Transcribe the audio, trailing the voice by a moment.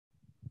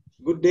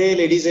Good day,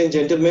 ladies and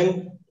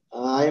gentlemen.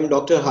 I am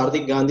Dr.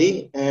 Hardik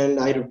Gandhi and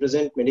I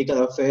represent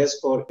Medical Affairs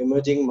for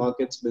Emerging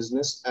Markets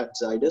Business at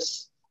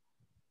Zydus.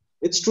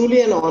 It's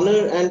truly an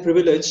honor and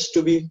privilege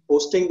to be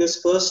hosting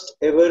this first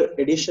ever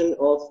edition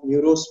of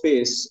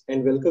Neurospace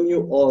and welcome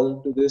you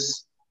all to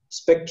this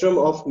Spectrum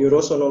of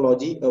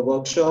Neurosonology, a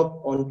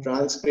workshop on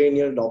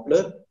transcranial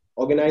Doppler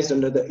organized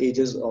under the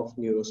aegis of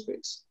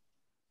Neurospace.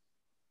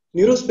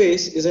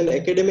 Neurospace is an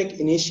academic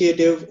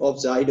initiative of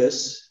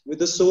Zydus with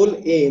the sole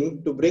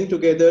aim to bring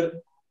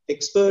together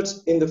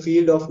experts in the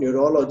field of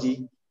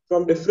neurology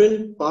from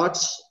different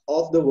parts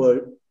of the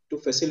world to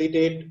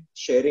facilitate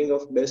sharing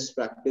of best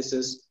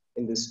practices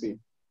in this field.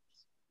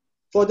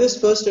 For this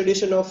first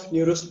edition of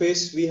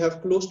Neurospace, we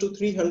have close to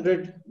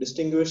 300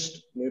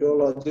 distinguished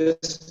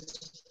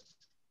neurologists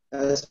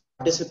as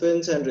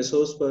participants and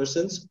resource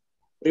persons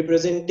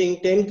representing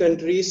 10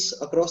 countries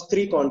across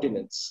 3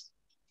 continents.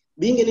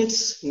 Being in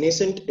its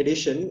nascent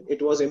edition,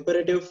 it was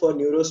imperative for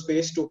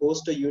Neurospace to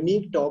host a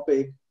unique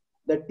topic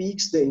that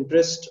piques the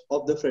interest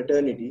of the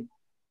fraternity.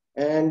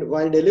 And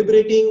while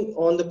deliberating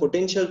on the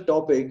potential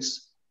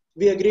topics,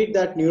 we agreed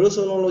that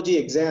neurosonology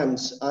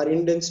exams are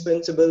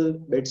indispensable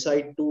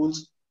bedside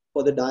tools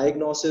for the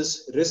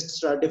diagnosis, risk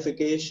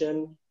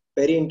stratification,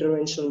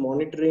 peri-interventional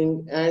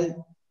monitoring, and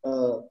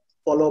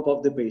follow-up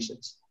of the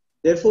patients.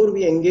 Therefore,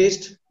 we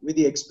engaged with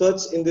the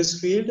experts in this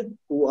field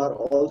who are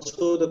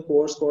also the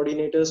course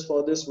coordinators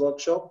for this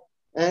workshop.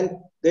 And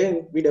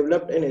then we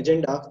developed an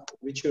agenda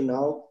which you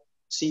now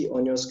see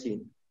on your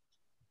screen.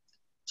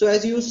 So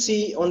as you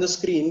see on the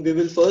screen, we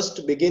will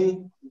first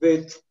begin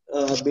with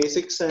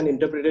basics and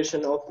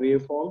interpretation of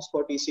waveforms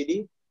for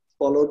TCD,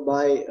 followed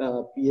by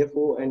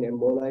PFO and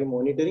emboli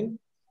monitoring.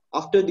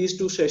 After these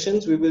 2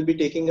 sessions, we will be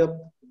taking up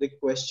the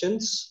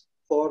questions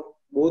for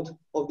both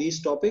of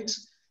these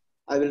topics.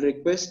 I will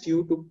request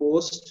you to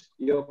post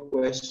your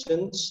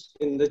questions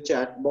in the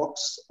chat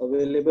box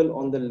available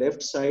on the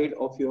left side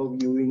of your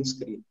viewing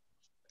screen.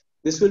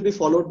 This will be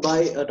followed by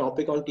a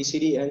topic on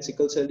TCD and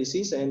sickle cell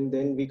disease, and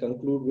then we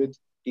conclude with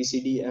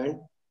TCD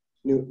and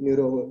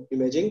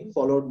neuroimaging,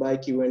 followed by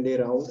Q&A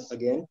round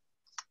again.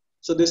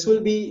 So this will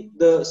be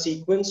the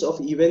sequence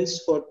of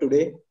events for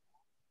today.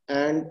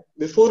 And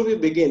before we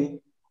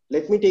begin,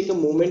 let me take a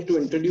moment to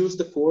introduce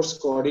the course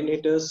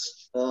coordinators.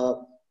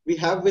 We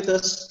have with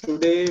us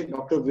today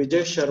Dr.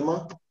 Vijay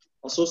Sharma,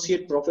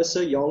 Associate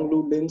Professor, Yong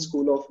Lu Lin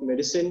School of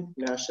Medicine,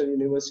 National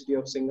University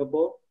of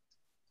Singapore.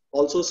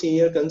 Also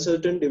Senior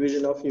Consultant,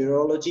 Division of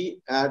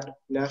Neurology at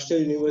National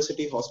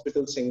University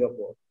Hospital,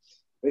 Singapore.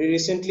 Very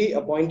recently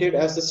appointed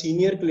as the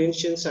Senior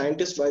Clinician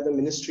Scientist by the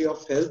Ministry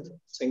of Health,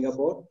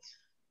 Singapore.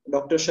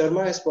 Dr.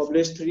 Sharma has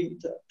published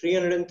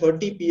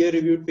 330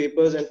 peer-reviewed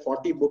papers and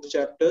 40 book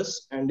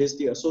chapters and is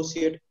the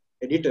Associate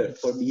Editor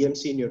for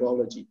DMC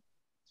Neurology.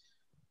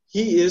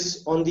 He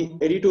is on the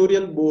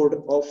editorial board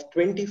of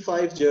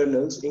 25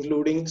 journals,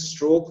 including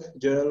Stroke,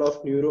 Journal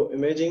of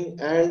Neuroimaging,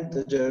 and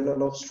the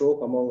Journal of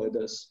Stroke, among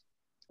others.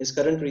 His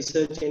current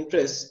research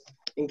interests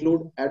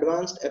include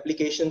advanced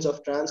applications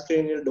of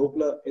transcranial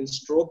Doppler in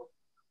stroke,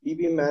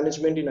 BP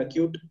management in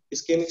acute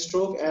ischemic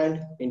stroke, and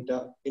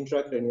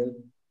intracranial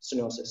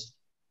stenosis.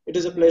 It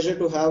is a pleasure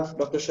to have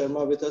Dr.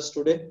 Sharma with us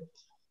today.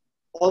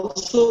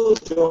 Also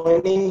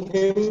joining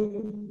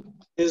him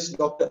is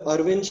Dr.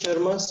 Arvind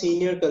Sharma,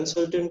 Senior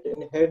Consultant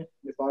in Head,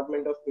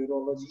 Department of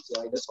Neurology,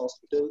 Zydus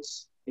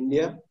Hospitals,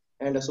 India,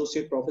 and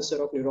Associate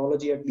Professor of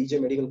Neurology at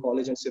BJ Medical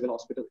College and Civil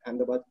Hospital,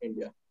 Ahmedabad,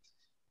 India.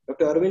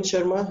 Dr. Arvind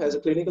Sharma has a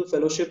clinical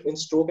fellowship in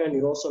stroke and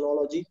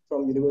neurosonology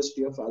from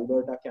University of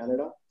Alberta,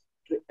 Canada,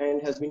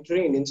 and has been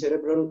trained in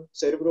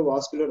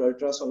cerebrovascular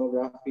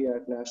ultrasonography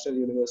at National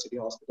University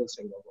Hospital,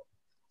 Singapore.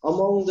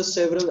 Among the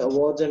several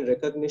awards and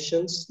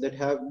recognitions that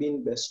have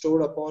been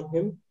bestowed upon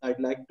him,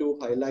 I'd like to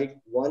highlight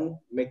one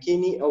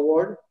McKinney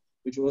Award,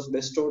 which was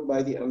bestowed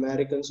by the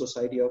American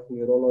Society of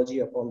Neurology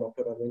upon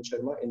Dr. Arvind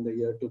Sharma in the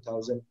year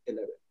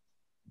 2011.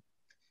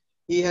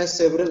 He has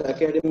several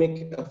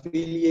academic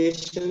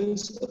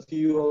affiliations, a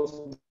few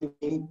of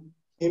him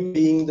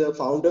being the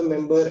founder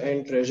member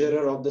and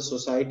treasurer of the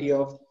Society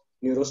of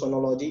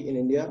Neurosonology in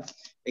India,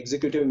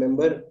 executive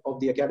member of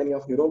the Academy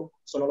of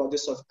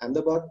Neurosonologists of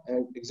Ahmedabad,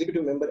 and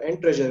executive member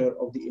and treasurer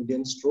of the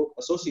Indian Stroke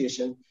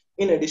Association,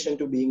 in addition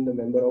to being the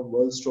member of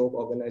World Stroke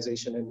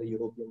Organization and the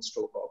European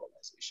Stroke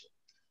Organization.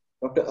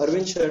 Dr.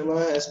 Arvind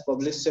Sharma has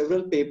published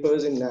several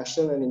papers in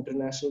national and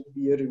international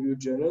peer-reviewed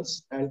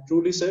journals, and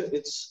truly, sir,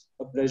 it's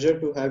a pleasure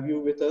to have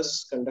you with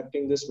us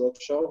conducting this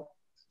workshop.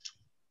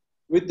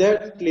 With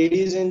that,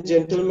 ladies and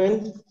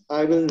gentlemen,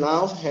 I will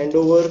now hand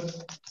over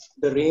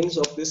the reins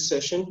of this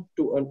session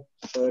to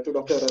Dr.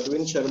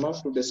 Arvind Sharma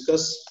to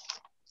discuss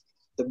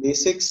the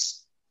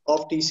basics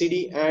of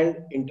TCD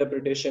and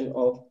interpretation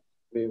of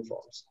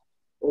waveforms.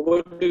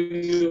 Over to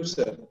you,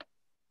 sir.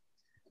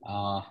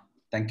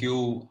 Thank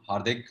you,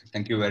 Hardik.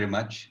 Thank you very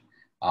much.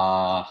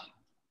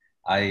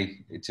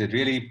 It's a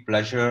really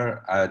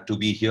pleasure to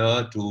be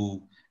here to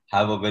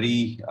have a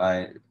very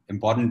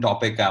important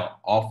topic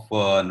of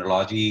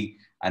neurology,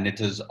 and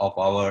it is of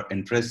our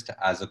interest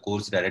as a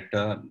course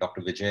director,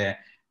 Dr. Vijay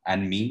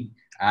and me.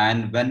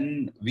 And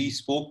when we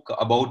spoke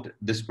about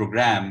this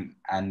program,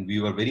 and we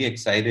were very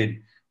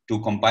excited to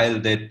compile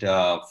that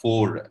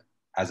for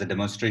as a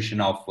demonstration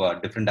of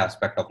different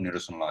aspect of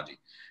neurosonology.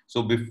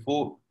 So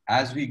before,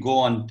 as we go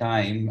on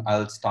time,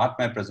 I'll start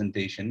my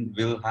presentation.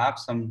 We'll have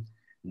some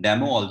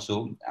demo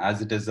also,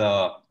 as it is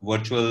a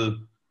virtual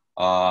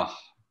uh,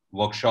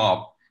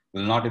 workshop.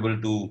 We're not able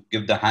to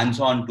give the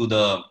hands-on to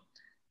the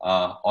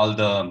all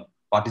the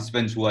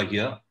participants who are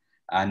here.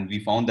 And we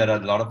found there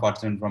are a lot of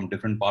participants from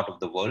different part of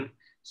the world.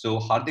 So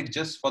Hardik,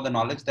 just for the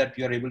knowledge that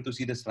you are able to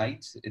see the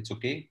slides, it's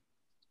okay.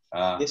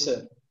 Yes,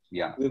 sir.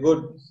 Yeah. We're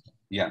good.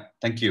 Yeah,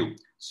 thank you.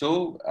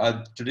 So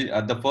today,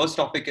 the first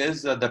topic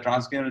is the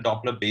transcranial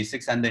Doppler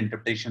basics and the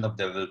interpretation of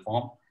the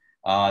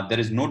waveform. There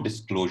is no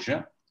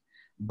disclosure,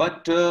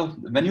 but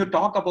when you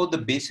talk about the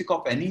basic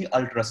of any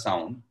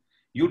ultrasound,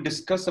 you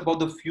discuss about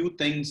the few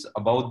things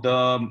about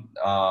the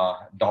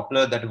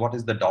Doppler, that what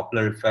is the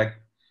Doppler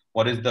effect,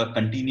 what is the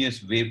continuous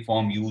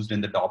waveform used in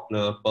the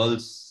Doppler,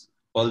 pulse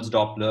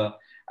Doppler,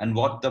 and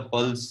what the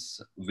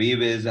pulse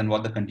wave is and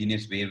what the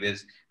continuous wave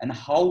is, and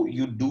how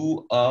you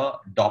do a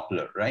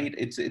Doppler, right?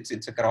 It's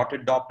a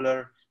carotid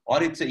Doppler,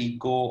 or it's a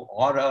echo,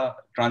 or a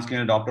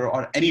transcranial Doppler,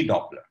 or any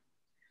Doppler.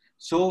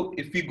 So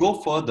if we go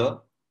further,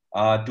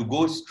 to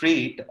go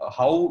straight,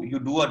 how you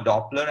do a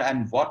Doppler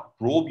and what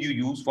probe you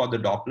use for the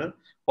Doppler.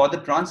 For the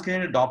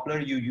transcranial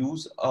Doppler, you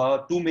use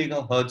a 2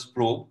 megahertz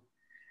probe.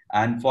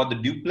 And for the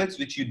duplex,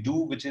 which you do,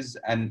 which is,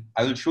 and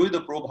I will show you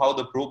the probe, how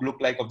the probe look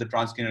like of the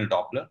transcranial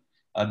Doppler.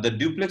 The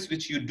duplex,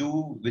 which you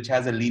do, which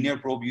has a linear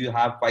probe, you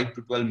have 5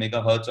 to 12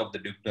 megahertz of the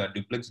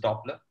duplex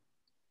Doppler.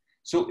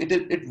 So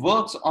it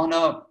works on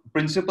a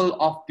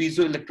principle of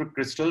piezoelectric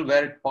crystal,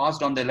 where it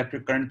passed on the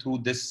electric current through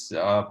this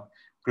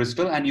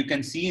crystal. And you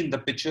can see in the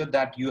picture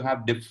that you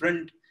have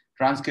different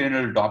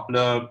transcranial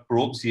Doppler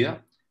probes here,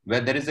 where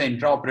there is an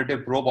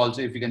intraoperative probe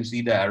also, if you can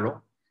see the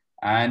arrow.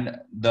 And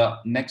the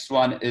next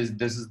one is,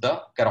 this is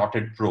the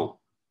carotid probe.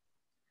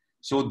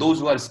 So those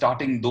who are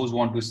starting, those who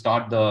want to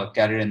start the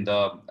career in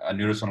the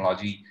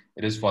neurosonology,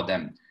 it is for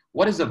them.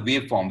 What is the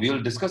waveform? We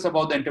will discuss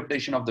about the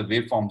interpretation of the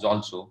waveforms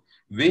also.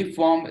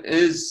 Waveform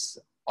is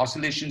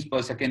oscillations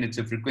per second. It's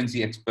a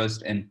frequency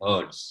expressed in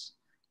hertz.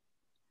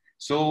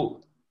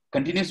 So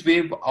continuous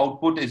wave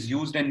output is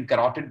used in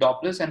carotid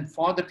Dopplers, and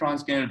for the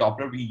transcranial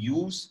Doppler, we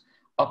use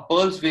a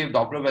pulse wave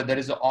Doppler where there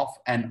is an off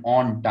and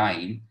on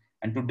time.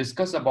 And to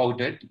discuss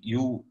about it,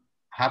 you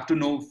have to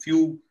know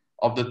few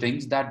of the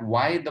things, that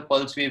why the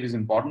pulse wave is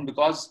important,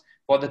 because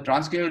for the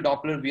transcranial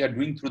Doppler, we are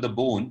doing through the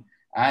bone,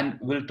 and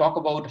we'll talk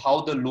about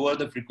how the lower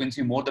the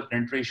frequency, more the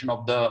penetration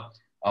of the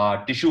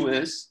tissue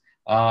is.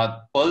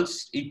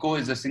 Pulse echo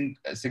is a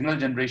signal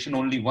generation,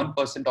 only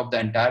 1% of the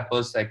entire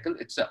pulse cycle.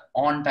 It's the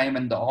on time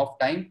and the off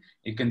time.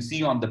 You can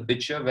see on the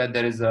picture where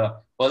there is a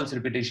pulse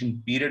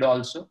repetition period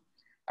also.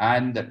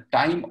 And the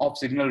time of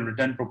signal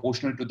return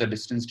proportional to the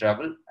distance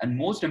travel. And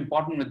most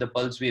important with the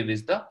pulse wave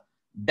is the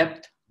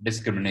depth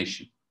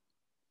discrimination.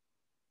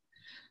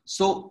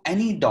 So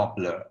any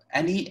Doppler,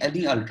 any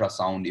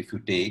ultrasound, if you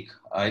take,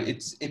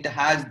 it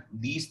has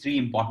these three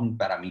important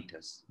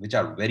parameters, which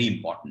are very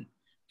important: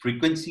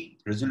 frequency,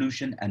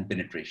 resolution, and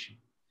penetration.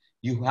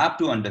 You have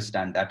to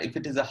understand that if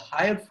it is a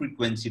higher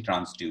frequency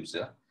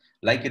transducer,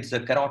 like it's a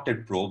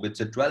carotid probe,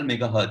 it's a 12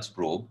 megahertz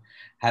probe,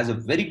 has a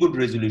very good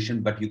resolution,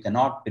 but you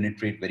cannot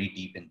penetrate very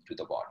deep into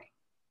the body.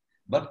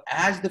 But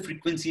as the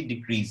frequency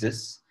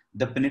decreases,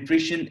 the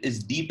penetration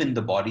is deep in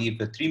the body if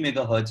the 3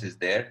 megahertz is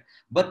there,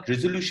 but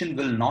resolution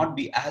will not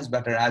be as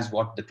better as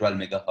what the 12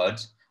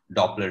 megahertz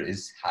Doppler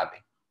is having.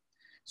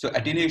 So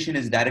attenuation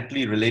is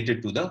directly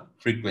related to the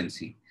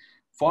frequency.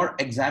 For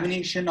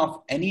examination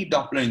of any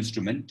Doppler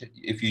instrument,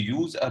 if you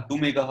use a 2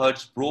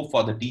 megahertz probe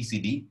for the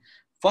TCD,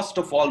 first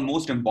of all,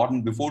 most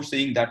important, before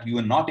saying that you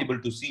are not able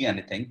to see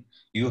anything,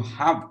 you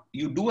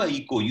do a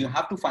echo, you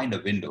have to find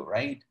a window,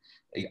 right?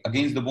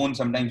 Against the bone,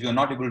 sometimes you are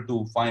not able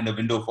to find a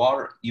window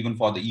for, even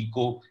for the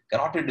echo.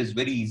 Carotid is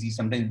very easy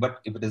sometimes,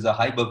 but if it is a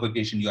high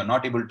bifurcation, you are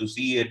not able to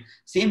see it.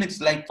 Same, it's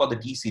like for the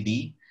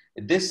TCD,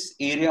 this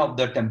area of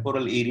the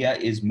temporal area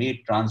is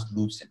made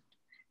translucent.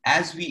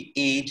 As we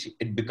age,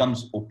 it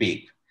becomes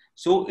opaque.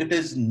 So it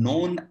is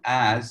known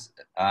as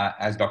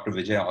Dr.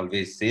 Vijay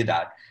always say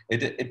that,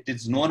 it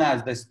is known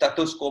as the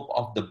stethoscope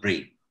of the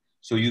brain.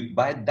 So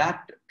by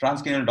that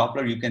transcranial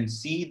Doppler, you can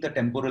see the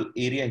temporal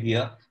area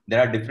here. There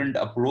are different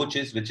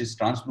approaches, which is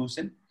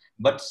translucent,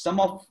 but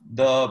some of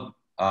the,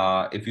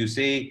 if you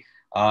say,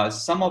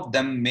 some of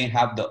them may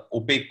have the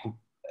opaque,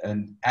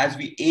 and as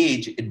we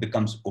age, it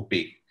becomes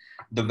opaque.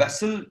 The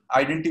vessel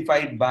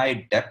identified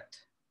by depth,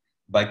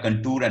 by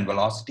contour and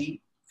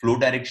velocity, flow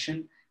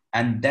direction,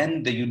 and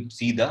then you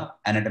see the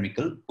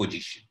anatomical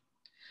position.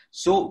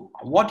 So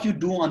what you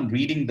do on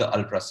reading the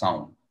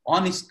ultrasound,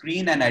 on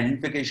screen and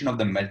identification of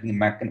the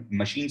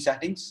machine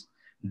settings,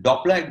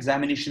 Doppler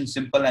examination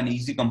simple and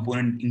easy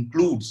component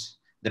includes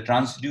the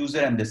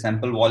transducer and the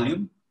sample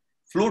volume,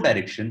 flow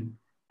direction,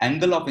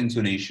 angle of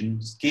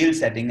insolation, scale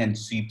setting, and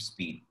sweep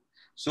speed.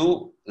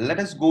 So let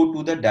us go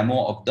to the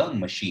demo of the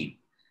machine,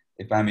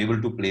 if I'm able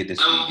to play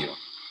this video.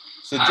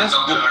 So just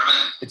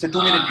it's a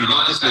 2-minute video.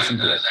 Just listen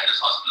to it.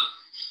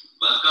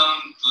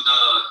 Welcome to the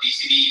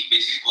TCD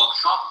basic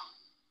workshop,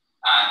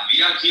 and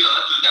we are here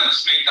to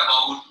demonstrate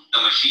about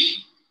the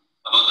machine,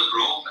 about the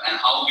probe, and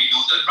how we do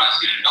the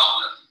transcranial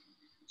Doppler.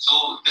 So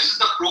this is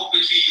the probe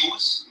which we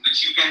use,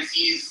 which you can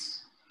see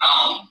is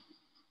now,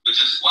 which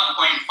is 1.5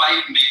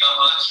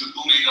 megahertz to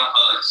 2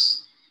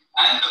 megahertz,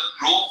 and the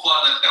probe for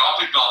the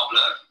carotid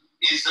Doppler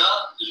is a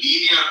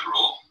linear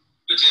probe,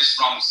 which is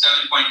from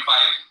 7.5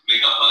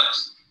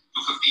 megahertz to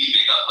 15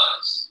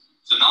 megahertz.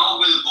 So now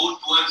we'll go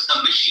towards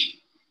the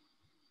machine.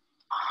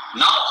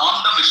 Now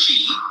on the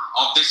machine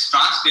of this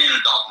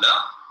transcranial Doppler,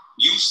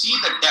 you see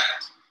the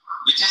depth,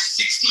 which is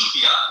 60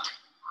 here,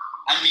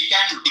 and we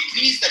can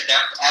decrease the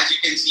depth. As you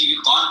can see,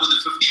 we've gone to the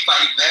 55,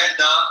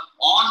 where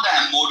on the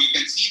M mode you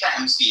can see the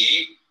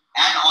MCA,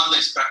 and on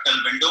the spectral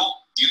window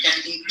you can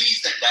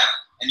increase the depth,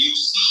 and you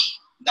see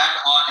that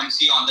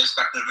MCA on the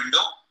spectral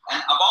window,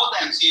 and above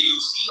the MCA you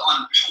see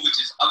on blue,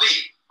 which is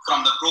away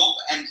from the probe,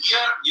 and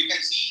here you can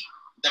see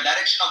the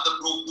direction of the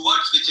probe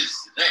towards, which is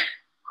red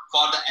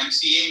for the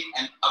MCA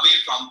and away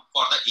from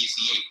for the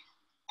ACA.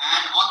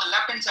 And on the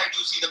left hand side you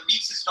see the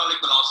peak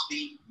systolic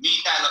velocity, mean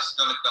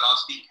diastolic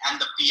velocity,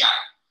 and the PI.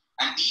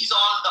 And these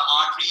are the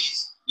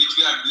arteries which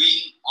we are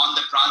doing on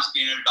the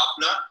transcranial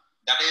Doppler,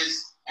 that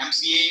is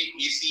MCA,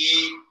 ACA,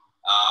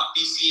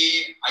 PCA,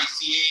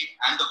 ICA,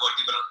 and the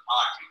vertebral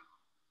artery.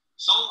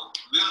 So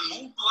we'll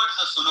move towards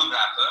the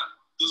sonographer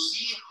to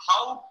see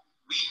how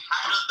we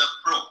handle the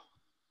probe.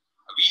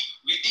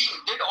 We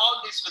did all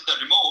this with the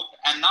remote,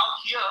 and now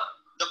here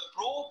the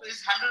probe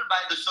is handled by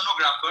the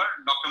sonographer,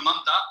 Dr.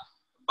 Mamta,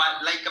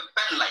 like a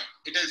pen light.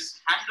 It is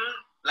handled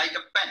like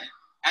a pen,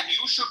 and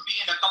you should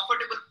be in a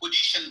comfortable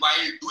position while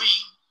doing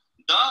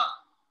the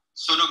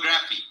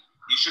sonography.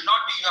 You should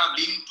not be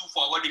leaning too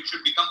forward. It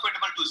should be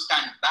comfortable to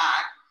stand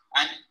back,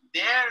 and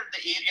there the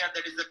area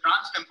that is the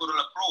transtemporal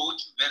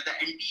approach, where the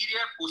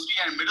anterior,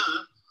 posterior, and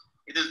middle,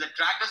 it is the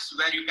tragus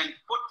where you can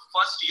put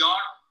first your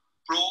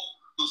probe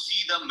to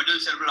see the middle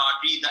cerebral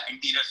artery, the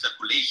anterior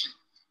circulation.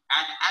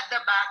 And at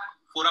the back,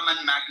 foramen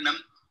and magnum,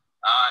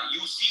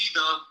 you see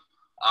the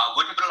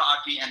vertebral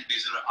artery and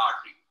basilar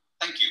artery.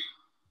 Thank you.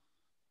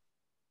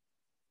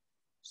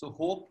 So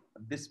hope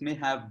this may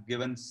have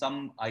given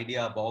some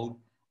idea about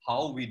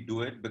how we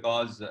do it,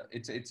 because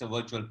it's a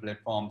virtual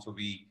platform. So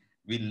we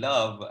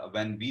love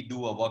when we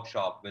do a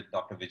workshop with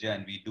Dr. Vijay,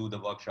 and we do the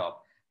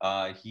workshop.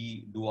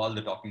 He do all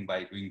the talking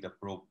by doing the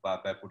probe,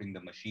 by putting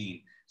the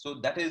machine. So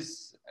that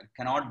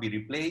cannot be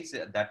replaced.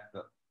 That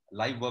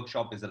live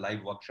workshop is a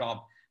live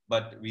workshop,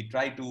 but we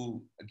try to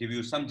give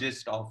you some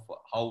gist of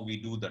how we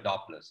do the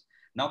Dopplers.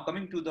 Now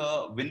coming to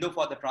the window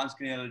for the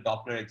transcranial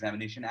Doppler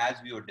examination, as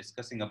we were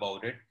discussing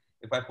about it,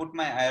 if I put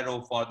my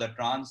arrow for the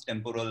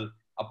transtemporal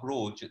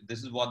approach,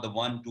 this is what the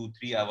 1, 2,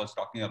 3 I was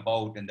talking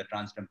about in the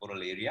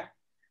transtemporal area.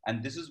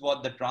 And this is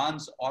what the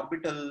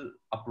transorbital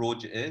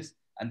approach is.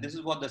 And this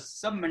is what the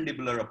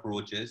submandibular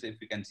approach is,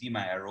 if you can see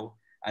my arrow.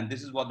 And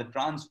this is what the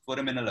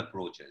transforaminal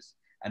approach is.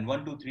 And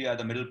 1, 2, 3 are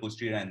the middle,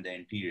 posterior, and the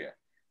anterior.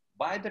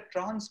 By the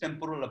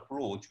transtemporal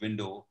approach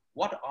window,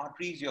 what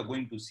arteries you're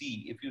going to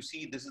see? If you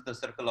see, this is the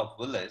circle of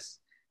Willis.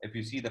 If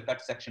you see the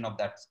cut section of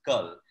that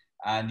skull,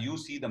 and you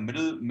see the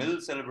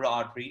middle cerebral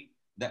artery,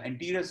 the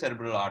anterior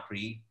cerebral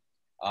artery,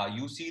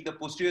 you see the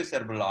posterior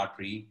cerebral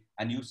artery,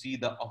 and you see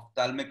the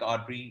ophthalmic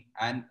artery,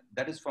 and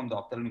that is from the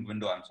ophthalmic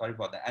window, I'm sorry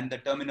for that, and the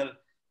terminal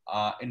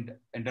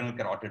internal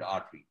carotid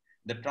artery.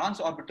 The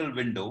transorbital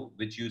window,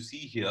 which you see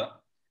here,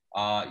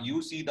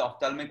 you see the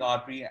ophthalmic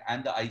artery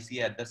and the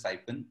ICA at the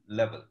siphon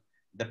level.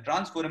 The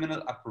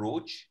transforaminal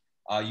approach,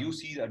 you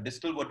see the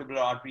distal vertebral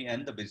artery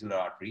and the basilar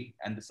artery,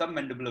 and the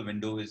submandibular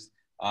window is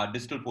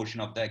distal portion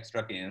of the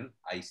extracranial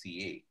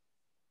ICA.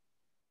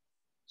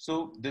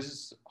 So this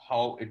is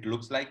how it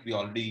looks like. We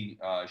already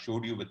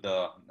showed you with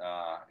the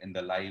in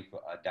the live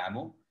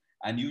demo.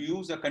 And you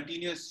use a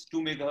continuous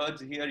 2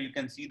 megahertz here. You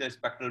can see the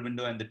spectral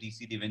window and the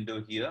TCD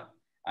window here.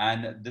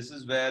 And this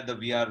is where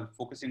we are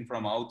focusing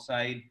from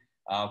outside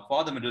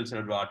for the middle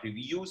cerebral artery.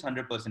 We use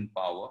 100%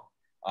 power.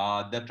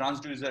 The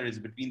transducer is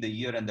between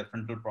the ear and the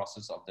frontal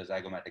process of the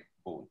zygomatic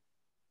bone.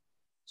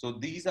 So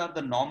these are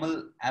the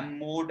normal M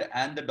mode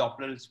and the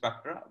Doppler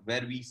spectra,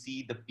 where we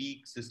see the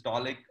peak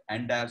systolic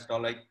and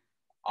diastolic,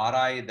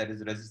 RI, that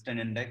is resistant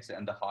index,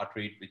 and the heart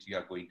rate, which you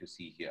are going to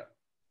see here.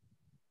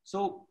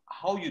 So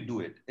how you do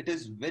it? It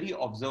is very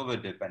observer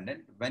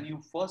dependent. When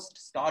you first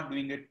start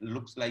doing it,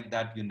 looks like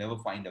that you never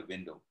find a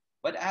window.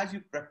 But as you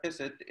practice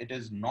it, it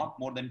is not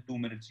more than 2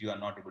 minutes, you are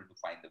not able to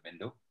find the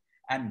window.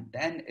 And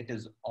then it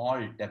is all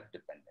depth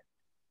dependent.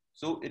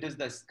 So it is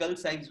the skull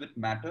size which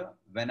matter.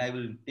 When I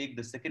will take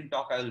the second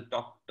talk, I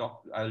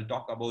will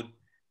talk about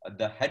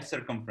the head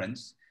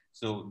circumference.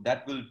 So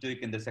that will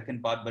take in the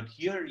second part. But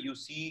here you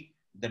see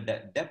the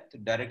depth,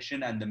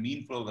 direction, and the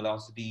mean flow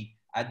velocity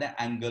at the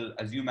angle,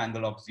 assume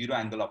angle of zero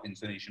angle of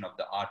insolation of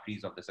the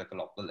arteries of the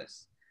circle of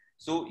Willis.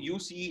 So you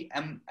see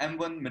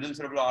M1 middle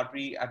cerebral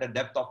artery at a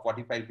depth of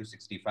 45 to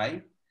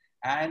 65,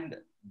 and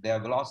their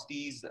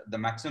velocities, the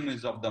maximum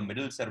is of the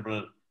middle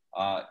cerebral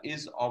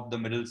is of the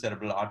middle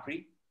cerebral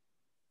artery.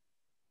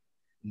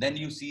 Then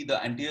you see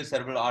the anterior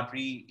cerebral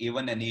artery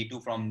A1 and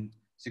A2 from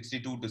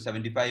 62 to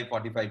 75,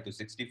 45 to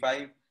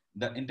 65.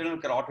 The internal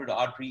carotid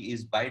artery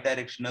is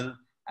bidirectional,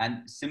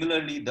 and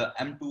similarly the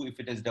M2, if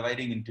it is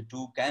dividing into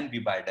two, can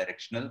be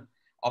bidirectional.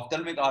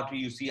 Ophthalmic artery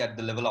you see at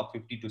the level of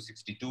 50 to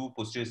 62,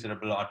 posterior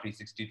cerebral artery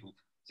 60 to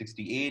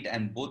 68,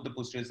 and both the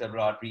posterior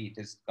cerebral artery,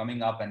 it is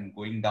coming up and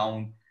going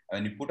down.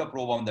 When you put a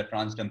probe on the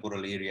transtemporal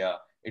area,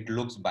 it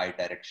looks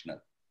bidirectional.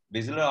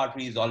 Basilar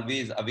artery is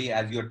always away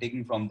as you're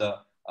taking from the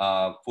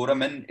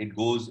foramen, it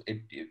goes,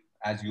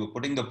 as you're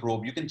putting the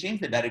probe, you can change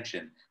the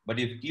direction, but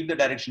if you keep the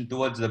direction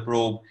towards the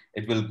probe,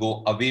 it will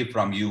go away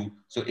from you.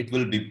 So it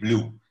will be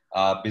blue,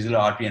 basilar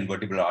artery and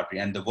vertebral artery.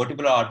 And the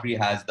vertebral artery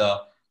has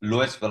the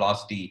lowest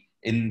velocity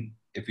in,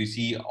 if you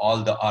see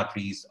all the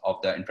arteries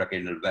of the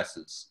intracranial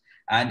vessels.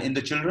 And in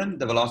the children,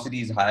 the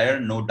velocity is higher,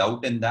 no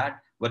doubt in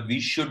that, but we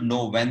should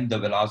know when the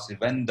velocity,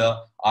 when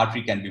the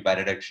artery can be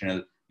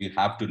bidirectional, you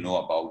have to know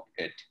about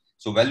it.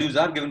 So values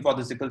are given for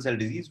the sickle cell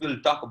disease.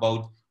 We'll talk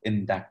about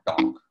in that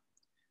talk.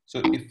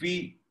 So if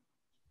we,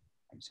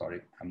 I'm sorry,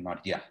 I'm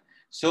not, yeah.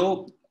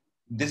 So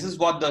this is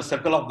what the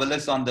circle of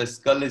Willis on the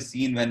skull is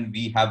seen when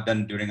we have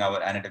done during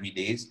our anatomy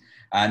days.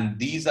 And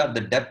these are the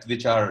depth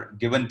which are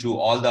given to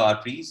all the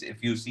arteries.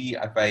 If you see,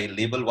 if I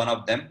label one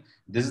of them,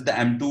 this is the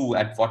M2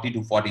 at 40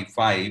 to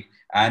 45,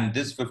 and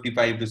this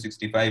 55 to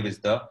 65 is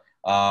the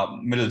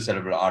middle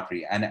cerebral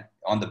artery. And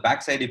on the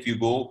back side, if you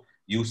go,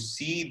 you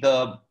see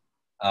the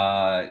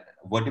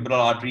vertebral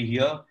artery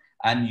here,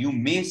 and you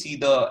may see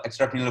the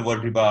extracranial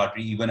vertebral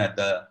artery even at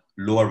the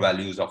lower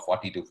values of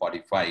 40 to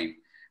 45,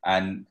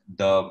 and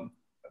the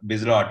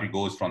basilar artery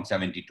goes from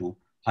 70 to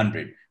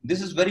 100.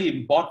 This is very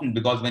important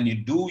because when you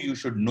do, you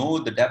should know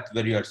the depth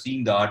where you are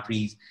seeing the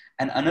arteries.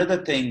 And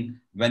another thing,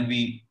 when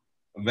we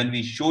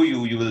show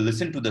you, you will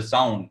listen to the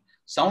sound.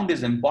 Sound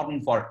is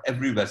important for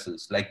every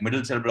vessels, like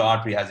middle cerebral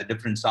artery has a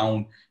different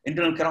sound,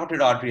 internal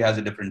carotid artery has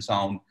a different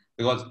sound,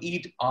 because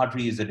each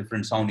artery is a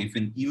different sound.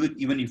 Even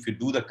if you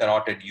do the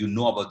carotid, you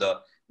know about the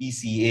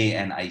ECA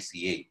and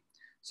ICA.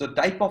 So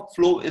type of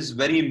flow is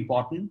very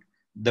important.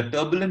 The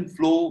turbulent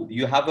flow,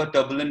 you have a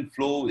turbulent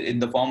flow in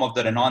the form of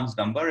the Reynolds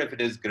number. If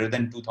it is greater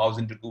than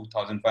 2000 to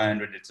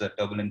 2500, it's a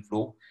turbulent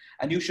flow.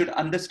 And you should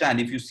understand,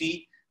 if you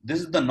see,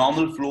 this is the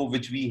normal flow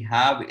which we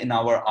have in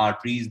our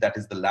arteries, that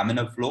is the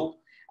laminar flow.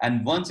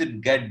 And once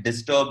it gets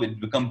disturbed, it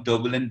becomes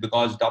turbulent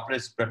because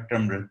Doppler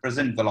spectrum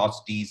represent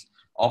velocities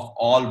of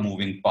all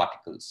moving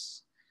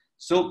particles.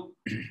 So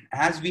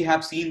as we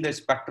have seen the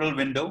spectral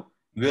window,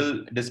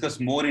 we'll discuss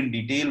more in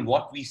detail.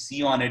 What we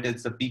see on it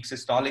is the peak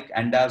systolic,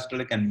 end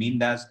diastolic, and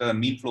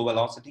mean flow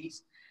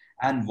velocities.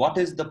 And what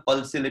is the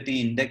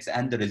pulsatility index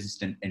and the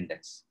resistance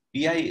index?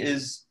 PI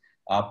is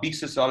peak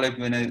systolic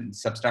when a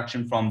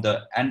subtraction from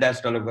the end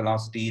diastolic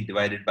velocity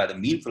divided by the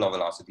mean flow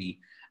velocity.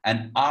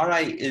 And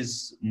RI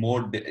is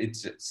more,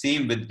 it's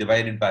same with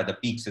divided by the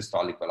peak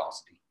systolic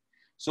velocity.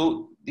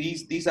 So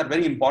these are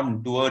very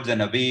important towards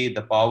and away,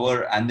 the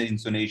power and the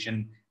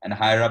insonation, and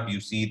higher up you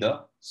see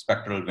the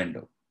spectral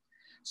window.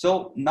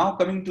 So now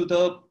coming to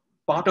the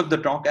part of the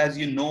talk, as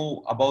you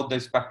know about the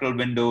spectral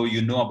window,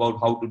 you know about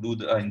how to do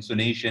the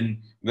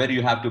insonation, where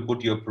you have to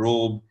put your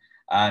probe,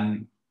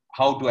 and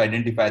how to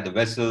identify the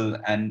vessel,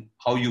 and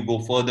how you go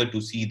further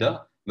to see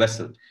the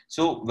vessel.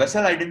 So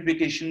vessel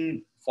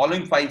identification,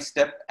 following 5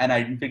 steps and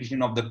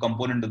identification of the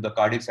component of the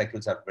cardiac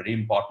cycles are very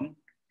important.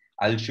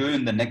 I'll show you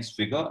in the next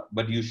figure,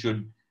 but you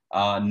should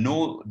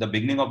know the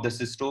beginning of the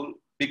systole,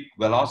 peak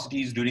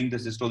velocities during the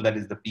systole, that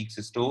is the peak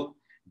systole,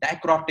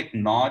 dichrotic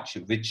notch,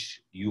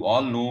 which you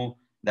all know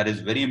that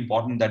is very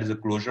important, that is a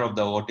closure of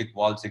the aortic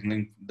wall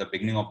signaling the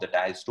beginning of the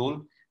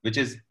diastole, which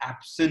is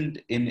absent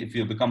in if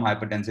you become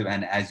hypertensive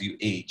and as you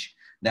age.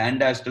 The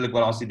end diastolic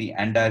velocity,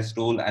 end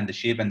diastole, and the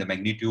shape and the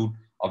magnitude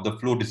of the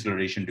flow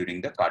deceleration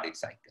during the cardiac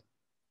cycle.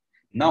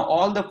 Now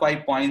all the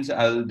 5 points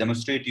I'll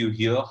demonstrate you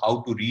here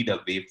how to read a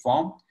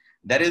waveform.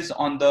 There is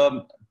on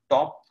the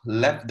top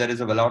left, there is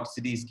a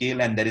velocity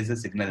scale and there is a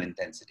signal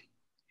intensity.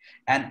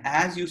 And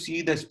as you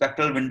see the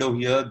spectral window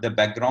here, the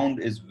background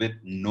is with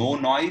no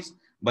noise,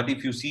 but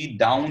if you see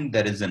down,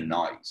 there is a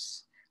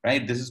noise,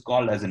 right? This is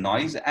called as a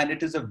noise, and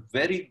it is a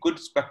very good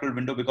spectral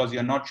window because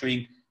you're not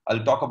showing,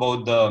 I'll talk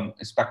about the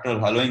spectral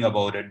haloing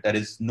about it. There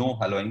is no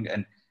haloing,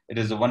 and it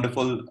is a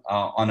wonderful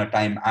on a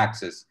time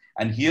axis.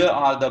 And here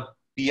are the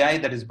PI,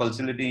 that is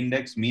pulsatility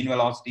index, mean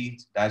velocity,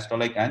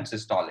 diastolic and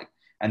systolic.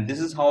 And this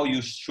is how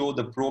you show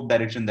the probe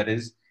direction, that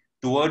is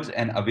towards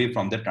and away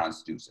from the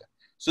transducer.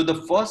 So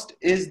the first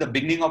is the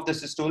beginning of the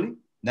systole.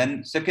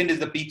 Then second is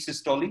the peak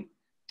systole.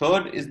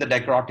 Third is the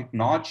dichrotic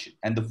notch.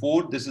 And the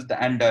fourth, this is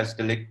the end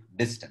diastolic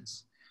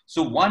distance.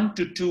 So 1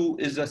 to 2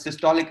 is a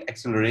systolic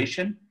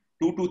acceleration.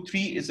 2 to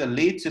 3 is a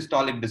late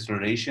systolic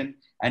deceleration.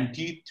 And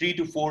 3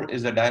 to 4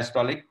 is a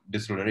diastolic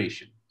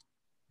deceleration.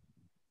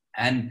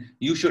 And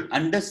you should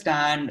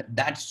understand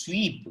that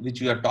sweep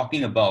which we are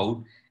talking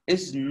about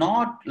is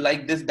not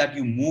like this, that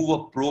you move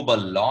a probe a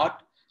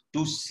lot.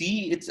 To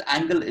see its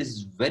angle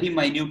is very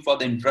minute for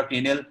the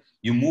intracranial.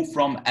 You move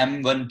from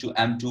M1 to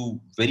M2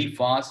 very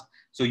fast.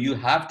 So you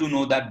have to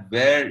know that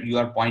where you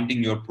are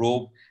pointing your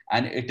probe,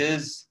 and it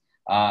is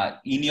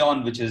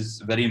enion, which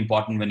is very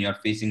important when you are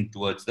facing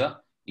towards the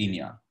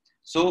enion.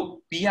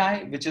 So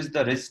PI, which is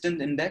the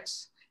resistance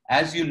index,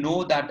 as you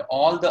know that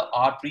all the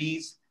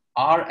arteries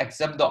are,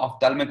 except the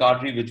ophthalmic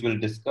artery, which we'll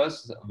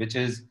discuss, which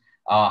is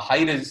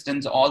high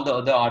resistance, all the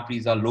other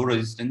arteries are low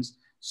resistance.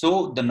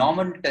 So the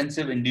normal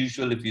intensive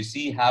individual, if you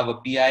see, have a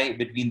PI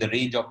between the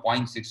range of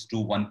 0.6 to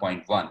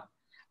 1.1.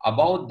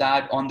 About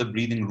that on the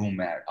breathing room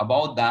air,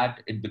 about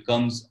that it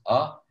becomes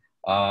a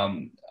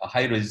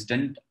high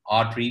resistant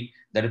artery.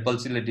 That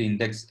pulsatility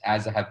index,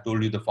 as I have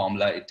told you the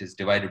formula, it is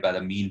divided by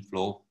the mean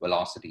flow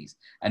velocities.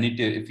 And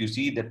if you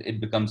see that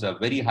it becomes a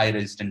very high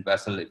resistant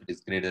vessel if it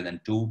is greater than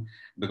 2,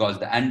 because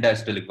the end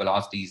diastolic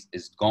velocities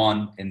is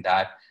gone in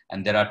that.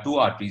 And there are two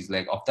arteries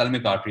like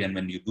ophthalmic artery, and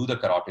when you do the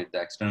carotid,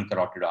 the external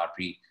carotid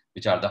artery,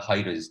 which are the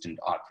high resistant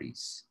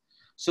arteries.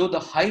 So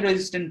the high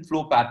resistant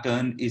flow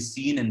pattern is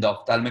seen in the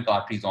ophthalmic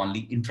arteries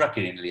only,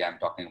 intracranially I'm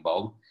talking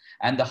about.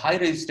 And the high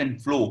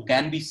resistant flow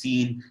can be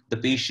seen the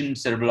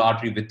patient's cerebral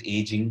artery with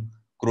aging,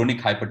 chronic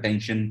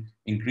hypertension,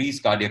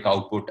 increased cardiac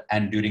output,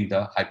 and during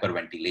the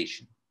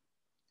hyperventilation.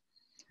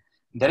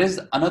 There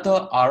is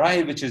another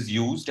RI which is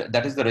used,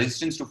 that is the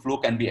resistance to flow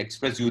can be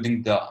expressed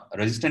using the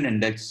resistance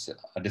index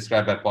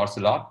described by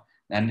Porcelot,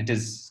 and it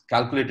is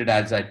calculated,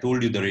 as I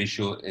told you, the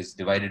ratio is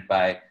divided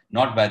by,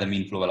 not by the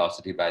mean flow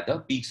velocity, by the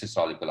peak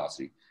systolic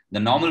velocity.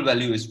 The normal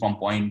value is from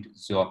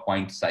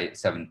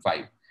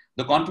 0.75.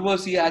 The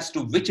controversy as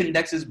to which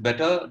index is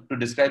better to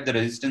describe the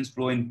resistance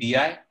flow in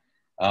PI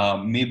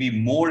may be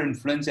more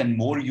influenced and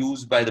more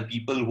used by the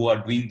people who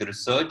are doing the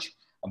research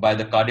by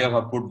the cardiac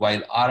output,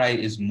 while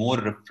RI is more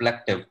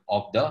reflective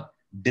of the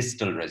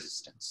distal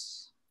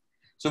resistance.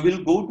 So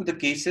we'll go to the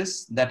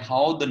cases that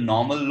how the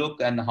normal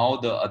look and how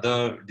the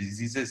other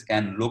diseases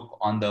can look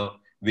on the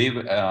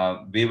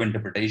wave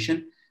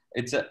interpretation.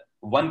 It's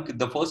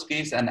the first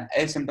case, an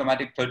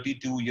asymptomatic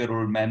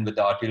 32-year-old man with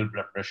the arterial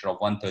blood pressure of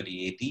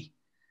 130/80.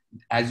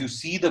 As you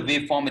see the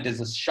waveform, it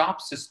is a sharp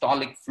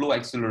systolic flow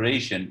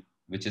acceleration,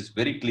 which is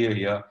very clear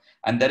here.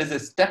 And there is a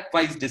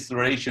stepwise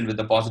deceleration with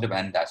the positive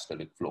end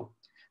diastolic flow.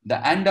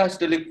 The end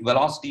diastolic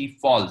velocity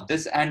falls.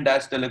 This end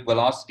diastolic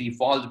velocity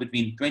falls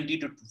between 20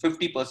 to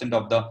 50%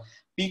 of the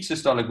peak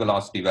systolic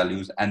velocity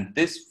values. And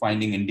this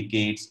finding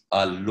indicates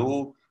a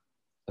low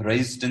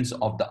resistance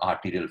of the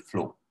arterial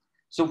flow.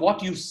 So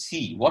what you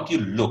see, what you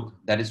look,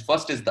 that is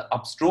first is the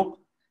upstroke,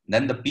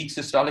 then the peak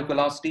systolic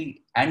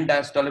velocity, end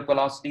diastolic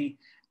velocity,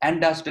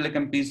 end diastolic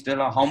and peak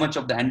systolic, how much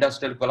of the end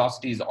diastolic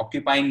velocity is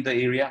occupying the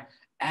area,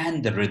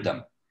 and the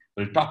rhythm.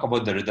 We'll talk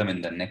about the rhythm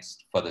in the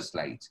next further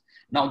slides.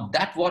 Now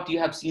that what you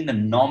have seen a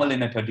normal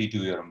in a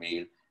 32-year-old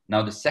male.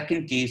 Now the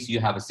second case,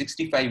 you have a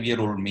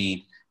 65-year-old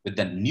male with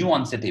the new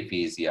onset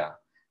aphasia,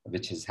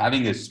 which is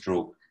having a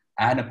stroke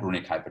and a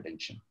chronic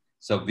hypertension.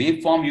 So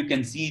waveform, you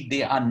can see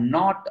they are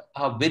not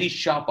a very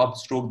sharp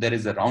upstroke. There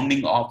is a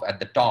rounding off at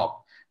the top.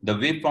 The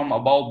waveform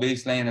above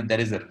baseline, and there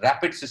is a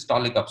rapid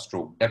systolic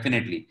upstroke.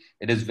 Definitely,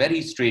 it is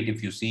very straight.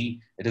 If you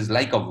see, it is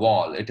like a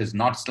wall. It is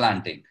not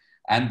slanting.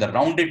 And the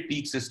rounded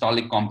peak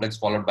systolic complex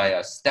followed by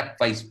a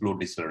stepwise flow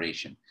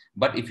deceleration.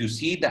 But if you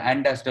see the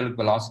end diastolic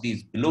velocity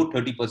is below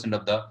 30%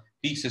 of the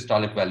peak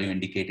systolic value,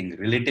 indicating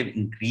relative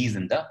increase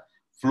in the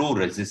flow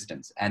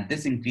resistance. And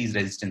this increased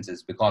resistance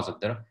is because of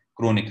the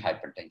chronic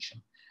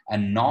hypertension.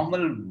 And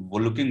normal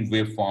looking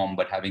waveform,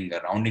 but having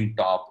a rounding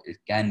top, it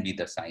can be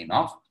the sign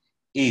of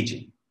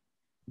aging.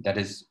 That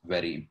is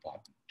very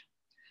important.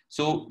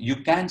 So you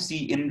can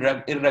see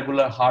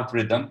irregular heart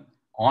rhythm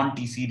on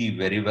TCD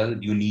very well.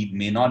 You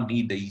may not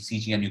need the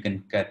ECG, and you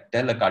can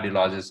tell a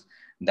cardiologist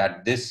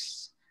that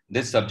this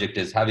subject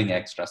is having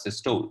extra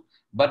systole.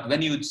 But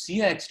when you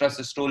see an extra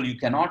systole, you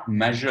cannot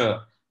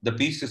measure the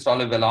peak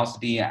systolic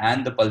velocity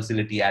and the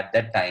pulsatility at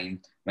that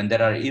time. When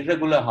there are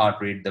irregular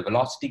heart rate, the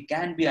velocity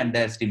can be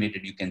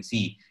underestimated. You can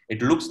see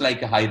it looks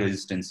like a high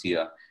resistance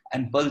here,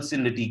 and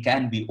pulsatility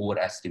can be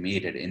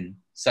overestimated in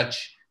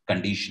such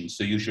conditions.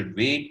 So you should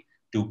wait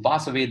to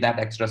pass away that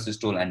extra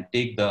systole and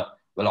take the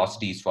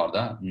velocities for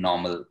the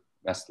normal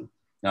vessel,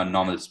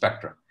 normal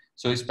spectrum.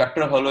 So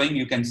spectral hollowing,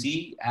 you can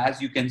see,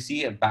 as you can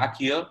see back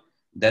here,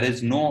 there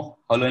is no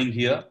hollowing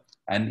here.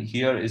 And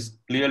here is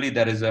clearly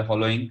there is a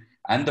hollowing,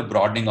 and the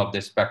broadening of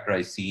the spectra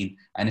is seen.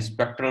 And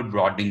spectral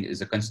broadening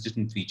is a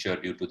consistent feature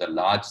due to the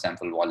large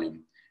sample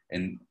volume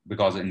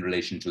because in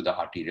relation to the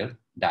arterial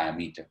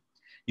diameter.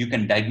 You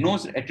can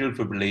diagnose atrial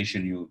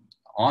fibrillation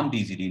on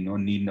DCD, no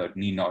need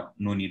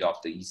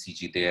of the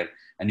ECG there.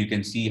 And you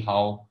can see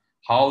how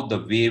the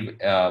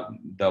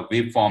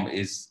waveform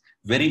is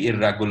very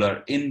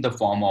irregular in the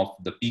form of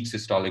the peak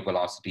systolic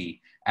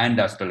velocity and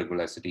diastolic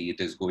velocity. It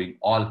is going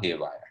all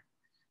haywire.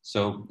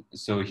 So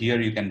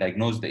here you can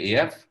diagnose the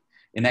AF.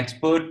 In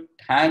expert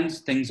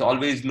hands, things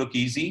always look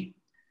easy.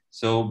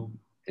 So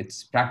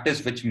it's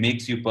practice which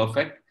makes you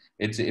perfect.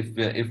 It's if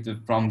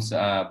from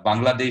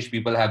Bangladesh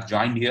people have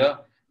joined here.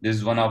 This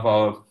is one of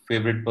our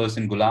favorite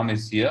person, Gulam,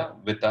 is here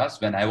with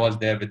us when I was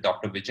there with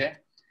Dr. Vijay.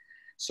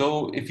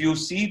 So if you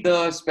see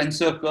the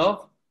Spencer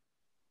curve,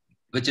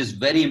 which is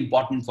very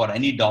important for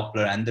any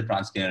Doppler and the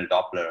transcranial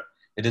Doppler.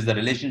 It is the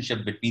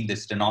relationship between the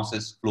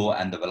stenosis, flow,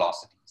 and the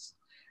velocities.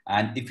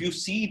 And if you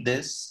see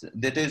this,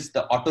 that is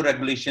the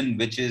autoregulation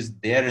which is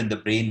there in the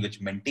brain,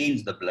 which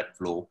maintains the blood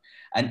flow.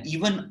 And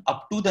even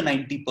up to the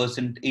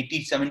 90%,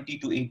 80, 70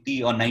 to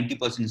 80 or 90%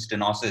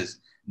 stenosis,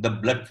 the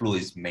blood flow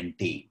is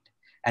maintained.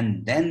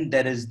 And then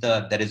there is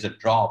a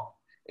drop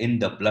in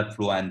the blood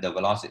flow and the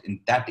velocity. In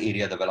that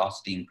area, the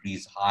velocity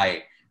increase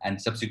high, and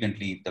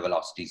subsequently the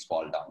velocities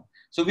fall down.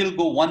 So we'll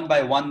go one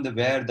by one,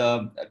 where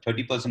the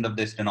 30% of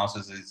the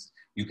stenosis is,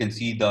 you can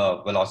see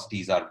the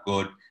velocities are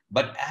good.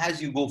 But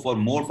as you go for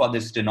the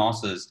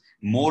stenosis,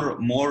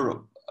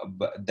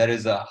 there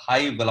is a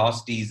high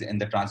velocities in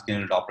the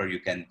transcranial Doppler.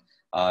 You can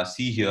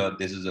see here,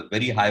 this is a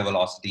very high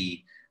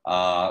velocity.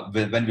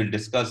 When we'll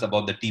discuss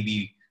about the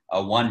TB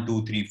 1,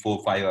 2, 3,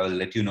 4, 5, I will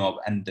let you know.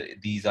 And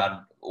these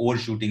are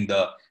overshooting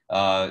the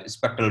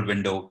spectral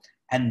window.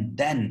 And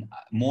then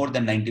more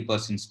than 90%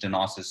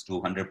 stenosis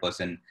to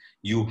 100%,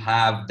 you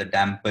have the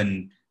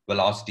dampened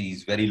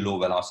velocities, very low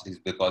velocities,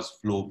 because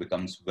flow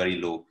becomes very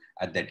low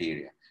at that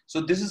area. So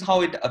this is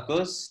how it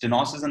occurs,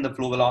 stenosis and the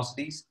flow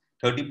velocities,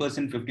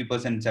 30%,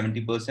 50%,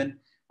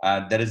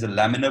 70%. There is a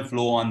laminar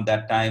flow on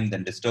that time,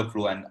 then disturbed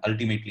flow, and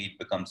ultimately it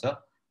becomes a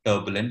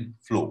turbulent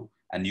flow.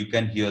 And you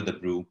can hear the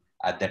brew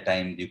at that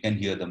time. You can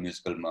hear the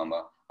musical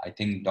murmur. I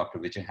think Dr.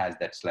 Vijay has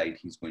that slide.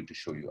 He's going to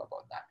show you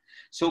about that.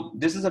 So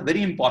this is a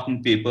very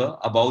important paper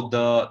about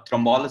the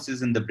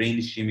thrombolysis in the brain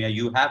ischemia.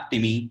 You have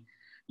TIMI,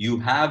 you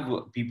have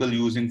people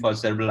using for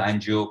cerebral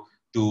angio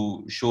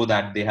to show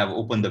that they have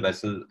opened the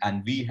vessel.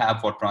 And we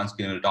have for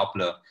transcranial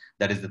Doppler,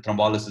 that is the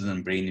thrombolysis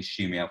in brain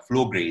ischemia,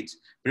 flow grades,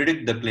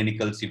 predict the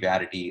clinical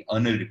severity,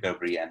 early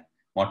recovery, and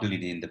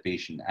mortality in the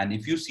patient. And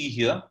if you see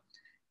here,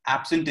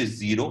 absent is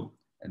 0.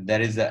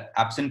 There is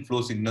absent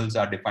flow signals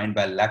are defined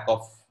by lack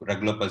of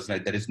regular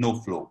personality. There is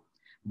no flow.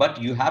 But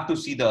you have to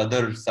see the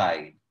other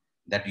side,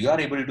 that you are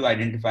able to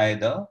identify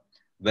the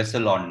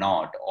vessel or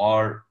not,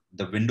 or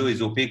the window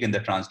is opaque in the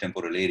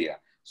transtemporal area.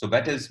 So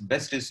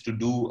best is to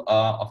do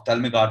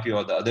ophthalmic artery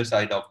or the other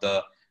side of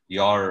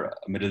your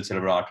middle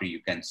cerebral artery. You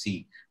can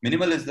see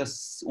minimal is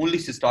the only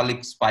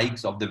systolic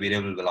spikes of the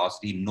variable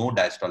velocity, no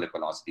diastolic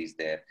velocity is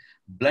there.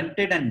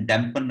 Blunted and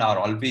dampened are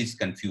always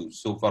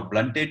confused. So for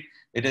blunted,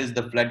 it is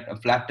the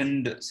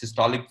flattened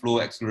systolic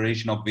flow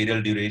acceleration of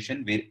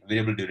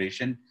variable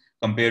duration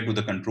compared to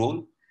the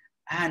control.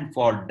 And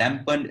for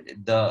dampened,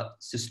 the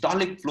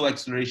systolic flow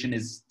acceleration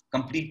is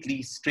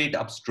completely straight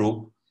up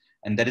stroke.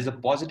 And there is a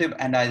positive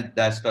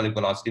anti-diastolic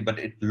velocity, but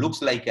it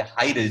looks like a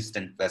high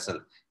resistant vessel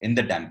in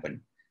the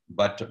dampened.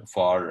 But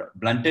for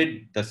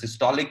blunted, the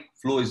systolic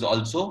flow is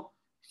also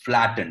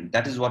flattened.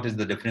 That is what is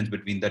the difference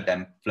between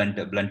the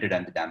blunted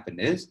and the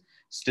dampened is.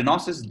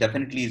 Stenosis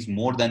definitely is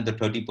more than the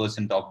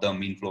 30% of the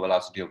mean flow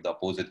velocity of the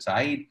opposite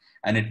side.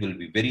 And it will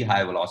be very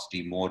high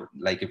velocity, more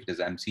like if it is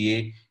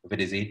MCA, if it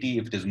is 80,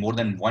 if it is more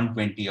than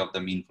 120 of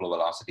the mean flow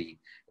velocity,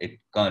 it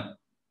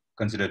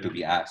considered to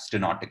be a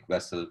stenotic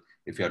vessel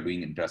if you are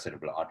doing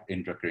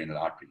intracranial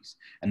arteries.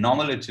 And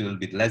normal, it will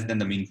be less than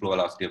the mean flow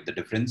velocity of the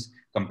difference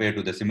compared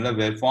to the similar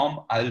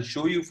waveform. I'll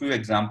show you a few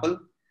examples.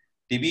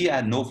 TB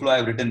and no flow,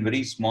 I've written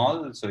very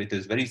small. So it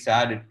is very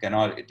sad.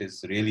 It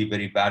is really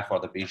very bad for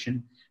the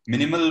patient.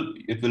 Minimal,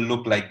 it will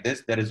look like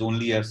this. There is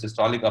only a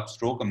systolic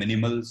upstroke, a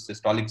minimal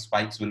systolic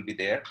spikes will be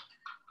there.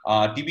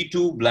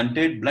 TB2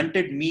 blunted.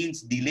 Blunted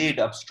means delayed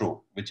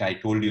upstroke, which I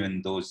told you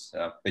in those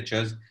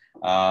pictures.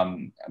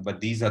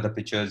 But these are the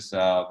pictures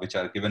which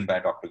are given by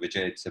Dr.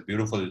 Vijay. It's a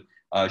beautiful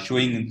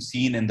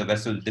scene in the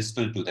vessel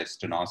distal to the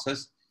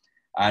stenosis.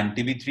 And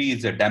TB3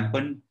 is a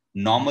dampened,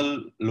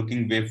 normal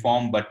looking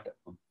waveform, but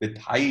with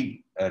high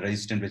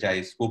resistance, which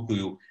I spoke to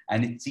you,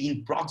 and it's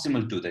seen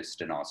proximal to the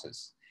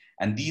stenosis.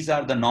 And these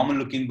are the normal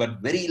looking,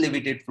 but very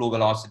elevated flow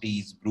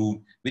velocities,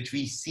 which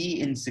we see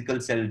in sickle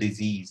cell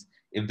disease.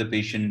 If the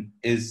patient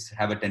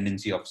have a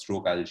tendency of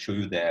stroke, I'll show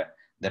you there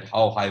that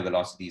how high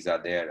velocities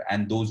are there.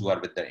 And those who are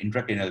with the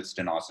intracranial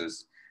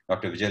stenosis,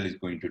 Dr. Vijay is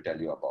going to tell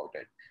you about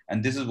it.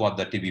 And this is what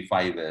the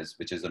TB5 is,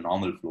 which is a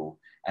normal flow.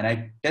 And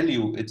I tell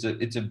you, it's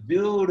a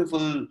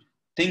beautiful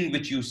thing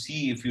which you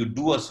see if you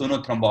do a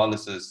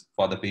sonothrombolysis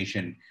for the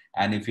patient.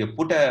 And if you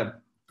put a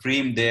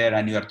frame there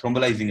and you are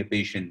thrombolizing a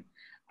patient,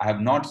 I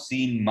have not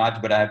seen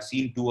much, but I have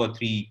seen 2 or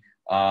 3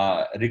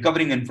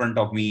 recovering in front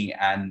of me,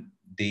 and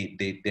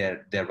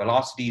their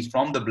velocities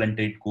from the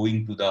blunted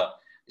going to the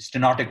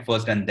stenotic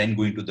first and then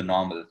going to the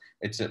normal.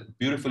 It's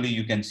beautifully,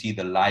 you can see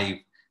the live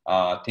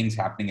things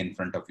happening in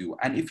front of you.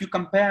 And if you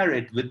compare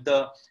it with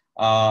the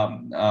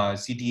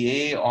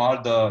CTA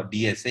or the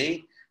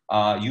DSA,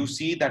 you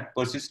see that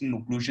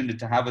persistent occlusion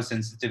to have a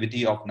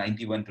sensitivity of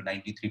 91 to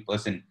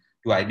 93%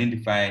 to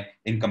identify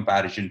in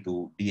comparison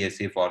to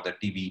DSA for the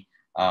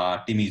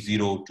TIMI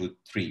 0 to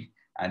 3.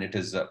 And it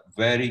is a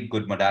very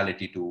good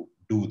modality to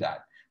do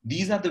that.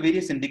 These are the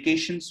various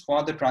indications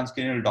for the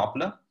transcranial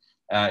Doppler.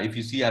 If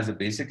you see as a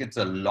basic, it's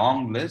a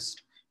long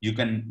list. You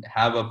can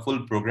have a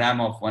full program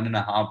of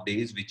 1.5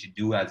 days, which you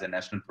do as a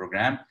national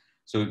program.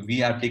 So we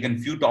have taken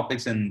few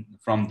topics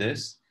from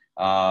this.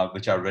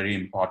 which are very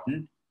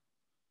important.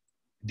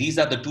 These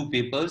are the two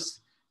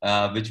papers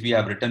which we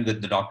have written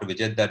with the Dr.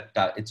 Vijay, that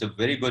it's a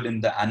very good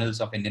in the Annals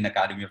of Indian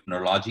Academy of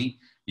Neurology.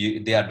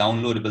 They are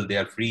downloadable, they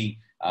are free.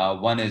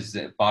 One is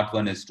part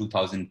one is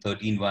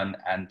 2013 one,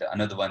 and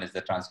another one is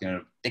the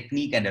transcranial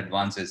technique and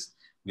advances,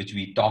 which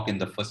we talk in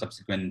the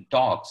subsequent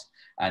talks.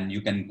 And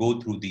you can go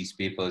through these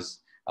papers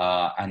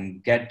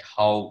and get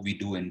how we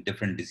do in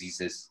different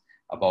diseases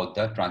about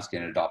the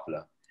transcranial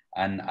Doppler.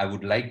 And I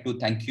would like to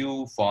thank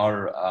you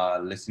for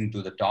listening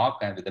to the talk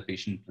and with the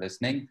patient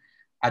listening.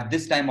 At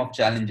this time of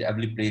challenge,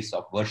 every place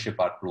of worship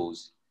are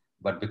closed,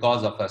 but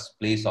because of a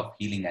place of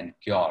healing and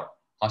cure,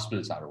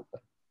 hospitals are open.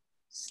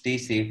 Stay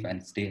safe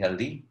and stay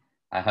healthy.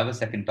 I have a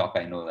second talk,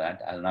 I know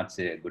that. I'll not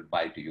say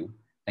goodbye to you.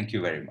 Thank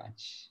you very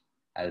much.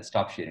 I'll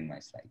stop sharing my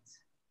slides.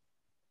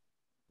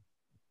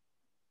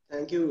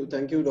 Thank you,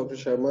 Dr.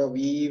 Sharma.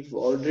 We've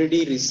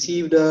already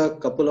received a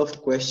couple of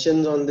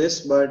questions on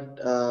this, but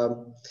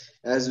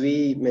as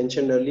we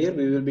mentioned earlier,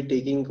 we will be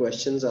taking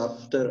questions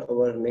after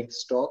our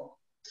next talk.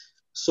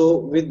 So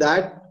with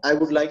that, I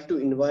would like to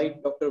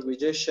invite Dr.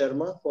 Vijay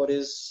Sharma for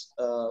his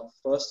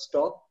first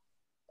talk.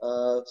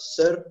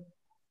 Sir,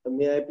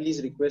 may I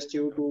please request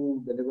you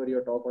to deliver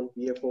your talk on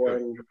PFO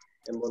and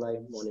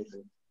emboli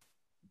monitoring.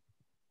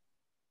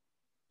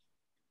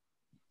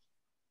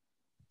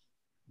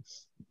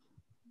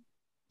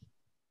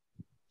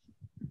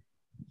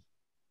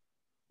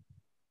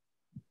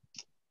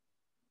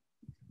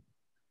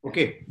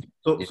 Okay,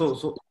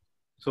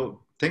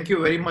 so thank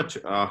you very much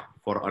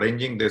for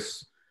arranging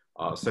this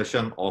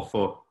session of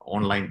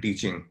online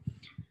teaching.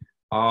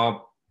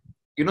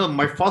 You know,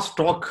 my first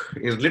talk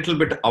is a little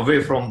bit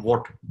away from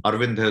what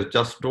Arvind has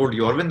just told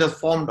you. Arvind has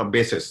formed a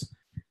basis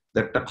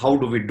that how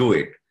do we do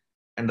it,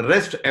 and the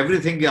rest,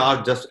 everything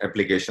are just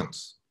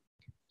applications.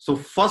 So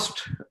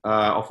first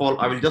of all,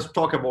 I will just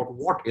talk about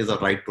what is a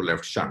right to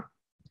left shunt.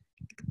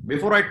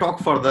 Before I talk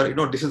further, you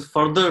know, this is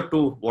further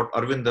to what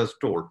Arvind has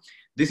told.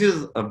 This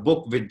is a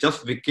book which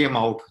just came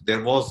out.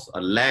 There was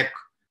a lack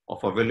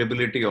of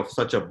availability of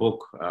such a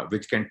book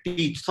which can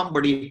teach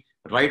somebody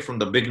right from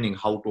the beginning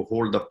how to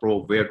hold the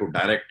probe, where to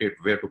direct it,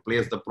 where to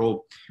place the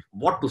probe,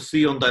 what to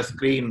see on the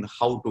screen,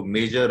 how to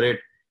measure it,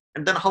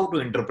 and then how to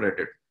interpret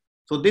it.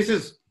 So this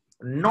is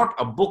not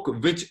a book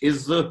which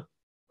is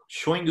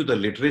showing you the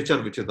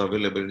literature which is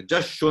available,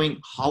 just showing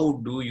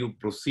how do you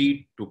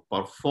proceed to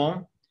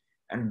perform,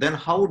 and then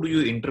how do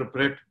you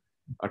interpret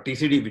a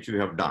TCD which you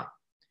have done.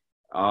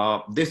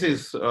 This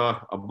is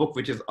a book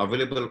which is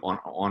available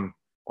on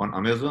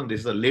Amazon. This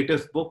is the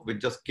latest book which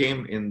just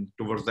came in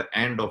towards the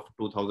end of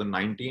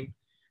 2019.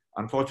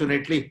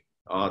 Unfortunately,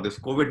 this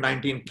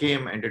COVID-19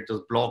 came and it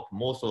just blocked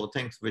most of the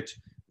things which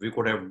we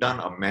could have done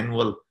a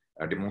manual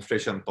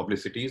demonstration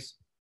publicities.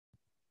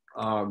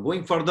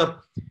 Going further,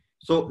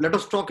 so let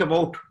us talk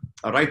about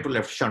a right to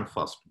left shunt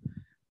first.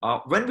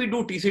 When we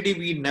do TCD,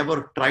 we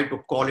never try to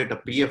call it a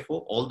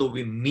PFO, although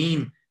we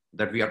mean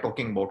that we are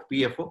talking about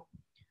PFO.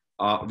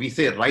 We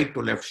say right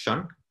to left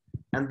shunt,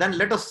 and then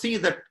let us see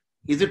that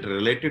is it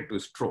related to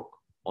stroke,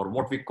 or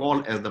what we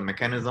call as the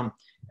mechanism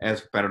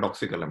as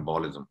paradoxical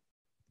embolism.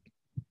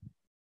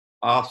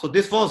 So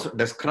this was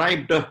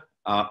described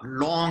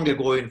long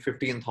ago in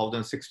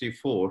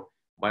 15,064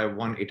 by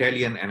one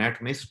Italian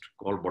anatomist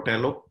called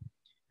Botello.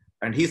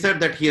 And he said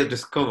that he has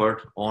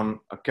discovered on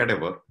a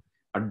cadaver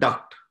a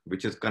duct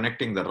which is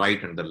connecting the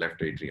right and the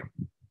left atrium.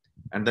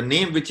 And the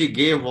name which he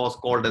gave was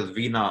called as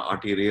vena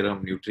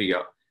arteriorum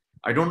nutria.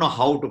 I don't know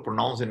how to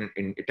pronounce it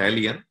in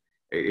Italian.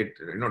 It,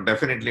 you know,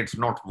 definitely it's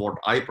not what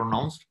I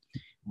pronounced,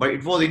 but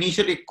it was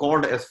initially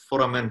called as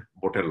foramen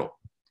Botello.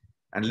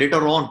 And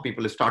later on,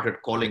 people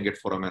started calling it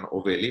foramen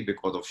ovale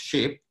because of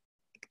shape.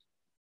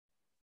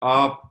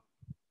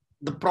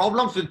 The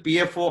problems with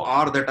PFO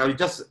are that I'll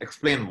just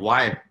explain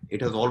why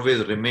it has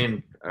always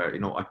remained, you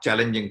know, a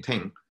challenging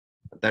thing.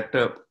 That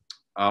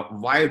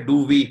why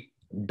do we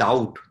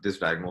doubt this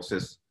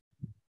diagnosis,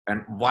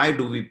 and why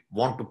do we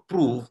want to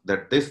prove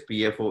that this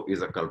PFO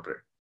is a culprit?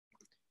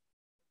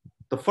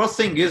 The first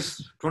thing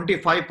is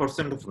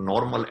 25% of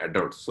normal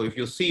adults. So if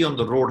you see on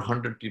the road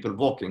 100 people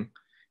walking,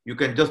 you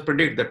can just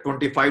predict that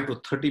 25 to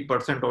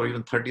 30% or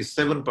even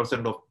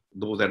 37% of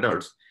those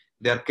adults,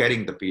 they are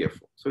carrying the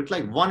PFO. So it's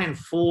like 1 in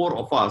 4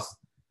 of us,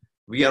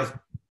 we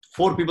are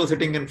 4 people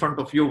sitting in front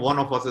of you, 1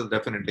 of us is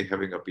definitely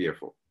having a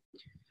PFO.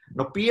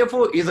 Now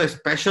PFO is a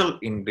special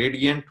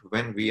ingredient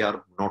when we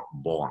are not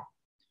born.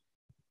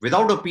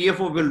 Without a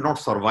PFO, we will not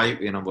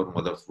survive in our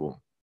mother's womb.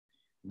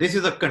 This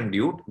is a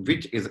conduit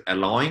which is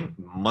allowing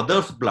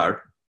mother's blood,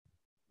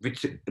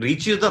 which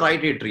reaches the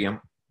right atrium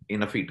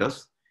in a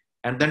fetus,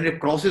 and then it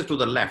crosses to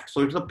the left.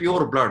 So it's the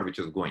pure blood which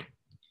is going.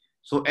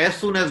 So as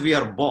soon as we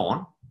are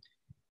born,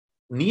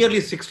 nearly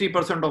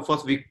 60% of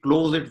us, we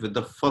close it with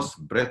the first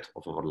breath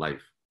of our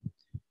life.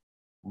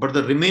 But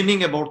the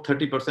remaining about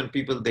 30%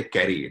 people, they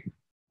carry it.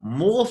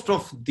 Most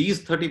of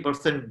these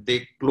 30%,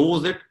 they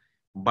close it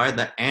by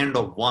the end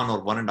of 1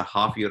 or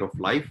 1.5 years of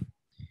life.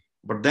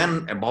 But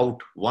then about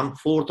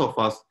 1/4 of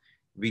us,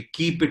 we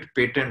keep it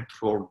patent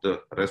throughout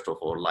the rest of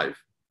our life.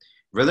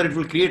 Whether it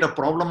will create a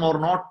problem or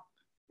not,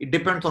 it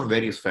depends on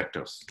various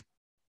factors.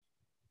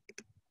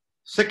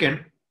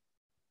 Second,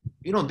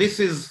 this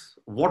is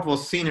what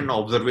was seen in an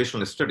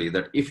observational study,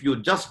 that if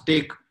you just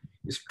take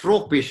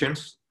stroke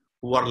patients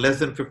who are less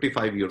than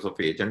 55 years of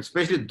age, and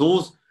especially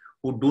those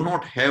who do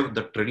not have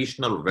the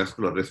traditional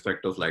vascular risk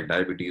factors like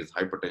diabetes,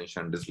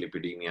 hypertension,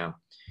 dyslipidemia,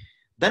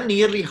 then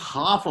nearly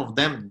half of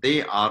them,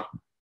 they are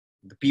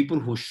the people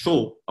who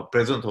show a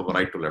presence of a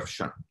right to left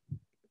shunt.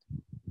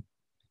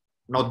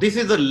 Now, this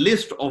is a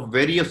list of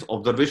various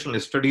observational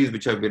studies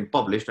which have been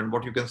published, and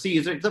what you can see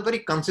is it's a very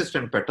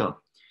consistent pattern,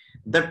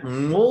 that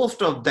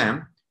most of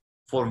them,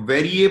 for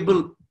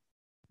variable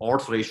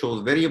odds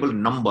ratios, variable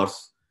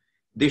numbers,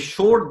 they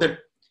showed that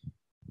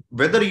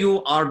whether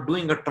you are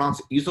doing a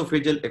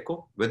transesophageal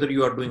echo, whether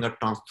you are doing a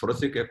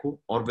transthoracic echo,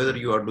 or whether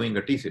you are doing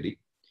a TCD,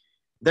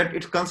 that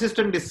it's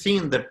consistently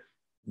seen that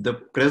the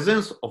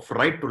presence of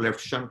right to left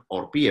shunt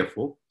or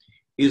PFO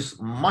is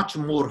much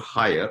more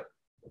higher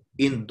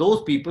in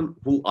those people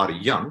who are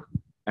young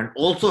and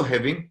also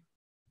having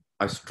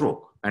a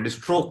stroke, and a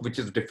stroke which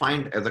is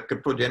defined as a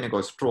cryptogenic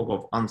or stroke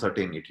of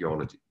uncertain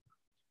etiology.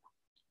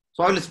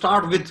 So I will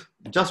start with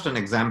just an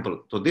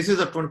example. So this is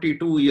a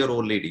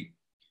 22-year-old lady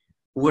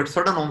who had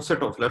sudden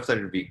onset of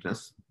left-sided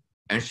weakness,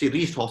 and she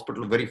reached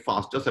hospital very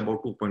fast, just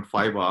about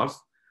 2.5 hours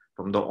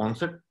from the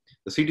onset.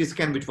 The CT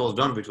scan which was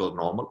done, which was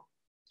normal.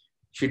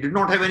 She did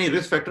not have any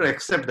risk factor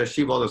except that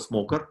she was a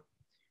smoker.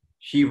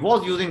 She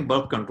was using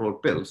birth control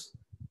pills,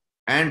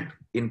 and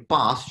in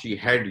past she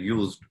had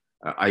used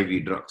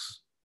IV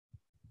drugs.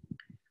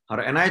 Her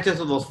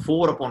NIHS was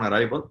 4 upon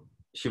arrival.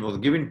 She was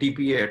given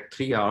TPA at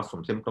 3 hours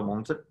from symptom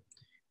onset,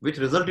 which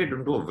resulted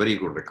into a very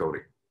good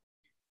recovery.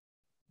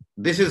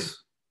 This is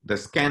the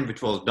scan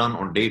which was done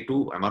on day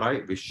 2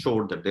 MRI, which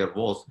showed that there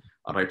was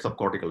a right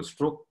subcortical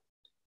stroke.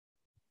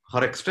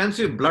 Her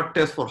extensive blood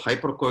tests for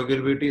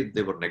hypercoagulability,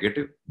 they were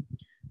negative.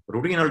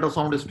 Routine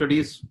ultrasound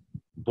studies,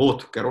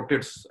 both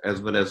carotids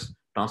as well as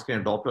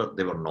transcranial Doppler,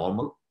 they were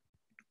normal.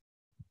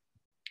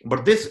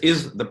 But this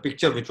is the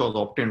picture which was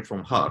obtained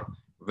from her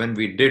when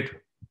we did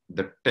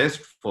the test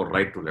for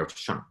right to left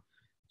shunt.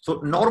 So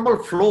normal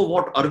flow,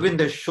 what Arvind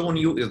has shown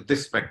you is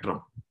this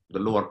spectrum, the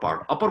lower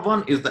part. Upper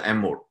one is the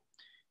M mode.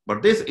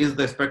 But this is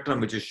the spectrum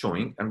which is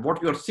showing, and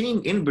what you are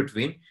seeing in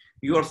between,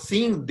 you are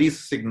seeing these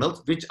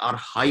signals which are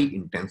high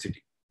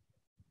intensity,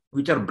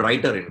 which are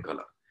brighter in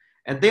color,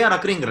 and they are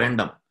occurring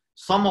random.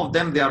 Some of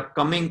them, they are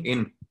coming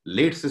in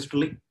late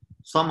systole,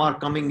 some are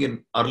coming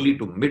in early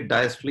to mid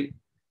diastole,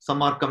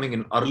 some are coming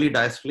in early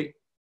diastole.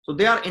 So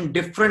they are in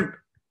different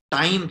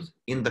times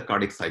in the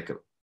cardiac cycle,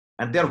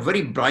 and they are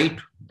very bright,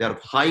 they are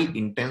high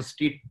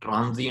intensity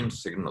transient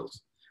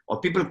signals,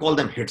 or people call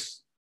them hits.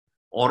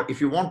 Or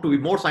if you want to be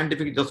more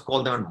scientific, just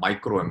call them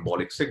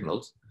microembolic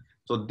signals.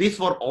 So these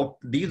were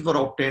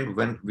obtained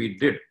when we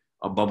did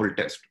a bubble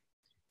test.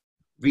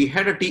 We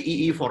had a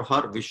TEE for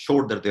her, which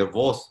showed that there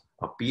was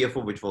a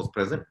PFO which was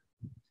present.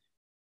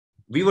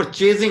 We were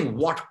chasing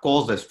what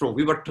caused the stroke.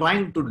 We were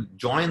trying to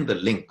join the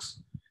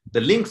links.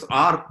 The links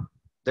are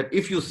that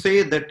if you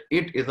say that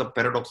it is a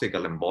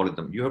paradoxical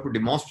embolism, you have to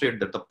demonstrate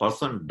that the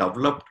person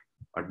developed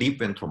a deep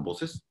vein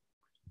thrombosis.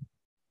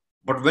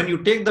 But when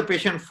you take the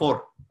patient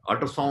for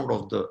ultrasound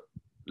of the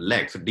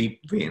legs,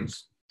 deep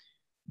veins,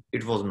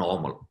 it was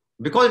normal.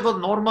 Because it was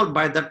normal,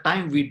 by that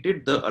time we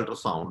did the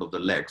ultrasound of the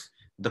legs,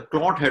 the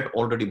clot had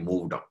already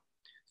moved up.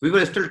 We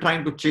were still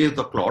trying to chase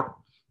the clot.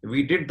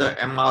 We did the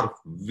MR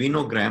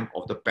venogram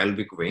of the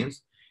pelvic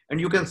veins, and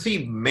you can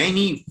see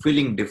many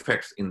filling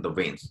defects in the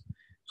veins.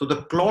 So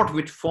the clot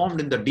which formed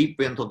in the deep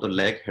veins of the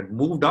leg had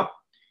moved up.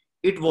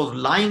 It was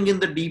lying in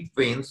the deep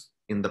veins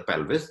in the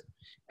pelvis,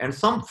 and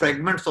some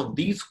fragments of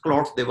these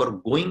clots, they were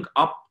going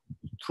up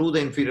through the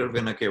inferior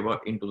vena cava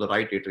into the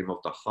right atrium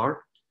of the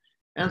heart.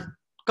 And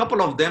a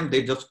couple of them,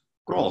 they just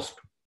crossed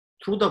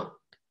through the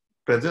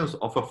presence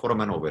of a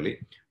foramen ovale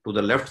to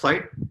the left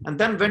side, and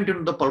then went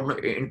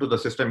into the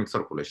systemic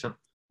circulation.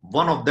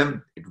 One of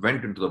them, it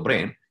went into the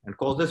brain and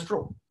caused a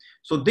stroke.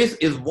 So this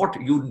is what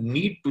you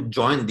need to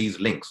join these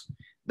links,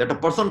 that a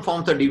person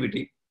forms a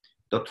DVT,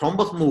 the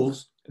thrombus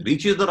moves,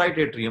 reaches the right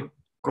atrium,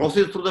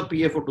 crosses through the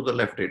PFO to the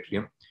left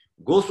atrium,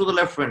 goes to the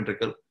left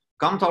ventricle,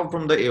 comes out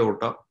from the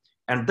aorta,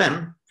 and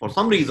then for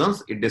some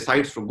reasons it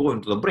decides to go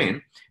into the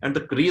brain. And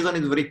the reason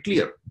is very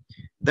clear,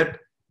 that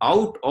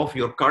out of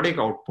your cardiac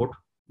output,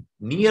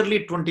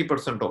 nearly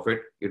 20% of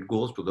it, it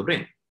goes to the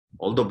brain.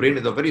 Although brain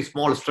is a very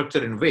small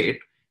structure in weight,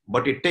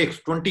 but it takes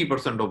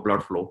 20% of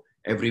blood flow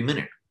every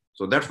minute.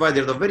 So that's why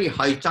there's a very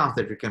high chance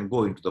that it can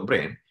go into the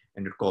brain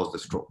and it causes the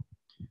stroke.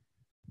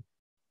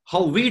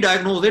 How we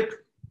diagnose it?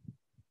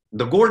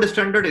 The gold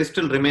standard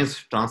still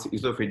remains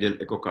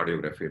transesophageal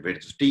echocardiography,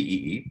 which is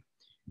TEE.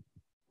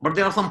 But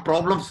there are some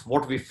problems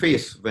what we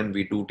face when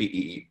we do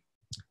TEE.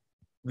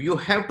 You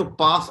have to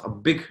pass a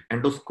big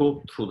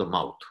endoscope through the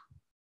mouth,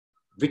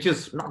 which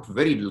is not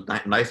very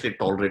nicely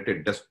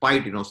tolerated,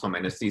 despite some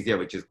anesthesia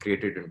which is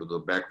created into the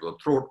back of the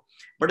throat,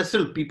 but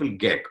still people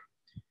gag.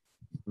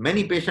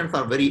 Many patients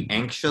are very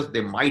anxious.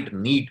 They might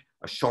need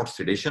a short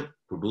sedation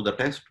to do the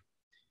test.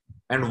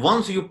 And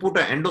once you put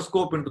an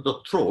endoscope into the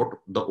throat,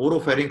 the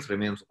oropharynx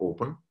remains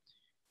open.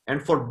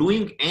 And for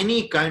doing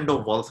any kind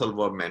of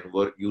Valsalva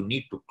maneuver, you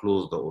need to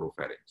close the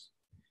oropharynx.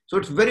 So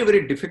it's very,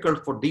 very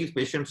difficult for these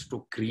patients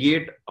to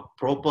create a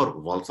proper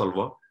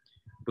Valsalva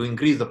to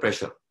increase the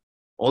pressure.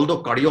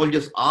 Although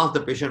cardiologists ask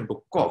the patient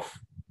to cough,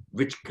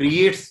 which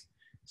creates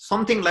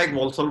something like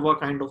Valsalva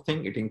kind of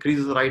thing. It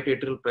increases the right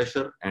atrial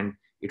pressure and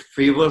it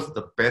favors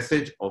the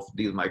passage of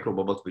these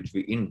microbubbles which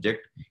we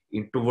inject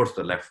in towards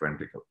the left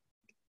ventricle.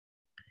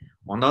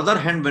 On the other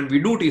hand, when we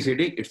do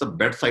TCD, it's a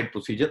bedside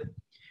procedure.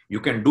 You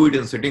can do it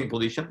in sitting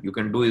position. You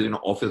can do it in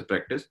office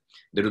practice.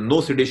 There is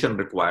no sedation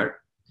required.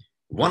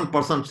 One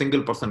person,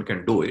 single person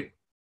can do it.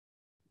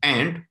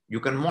 And you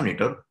can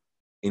monitor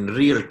in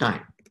real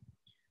time.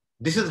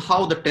 This is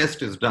how the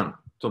test is done.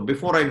 So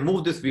before I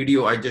move this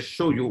video, I just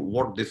show you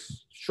what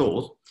this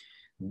shows.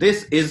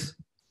 This is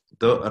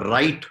the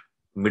right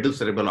middle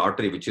cerebral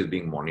artery, which is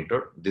being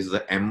monitored. This is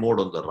the M mode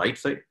on the right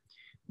side.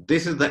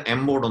 This is the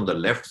M mode on the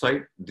left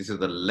side. This is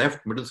the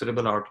left middle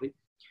cerebral artery.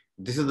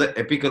 This is the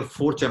apical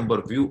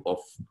 4-chamber view of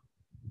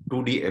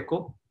 2D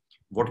echo.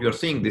 What you are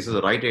seeing, this is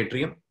the right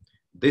atrium.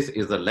 This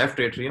is the left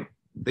atrium.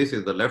 This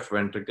is the left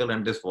ventricle,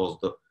 and this was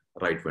the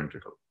right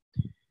ventricle.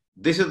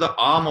 This is the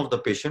arm of the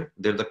patient.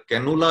 There's a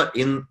cannula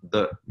in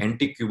the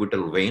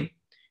antecubital vein.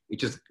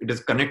 It is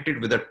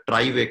connected with a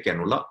tri-way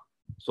cannula.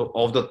 So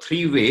of the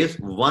 3 ways,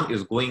 1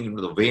 is going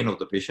into the vein of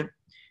the patient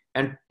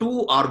and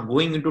 2 are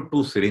going into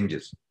 2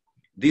 syringes.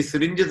 These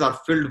syringes are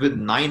filled with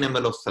 9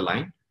 ml of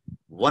saline,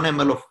 1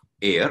 ml of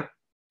air,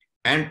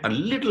 and a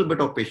little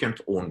bit of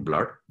patient's own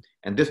blood.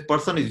 And this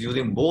person is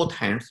using both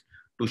hands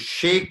to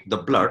shake the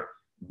blood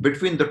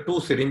between the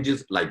 2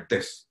 syringes like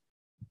this.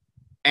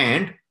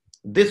 And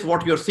this,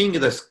 what you're seeing,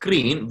 is a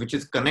screen which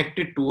is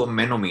connected to a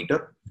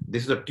manometer.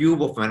 This is a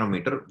tube of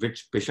manometer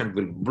which patient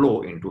will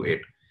blow into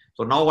it.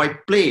 So now I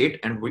play it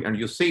and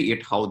you see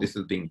it how this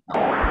is being done.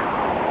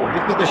 So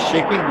this is the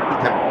shaking which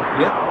is happening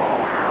here.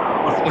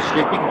 The person is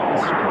shaking, you can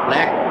see the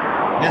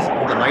blackness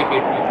in the right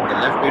atrium and the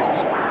left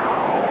atrium.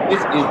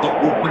 This is the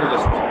opening of the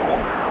solution,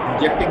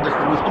 injecting the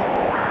solution.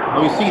 Now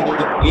you see that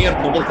the air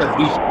bubbles have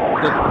reached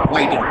the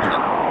white in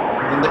color.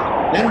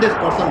 Then this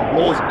person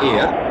blows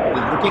air,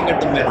 is looking at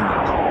the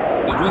manometer.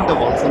 He's doing the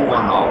Valsalva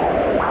now.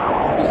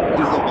 This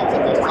is the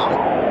Valsalva sound.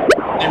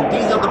 And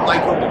these are the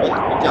microbubbles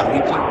which are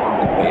reaching from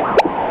the brain.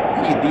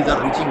 See, these are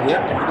reaching here,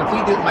 and you can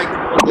see these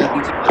microbubbles, they are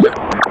reaching the left.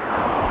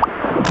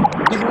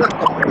 This is a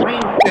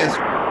combined test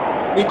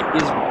which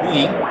is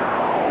doing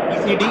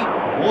ECD,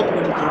 both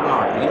middle cerebral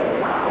arteries,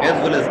 as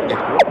well as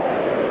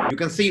echo. You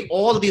can see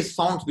all these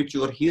sounds which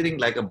you are hearing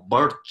like a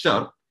bird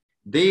chirp.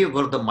 They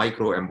were the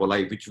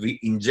microemboli which we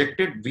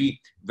injected.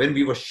 When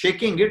we were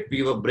shaking it,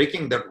 we were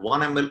breaking that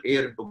 1 ml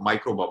air into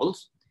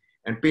microbubbles,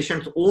 and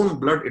patient's own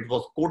blood, it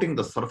was coating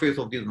the surface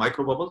of these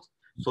microbubbles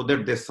so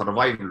that they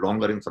survive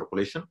longer in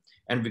circulation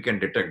and we can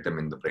detect them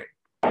in the brain.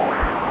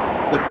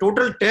 The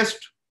total test,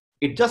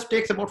 it just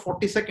takes about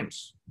 40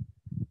 seconds.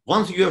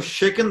 Once you have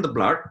shaken the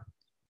blood,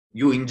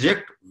 you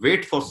inject,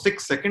 wait for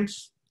 6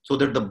 seconds so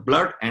that the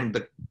blood and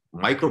the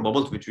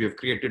microbubbles which we have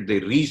created, they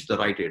reach the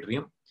right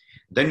atrium.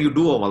 Then you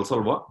do a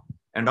Valsalva,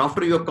 and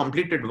after you have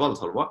completed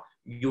Valsalva,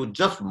 you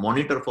just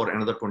monitor for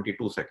another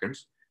 22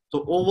 seconds.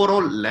 So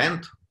overall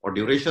length or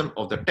duration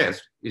of the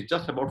test is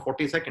just about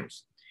 40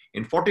 seconds.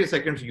 In 40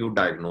 seconds, you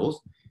diagnose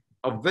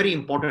a very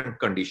important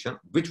condition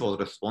which was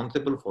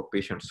responsible for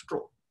patient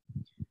stroke.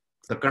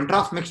 The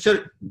contrast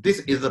mixture, this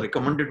is the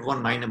recommended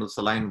one, 9 ml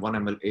saline, 1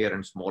 ml air,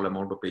 and small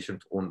amount of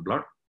patient's own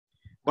blood.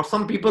 But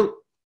some people,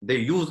 they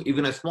use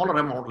even a smaller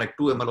amount like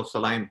 2 ml of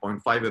saline,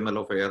 0.5 ml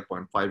of air,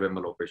 0.5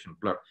 ml of patient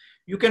blood.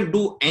 You can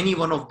do any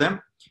one of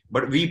them,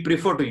 but we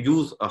prefer to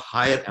use a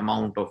higher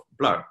amount of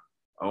blood,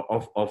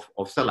 of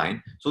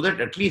saline, so that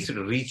at least it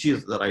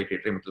reaches the right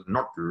atrium, it is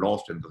not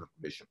lost in the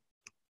circulation.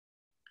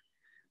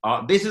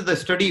 This is the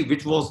study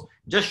which was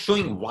just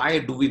showing why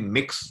do we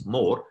mix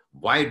more,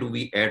 why do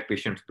we add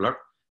patient's blood.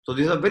 So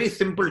this is a very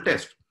simple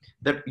test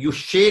that you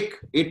shake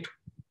it,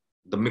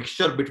 the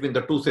mixture between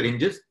the 2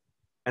 syringes,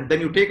 and then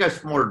you take a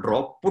small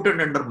drop, put it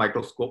under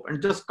microscope,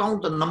 and just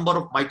count the number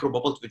of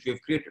microbubbles which we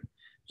have created.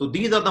 So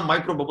these are the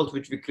microbubbles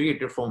which we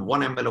created from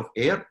 1 ml of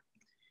air.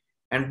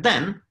 And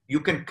then you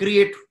can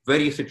create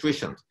various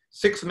situations.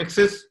 6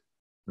 mixes,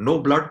 no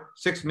blood,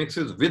 6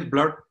 mixes with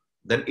blood,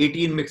 then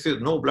 18 mixes,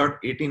 no blood,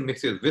 18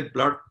 mixes with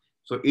blood.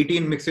 So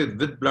 18 mixes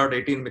with blood,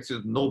 18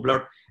 mixes, no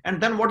blood.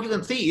 And then what you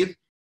can see is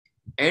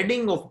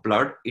adding of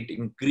blood, it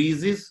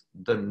increases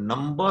the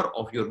number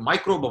of your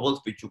microbubbles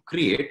which you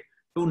create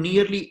to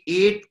nearly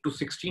 8 to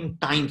 16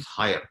 times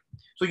higher.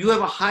 So you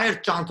have a higher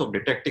chance of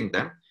detecting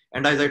them.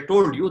 And as I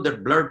told you,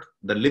 that blood,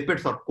 the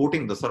lipids are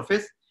coating the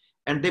surface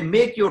and they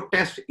make your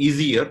test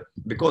easier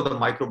because the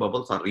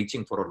microbubbles are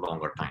reaching for a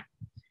longer time.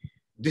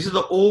 This is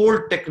the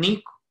old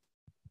technique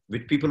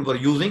which people were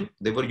using.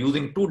 They were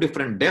using 2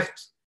 different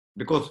depths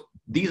because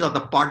these are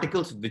the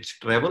particles which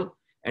travel.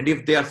 And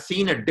if they are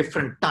seen at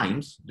different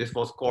times, this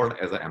was called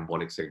as an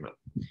embolic signal.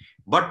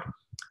 But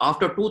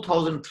after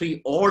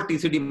 2003, all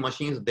TCD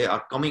machines, they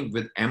are coming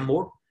with M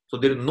mode. So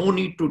there is no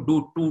need to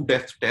do two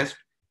depth tests.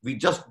 We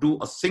just do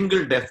a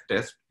single depth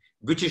test,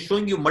 which is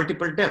showing you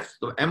multiple depths.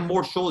 The M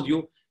mode shows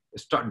you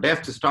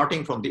depth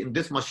starting from in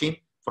this machine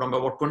from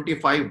about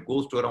 25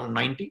 goes to around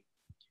 90.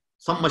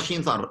 Some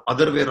machines are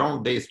other way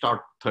around. They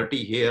start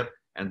 30 here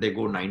and they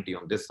go 90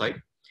 on this side.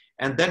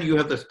 And then you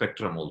have the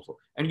spectrum also.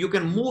 And you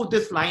can move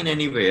this line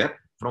anywhere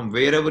from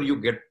wherever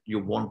you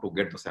want to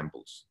get the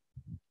samples.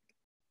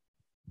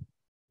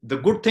 The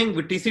good thing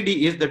with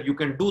TCD is that you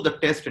can do the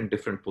test in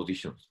different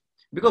positions,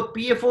 because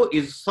PFO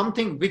is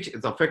something which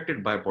is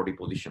affected by body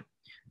position.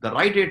 The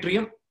right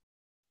atrium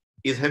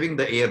is having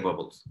the air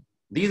bubbles.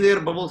 These air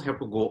bubbles have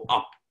to go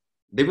up.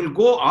 They will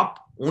go up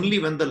only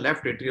when the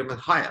left atrium is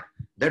higher.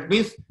 That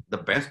means the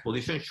best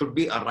position should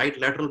be a right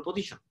lateral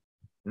position,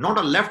 not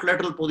a left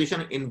lateral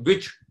position in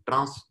which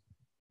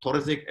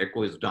transthoracic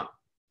echo is done.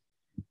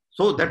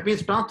 So that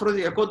means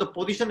transthoracic echo, the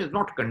position is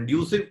not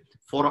conducive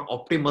for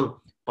optimal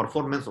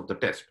performance of the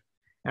test.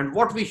 And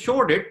what we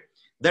showed it,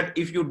 that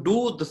if you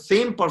do the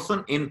same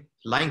person in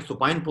lying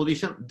supine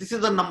position, this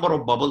is the number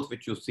of bubbles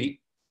which you see.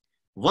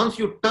 Once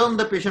you turn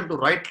the patient to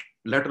right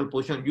lateral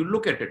position, you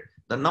look at it,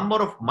 the number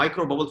of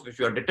micro bubbles which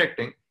you are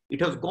detecting,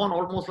 it has gone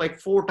almost like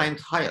 4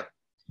 times higher.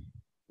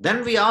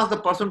 Then we ask the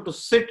person to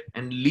sit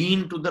and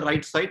lean to the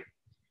right side.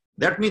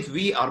 That means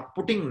we are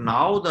putting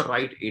now the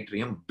right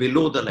atrium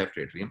below the left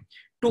atrium.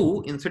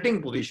 2, in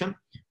sitting position,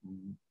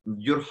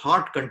 your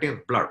heart contains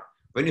blood.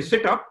 When you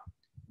sit up,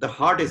 the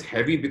heart is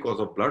heavy because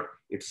of blood.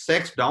 It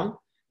sags down.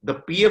 The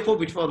PFO,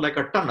 which was like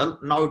a tunnel,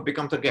 now it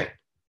becomes a gap.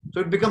 So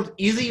it becomes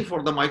easy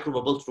for the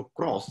microbubbles to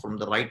cross from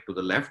the right to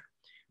the left.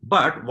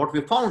 But what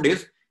we found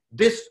is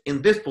this,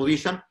 in this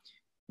position,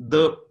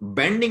 the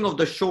bending of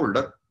the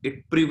shoulder,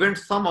 it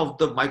prevents some of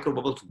the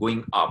microbubbles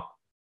going up.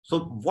 So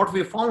what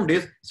we found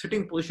is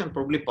sitting position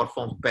probably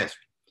performs best.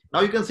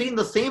 Now you can see in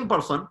the same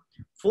person,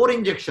 4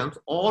 injections,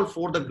 all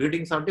 4 the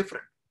gradings are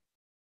different.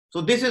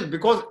 So this is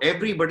because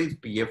everybody's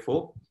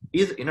PFO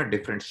is in a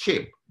different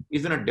shape,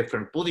 is in a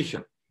different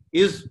position,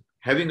 is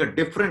having a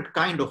different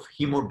kind of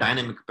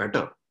hemodynamic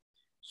pattern.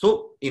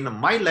 So in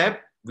my lab,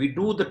 we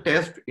do the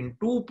test in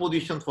 2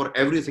 positions for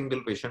every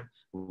single patient,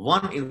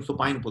 1 in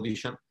supine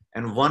position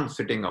and 1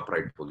 sitting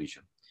upright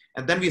position.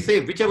 And then we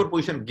say whichever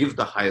position gives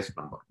the highest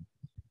number.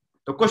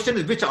 The question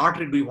is, which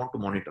artery do you want to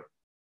monitor?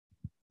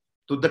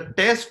 So the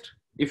test,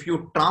 if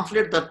you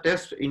translate the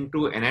test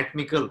into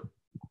anatomical,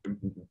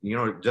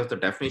 just the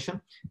definition,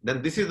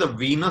 then this is the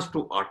venous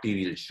to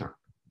arterial shunt.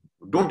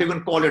 Don't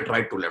even call it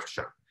right to left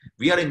shunt.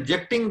 We are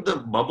injecting the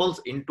bubbles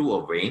into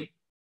a vein,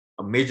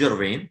 a major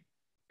vein,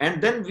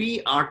 and then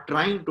we are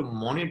trying to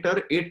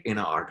monitor it in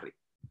an artery.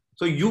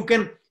 So you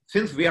can,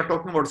 since we are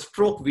talking about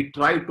stroke, we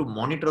try to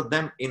monitor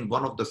them in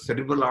one of the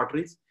cerebral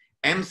arteries.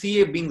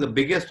 MCA being the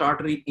biggest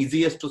artery,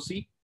 easiest to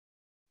see.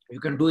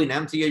 You can do in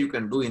MCA, you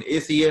can do in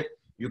ACA,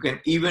 you can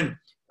even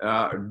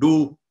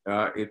do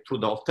it through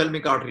the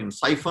ophthalmic artery in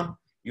siphon.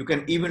 You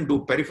can even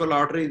do peripheral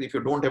arteries. If you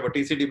don't have a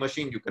TCD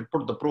machine, you can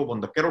put the probe on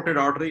the carotid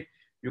artery.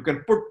 You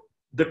can put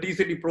the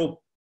TCD probe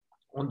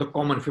on the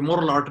common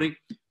femoral artery.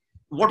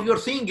 What you're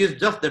seeing is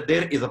just that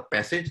there is a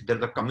passage,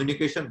 there's a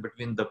communication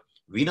between the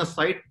venous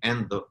side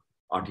and the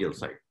arterial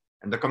side.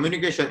 And the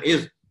communication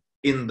is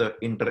in the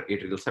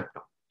interatrial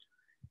septum.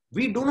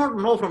 We do not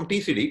know from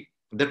TCD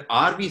that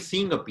are we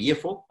seeing a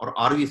PFO or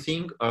are we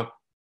seeing a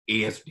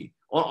ASD?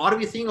 Or are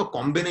we seeing a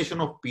combination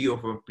of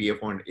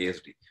PFO and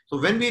ASD? So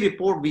when we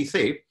report, we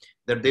say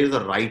that there is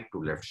a right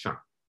to left shunt.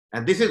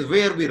 And this is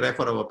where we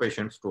refer our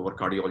patients to our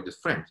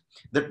cardiologist friends,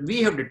 that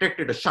we have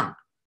detected a shunt.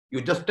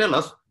 You just tell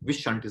us which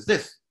shunt is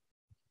this.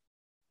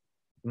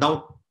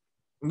 Now,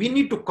 we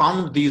need to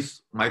count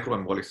these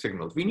microembolic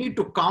signals. We need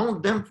to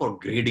count them for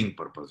grading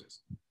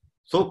purposes.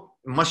 So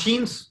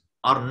machines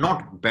are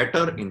not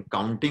better in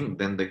counting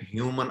than the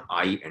human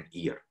eye and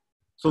ear.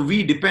 So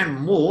we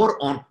depend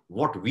more on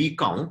what we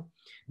count.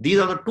 These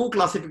are the 2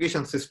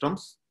 classification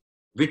systems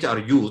which are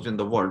used in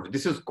the world.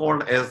 This is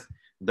called as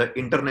the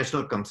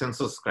international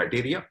consensus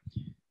criteria.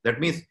 That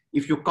means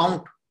if you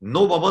count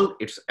no bubble,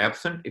 it's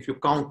absent. If you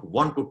count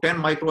 1 to 10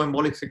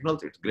 microembolic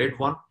signals, it's grade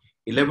 1.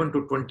 11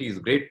 to 20 is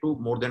grade 2,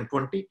 more than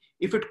 20.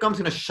 If it comes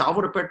in a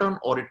shower pattern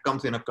or it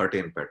comes in a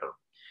curtain pattern.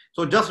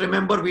 So just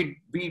remember,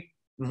 we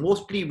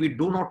mostly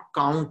do not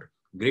count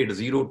grade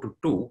 0 to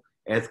 2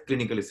 as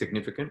clinically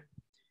significant.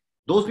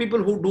 Those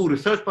people who do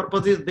research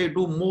purposes, they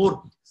do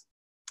more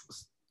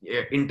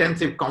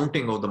intensive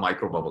counting of the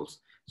microbubbles.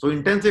 So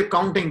intensive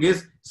counting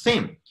is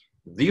same.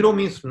 0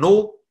 means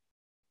no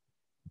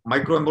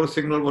microembolic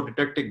signal was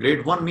detected.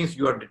 Grade 1 means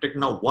you are detecting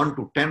now 1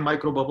 to 10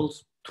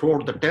 microbubbles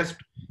throughout the test.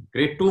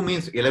 Grade 2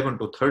 means 11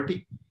 to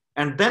 30.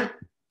 And then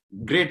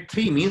grade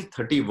 3 means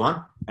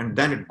 31. And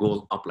then it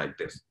goes up like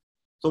this.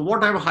 So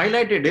what I've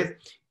highlighted is,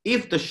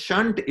 if the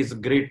shunt is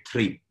grade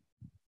 3,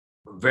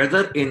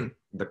 whether in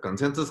the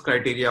consensus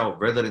criteria or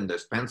whether in the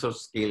Spencer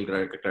scale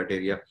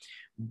criteria,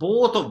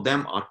 both of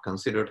them are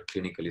considered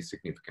clinically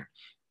significant.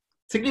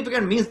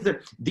 Significant means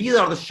that these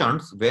are the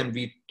shunts when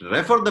we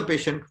refer the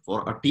patient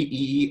for a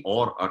TEE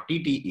or a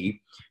TTE,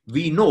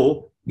 we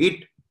know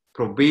it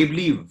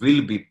probably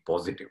will be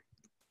positive.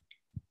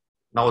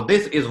 Now,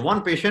 this is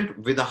one patient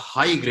with a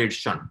high grade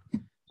shunt.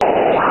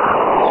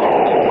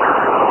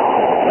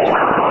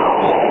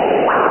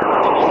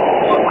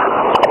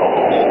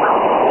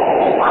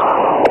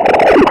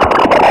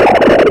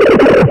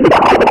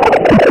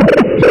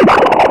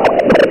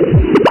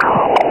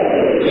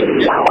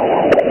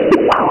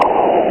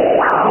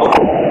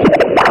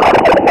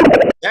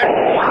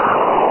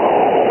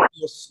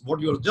 What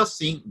you're just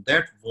seeing,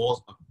 that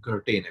was a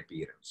curtain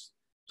appearance.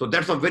 So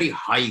that's a very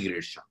high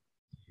grade shunt.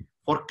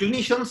 For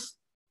clinicians,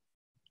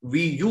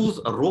 we use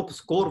a rope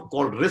score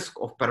called risk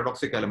of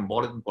paradoxical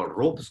embolism, called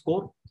rope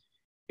score.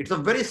 It's a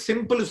very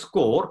simple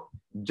score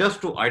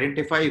just to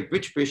identify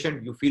which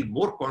patient you feel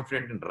more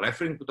confident in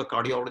referring to the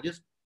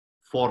cardiologist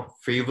for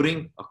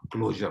favoring a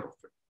closure of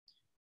it.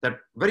 That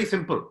very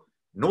simple.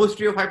 No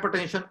history of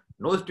hypertension,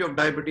 no history of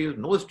diabetes,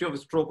 no history of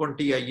stroke on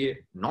TIA,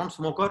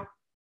 non-smoker,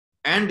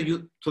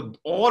 and so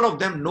all of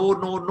them,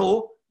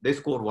 no, they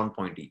score 1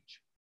 point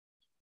each.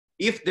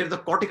 If there's a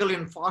cortical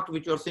infarct,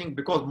 which you're seeing,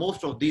 because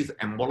most of these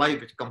emboli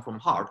which come from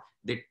heart,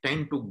 they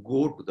tend to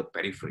go to the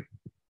periphery.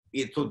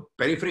 So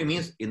periphery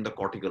means in the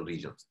cortical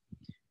regions.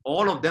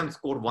 All of them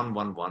score 1,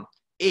 1, 1.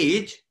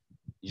 Age,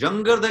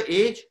 younger the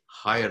age,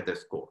 higher the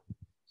score.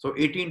 So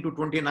 18 to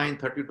 29,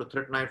 30 to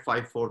 39,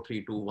 5, 4,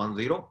 3, 2, 1,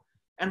 0.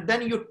 And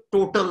then you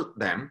total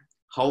them,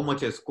 how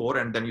much is score,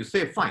 and then you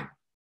say, fine,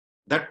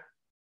 that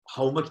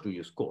how much do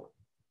you score?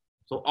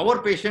 So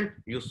our patient,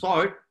 you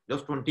saw it,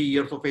 just 20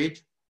 years of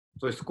age.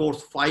 So it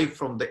scores 5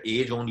 from the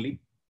age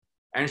only.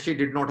 And she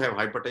did not have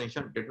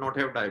hypertension, did not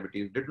have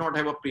diabetes, did not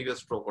have a previous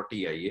stroke or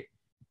TIA.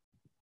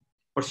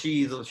 But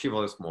she was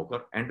a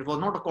smoker, and it was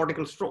not a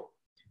cortical stroke.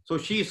 So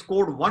she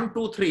scored 1,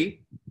 2,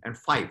 3, and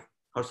 5.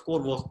 Her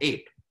score was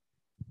 8.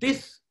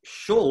 This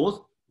shows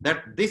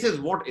that this is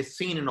what is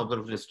seen in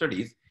observational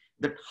studies,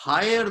 that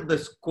higher the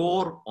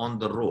score on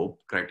the rope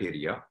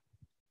criteria,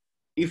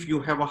 if you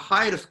have a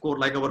higher score,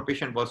 like our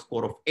patient was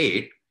score of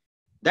 8,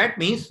 that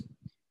means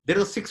there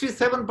is a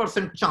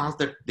 67% chance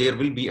that there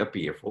will be a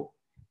PFO.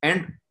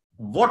 And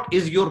what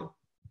is your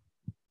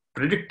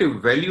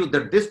predictive value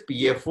that this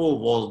PFO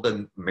was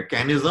the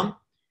mechanism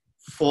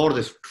for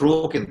the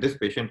stroke in this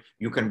patient?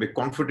 You can be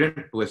confident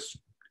to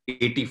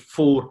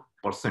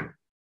 84%.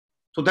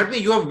 So that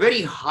means you have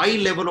very high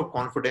level of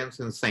confidence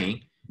in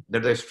saying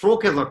that the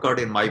stroke has occurred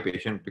in my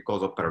patient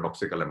because of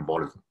paradoxical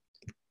embolism.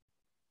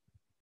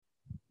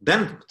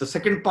 Then the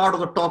second part of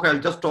the talk, I'll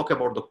just talk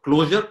about the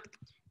closure.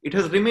 It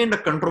has remained a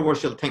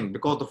controversial thing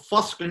because the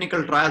first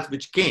clinical trials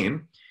which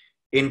came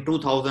in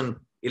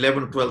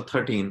 2011, 12,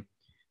 13,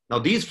 now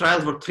these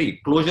trials were 3,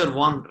 closure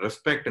 1,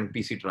 respect, and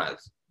PC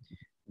trials.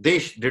 They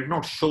did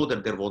not show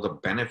that there was a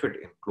benefit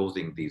in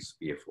closing these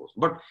PFOs.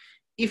 But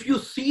if you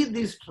see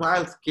these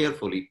trials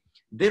carefully,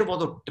 there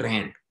was a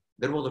trend.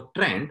 There was a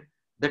trend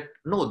that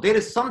no, there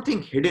is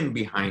something hidden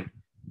behind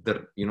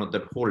the,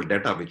 that whole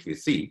data which we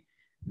see.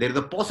 There is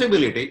a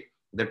possibility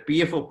that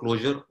PFO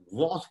closure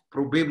was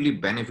probably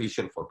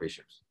beneficial for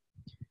patients.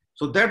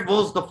 So that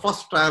was the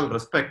first trial,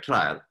 respect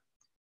trial.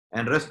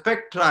 And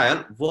respect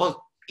trial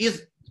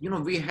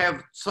we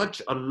have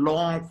such a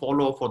long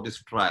follow-up for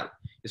this trial.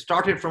 It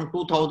started from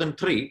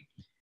 2003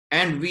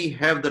 and we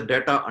have the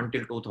data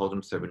until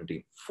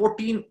 2017.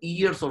 14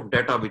 years of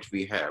data which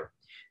we have.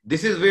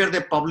 This is where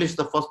they published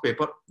the first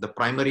paper, the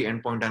primary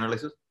endpoint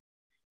analysis.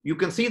 You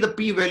can see the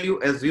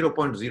p-value as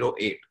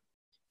 0.08.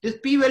 This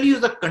p-value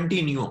is a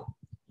continuum.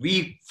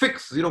 We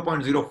fix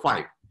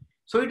 0.05.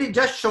 So it is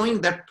just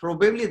showing that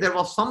probably there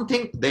was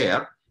something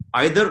there.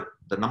 Either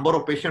the number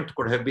of patients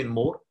could have been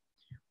more,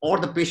 or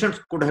the patients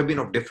could have been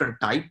of different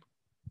type,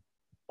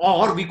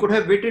 or we could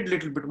have waited a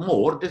little bit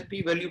more. This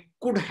p-value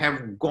could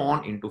have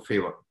gone into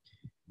favor.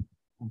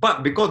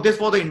 But because this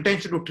was the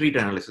intention to treat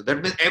analysis,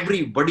 that means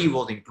everybody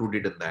was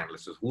included in the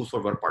analysis,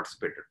 whosoever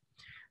participated.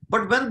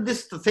 But when the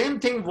same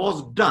thing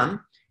was done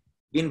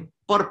in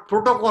per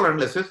protocol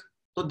analysis,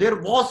 so there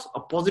was a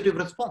positive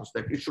response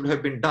that it should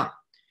have been done.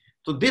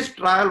 So this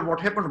trial, what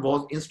happened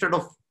was, instead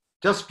of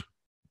just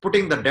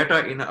putting the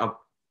data in a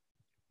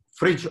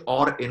fridge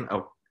or in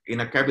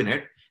a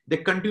cabinet, they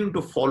continued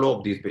to follow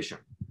up these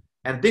patients.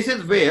 And this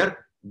is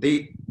where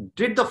they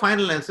did the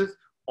final analysis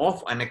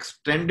of an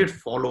extended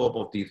follow-up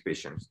of these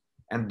patients.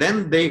 And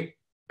then they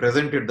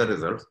presented the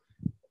results.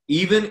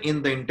 Even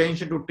in the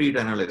intention to treat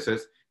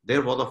analysis,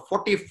 there was a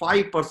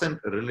 45%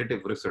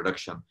 relative risk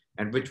reduction,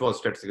 and which was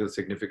statistically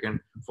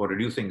significant for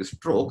reducing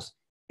strokes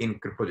in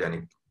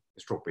cryptogenic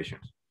stroke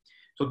patients.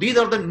 So these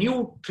are the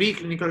new 3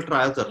 clinical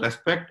trials: the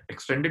respect,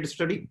 extended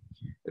study,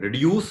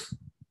 reduce,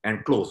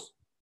 and close.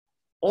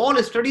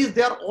 All studies,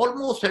 they are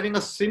almost having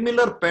a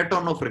similar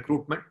pattern of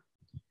recruitment,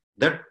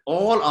 that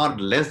all are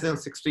less than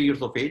 60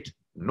 years of age,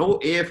 no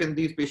AF in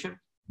these patients,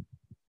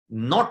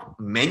 not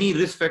many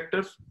risk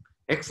factors,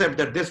 except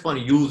that this one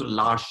used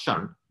large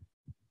shunt,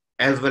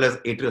 as well as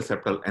atrial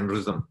septal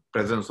aneurysm,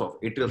 presence of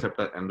atrial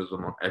septal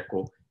aneurysm on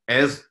echo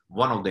as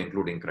one of the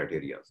including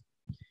criteria.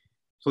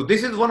 So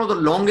this is one of the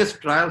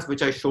longest trials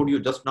which I showed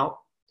you just now.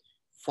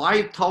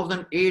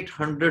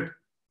 5,800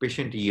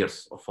 patient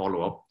years of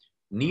follow-up,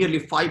 nearly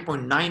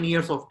 5.9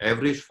 years of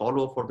average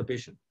follow-up for the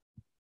patient.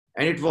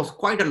 And it was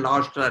quite a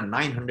large trial,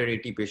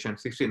 980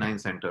 patients, 69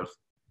 centers.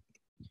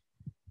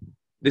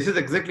 This is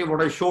exactly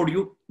what I showed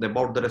you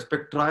about the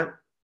RESPECT trial.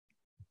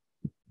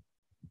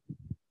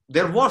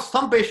 There were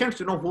some patients,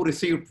 who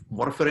received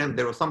warfarin.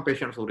 There were some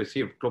patients who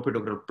received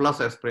clopidogrel plus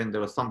aspirin.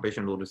 There were some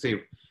patients who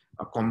received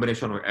a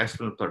combination of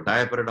aspirin plus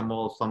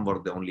diaperadomol. Some were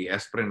the only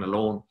aspirin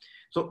alone.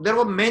 So there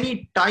were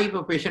many type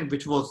of patients,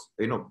 which was,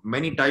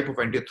 many type of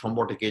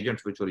antithrombotic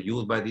agents which were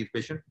used by these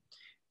patients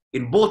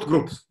in both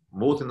groups,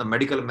 both in the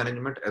medical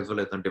management as well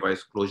as the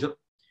device closure.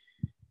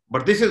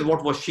 But this is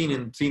what was seen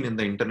in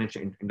the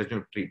intervention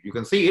treat. You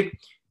can see it.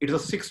 It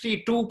is a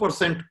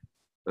 62%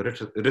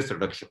 risk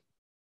reduction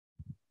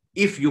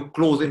if you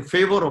close in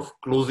favor of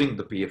closing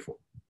the PFO,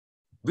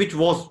 which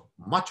was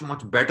much,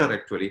 much better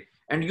actually.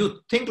 And you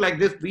think like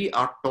this, we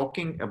are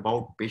talking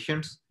about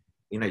patients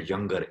in a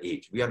younger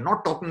age. We are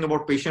not talking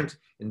about patients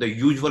in the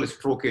usual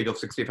stroke age of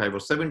 65 or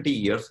 70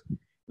 years.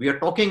 We are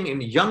talking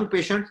in young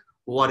patients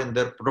who are in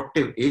their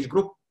productive age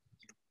group,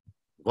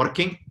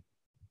 working.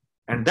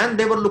 And then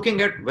they were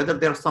looking at whether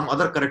there are some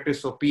other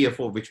characteristics of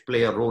PFO which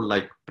play a role,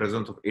 like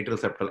presence of atrial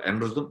septal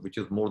aneurysm, which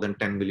is more than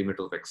 10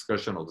 millimeters of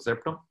excursion of the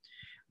septum,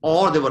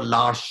 or there were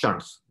large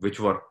shunts which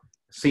were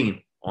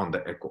seen on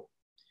the echo.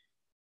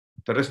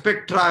 The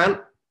RESPECT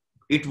trial,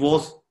 it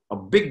was a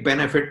big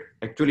benefit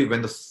actually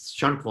when the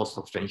shunt was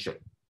substantial,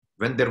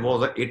 when there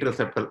was an atrial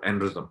septal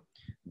aneurysm.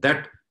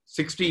 That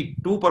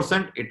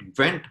 62%, it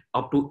went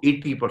up to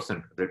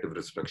 80% relative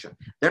risk reduction.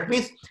 That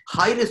means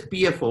high risk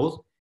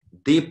PFOs,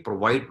 they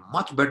provide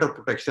much better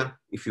protection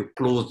if you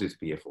close these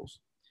PFOs.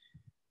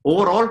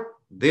 Overall,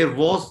 there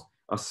was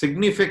a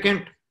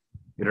significant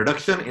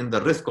reduction in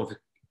the risk of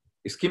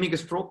ischemic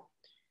stroke.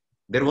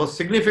 There was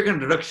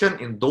significant reduction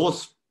in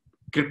those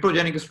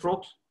cryptogenic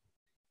strokes.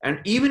 And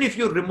even if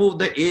you remove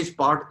the age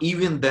part,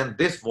 even then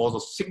this was a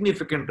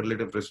significant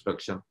relative risk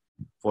reduction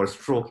for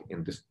stroke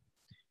in this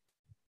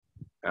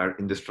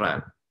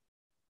trial.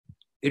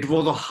 It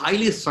was a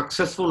highly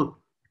successful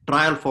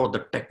trial for the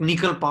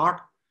technical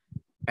part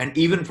and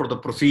even for the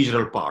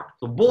procedural part.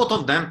 So both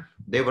of them,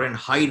 they were in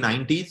high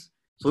 90s.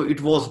 So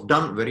it was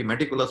done very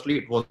meticulously.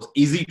 It was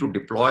easy to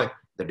deploy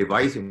the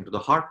device into the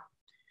heart.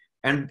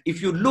 And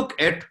if you look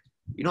at,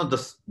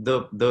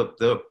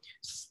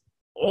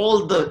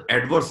 all the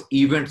adverse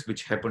events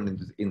which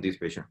happened in these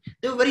patients,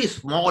 they were very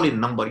small in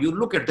number. You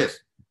look at this,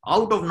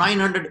 out of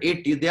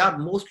 980, they are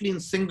mostly in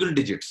single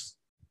digits.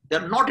 They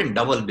are not in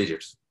double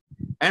digits.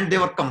 And they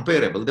were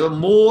comparable. They were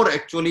more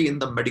actually in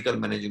the medical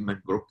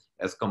management group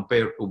as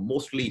compared to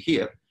mostly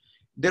here.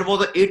 There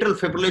was an atrial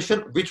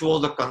fibrillation, which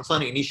was a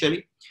concern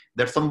initially,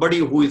 that somebody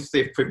who is,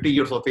 say, 50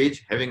 years of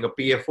age having a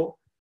PFO,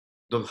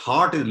 the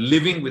heart is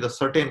living with a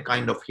certain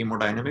kind of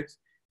hemodynamics,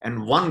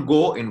 and one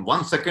go in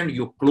 1 second,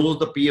 you close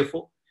the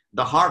PFO,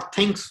 the heart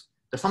thinks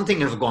that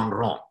something has gone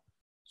wrong.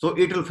 So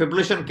atrial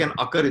fibrillation can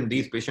occur in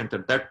these patients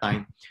at that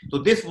time. So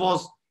this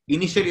was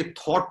initially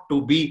thought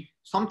to be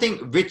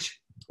something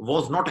which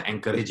was not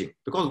encouraging,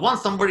 because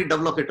once somebody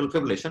develops atrial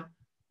fibrillation,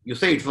 you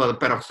say it was a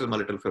paroxysmal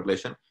atrial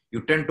fibrillation,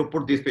 you tend to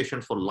put these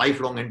patients for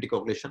lifelong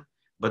anticoagulation.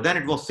 But then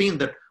it was seen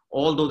that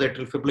although the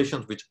atrial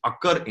fibrillations which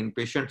occur in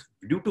patients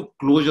due to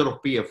closure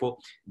of PFO,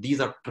 these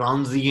are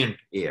transient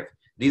AF.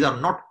 These are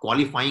not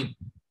qualifying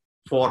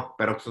for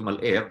paroxysmal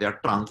AF. They are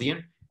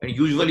transient, and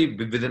usually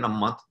within a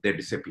month they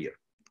disappear.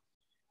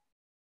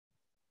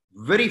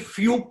 Very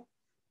few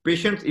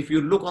patients, if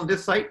you look on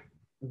this side,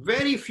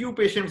 very few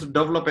patients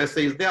develop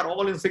SAs. They are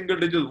all in single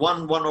digits,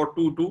 1 or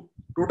 2.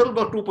 Total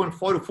about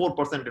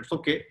 2.44%. It's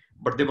okay,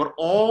 but they were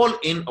all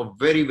in a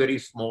very, very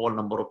small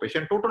number of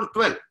patients. Total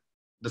 12,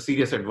 the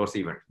serious adverse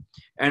event.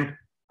 And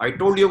I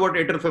told you about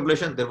atrial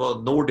fibrillation. There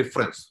was no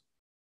difference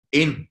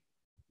in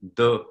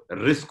the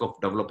risk of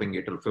developing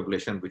atrial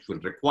fibrillation, which will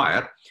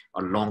require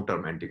a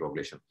long-term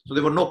anticoagulation. So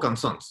there were no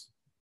concerns.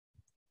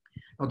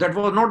 Now, that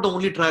was not the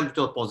only trial which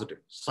was positive.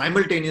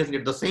 Simultaneously,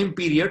 at the same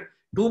period,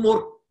 2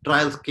 more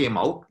trials came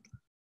out.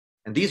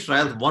 And these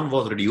trials, one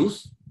was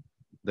REDUCE.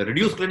 The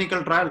REDUCE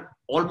clinical trial,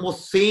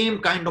 almost same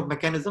kind of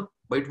mechanism,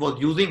 but it was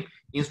using,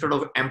 instead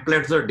of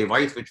Amplatzer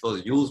device, which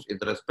was used in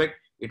the RESPECT,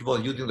 it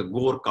was using the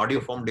Gore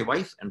cardioform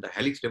device and the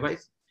Helix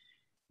device.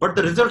 But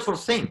the results were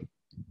same,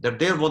 that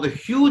there was a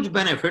huge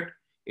benefit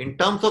in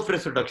terms of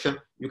risk reduction.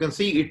 You can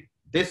see it,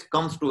 this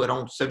comes to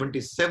around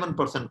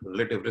 77%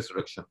 relative risk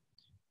reduction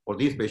for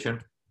these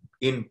patients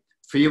in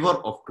favor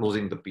of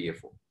closing the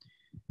PFO.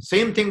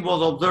 Same thing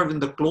was observed in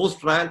the closed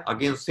trial,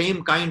 again,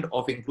 same kind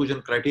of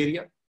inclusion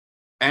criteria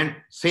and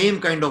same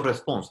kind of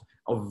response,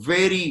 a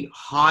very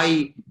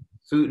high.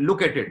 So you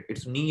look at it,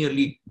 it's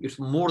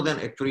more than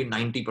actually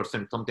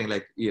 90%, something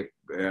like, in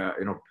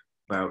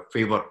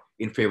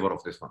favor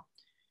of this one.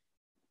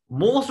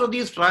 Most of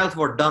these trials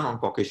were done on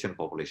Caucasian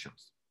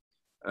populations.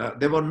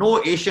 There were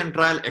no Asian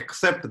trial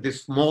except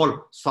this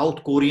small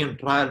South Korean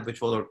trial,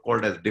 which was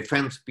called as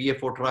Defense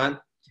PFO trial.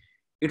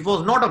 It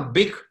was not a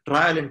big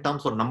trial in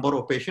terms of number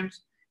of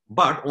patients,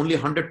 but only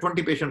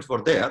 120 patients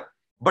were there.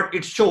 But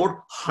it showed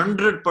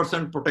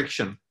 100%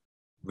 protection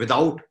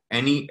without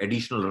any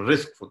additional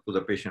risk to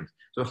the patient.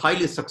 So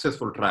highly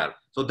successful trial.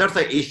 So that's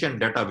the Asian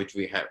data which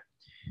we have.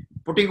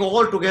 Putting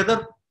all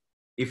together,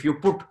 if you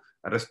put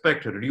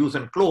respect, reduce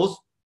and close,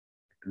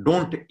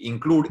 don't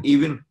include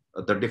even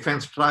the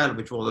defense trial,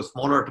 which was a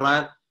smaller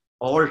trial,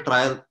 all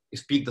trials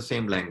speak the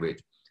same language,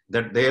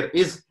 that there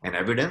is an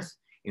evidence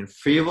in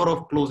favor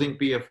of closing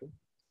PFO,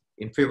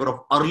 in favor of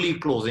early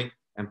closing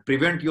and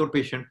prevent your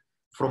patient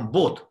from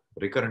both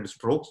recurrent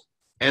strokes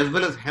as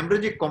well as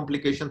hemorrhagic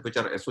complications which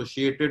are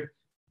associated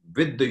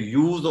with the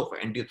use of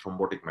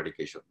antithrombotic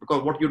medication.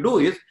 Because what you do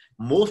is,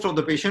 most of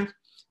the patients,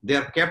 they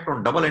are kept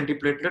on double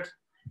antiplatelets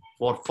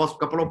for first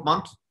couple of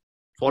months,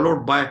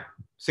 followed by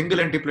single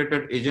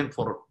antiplatelet agent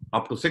for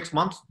up to 6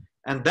 months.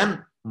 And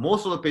then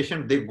most of the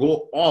patients, they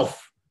go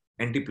off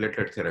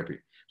antiplatelet therapy.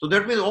 So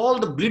that means all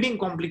the bleeding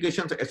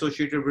complications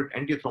associated with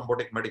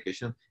antithrombotic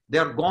medication, they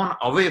are gone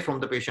away from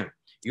the patient.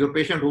 Your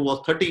patient who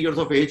was 30 years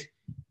of age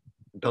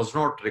does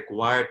not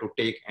require to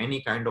take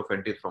any kind of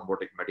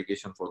antithrombotic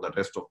medication for the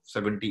rest of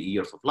 70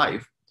 years of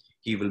life.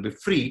 He will be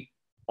free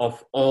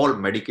of all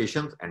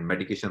medications and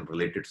medication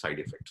related side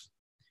effects.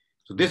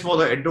 So this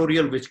was an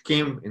editorial which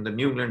came in the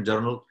New England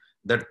Journal,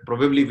 that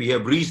probably we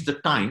have reached the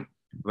time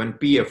when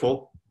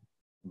PFO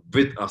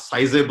with a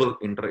sizable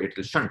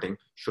intra-atrial shunting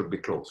should be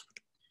closed.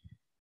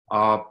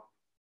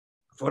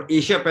 For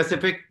Asia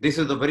Pacific, this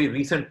is a very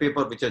recent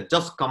paper which has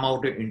just come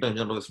out in International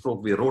Journal of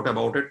Stroke. We wrote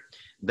about it,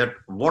 that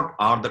what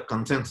are the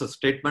consensus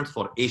statements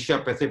for Asia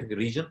Pacific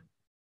region.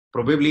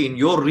 Probably in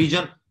your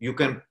region, you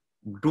can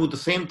do the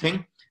same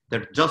thing,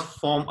 that just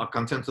form a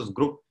consensus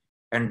group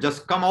and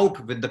just come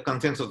out with the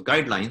consensus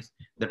guidelines,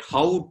 that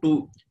how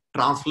to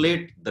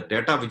translate the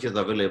data which is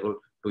available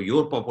to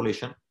your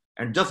population,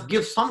 and just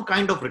give some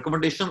kind of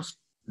recommendations,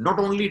 not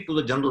only to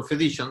the general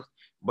physicians,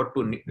 but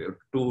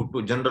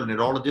to general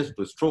neurologists,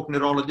 to stroke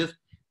neurologists,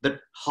 that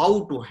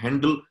how to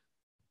handle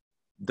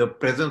the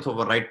presence of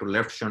a right to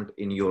left shunt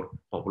in your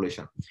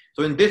population.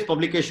 So in this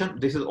publication,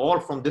 this is all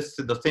from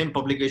the same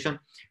publication,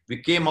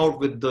 we came out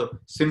with the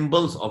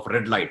symbols of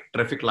red light,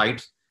 traffic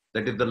lights,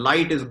 that if the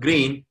light is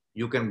green,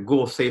 you can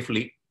go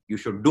safely, you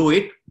should do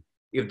it.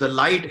 If the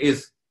light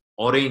is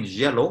orange,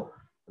 yellow,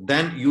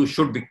 then you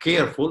should be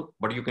careful,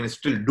 but you can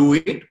still do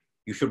it.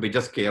 You should be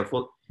just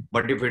careful.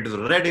 But if it is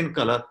red in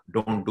color,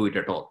 don't do it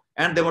at all.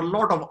 And there were a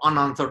lot of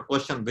unanswered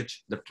questions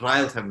which the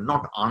trials have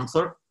not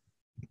answered.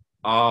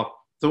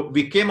 So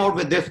we came out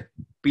with this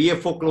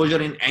PFO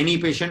closure in any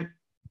patient,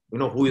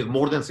 who is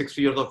more than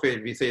 60 years of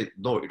age. We say,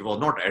 no, it was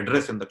not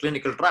addressed in the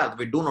clinical trials.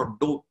 We do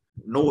not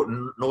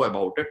know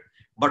about it.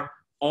 But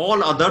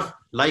all others,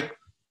 like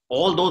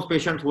all those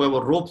patients who have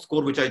a rope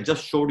score, which I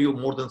just showed you,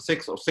 more than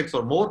 6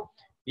 or more,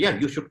 yeah,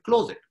 you should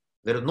close it.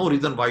 There is no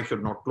reason why you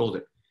should not close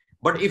it.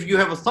 But if you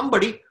have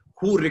somebody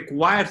who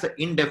requires an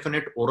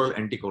indefinite oral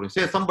anticoagulation,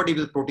 say somebody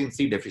with protein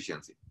C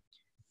deficiency,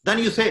 then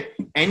you say,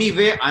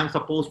 anyway, I'm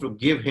supposed to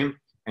give him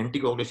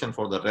anticoagulation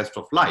for the rest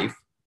of life,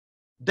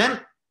 then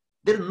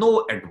there is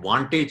no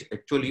advantage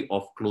actually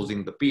of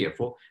closing the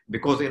PFO,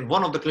 because in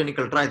one of the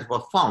clinical trials it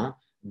was found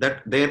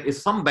that there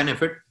is some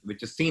benefit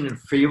which is seen in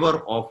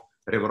favor of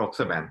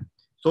rivaroxaban.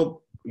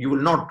 So you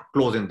will not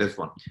close in this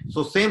one.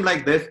 So same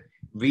like this,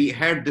 we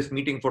had this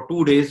meeting for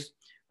 2 days,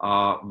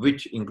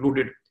 which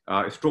included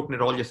stroke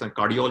neurologists and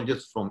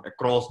cardiologists from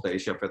across the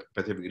Asia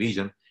Pacific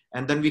region.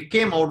 And then we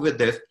came out with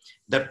this,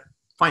 that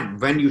fine,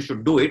 when you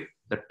should do it,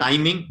 the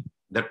timing,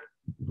 that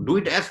do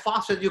it as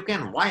fast as you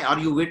can. Why are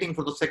you waiting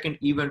for the second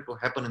event to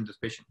happen in this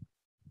patient?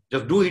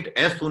 Just do it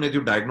as soon as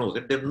you diagnose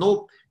it.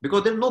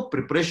 Because there's no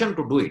preparation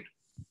to do it.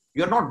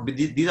 You're not,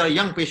 these are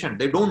young patients.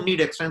 They don't need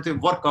extensive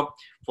workup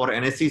for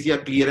anesthesia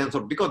clearance,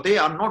 or because they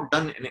are not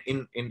done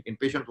in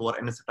patients who are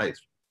anesthetized.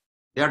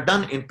 They are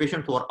done in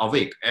patients who are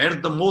awake.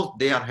 At the most,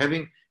 they are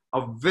having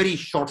a very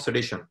short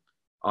sedation.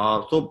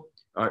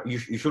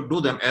 You should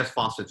do them as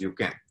fast as you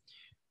can.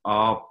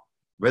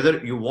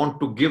 Whether you want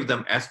to give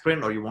them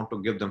aspirin or you want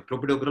to give them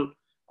clopidogrel,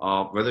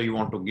 whether you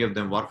want to give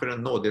them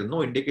warfarin, no, there's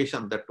no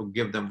indication that to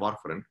give them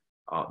warfarin.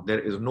 There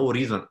is no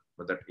reason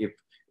that if,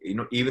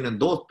 even in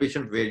those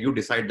patients where you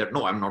decide that,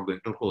 no, I'm not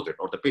going to close it,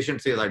 or the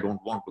patient says, I don't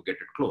want to get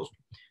it closed,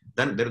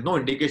 then there is no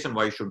indication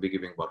why you should be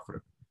giving warfarin.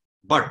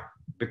 But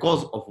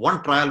because of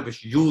one trial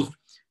which used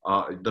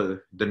the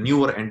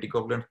newer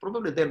anticoagulants,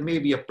 probably there may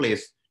be a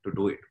place to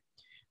do it.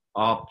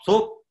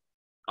 So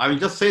I will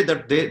just say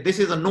that this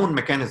is a known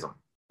mechanism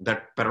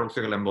that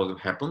paroxysmal embolism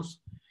happens,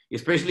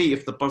 especially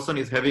if the person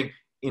is having,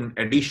 in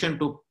addition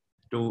to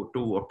a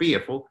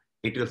PFO,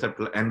 atrial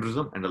septal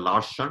aneurysm and a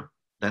large shunt,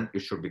 then it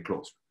should be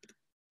closed.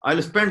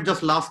 I'll spend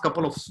just last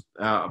couple of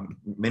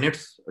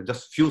minutes,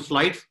 just few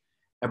slides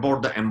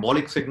about the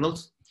embolic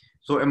signals.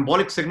 So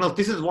embolic signals,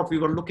 this is what we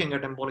were looking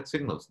at, embolic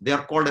signals. They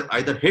are called as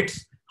either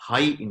HITS,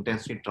 high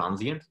intensity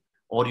transients,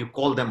 or you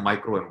call them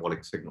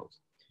microembolic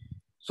signals.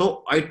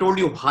 So I told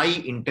you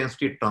high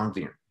intensity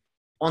transient.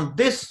 On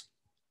this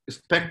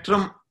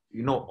spectrum,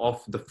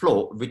 of the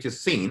flow, which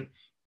is seen,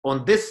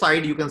 on this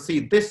side, you can see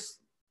this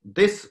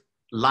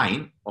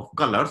line of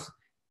colors.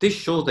 This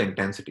shows the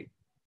intensity.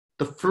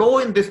 The flow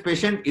in this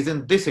patient is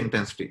in this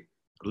intensity.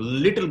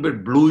 little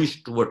bit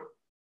bluish toward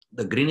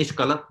the greenish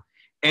color.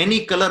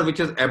 Any color which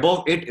is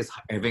above it is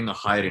having a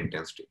higher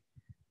intensity,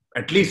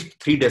 at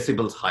least 3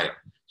 decibels higher.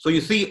 So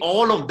you see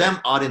all of them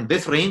are in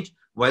this range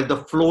while the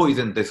flow is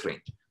in this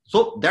range.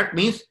 So that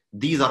means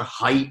these are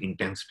high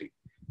intensity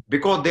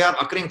because they are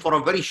occurring for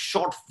a very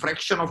short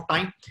fraction of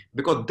time,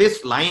 because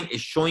this line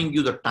is showing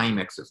you the time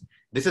axis.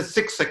 This is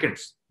 6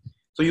 seconds.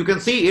 So you can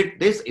see it,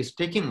 this is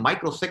taking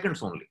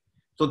microseconds only.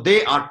 So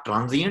they are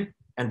transient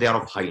and they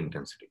are of high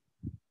intensity.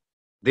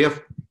 They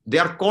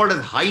are called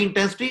as high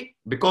intensity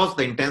because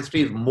the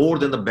intensity is more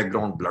than the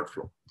background blood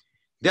flow.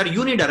 They are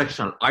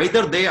unidirectional.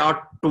 Either they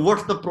are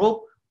towards the probe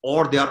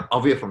or they are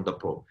away from the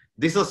probe.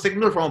 This is a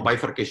signal from a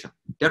bifurcation.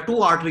 There are 2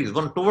 arteries,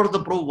 one towards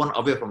the probe, one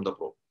away from the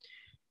probe.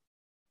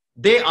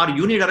 They are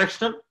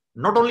unidirectional.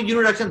 Not only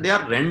unidirectional, they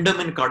are random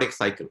in cardiac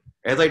cycle.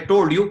 As I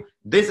told you,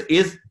 this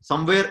is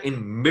somewhere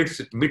in mid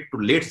to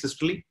late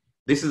systole.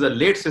 This is a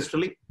late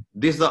systole.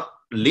 This is a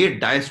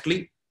late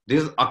diastole.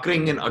 This is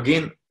occurring in,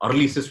 again,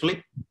 early systole,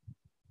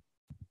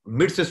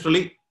 mid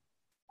systole,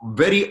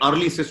 very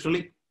early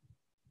systole,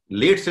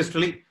 late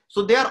systole.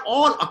 So they are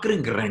all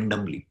occurring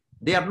randomly.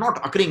 They are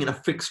not occurring in a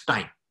fixed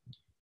time.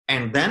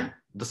 And then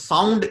the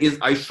sound is,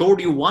 I showed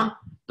you one,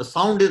 the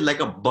sound is like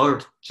a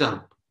bird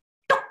chirp,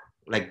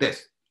 like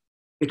this.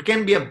 It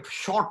can be a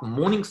short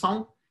moaning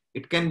sound.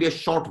 It can be a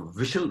short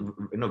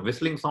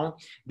whistling sound.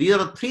 These are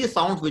the 3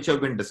 sounds which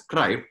have been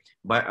described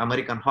by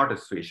American Heart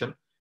Association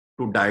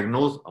to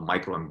diagnose a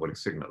microembolic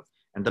signal.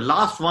 And the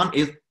last one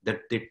is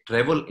that they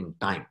travel in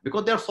time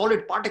because they are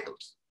solid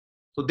particles.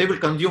 So they will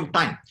consume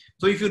time.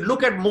 So if you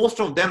look at most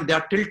of them, they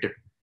are tilted.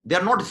 They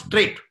are not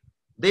straight.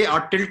 They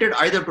are tilted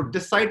either to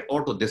this side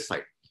or to this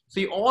side.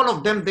 See, all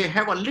of them, they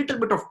have a little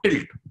bit of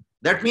tilt.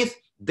 That means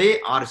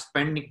they are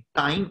spending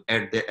time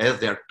as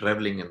they are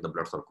traveling in the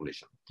blood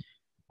circulation.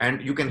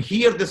 And you can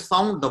hear this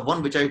sound, the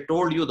one which I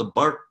told you, the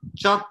bird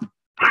chirp.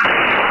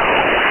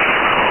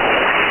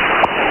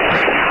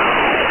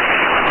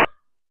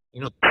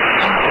 You know,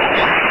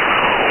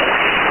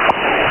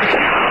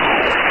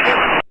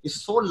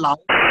 is so loud,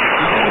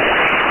 even if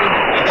you're in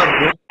another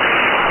room,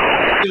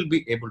 you will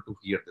be able to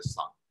hear this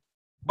sound.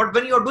 But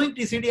when you are doing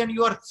TCD and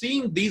you are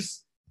seeing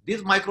these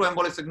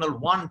microembolic signal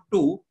 1,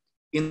 2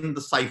 in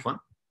the siphon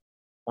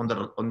on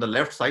the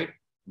left side,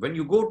 when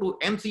you go to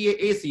MCA,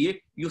 ACA,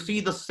 you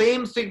see the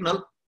same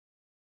signal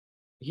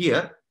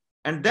here.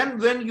 And then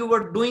when you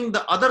are doing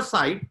the other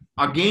side,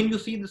 again, you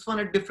see this one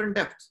at different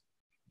depths.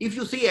 If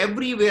you see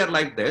everywhere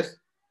like this,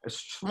 a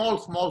small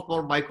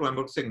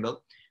microembolic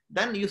signal,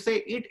 then you say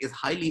it is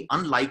highly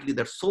unlikely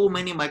that so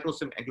many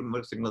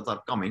microembolic signals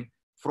are coming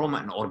from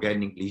an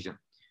organic lesion.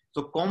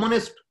 So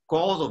commonest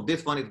cause of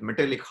this one is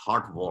metallic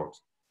heart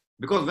valves.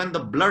 Because when the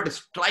blood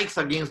strikes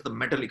against the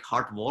metallic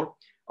heart valve,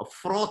 a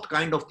froth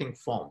kind of thing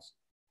forms.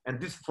 And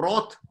this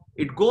froth,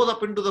 it goes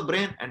up into the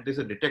brain and this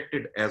is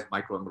detected as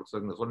microembolic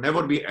signal. So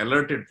never be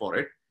alerted for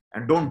it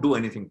and don't do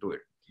anything to it.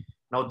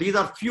 Now, these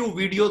are few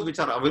videos which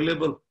are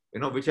available,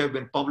 which have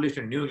been published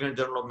in New England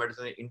Journal of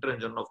Medicine,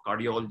 International Journal of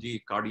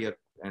Cardiology,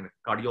 and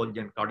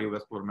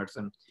Cardiovascular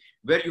Medicine,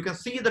 where you can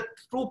see the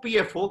true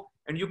PFO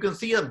and you can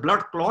see a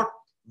blood clot,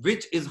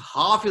 which is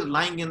half is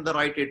lying in the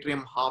right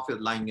atrium, half is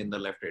lying in the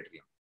left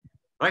atrium,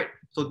 right?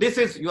 So this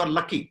is, you are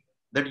lucky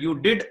that you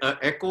did an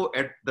echo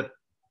at the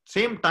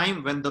same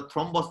time when the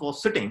thrombus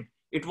was sitting,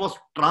 it was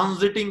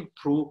transiting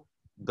through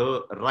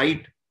the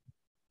right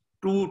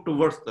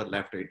towards the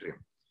left atrium.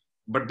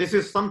 But this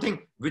is something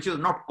which is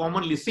not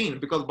commonly seen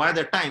because by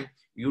the time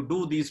you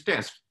do these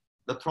tests,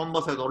 the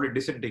thrombus has already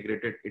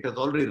disintegrated. It has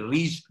already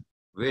reached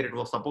where it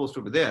was supposed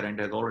to be there and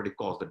has already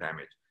caused the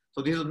damage.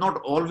 So this is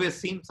not always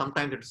seen.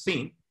 Sometimes it's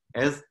seen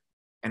as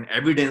an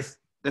evidence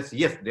that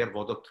yes, there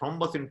was a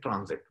thrombus in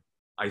transit.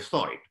 I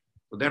saw it.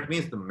 So that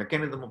means the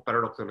mechanism of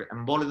paradoxical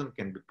embolism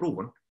can be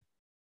proven.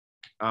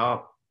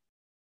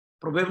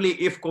 Probably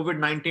if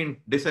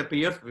COVID-19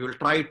 disappears, we will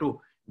try to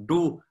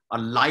do a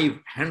live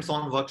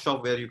hands-on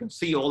workshop where you can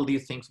see all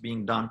these things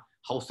being done.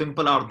 How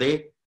simple are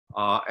they?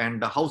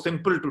 And how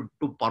simple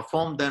to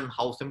perform them,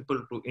 how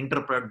simple to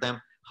interpret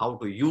them, how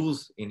to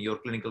use in your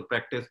clinical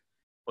practice.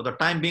 For the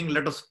time being,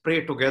 let us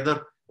pray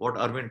together what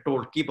Arvind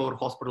told, keep our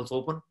hospitals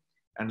open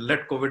and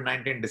let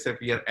COVID-19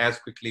 disappear as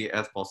quickly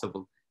as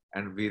possible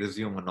and we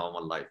resume a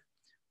normal life.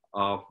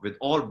 With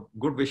all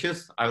good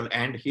wishes, I will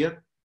end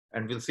here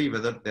and we'll see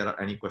whether there are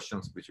any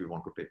questions which we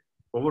want to take.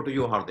 Over to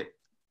you, Hardik.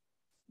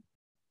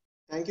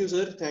 Thank you,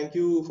 sir. Thank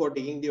you for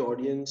taking the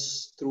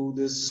audience through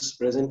this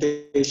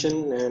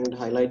presentation and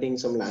highlighting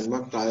some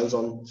landmark trials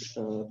on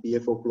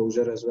PFO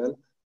closure as well.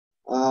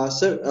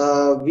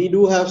 Sir, we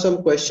do have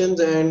some questions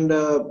and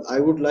I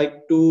would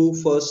like to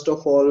first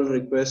of all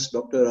request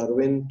Dr.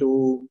 Arvind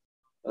to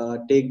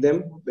take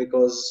them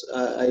because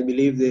I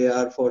believe they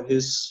are for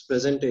his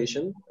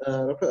presentation.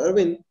 Dr.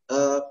 Arvind,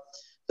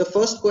 the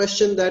first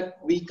question that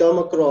we come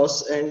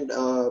across and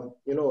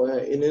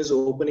in his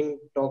opening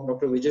talk,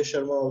 Dr. Vijay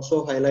Sharma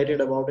also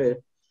highlighted about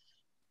it.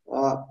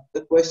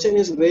 The question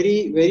is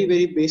very, very,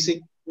 very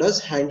basic. Does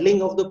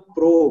handling of the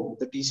probe,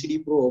 the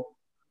TCD probe,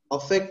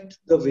 affect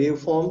the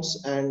waveforms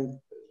and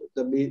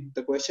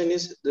the question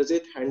is, does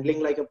it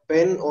handling like a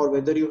pen or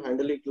whether you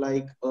handle it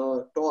like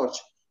a torch?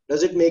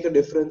 Does it make a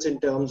difference in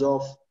terms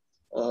of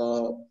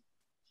the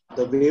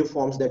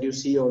waveforms that you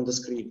see on the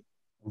screen?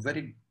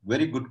 Very,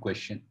 very good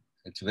question.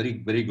 It's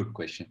very, very good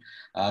question.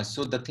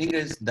 So the thing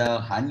is,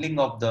 the handling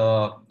of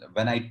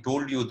when I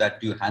told you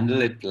that you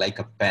handle it like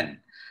a pen,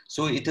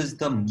 so it is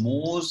the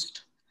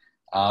most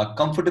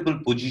comfortable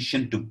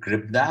position to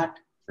grip that,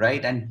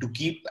 right? And to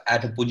keep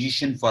at a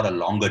position for a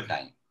longer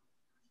time,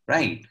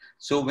 right?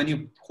 So when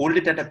you hold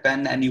it at a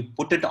pen and you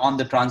put it on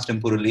the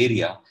transtemporal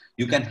area,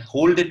 you can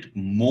hold it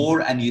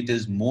more and it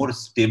is more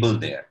stable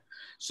there.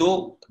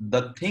 So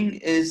the thing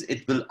is,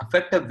 it will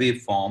affect a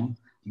waveform,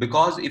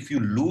 because if you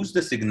lose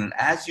the signal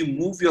as you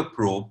move your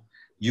probe,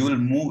 you will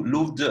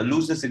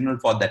lose the signal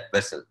for that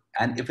vessel.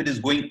 And if it is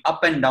going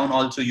up and down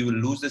also, you will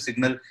lose the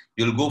signal.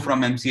 You'll go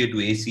from MCA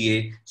to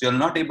ACA. So you're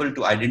not able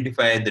to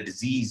identify the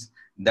disease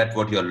that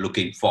what you're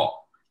looking for.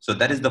 So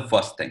that is the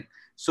first thing.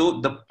 So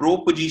the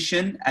probe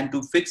position and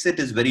to fix it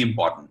is very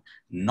important.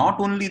 Not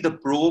only the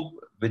probe,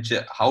 which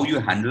how you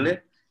handle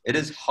it, it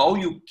is how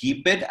you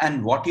keep it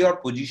and what your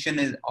position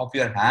is of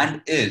your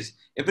hand is.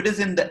 If it is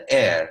in the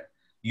air,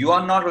 you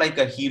are not like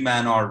a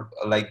He-Man or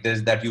like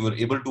this, that you were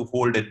able to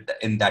hold it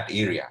in that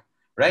area,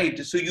 right?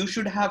 So you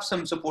should have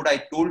some support. I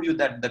told you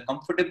that the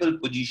comfortable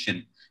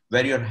position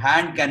where your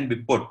hand can be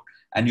put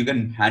and you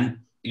can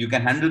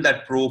handle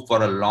that probe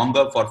for a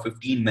longer, for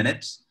 15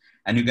 minutes,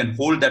 and you can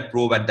hold that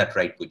probe at that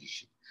right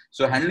position.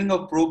 So handling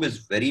of probe is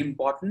very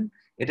important.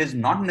 It is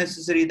not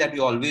necessary that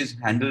you always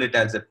handle it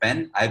as a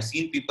pen. I've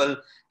seen people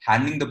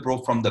handling the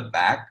probe from the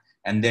back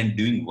and then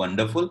doing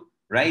wonderful,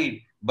 right?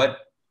 But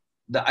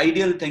the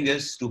ideal thing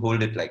is to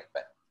hold it like a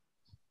pen.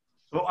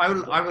 So I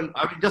will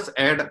just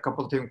add a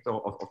couple things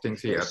of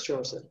things here. Yes,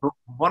 sure, sir. So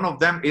one of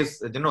them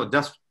is,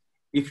 just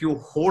if you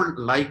hold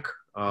like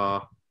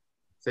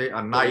say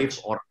a knife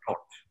or a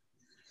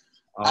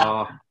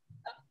torch.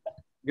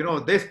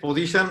 This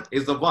position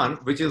is the one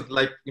which is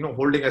like,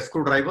 holding a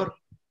screwdriver.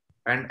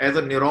 And as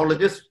a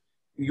neurologist,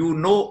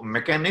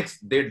 mechanics,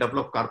 they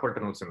develop carpal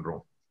tunnel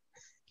syndrome.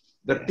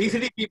 The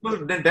TCD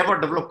people, they never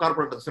develop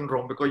carpal tunnel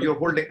syndrome because you're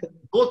holding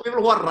those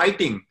people who are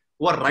writing,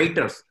 who are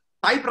writers.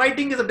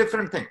 Typewriting is a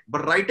different thing,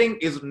 but writing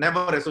is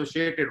never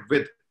associated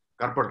with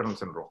carpal tunnel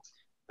syndrome.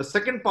 The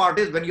second part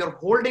is when you're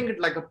holding it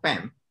like a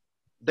pen,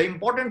 the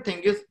important thing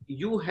is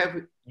you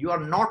are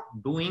not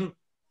doing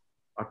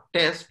a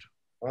test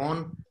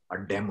on a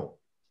demo.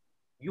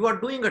 You are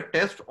doing a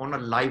test on a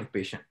live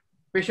patient.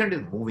 Patient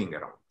is moving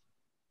around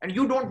and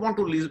you don't want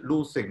to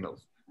lose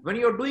signals. When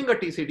you're doing a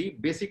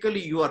TCD,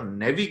 basically you are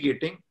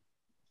navigating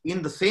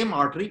in the same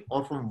artery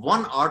or from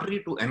one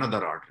artery to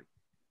another artery.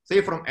 Say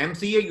from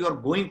MCA, you are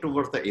going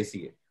towards the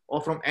ACA,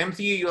 or from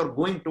MCA, you are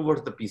going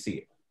towards the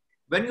PCA.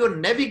 When you're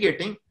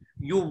navigating,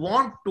 you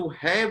want to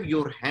have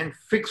your hand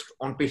fixed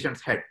on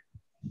patient's head.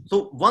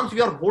 So once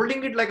you are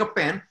holding it like a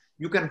pen,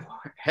 you can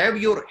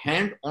have your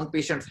hand on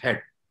patient's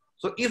head.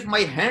 So if my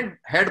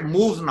head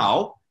moves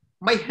now,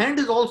 my hand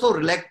is also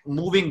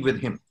moving with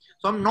him.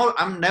 So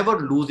I'm never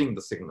losing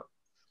the signal.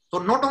 So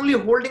not only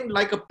holding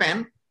like a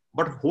pen,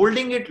 but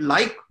holding it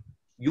like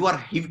you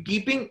are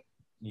keeping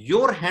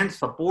your hand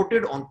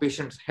supported on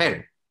patient's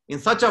head in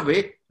such a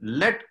way,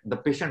 let the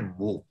patient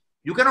move.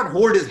 You cannot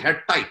hold his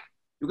head tight.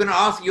 You can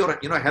ask your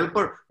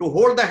helper to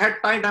hold the head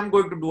tight. I'm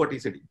going to do a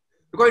TCD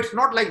because it's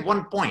not like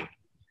one point.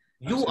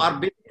 You are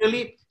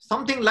basically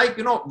something like,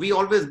 we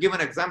always give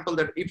an example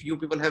that if you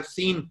people have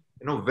seen,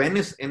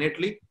 Venice in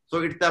Italy,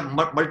 so it's the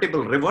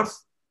multiple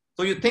rivers.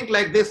 So you think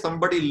like this,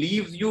 somebody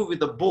leaves you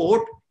with a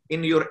boat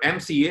in your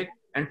MCA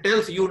and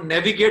tells you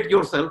navigate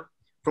yourself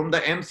from the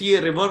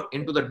MCA river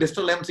into the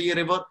distal MCA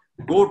river,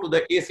 go to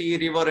the ACA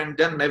river and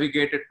then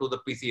navigate it to the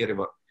PCA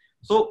river.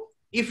 So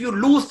if you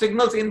lose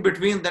signals in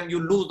between, then you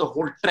lose the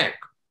whole track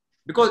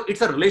because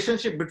it's a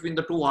relationship between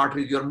the two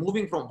arteries. You're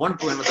moving from one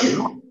to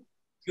another.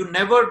 You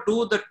never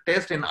do the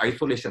test in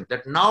isolation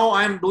that now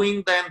I'm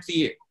doing the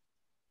MCA.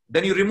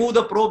 Then you remove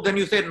the probe, then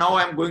you say, now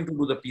I'm going to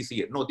do the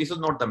PCA. No, this is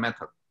not the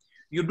method.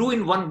 You do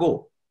in one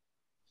go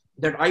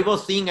that I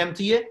was seeing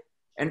MCA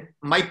and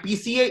my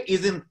PCA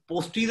is in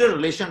posterior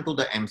relation to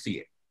the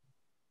MCA.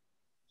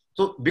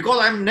 So because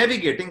I'm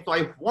navigating, so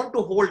I want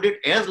to hold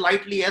it as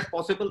lightly as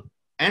possible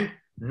and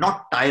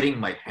not tiring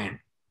my hand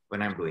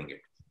when I'm doing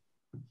it.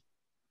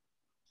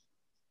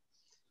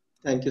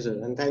 Thank you, sir.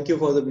 And thank you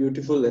for the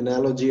beautiful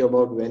analogy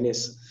about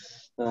Venice.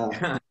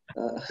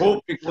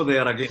 Hope we go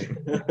there again.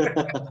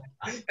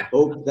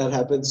 Hope that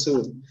happens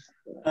soon.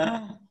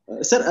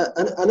 Sir,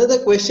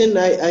 another question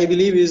I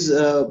believe is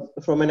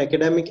from an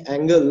academic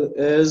angle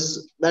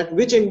is that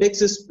which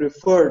index is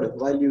preferred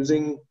while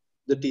using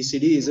the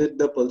TCD? Is it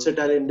the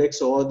pulsatile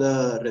index or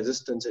the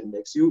resistance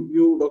index?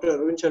 You Dr.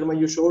 Arvind Sharma,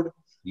 you showed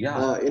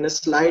in a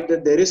slide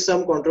that there is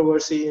some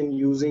controversy in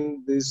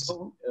using these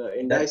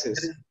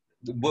indices.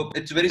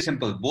 It's very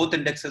simple. Both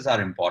indexes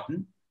are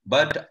important,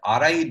 but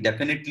RI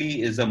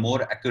definitely is a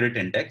more accurate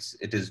index.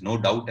 It is no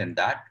doubt in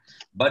that.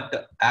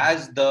 But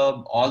as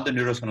all the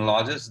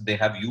neurosonologists, they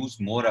have used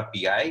more a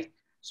PI.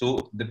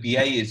 So the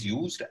PI is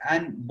used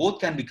and both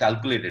can be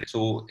calculated.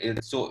 So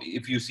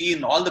if you see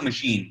in all the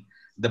machine,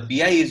 the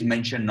PI is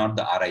mentioned, not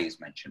the RI is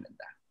mentioned in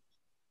that.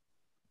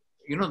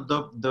 You know,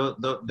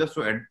 just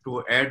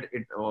to add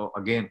it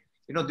again,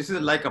 you know, this is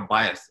like a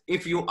bias.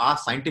 If you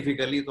ask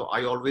scientifically, so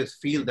I always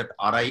feel that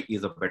RI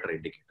is a better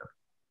indicator,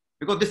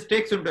 because this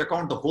takes into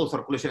account the whole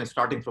circulation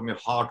starting from your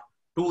heart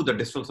to the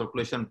distal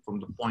circulation from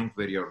the point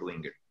where you're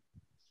doing it.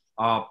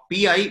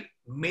 PI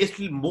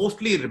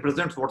mostly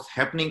represents what's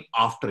happening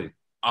after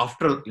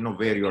you know,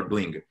 where you're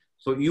doing it.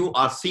 So you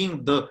are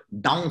seeing the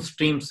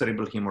downstream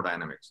cerebral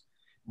hemodynamics.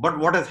 But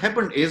what has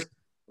happened is,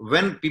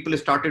 when people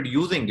started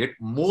using it,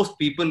 most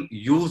people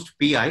used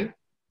PI,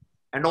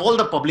 and all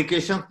the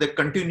publications, they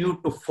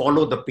continued to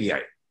follow the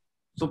PI.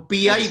 So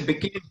PI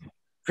became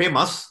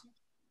famous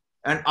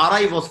and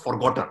RI was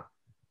forgotten.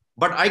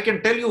 But I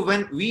can tell you,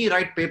 when we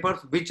write papers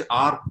which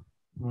are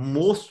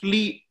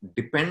mostly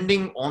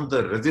depending on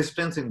the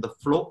resistance in the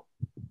flow,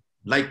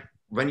 like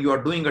when you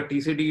are doing a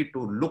TCD to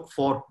look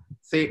for,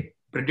 say,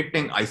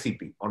 predicting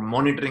ICP or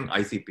monitoring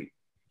ICP,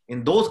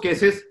 in those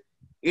cases,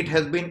 it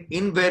has been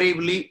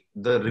invariably,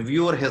 the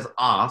reviewer has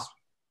asked,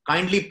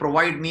 kindly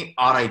provide me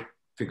RI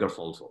figures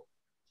also.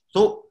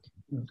 So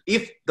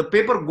if the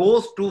paper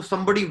goes to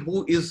somebody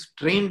who is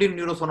trained in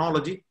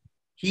neurosonology,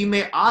 he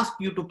may ask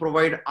you to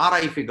provide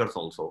RI figures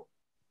also.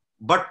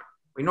 But,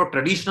 you know,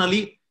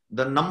 traditionally,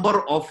 the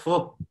number of,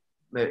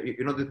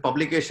 you know, the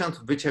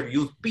publications which have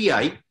used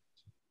PI,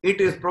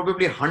 it is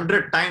probably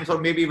 100 times or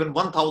maybe even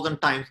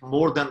 1,000 times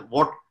more than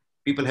what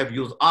people have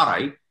used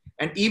RI.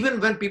 And even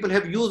when people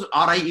have used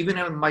RI, even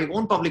in my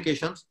own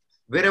publications,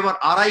 wherever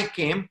RI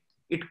came,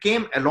 it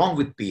came along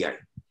with PI.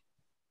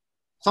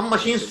 Some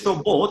machines show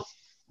both,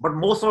 but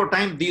most of the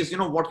time, these, you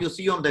know, what you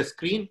see on the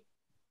screen,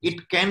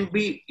 it can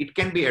be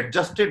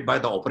adjusted by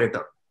the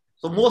operator.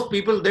 So most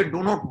people, they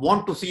do not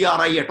want to see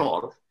RI at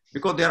all,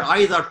 because their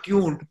eyes are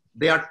tuned,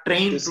 they are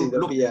trained to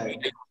look at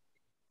PI.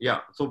 Yeah.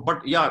 So,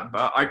 but yeah,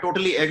 I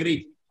totally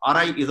agree.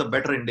 RI is a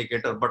better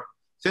indicator, but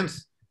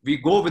since we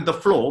go with the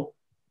flow,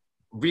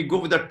 we go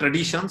with the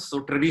traditions.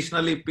 So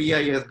traditionally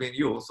PI has been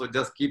used. So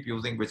just keep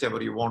using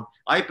whichever you want.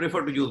 I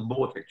prefer to use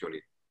both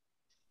actually.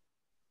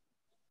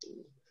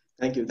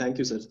 Thank you,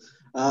 sir.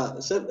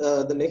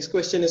 Sir, the next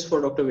question is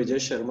for Dr. Vijay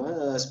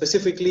Sharma,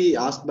 specifically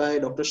asked by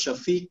Dr.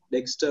 Shafiq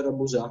Dexter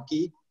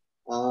Abuzaki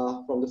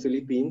from the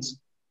Philippines.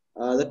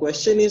 The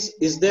question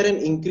is there an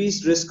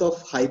increased risk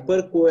of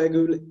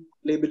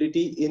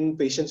hypercoagulability in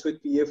patients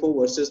with PFO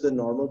versus the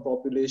normal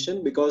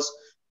population? Because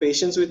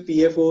patients with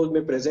PFO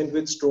may present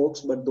with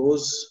strokes, but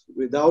those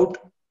without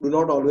do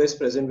not always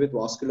present with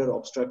vascular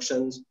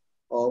obstructions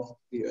of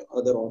the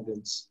other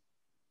organs.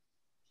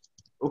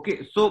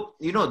 Okay, so,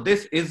 you know,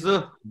 this is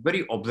a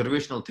very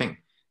observational thing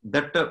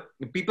that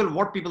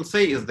what people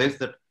say is this,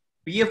 that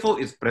PFO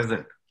is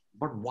present,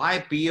 but why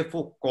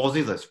PFO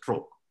causes a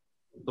stroke?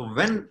 So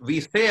when we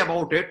say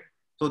about it,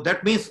 so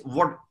that means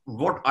what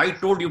I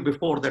told you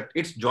before, that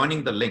it's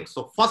joining the link.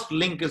 So first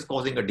link is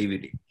causing a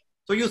DVD.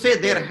 So you say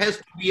there has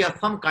to be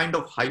some kind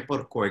of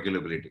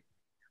hypercoagulability.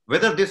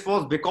 Whether this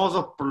was because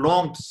of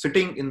prolonged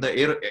sitting in the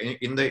air,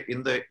 in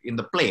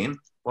the plane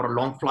for a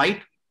long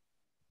flight,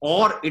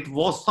 or it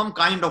was some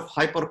kind of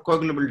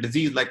hypercoagulable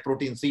disease like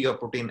protein C or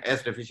protein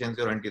S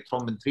deficiency or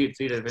antithrombin 3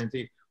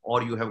 deficiency,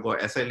 or you have got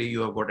SLE, you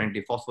have got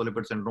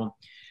antiphospholipid syndrome.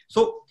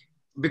 So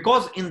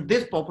because in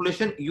this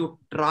population, you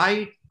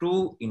try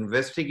to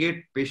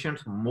investigate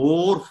patients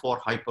more for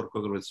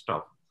hypercoagulable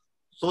stuff.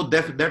 So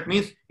that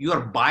means you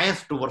are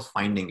biased towards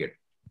finding it.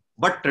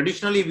 But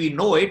traditionally, we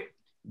know it,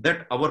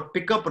 that our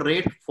pickup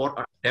rate for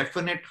a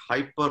definite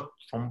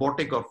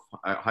hyperthrombotic or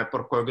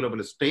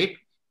hypercoagulable state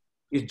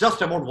is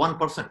just about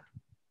 1%.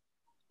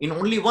 In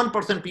only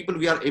 1% people,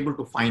 we are able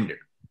to find it.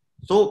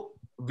 So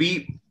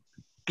we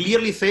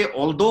clearly say,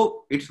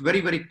 although it's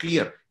very, very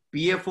clear,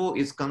 PFO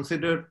is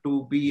considered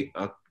to be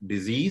a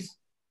disease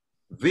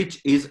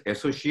which is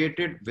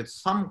associated with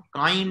some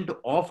kind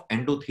of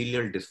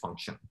endothelial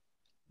dysfunction.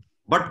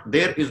 But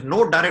there is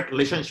no direct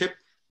relationship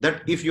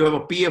that if you have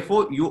a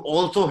PFO, you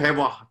also have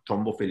a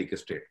thrombophilic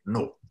state.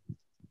 No,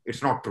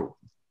 it's not true.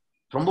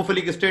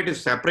 Thrombophilic state is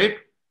separate,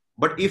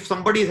 but if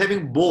somebody is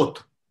having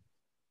both,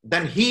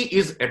 then he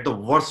is at the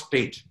worst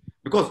stage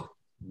because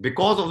of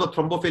the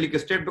thrombophilic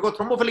state, because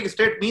thrombophilic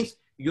state means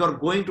you are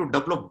going to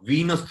develop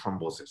venous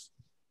thrombosis.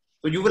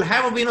 So you will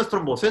have a venous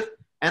thrombosis,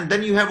 and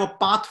then you have a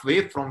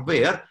pathway from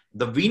where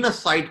the venous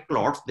side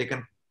clots, they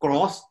can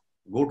cross,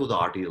 go to the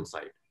arterial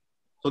side.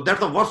 So that's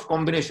the worst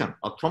combination,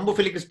 a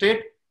thrombophilic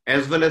state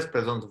as well as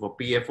presence of a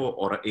PFO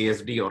or a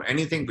ASD or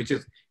anything which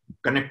is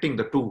connecting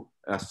the two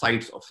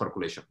sides of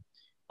circulation.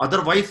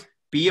 Otherwise,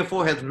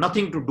 PFO has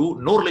nothing to do,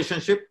 no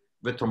relationship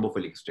with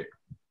thrombophilic state.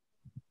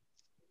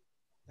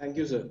 Thank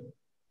you, sir.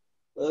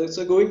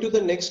 So going to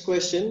the next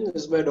question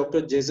is by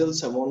Dr. Jezel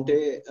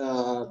Samonte.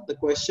 The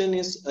question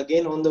is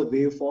again on the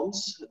waveforms.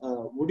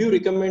 Would you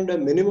recommend a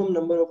minimum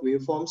number of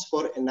waveforms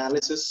for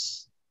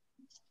analysis?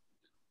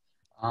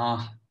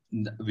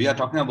 We are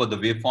talking about the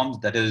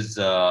waveforms. That is,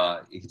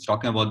 it's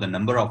talking about the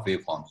number of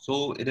waveforms.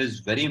 So it is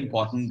very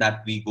important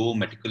that we go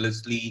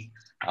meticulously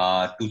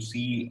to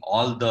see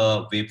all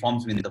the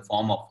waveforms in the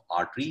form of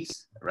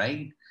arteries,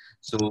 right?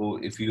 So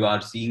if you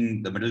are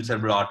seeing the middle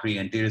cerebral artery,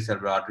 anterior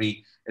cerebral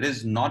artery, it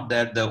is not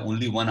that the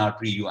only one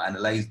artery you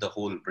analyze the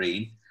whole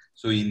brain.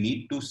 So you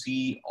need to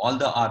see all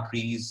the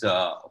arteries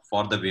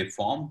for the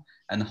waveform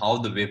and how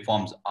the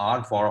waveforms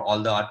are for all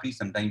the arteries.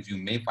 Sometimes you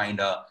may find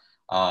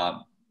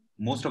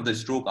most of the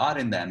stroke are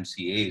in the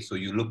MCA. So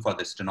you look for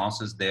the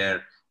stenosis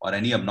there or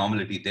any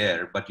abnormality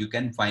there, but you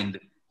can find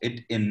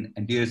it in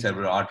anterior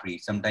cerebral artery.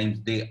 Sometimes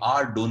they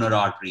are donor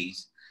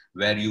arteries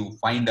where you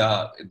find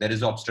there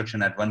is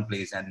obstruction at one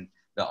place and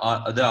the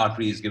other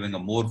artery is giving a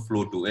more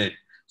flow to it.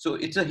 So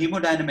it's a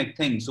hemodynamic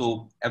thing.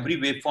 So every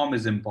waveform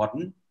is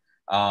important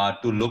to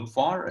look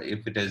for,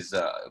 if it is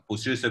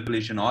posterior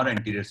circulation or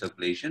anterior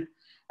circulation.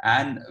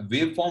 And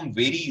waveform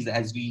varies,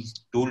 as we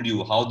told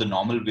you, how the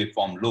normal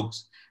waveform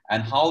looks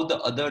and how the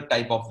other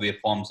type of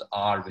waveforms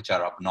are, which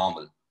are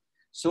abnormal.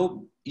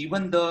 So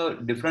even the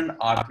different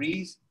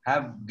arteries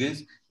have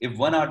gives, if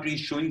one artery is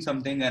showing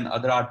something and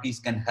other arteries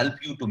can help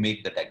you to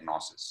make the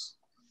diagnosis.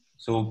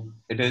 So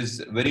it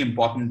is very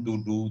important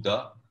to do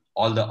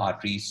all the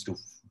arteries to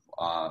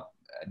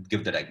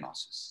give the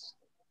diagnosis.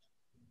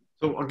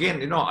 So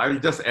again, I will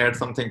just add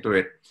something to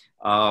it.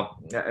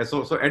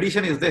 So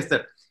addition is this,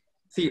 that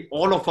see,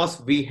 all of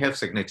us, we have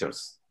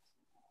signatures.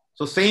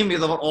 So same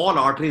with all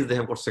arteries, they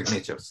have got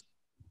signatures.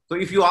 So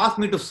if you ask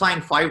me to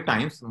sign 5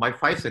 times, my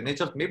 5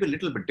 signatures may be a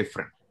little bit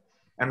different.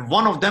 And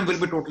one of them will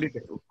be totally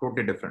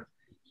different.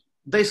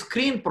 The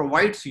screen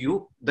provides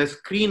you the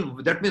screen,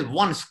 that means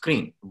one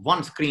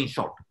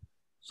screenshot.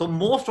 So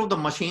most of the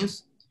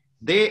machines,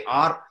 they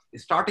are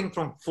starting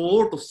from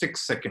 4 to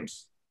 6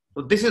 seconds.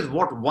 So this is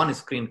what one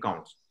screen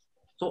counts.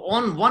 So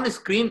on one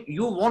screen,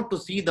 you want to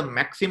see the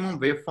maximum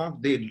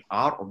waveforms, they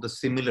are of the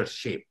similar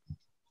shape,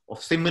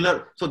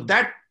 so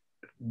that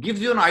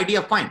gives you an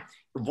idea, fine.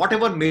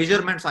 Whatever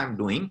measurements I'm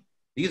doing,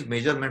 these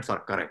measurements are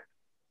correct.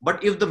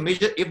 But if the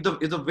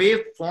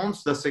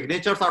waveforms, the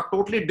signatures are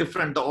totally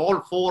different, all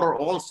 4 or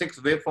all 6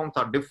 waveforms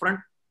are different,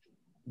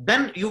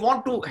 then you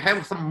want to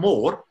have some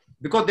more,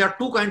 because there are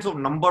 2 kinds of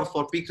numbers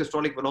for peak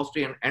systolic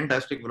velocity and end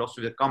diastolic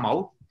velocity that come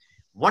out.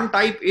 One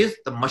type is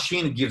the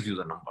machine gives you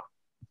the number.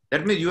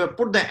 That means you have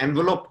put the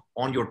envelope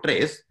on your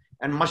trace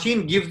and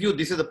machine gives you,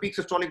 this is the peak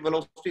systolic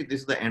velocity,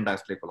 this is the end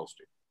diastolic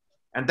velocity,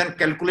 and then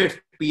calculates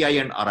PI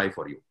and RI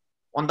for you.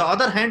 On the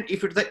other hand,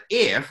 if it's the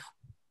AF,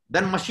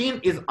 then machine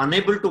is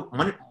unable to,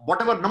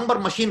 whatever number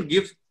machine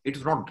gives,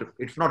 it's not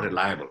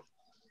reliable.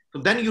 So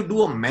then you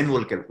do a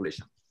manual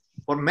calculation.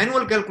 For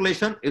manual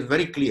calculation is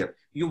very clear.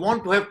 You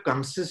want to have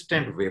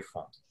consistent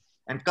waveforms.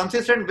 And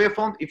consistent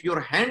waveforms, if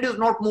your hand is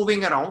not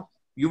moving around,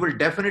 you will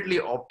definitely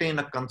obtain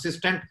a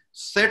consistent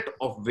set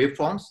of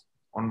waveforms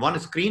on one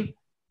screen,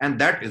 and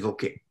that is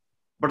okay.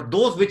 But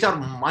those which are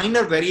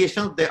minor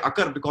variations, they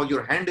occur because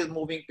your hand is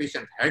moving,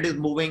 patient's head is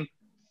moving,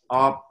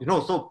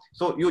 so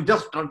you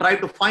just try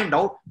to find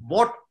out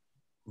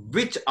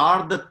which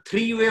are the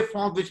 3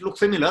 waveforms which look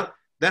similar.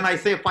 Then I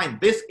say, fine,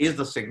 this is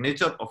the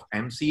signature of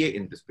MCA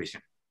in this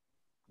patient,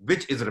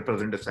 which is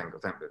representative sample.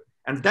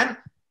 And then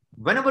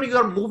whenever you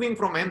are moving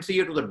from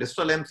MCA to the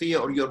distal MCA,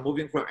 or you're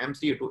moving from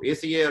MCA to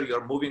ACA, or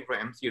you're moving from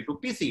MCA to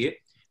PCA,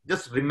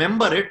 just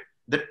remember it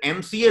that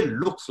MCA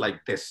looks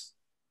like this.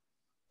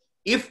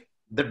 If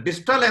the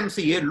distal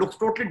MCA looks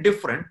totally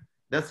different,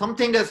 then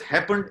something has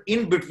happened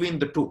in between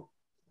the 2.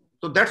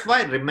 So that's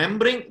why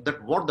remembering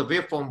that what the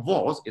waveform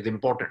was is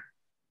important.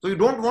 So you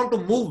don't want to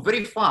move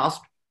very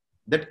fast,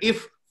 that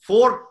if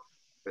 4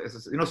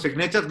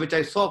 signatures which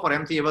I saw for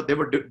MCA, they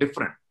were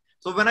different.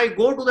 So when I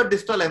go to the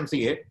distal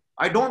MCA,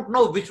 I don't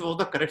know which was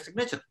the correct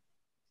signature.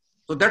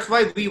 So that's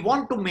why we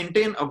want to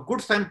maintain a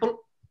good sample.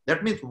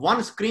 That means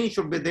one screen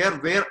should be there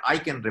where I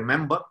can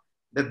remember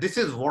that this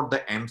is what the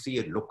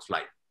MCA looks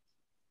like.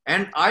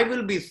 And I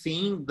will be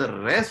seeing the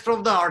rest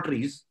of the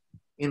arteries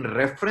in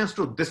reference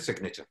to this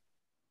signature.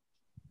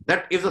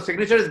 That if the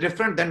signature is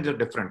different, then it's a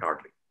different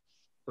artery.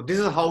 So this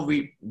is how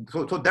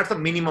so that's the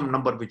minimum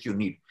number which you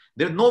need.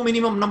 There's no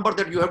minimum number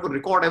that you have to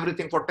record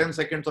everything for 10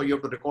 seconds or you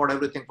have to record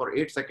everything for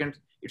 8 seconds.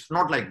 It's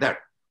not like that.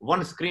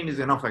 One screen is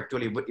enough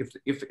actually,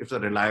 if it's a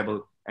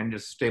reliable and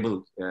it's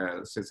stable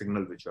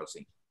signal which you are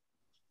seeing.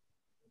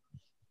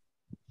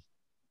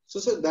 So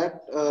sir,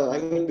 that,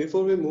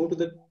 before we move to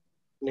the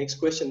next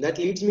question, that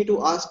leads me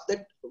to ask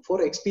that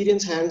for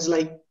experienced hands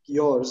like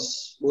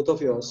yours, both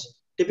of yours,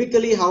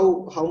 typically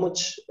how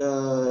much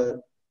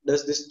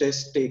does this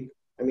test take?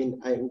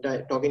 I'm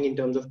talking in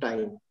terms of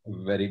time.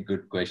 Very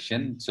good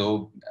question.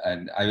 So,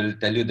 and I will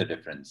tell you the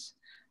difference.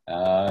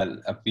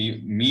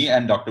 Me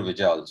and Dr.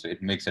 Vijay also,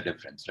 it makes a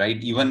difference,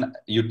 right? Even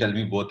you tell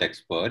me both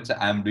experts,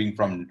 I'm doing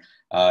from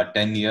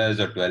 10 years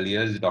or 12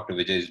 years. Dr.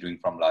 Vijay is doing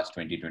from last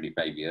 20,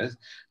 25 years.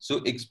 So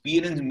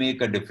experience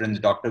make a difference.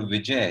 Dr.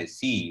 Vijay,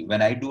 see,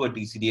 when I do a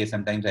TCDA,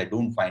 sometimes I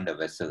don't find a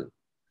vessel.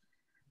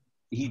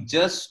 He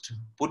just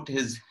put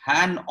his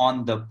hand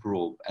on the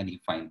probe and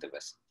he finds the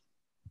vessel.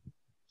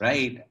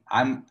 right?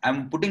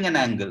 I'm putting an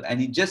angle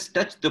and you just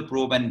touch the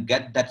probe and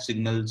get that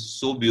signal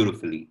so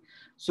beautifully.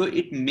 So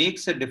it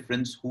makes a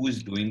difference who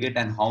is doing it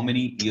and how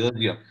many years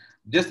you have.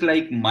 Just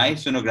like my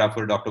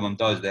sonographer, Dr.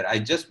 Mamta is there. I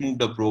just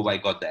moved a probe, I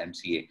got the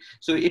MCA.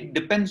 So it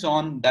depends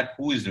on that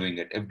who is doing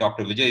it. If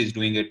Dr. Vijay is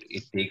doing it,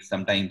 it takes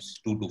sometimes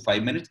 2 to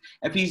 5 minutes.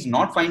 If he's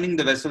not finding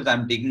the vessels,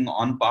 I'm taking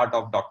on part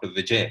of Dr.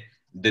 Vijay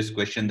this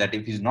question that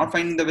if he's not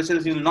finding the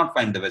vessels, he will not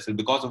find the vessel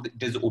because of it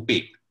is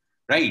opaque,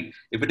 right?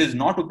 If it is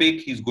not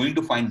opaque, he's going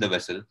to find the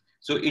vessel.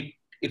 So if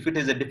it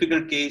is a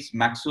difficult case,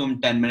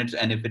 maximum 10 minutes.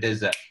 And if it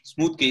is a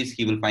smooth case,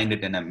 he will find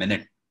it in a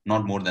minute,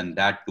 not more than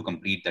that to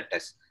complete the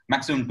test,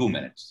 maximum 2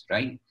 minutes,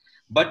 right?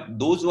 But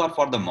those who are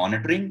for the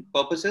monitoring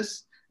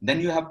purposes,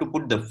 then you have to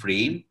put the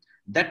frame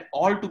that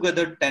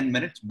altogether 10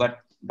 minutes, but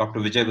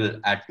Dr. Vijay will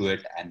add to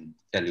it and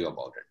tell you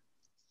about it.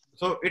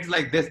 So it's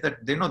like this, that,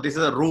 you know, this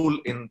is a rule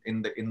in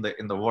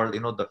the world,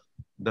 you know,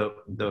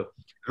 the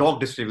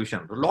log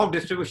distribution. The log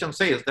distribution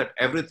says that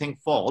everything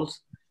falls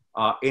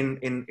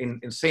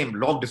in same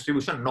log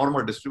distribution,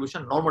 normal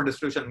distribution. Normal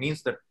distribution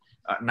means that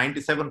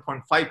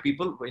 97.5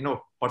 people, you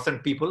know,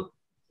 percent people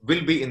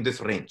will be in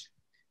this range.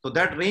 So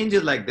that range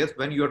is like this.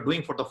 When you are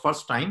doing for the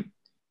first time,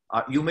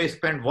 you may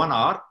spend 1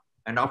 hour,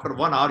 and after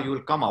 1 hour, you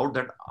will come out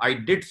that I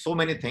did so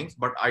many things,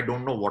 but I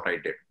don't know what I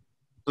did.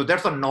 So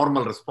that's a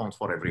normal response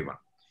for everyone.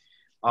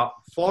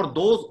 For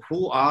those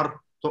who are,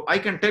 so I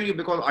can tell you,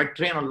 because I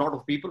train a lot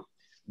of people,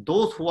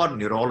 those who are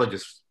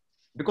neurologists,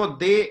 because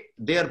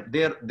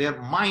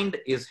their mind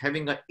is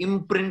having an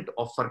imprint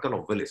of circle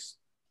of Willis,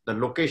 the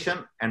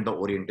location and the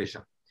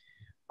orientation.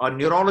 A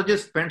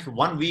neurologist spends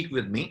 1 week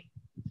with me.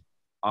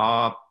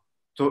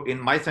 So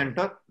in my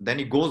center, then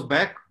he goes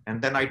back,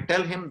 and then I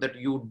tell him that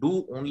you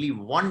do only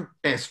 1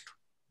 test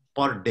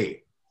per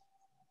day,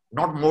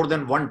 not more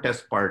than 1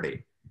 test per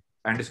day,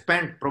 and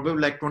spend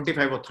probably like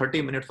 25 or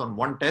 30 minutes on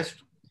 1 test.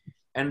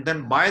 And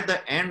then by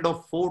the end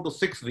of 4 to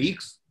 6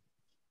 weeks,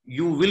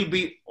 you will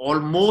be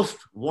almost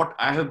what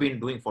I have been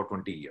doing for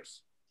 20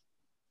 years.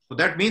 So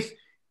that means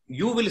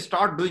you will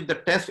start doing the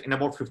test in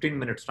about 15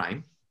 minutes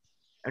time,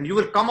 and you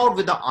will come out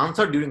with the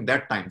answer during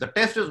that time. The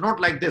test is not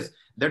like this,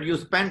 that you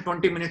spend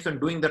 20 minutes on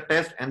doing the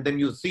test and then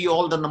you see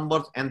all the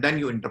numbers and then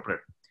you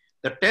interpret.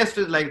 The test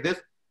is like this.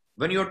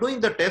 When you're doing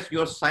the test,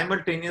 you're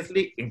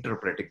simultaneously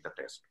interpreting the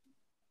test.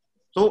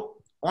 So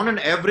on an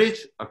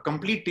average, a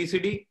complete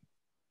TCD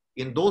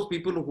in those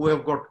people who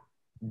have got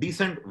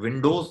decent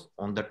windows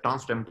on the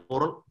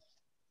transtemporal,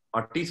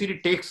 a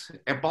TCD takes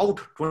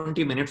about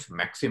 20 minutes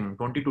maximum,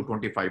 20 to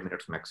 25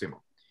 minutes maximum.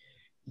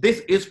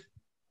 This is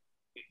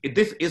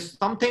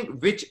something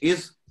which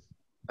is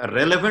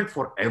relevant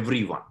for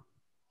everyone.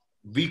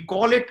 We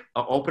call it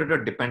an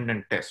operator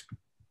dependent test.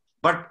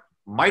 But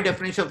my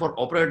definition for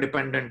operator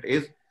dependent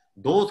is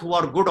those who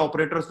are good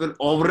operators will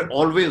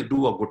always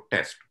do a good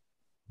test.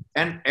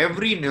 And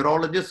every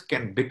neurologist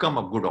can become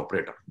a good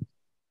operator.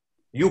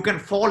 You can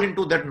fall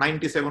into that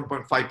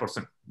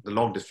 97.5%, the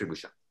log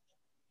distribution.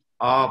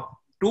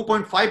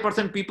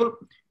 2.5% people,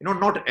 you know,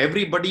 not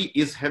everybody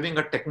is having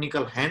a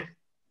technical hand.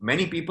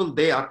 Many people,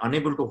 they are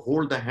unable to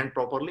hold the hand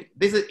properly.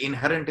 This is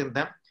inherent in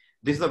them.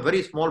 This is a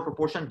very small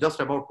proportion,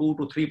 just about 2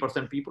 to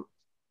 3% people.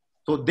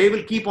 So they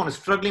will keep on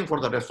struggling for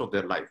the rest of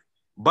their life.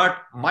 But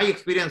my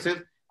experience is,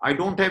 I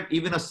don't have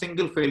even a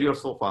single failure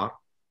so far.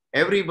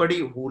 Everybody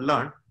who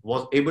learned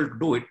was able to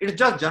do it. It's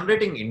just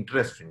generating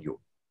interest in you.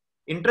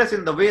 Interest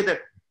in the way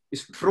that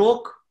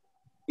stroke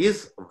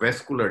is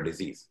vascular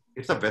disease.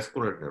 It's a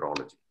vascular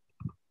neurology.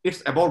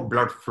 It's about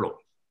blood flow.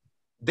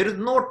 There is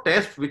no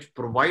test which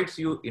provides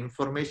you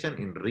information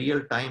in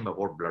real time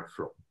about blood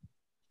flow.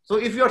 So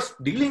if you're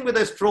dealing with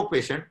a stroke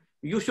patient,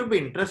 you should be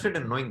interested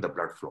in knowing the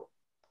blood flow.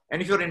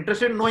 And if you're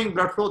interested in knowing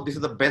blood flow, this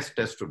is the best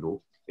test to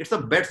do. It's a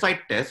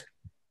bedside test,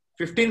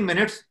 15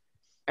 minutes.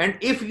 And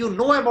if you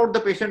know about the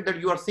patient, that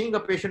you are seeing a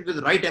patient with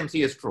right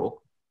MCA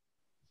stroke,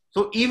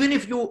 so even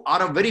if you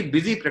are a very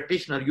busy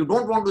practitioner, you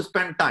don't want to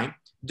spend time,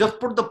 just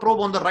put the probe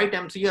on the right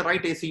MCA,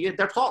 right ACA,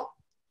 that's all.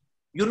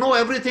 You know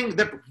everything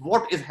that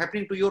what is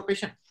happening to your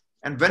patient.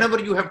 And whenever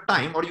you have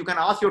time, or you can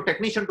ask your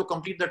technician to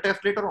complete the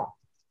test later on.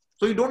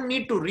 So you don't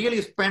need to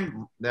really spend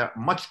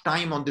much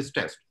time on this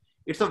test.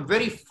 It's a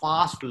very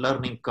fast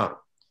learning curve.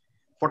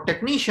 For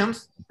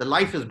technicians, the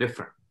life is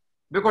different,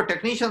 because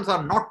technicians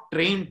are not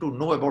trained to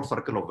know about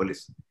circle of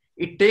Willis.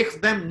 It takes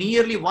them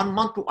nearly 1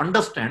 month to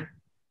understand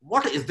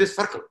what is this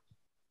circle.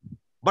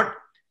 But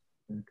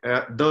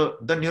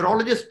the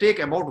neurologists take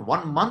about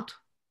 1 month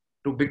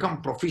to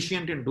become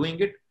proficient in doing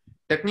it.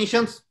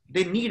 Technicians,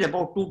 they need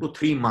about 2 to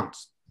 3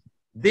 months.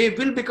 They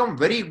will become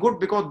very good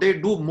because they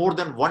do more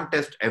than 1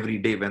 test every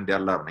day when they are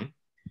learning.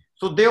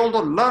 So they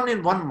also learn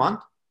in 1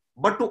 month,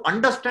 but to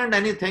understand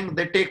anything,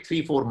 they take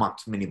 3-4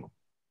 months minimum.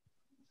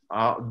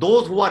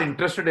 Those who are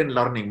interested in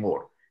learning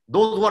more.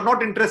 Those who are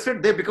not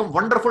interested, they become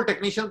wonderful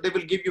technicians. They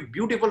will give you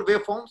beautiful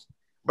waveforms,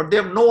 but they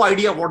have no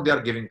idea what they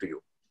are giving to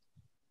you.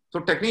 So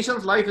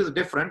technician's life is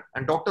different,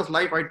 and doctor's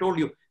life, I told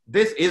you,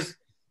 this is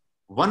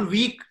 1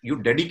 week you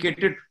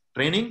dedicated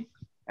training,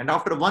 and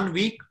after 1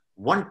 week,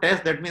 1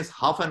 test, that means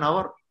half an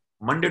hour,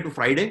 Monday to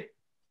Friday.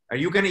 And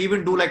you can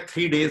even do like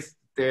 3 days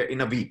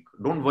in a week.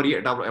 Don't worry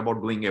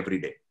about doing every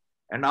day.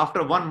 And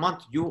after 1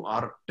 month, you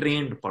are a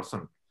trained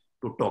person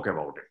to talk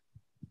about it.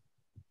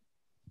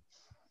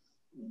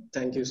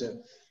 Thank you,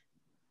 sir.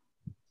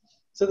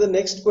 So the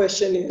next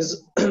question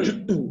is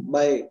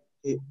by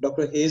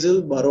Dr.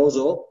 Hazel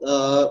Barroso.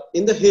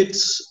 In the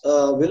hits,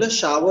 will a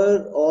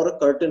shower or a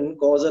curtain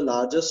cause a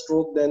larger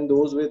stroke than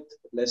those with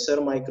lesser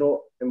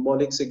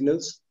microembolic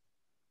signals?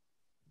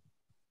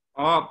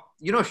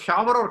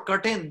 Shower or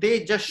curtain,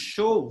 they just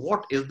show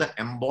what is the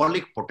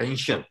embolic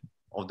potential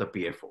of the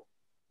PFO.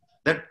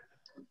 That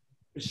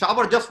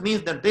shower just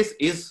means that this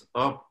is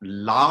a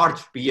large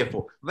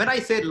PFO. When I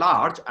say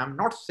large, I'm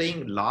not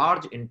saying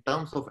large in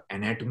terms of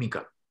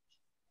anatomical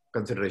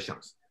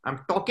considerations. I'm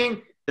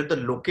talking that the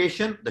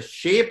location, the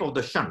shape of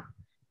the shunt,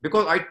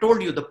 because I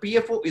told you the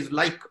PFO is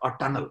like a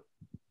tunnel,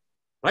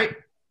 right?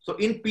 So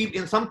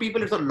in some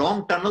people, it's a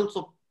long tunnel,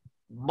 so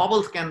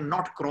bubbles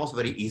cannot cross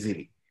very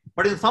easily.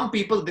 But in some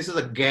people, this is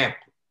a gap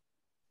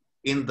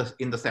in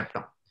the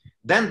septum.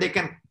 Then they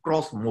can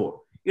cross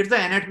more. It's the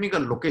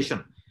anatomical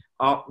location.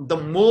 The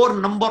more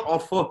number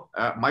of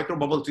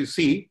microbubbles you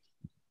see,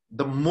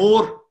 the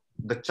more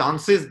the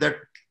chances that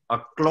a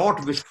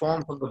clot which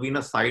forms on the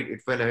venous side, it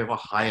will have a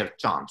higher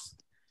chance.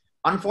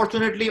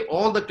 Unfortunately,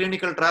 all the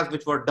clinical trials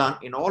which were done,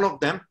 in all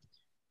of them,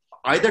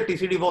 either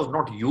TCD was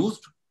not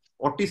used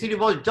or TCD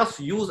was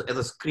just used as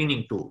a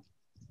screening tool.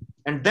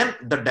 And then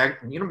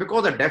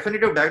because the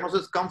definitive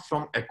diagnosis comes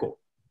from echo.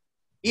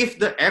 If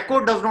the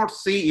echo does not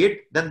see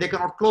it, then they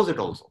cannot close it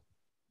also.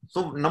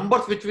 So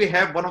numbers which we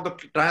have, one of the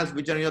trials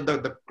which are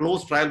the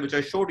closed trial which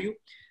I showed you,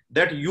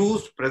 that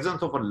used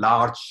presence of a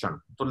large shunt.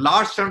 So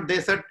large shunt,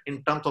 they said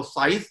in terms of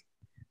size,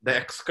 the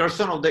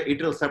excursion of the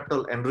atrial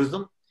septal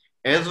aneurysm,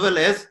 as well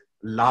as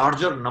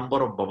larger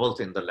number of bubbles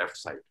in the left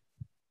side.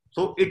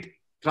 So it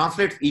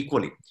translates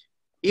equally.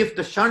 If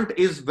the shunt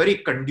is very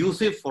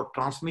conducive for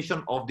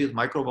transmission of these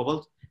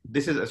microbubbles,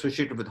 this is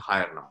associated with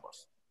higher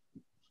numbers.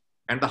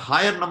 And the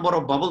higher number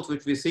of bubbles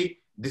which we see,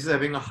 this is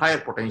having a higher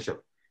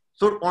potential.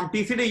 So on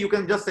TCD, you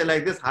can just say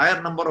like this,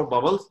 higher number of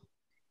bubbles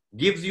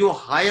gives you a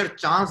higher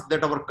chance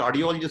that our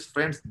cardiologist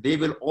friends, they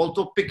will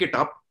also pick it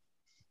up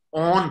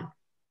on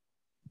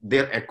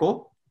their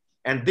echo.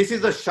 And this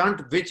is a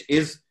shunt which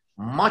is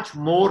much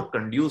more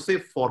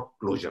conducive for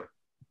closure.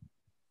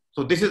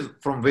 So this is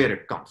from where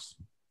it comes.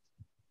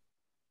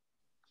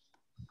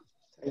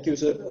 Thank you,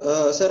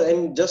 sir. Sir,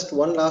 and just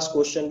one last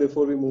question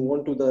before we move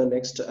on to the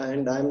next.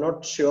 And I'm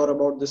not sure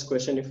about this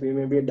question if we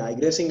may be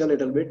digressing a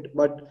little bit,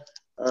 but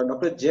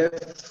Dr.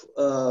 Jeff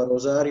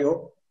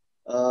Rosario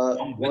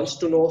wants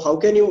to know, how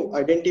can you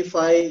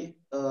identify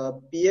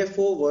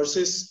PFO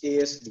versus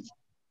ASD?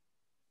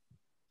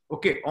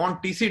 Okay,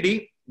 on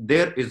TCD,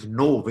 there is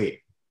no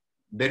way.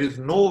 There is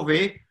no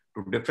way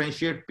to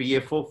differentiate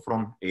PFO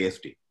from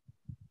ASD.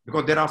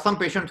 Because there are some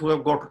patients who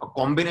have got a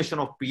combination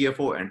of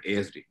PFO and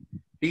ASD.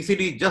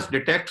 TCD just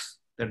detects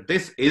that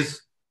this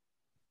is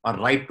a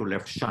right to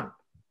left shunt.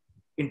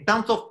 In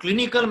terms of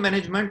clinical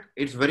management,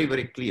 it's very,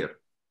 very clear.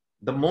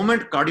 The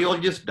moment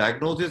cardiologist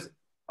diagnoses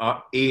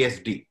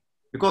ASD,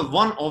 because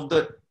one of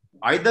the,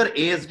 either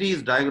ASD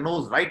is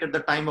diagnosed right at the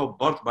time of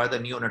birth by the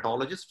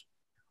neonatologist,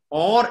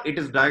 or it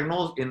is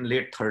diagnosed in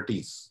late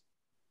 30s.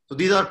 So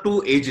these are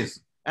two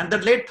ages. And the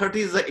late 30s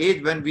is the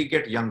age when we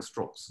get young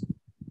strokes.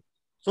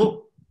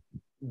 So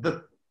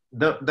the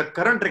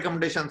current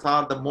recommendations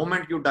are, the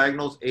moment you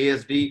diagnose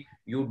ASD,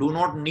 you do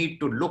not need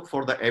to look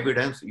for the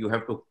evidence, you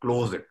have to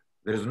close it.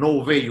 There is no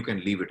way you can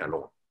leave it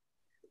alone.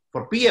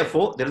 For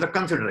PFO, there is a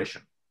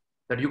consideration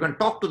that you can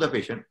talk to the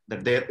patient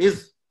that there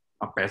is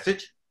a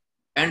passage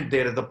and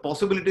there is a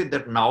possibility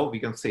that now we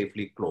can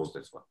safely close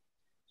this one.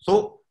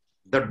 So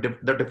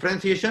the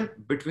differentiation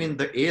between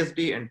the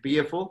ASD and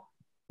PFO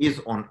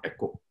is on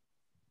echo.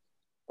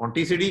 On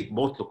TCD,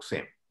 both look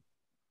same.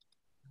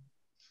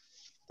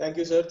 Thank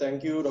you, sir.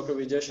 Thank you, Dr.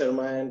 Vijay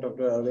Sharma and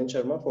Dr. Arvind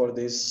Sharma for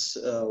this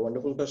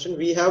wonderful question.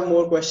 We have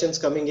more questions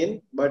coming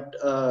in, but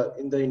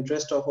in the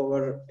interest of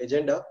our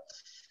agenda,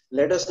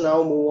 let us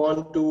now move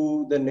on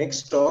to the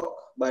next talk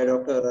by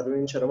Dr.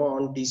 Arvind Sharma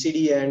on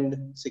TCD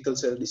and sickle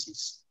cell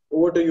disease.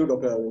 Over to you,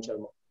 Dr. Arvind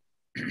Sharma.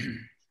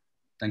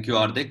 Thank you,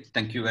 Hardik.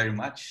 Thank you very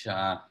much.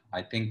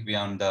 I think we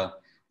are on the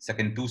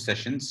second 2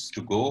 sessions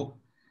to go,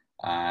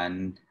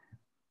 and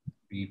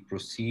we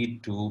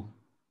proceed to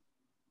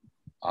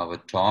our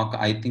talk.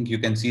 I think you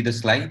can see the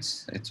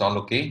slides. It's all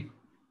okay?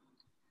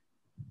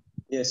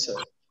 Yes, sir.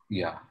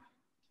 Yeah.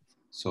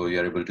 So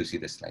you're able to see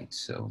the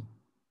slides.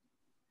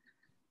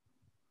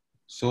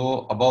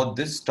 So about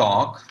this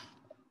talk,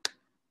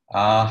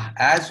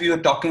 as we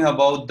were talking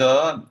about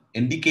the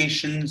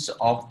indications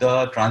of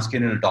the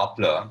transcranial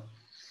Doppler,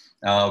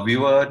 we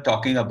were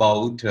talking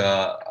about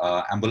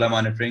ambular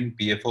monitoring,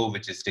 PFO,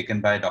 which is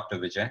taken by Dr.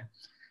 Vijay.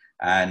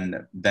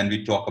 And then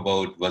we talk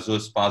about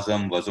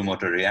vasospasm,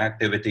 vasomotor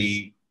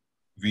reactivity.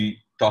 We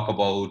talk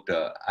about,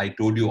 I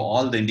told you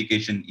all the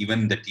indication,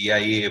 even the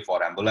TIA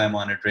for ambular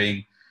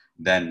monitoring,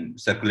 then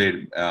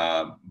circulate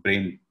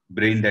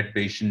brain dead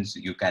patients,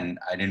 you can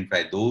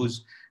identify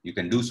those. You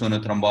can do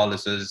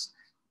sonothrombolysis.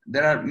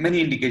 there are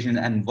many indications,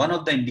 and one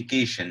of the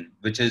indication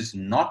which is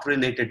not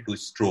related to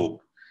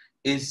stroke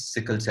is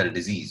sickle cell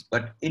disease,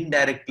 but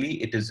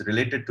indirectly it is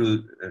related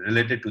to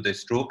the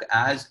stroke,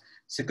 as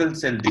sickle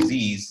cell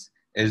disease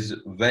is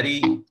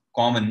very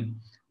common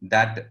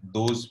that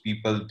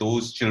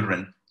those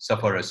children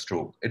suffer a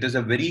stroke. It is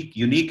a very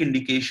unique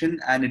indication,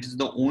 and it is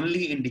the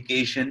only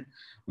indication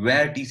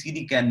where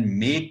TCD can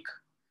make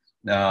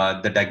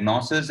the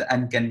diagnosis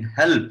and can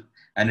help,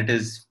 and it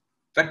is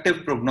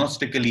effective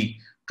prognostically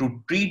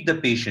to treat the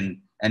patient.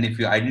 And if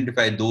you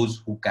identify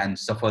those who can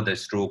suffer the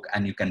stroke,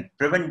 and you can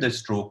prevent the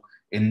stroke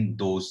in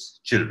those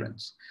children.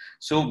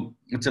 So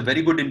it's a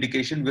very good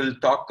indication. We'll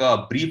talk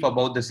brief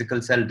about the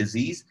sickle cell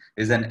disease.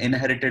 Is an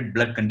inherited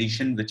blood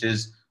condition which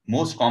is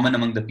most common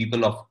among the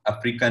people of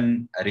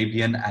African,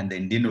 Arabian, and the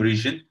Indian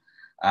origin.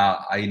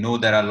 I know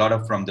there are a lot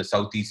of from the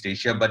Southeast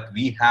Asia, but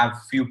we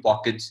have few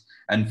pockets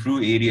and few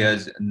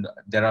areas. And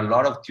there are a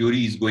lot of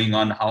theories going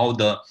on how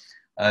the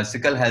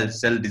sickle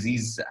cell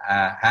disease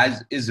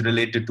is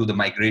related to the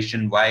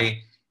migration.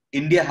 Why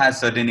India has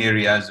certain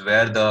areas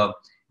where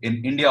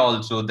in India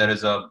also there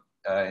is a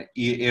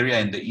area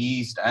in the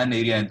east, and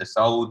area in the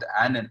south,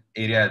 and an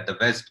area at the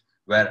west.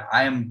 Where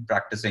I am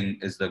practicing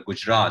is the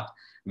Gujarat,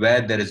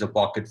 where there is a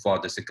pocket for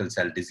the sickle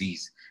cell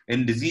disease.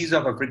 In disease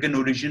of African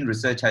origin,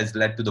 research has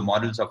led to the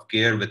models of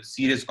care with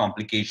serious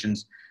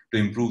complications to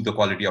improve the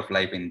quality of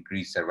life and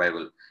increase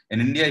survival.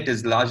 In India, it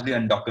is largely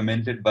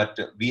undocumented, but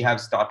we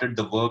have started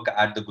the work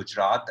at the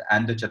Gujarat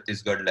and the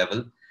Chhattisgarh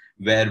level,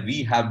 where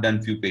we have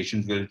done few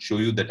patients. We'll show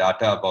you the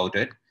data about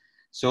it.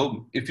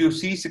 So if you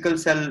see sickle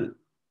cell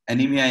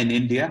anemia in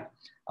India,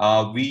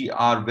 we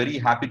are very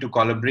happy to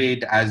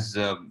collaborate, as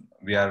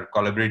we are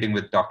collaborating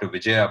with Dr.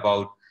 Vijay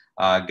about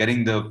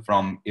getting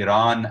from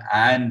Iran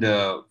and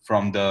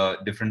from the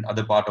different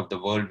other part of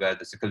the world where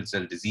the sickle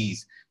cell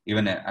disease,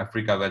 even in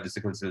Africa where the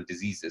sickle cell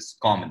disease is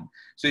common.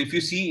 So if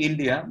you see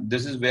India,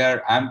 this is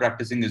where I'm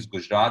practicing is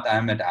Gujarat.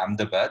 I'm at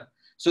Ahmedabad.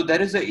 So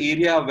there is an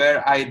area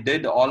where I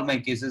did all my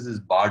cases is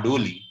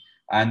Bardoli.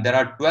 And there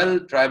are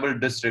 12 tribal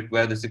districts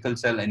where the sickle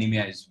cell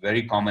anemia is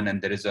very common.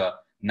 And there is a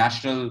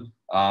national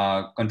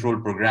control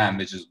program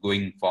which is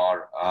going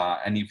for,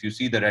 and if you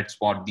see the red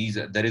spot,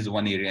 there is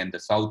one area in the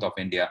south of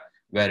India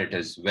where it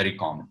is very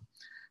common.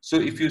 So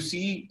if you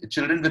see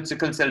children with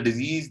sickle cell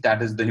disease,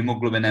 that is the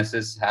hemoglobin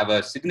SS, have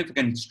a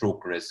significant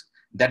stroke risk.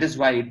 That is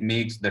why it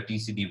makes the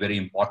TCD very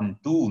important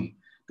tool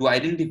to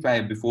identify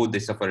before they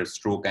suffer a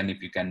stroke. And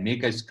if you can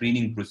make a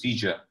screening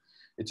procedure,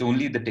 it's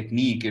only the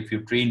technique if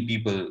you train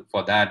people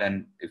for that,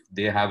 and if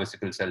they have a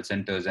sickle cell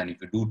centers, and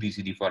if you do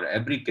TCD for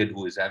every kid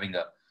who is having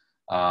a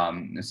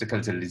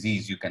sickle cell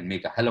disease, you can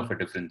make a hell of a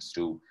difference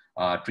to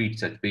treat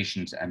such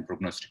patients and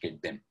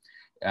prognosticate them.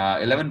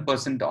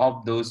 11%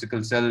 of those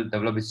sickle cell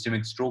develop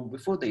ischemic stroke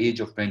before the age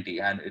of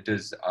 20. And it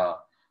is a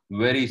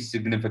very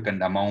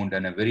significant amount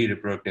and a very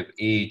reproductive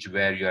age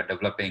where you are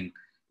developing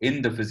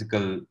in the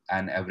physical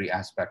and every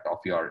aspect of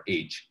your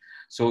age.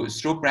 So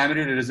stroke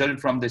primarily result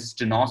from the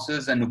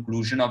stenosis and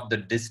occlusion of the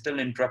distal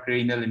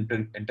intracranial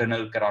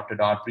internal carotid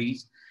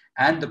arteries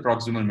and the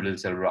proximal middle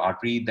cerebral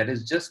artery. That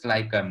is just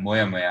like a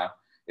moya.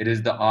 It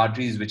is the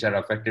arteries which are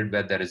affected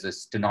where there is a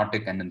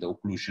stenotic and then the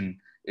occlusion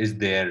is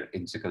there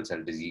in sickle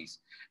cell disease.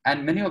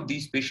 And many of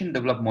these patients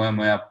develop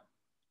moya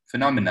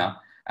phenomena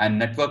and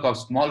network of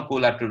small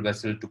collateral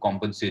vessel to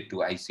compensate to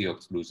ICO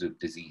exclusive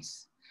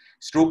disease.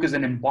 Stroke is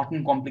an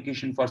important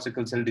complication for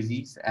sickle cell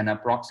disease, and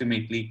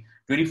approximately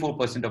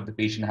 24% of the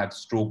patient have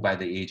stroke by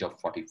the age of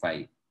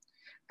 45.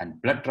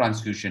 And blood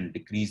transfusion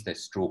decrease the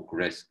stroke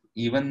risk.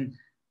 Even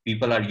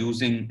people are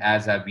using,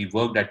 as we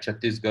worked at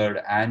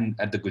Chhattisgarh and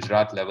at the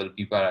Gujarat level,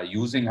 people are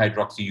using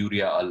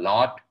hydroxyurea a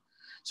lot.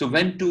 So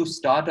when to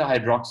start a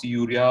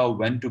hydroxyurea,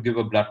 when to give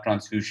a blood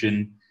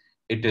transfusion,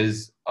 it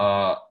is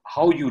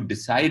how you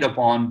decide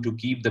upon to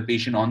keep the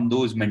patient on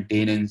those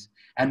maintenance.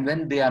 And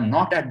when they are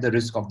not at the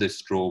risk of the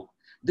stroke,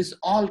 this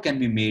all can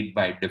be made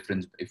by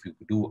difference if you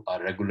do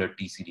a regular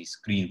TCD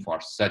screen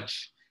for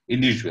such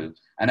individual.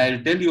 And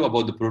I'll tell you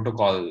about the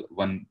protocol,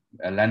 one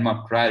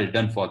landmark trial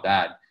done for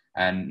that,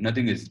 and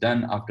nothing is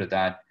done after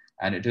that.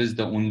 And it is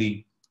the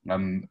only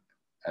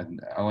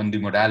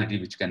modality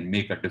which can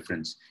make a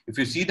difference. If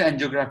you see the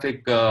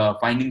angiographic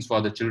findings for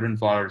the children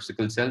for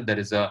sickle cell, there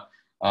is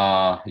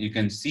you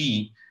can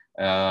see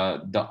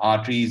the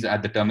arteries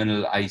at the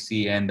terminal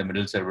IC and the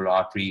middle cerebral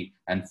artery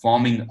and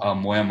forming a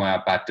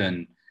moya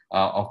pattern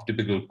of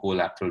typical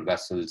collateral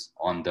vessels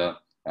on the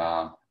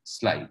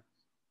slide.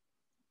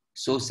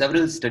 So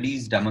several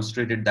studies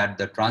demonstrated that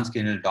the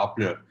transcranial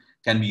Doppler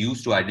can be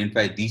used to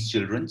identify these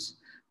children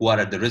who are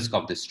at the risk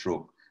of the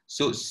stroke.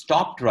 So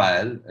STOP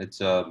trial,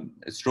 it's a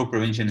stroke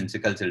prevention in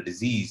sickle cell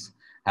disease,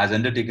 has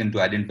undertaken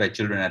to identify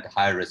children at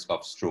higher risk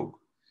of stroke.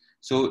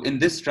 So in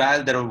this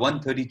trial, there are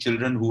 130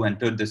 children who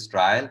entered this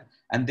trial,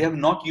 and they have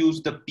not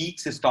used the peak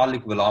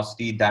systolic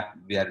velocity that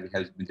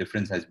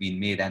difference has been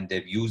made, and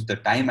they've used the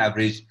time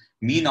average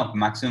mean of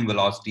maximum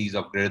velocities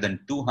of greater than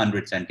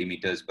 200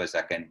 centimeters per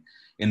second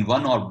in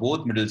one or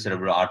both middle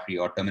cerebral artery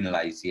or terminal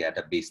IC at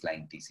a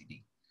baseline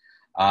TCD.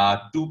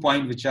 2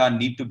 points which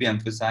need to be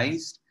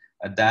emphasized.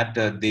 that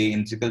they,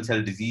 in sickle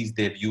cell disease,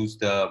 they've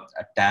used a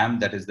TAM,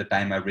 that is the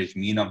time average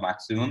mean of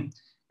maximum,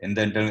 in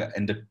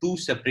the two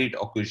separate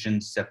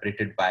occasions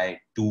separated by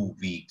 2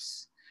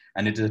 weeks.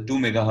 And it is a 2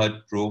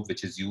 megahertz probe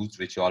which is used,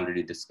 which you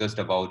already discussed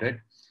about it.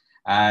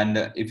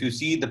 And if you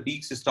see, the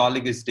peak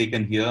systolic is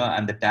taken here,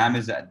 and the TAM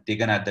is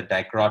taken at the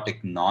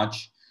dicrotic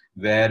notch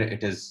where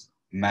it is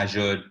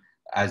measured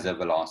as a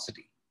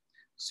velocity.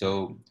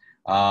 So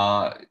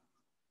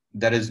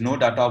there is no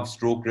data of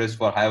stroke risk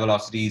for high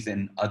velocities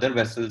in other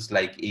vessels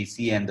like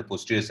AC and the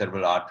posterior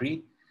cerebral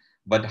artery,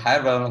 but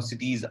higher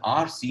velocities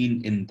are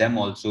seen in them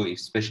also,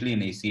 especially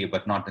in ACA,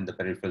 but not in the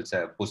peripheral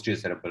posterior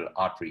cerebral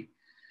artery.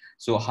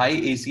 So high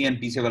AC and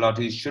PCA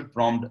velocities should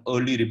prompt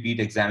early repeat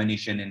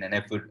examination in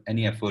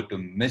any effort to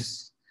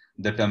miss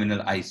the terminal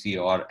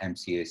ICA or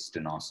MCA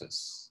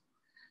stenosis.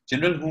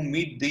 Children who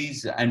meet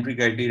these entry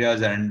criteria are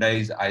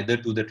randomized either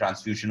to the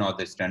transfusion or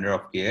the standard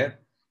of care.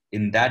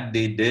 In that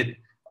they did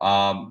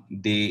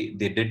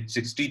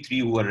 63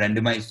 who were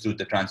randomized to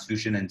the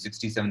transfusion, and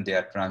 67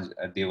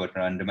 they were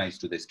randomized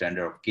to the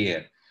standard of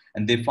care.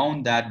 And they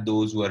found that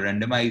those who were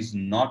randomized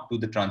not to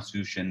the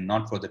transfusion,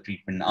 not for the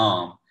treatment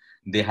arm,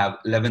 they have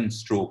 11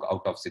 stroke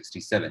out of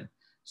 67.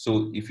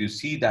 So if you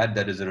see that,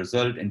 that is a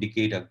result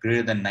indicate a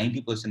greater than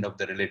 90% of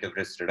the relative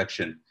risk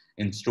reduction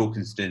in stroke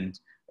incidence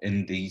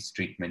in these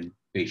treatment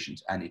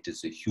patients, and it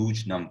is a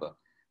huge number.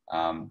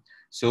 In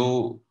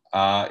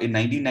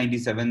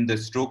 1997, the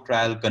stroke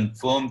trial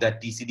confirmed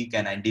that TCD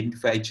can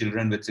identify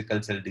children with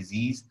sickle cell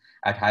disease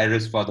at high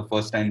risk for the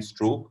first time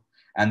stroke,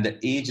 and the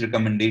age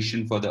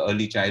recommendation for the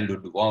early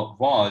childhood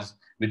was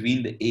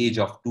between the age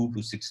of 2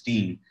 to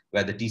 16,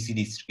 where the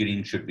TCD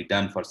screening should be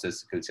done for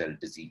sickle cell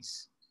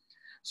disease.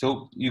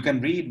 So you can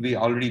read, we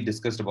already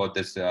discussed about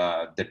this,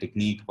 the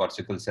technique for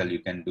sickle cell you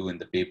can do in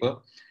the paper.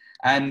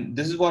 And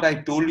this is what I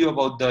told you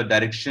about the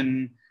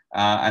direction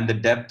and the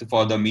depth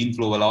for the mean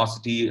flow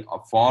velocity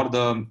for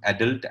the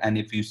adult. And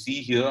if you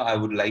see here, I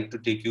would like to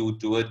take you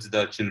towards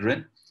the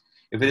children.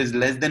 If it is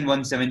less than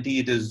 170,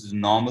 it is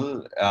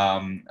normal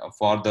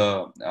for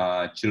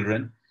the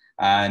children,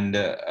 and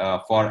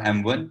for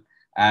M1,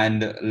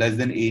 and less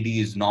than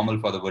 80 is normal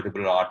for the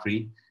vertebral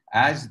artery.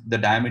 As the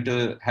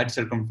diameter, head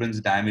circumference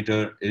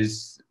diameter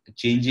is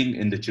changing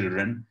in the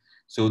children.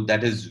 So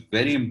that is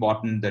very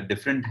important. The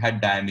different head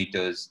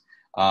diameters,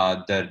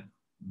 the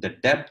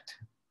depth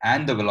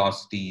and the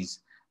velocities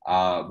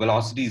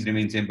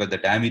remain same, but the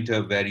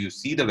diameter where you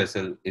see the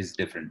vessel is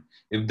different.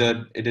 If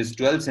it is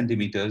 12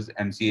 centimeters,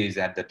 MCA is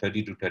at the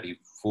 30 to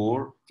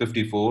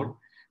 54.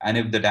 And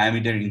if the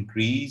diameter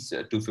increase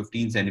to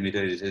 15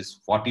 centimeters, it is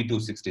 40 to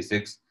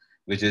 66,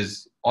 which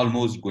is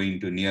almost going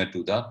to near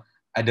to the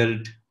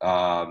adult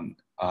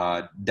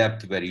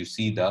depth where you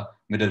see the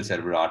middle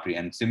cerebral artery.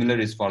 And similar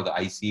is for the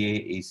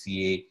ICA,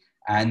 ACA,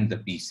 and the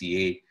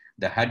PCA.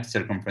 The head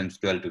circumference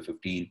 12 to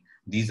 15.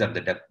 These are the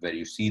depth where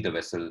you see the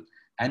vessel.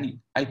 And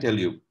I tell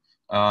you,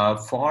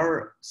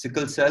 for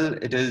sickle cell,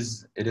 it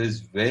is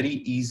very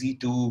easy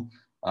to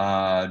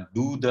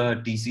do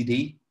the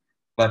TCD,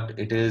 but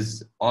it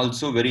is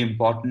also very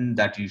important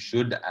that you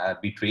should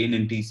be trained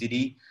in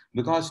TCD,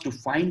 because to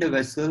find a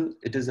vessel,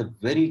 it is a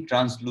very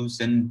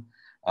translucent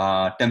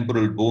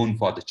temporal bone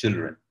for the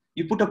children.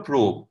 You put a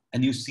probe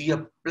and you see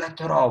a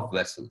plethora of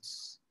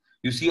vessels.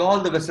 You see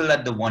all the vessels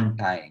at the one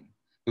time,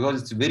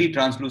 because it's very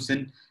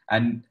translucent,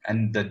 and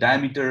the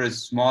diameter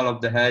is small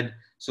of the head.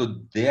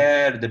 So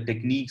there the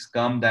techniques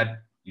come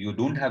that you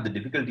don't have the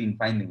difficulty in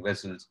finding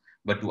vessels,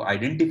 but to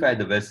identify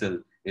the vessel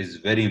is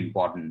very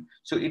important.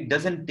 So it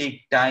doesn't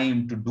take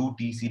time to do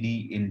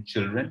TCD in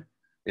children.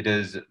 It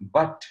is,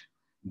 but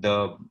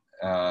the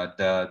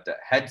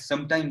heads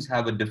sometimes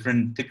have a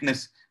different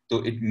thickness, so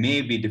it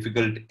may be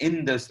difficult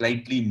in the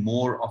slightly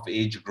more of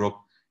age group,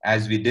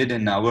 as we did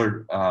in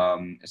our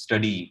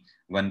study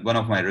when one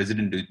of my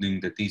residents doing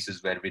the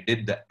thesis, where we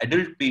did the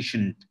adult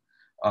patient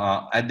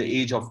at the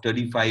age of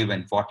 35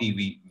 and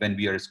 40. When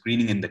we are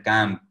screening in the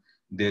camp,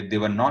 they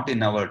were not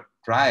in our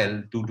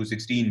trial 2 to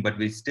 16, but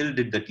we still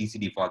did the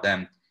TCD for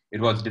them. It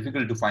was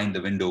difficult to find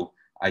the window.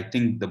 I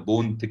think the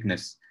bone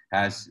thickness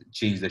has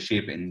changed the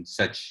shape in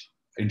such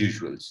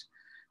individuals.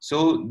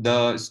 So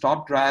the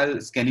STOP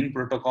trial scanning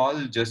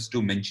protocol, just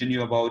to mention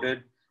you about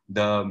it,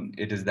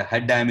 it is the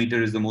head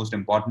diameter is the most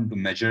important to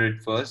measure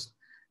it first.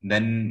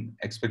 Then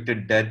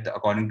expected depth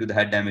according to the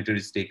head diameter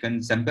is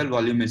taken. Sample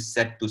volume is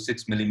set to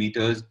 6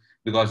 millimeters,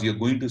 because you're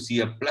going to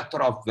see a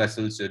plethora of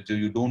vessels. So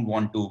you don't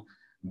want to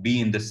be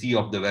in the sea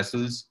of the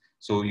vessels.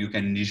 So you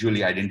can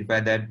usually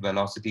identify that.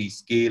 Velocity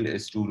scale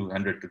is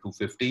 200 to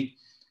 250.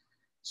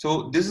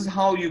 So this is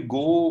how you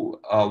go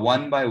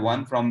one by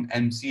one from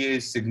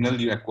MCA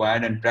signal you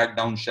acquired and track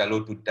down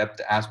shallow to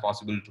depth as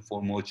possible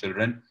for more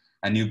children.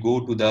 And you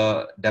go to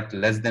the depth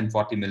less than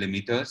 40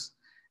 millimeters.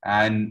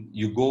 And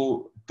you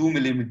go 2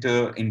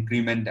 millimeter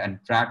increment and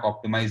track,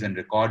 optimize, and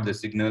record the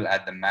signal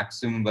at the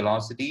maximum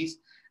velocities.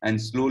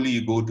 And slowly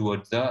you go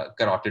towards the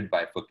carotid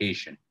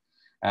bifurcation.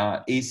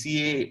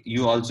 ACA,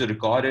 you also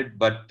record it,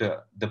 but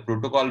the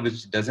protocol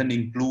which doesn't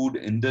include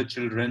in the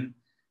children,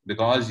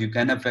 because you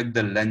can affect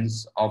the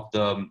length of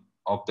the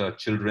of the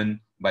children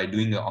by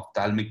doing the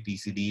ophthalmic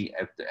TCD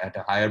at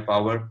a higher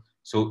power.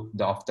 So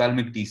the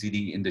ophthalmic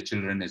TCD in the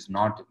children is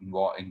not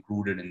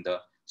included in the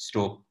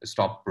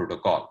stop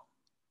protocol.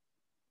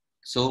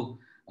 So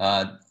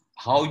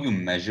how you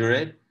measure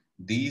it,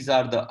 these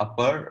are the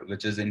upper,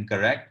 which is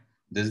incorrect.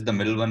 This is the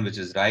middle one, which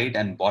is right.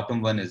 And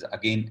bottom one is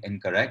again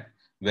incorrect,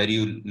 where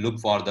you look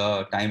for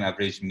the time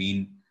average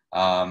mean,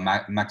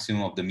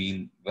 maximum of the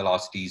mean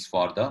velocities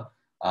for the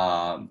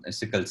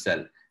sickle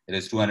cell. It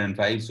is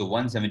 205. So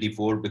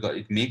 174, because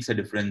it makes a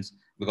difference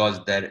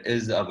because there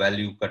is a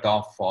value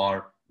cutoff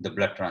for the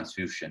blood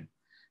transfusion.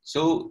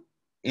 So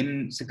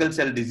in sickle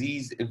cell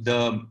disease, if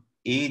the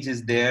age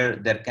is there,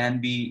 there can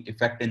be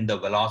effect in the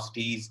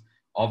velocities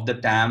of the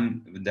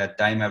TAM. The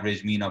time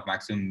average mean of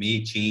maximum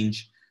may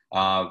change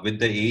with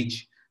the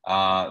age.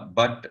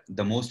 But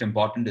the most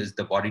important is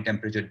the body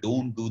temperature.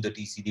 Don't do the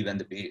TCD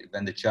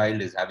when the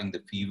child is having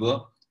the fever.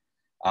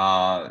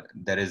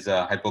 There is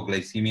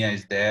hypoglycemia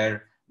is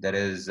there. There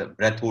is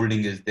breath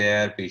holding is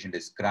there. Patient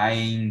is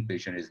crying.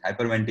 Patient is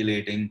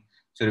hyperventilating.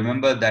 So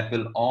remember, that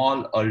will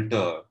all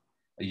alter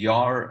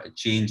your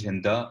change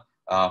in the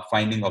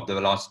finding of the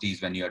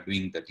velocities when you are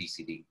doing the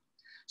TCD.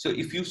 So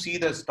if you see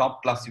the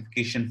stop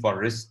classification for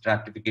risk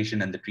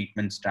stratification and the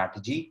treatment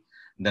strategy,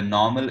 the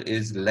normal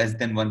is less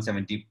than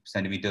 170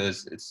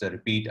 centimeters. It's a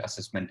repeat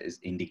assessment is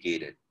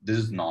indicated. This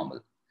is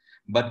normal.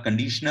 But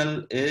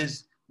conditional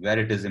is where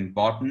it is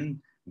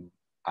important.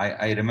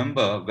 I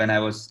remember when I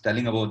was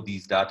telling about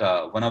these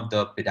data, one of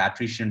the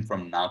pediatrician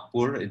from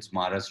Nagpur, it's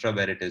Maharashtra,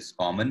 where it is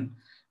common,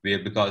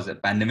 where because a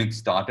pandemic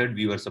started,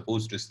 we were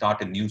supposed to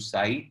start a new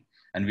site,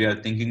 and we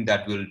are thinking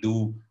that we'll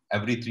do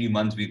every 3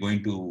 months, we're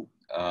going to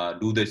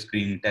do the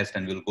screening test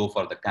and we'll go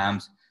for the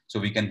camps so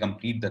we can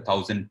complete the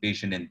 1,000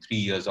 patient in 3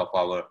 years of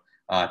our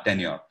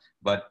tenure.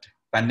 But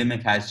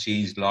pandemic has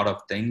changed a lot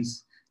of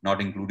things,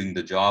 not including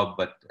the job,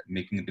 but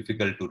making it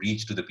difficult to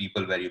reach to the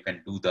people where you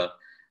can do the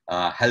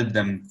help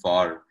them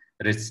for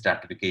risk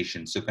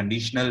stratification. So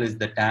conditional is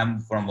the TAM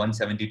from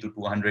 170 to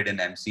 200 in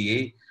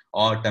MCA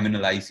or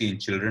terminal IC in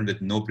children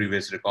with no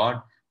previous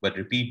record, but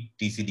repeat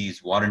TCD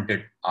is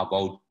warranted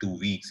about 2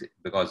 weeks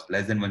because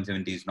less than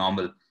 170 is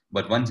normal,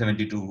 but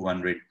 170 to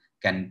 200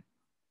 can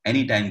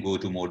anytime go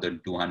to more than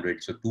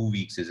 200. So 2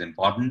 weeks is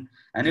important.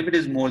 And if it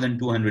is more than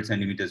 200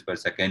 centimeters per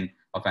second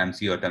of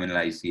MCA or terminal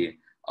ICA,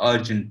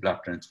 urgent blood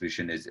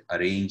transfusion is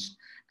arranged.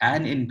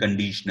 And in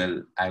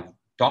conditional, I've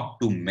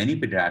talked to many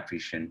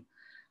pediatricians.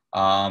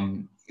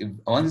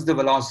 Once the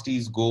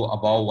velocities go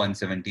above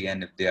 170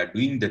 and if they are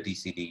doing the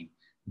TCD,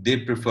 they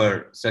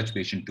prefer such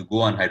patient to go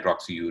on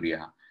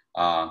hydroxyurea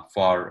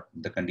for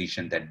the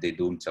condition that they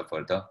don't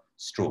suffer the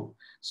stroke.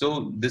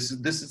 So this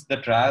is the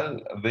trial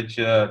which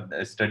a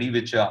study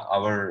which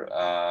our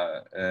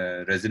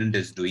resident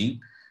is doing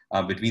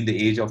between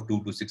the age of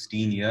 2 to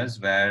 16 years,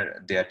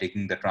 where they are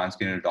taking the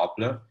transcranial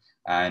Doppler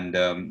and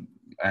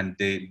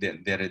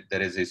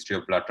there is a history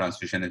of blood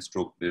transfusion and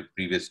stroke the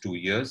previous 2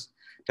 years.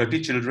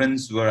 30 children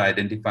were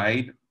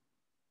identified.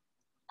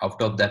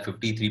 Out of that,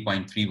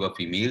 53.3 were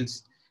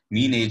females.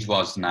 Mean age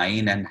was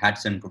 9 and head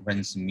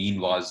circumference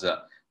mean was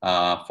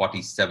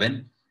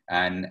 47.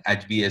 And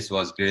HBS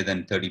was greater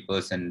than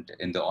 30%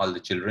 in all the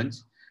children.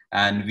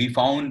 And we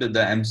found the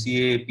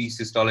MCA peak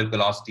systolic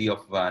velocity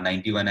of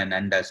 91 and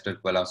end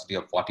diastolic velocity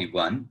of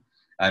 41,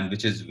 and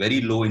which is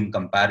very low in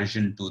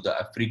comparison to the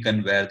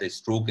African where the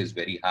stroke is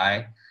very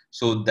high.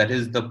 So that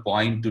is the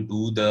point to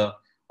do the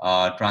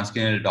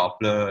transcranial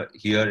Doppler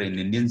here in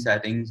Indian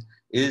settings.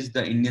 Is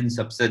the Indian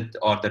subset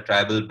or the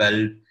tribal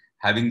belt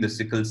having the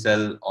sickle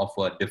cell of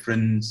a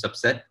different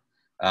subset?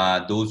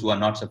 Those who are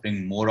not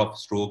suffering more of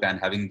stroke and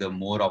having the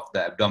more of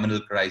the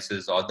abdominal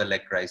crisis or the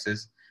leg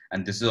crisis.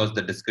 And this was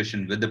the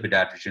discussion with the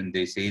pediatrician.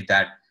 They say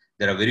that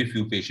there are very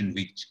few patients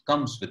which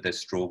comes with a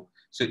stroke.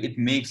 So it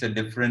makes a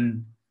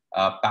different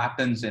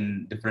patterns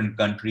in different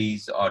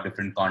countries or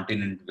different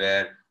continent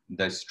where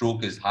the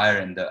stroke is higher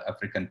in the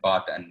African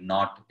part and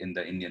not in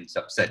the Indian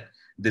subset.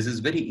 This is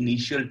very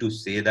initial to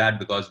say that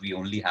because we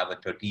only have a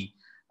 30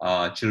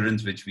 children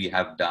which we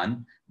have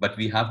done, but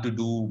we have to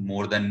do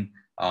more than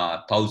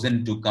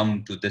 1,000 to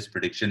come to this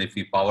prediction if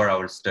we power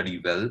our study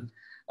well.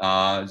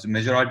 The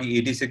majority,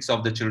 86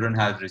 of the children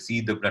have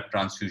received the blood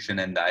transfusion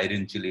and the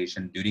iron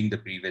chelation during the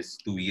previous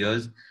 2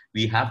 years.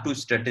 We have to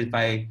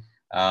stratify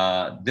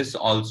this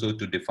also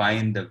to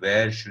define the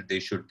where they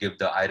should give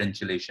the iron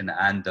chelation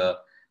and the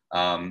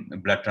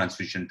blood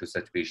transfusion to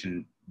such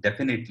patient.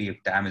 Definitely,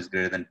 if TAM is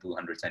greater than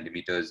 200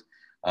 centimeters,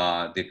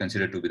 they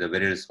consider to be the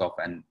very risk of,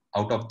 and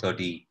out of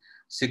 30,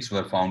 6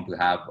 were found to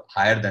have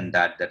higher than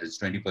that, that is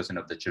 20%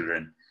 of the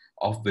children,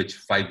 of which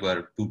 5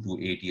 were 2 to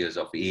 8 years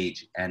of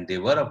age, and they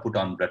were put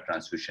on blood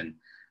transfusion,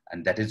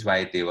 and that is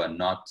why they were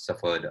not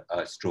suffered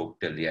a stroke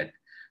till yet.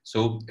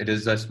 So it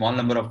is a small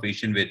number of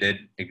patients we did,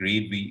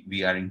 agreed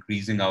we are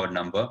increasing our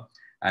number,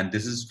 and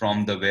this is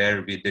from the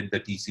where we did the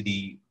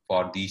TCD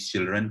for these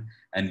children,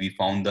 and we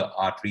found the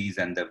arteries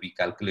and we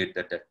calculate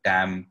that the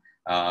TAM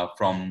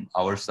from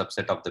our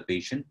subset of the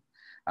patient.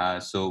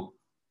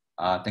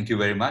 Thank you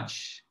very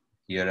much.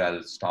 Here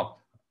I'll stop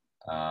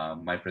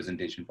my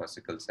presentation for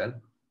sickle cell.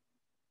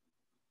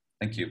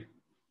 Thank you.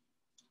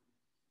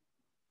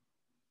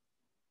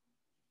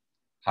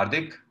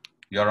 Hardik,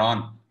 you're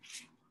on.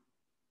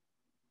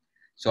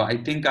 So I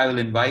think I will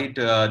invite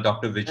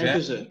Dr. Vijay. Thank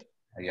you, sir.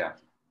 Yeah.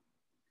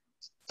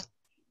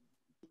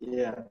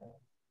 Yeah.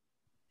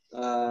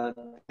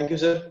 Thank you,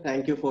 sir.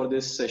 Thank you for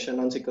this session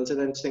on sickle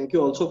cell, and thank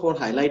you also for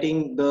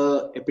highlighting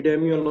the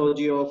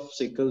epidemiology of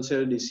sickle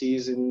cell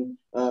disease in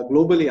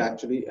globally,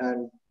 actually,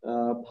 and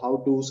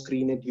how to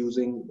screen it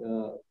using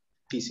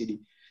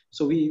TCD.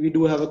 So we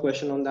do have a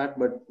question on that,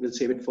 but we'll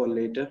save it for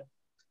later.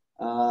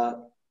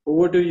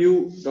 Over to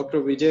you,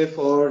 Dr. Vijay,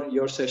 for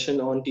your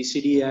session on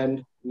TCD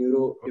and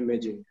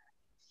neuroimaging.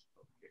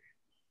 Okay.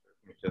 Let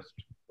me just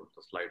put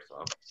the slides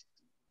up.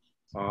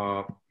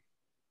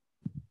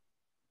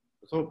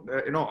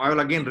 I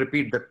will again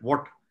repeat that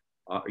what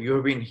you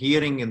have been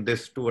hearing in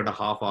this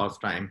 2.5 hours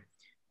time.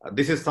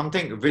 This is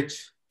something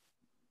which,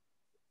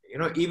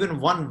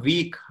 even 1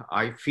 week,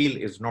 I feel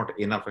is not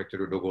enough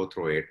actually to go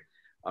through it.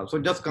 So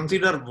just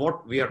consider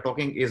what we are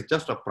talking is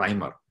just a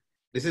primer.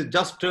 This is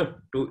just to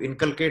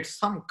inculcate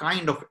some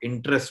kind of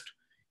interest,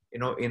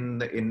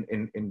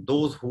 in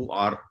those who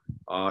are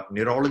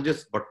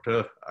neurologists, but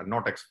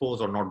not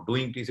exposed or not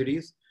doing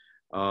TCDs,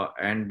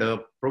 and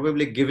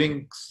probably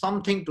giving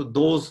something to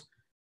those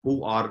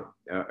who are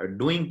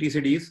doing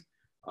TCDs,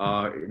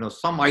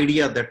 some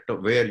idea that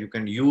where you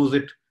can use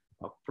it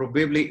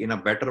probably in a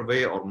better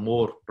way or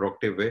more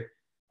productive way.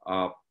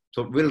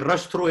 So we'll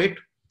rush through it.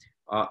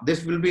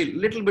 This will be a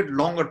little bit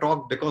longer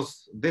talk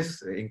because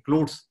this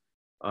includes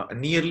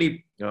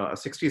nearly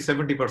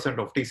 60-70%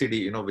 of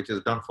TCD, which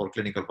is done for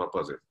clinical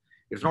purposes.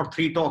 It's not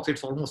 3 talks,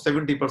 it's almost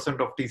 70%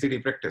 of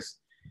TCD practice.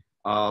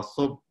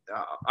 So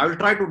I will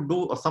try to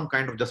do some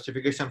kind of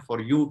justification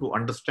for you to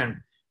understand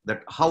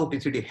that how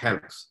TCD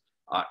helps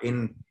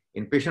in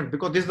patients,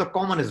 because this is the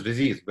commonest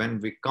disease when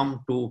we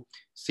come to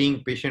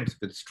seeing patients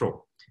with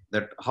stroke,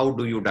 that how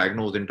do you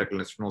diagnose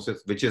intracranial stenosis,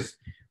 which is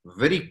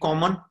very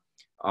common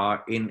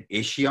in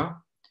Asia,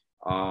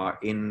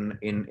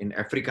 in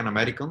African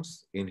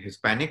Americans, in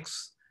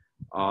Hispanics.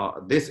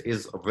 This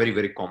is a very,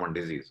 very common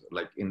disease.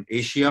 Like in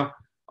Asia,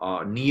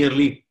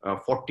 nearly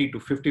 40 to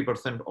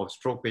 50% of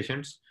stroke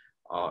patients,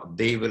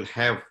 they will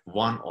have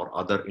one or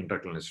other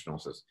intracranial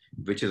stenosis,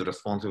 which is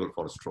responsible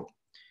for stroke.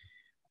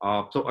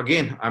 So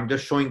again, I'm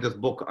just showing this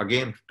book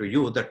again to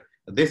you that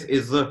this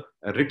is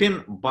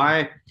written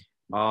by,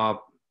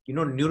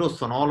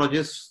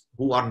 neurosonologists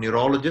who are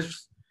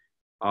neurologists,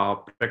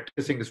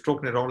 practicing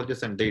stroke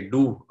neurologists, and they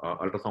do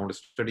ultrasound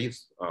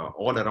studies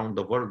all around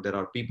the world. There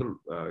are people,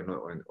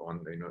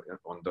 on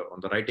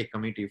the writing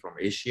committee from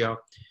Asia,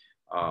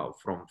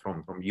 from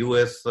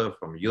US,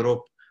 from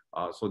Europe.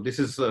 So this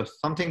is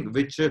something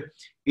which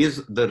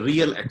is the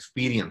real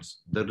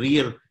experience, the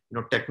real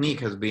technique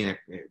has been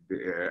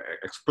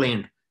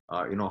explained.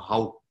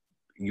 How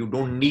you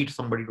don't need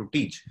somebody to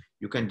teach.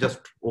 You can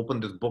just open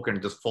this book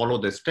and just follow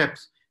the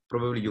steps.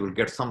 Probably you will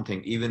get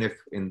something, even if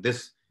in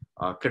this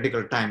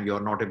critical time you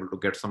are not able to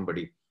get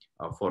somebody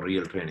for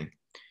real training.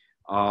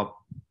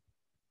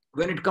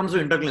 When it comes to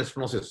intracranial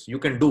stenosis, you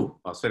can do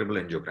a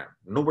cerebral angiogram.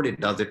 Nobody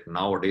does it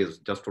nowadays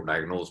just to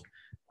diagnose,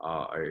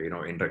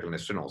 intracranial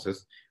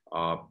stenosis.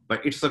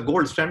 But it's a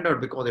gold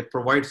standard because it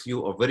provides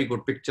you a very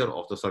good picture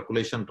of the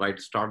circulation, right,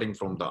 starting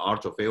from the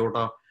arch of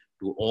aorta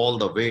to all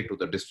the way to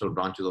the distal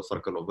branches of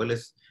circle of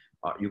Willis.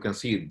 You can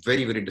see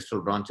very, very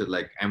distal branches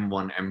like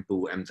M1, M2,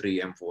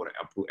 M3, M4,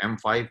 up to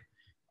M5.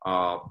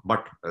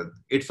 But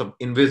it's an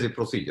invasive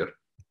procedure,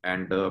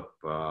 and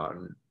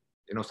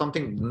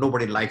something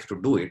nobody likes to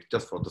do it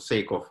just for the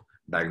sake of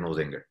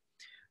diagnosing it.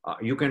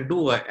 You can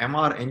do a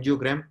MR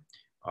angiogram.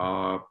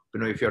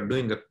 If you're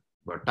doing a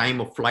time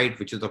of flight,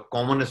 which is the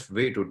commonest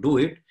way to do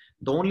it.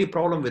 The only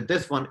problem with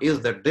this one is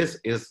that this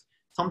is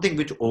something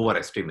which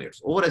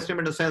overestimates. Overestimate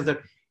in the sense that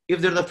if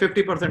there's a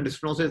 50%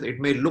 stenosis, it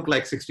may look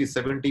like 60,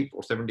 70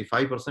 or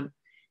 75%.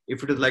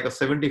 If it is like a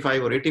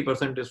 75 or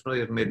 80%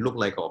 stenosis, it may look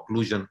like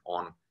occlusion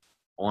on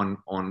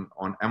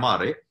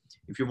MRA.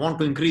 If you want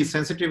to increase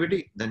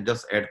sensitivity, then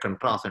just add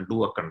contrast and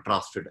do a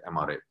contrasted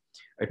MRA.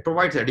 It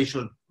provides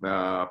additional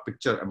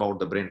picture about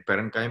the brain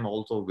parenchyma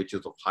also, which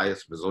is of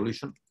highest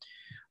resolution.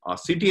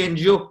 CT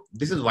angio,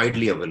 this is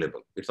widely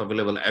available. It's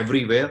available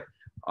everywhere.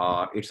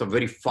 It's a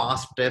very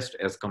fast test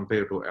as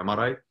compared to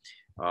MRI.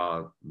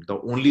 The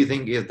only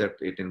thing is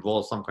that it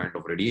involves some kind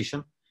of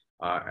radiation,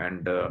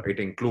 and it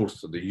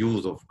includes the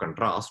use of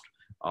contrast,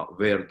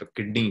 where the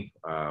kidney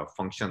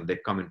function, they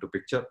come into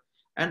picture.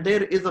 And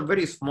there is a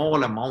very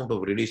small amount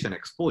of radiation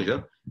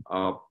exposure.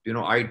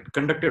 I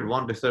conducted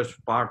one research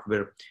part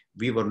where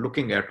we were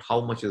looking at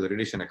how much is the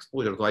radiation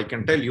exposure. So I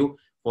can tell you,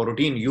 for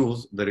routine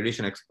use, the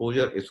radiation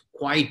exposure is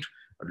quite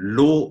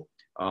low,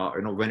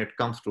 when it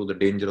comes to the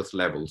dangerous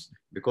levels,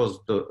 because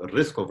the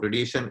risk of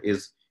radiation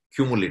is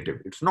cumulative.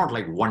 It's not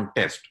like one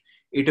test.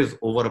 It is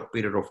over a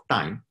period of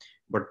time.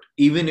 But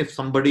even if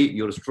somebody,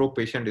 your stroke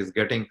patient is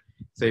getting,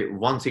 say,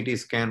 one CT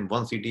scan,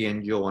 one CT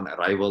angio on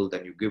arrival,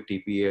 then you give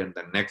TPA, and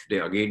the next day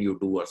again you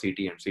do a CT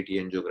and CT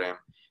angiogram,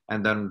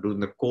 and then during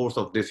the course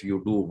of this,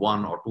 you do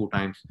 1 or 2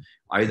 times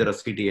either a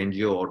CT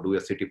angio or do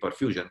a CT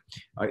perfusion.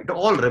 It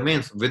all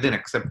remains within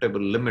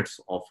acceptable limits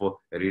of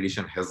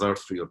radiation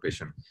hazards to your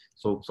patient.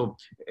 So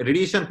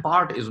radiation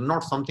part is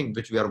not something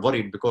which we are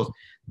worried, because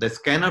the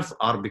scanners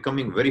are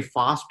becoming very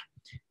fast.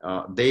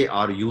 They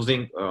are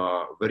using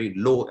very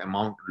low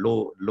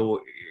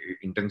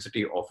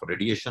intensity of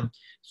radiation.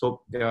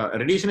 So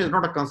radiation is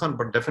not a concern,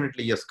 but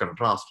definitely yes,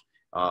 contrast.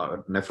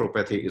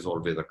 Nephropathy is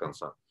always a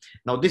concern.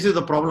 Now, this is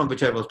the problem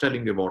which I was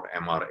telling you about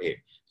MRA.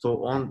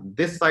 So on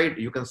this side,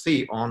 you can see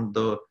on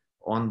the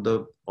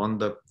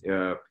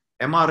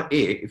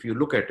MRA, if you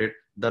look at it,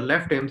 the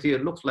left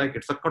MCA looks like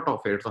it's a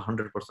cutoff here, it's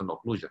 100%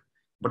 occlusion.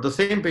 But the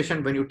same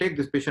patient, when you take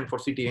this patient for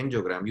CT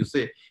angiogram, you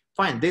say,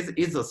 fine, this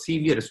is a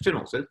severe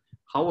stenosis.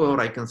 However,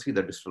 I can see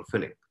the distal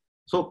filling.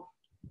 So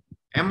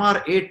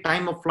MRA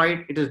time of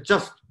flight, it is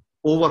just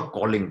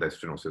overcalling the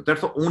stenosis.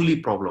 That's the only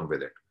problem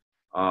with it.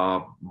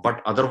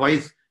 But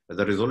otherwise,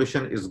 the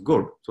resolution is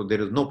good. So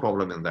there is no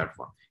problem in that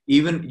one.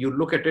 Even you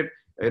look at it,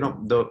 you know,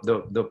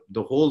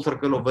 the whole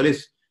circle of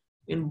Willis,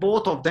 in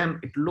both of them,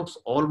 it looks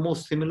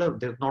almost similar.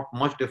 There's not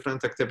much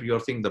difference, except you are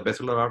seeing the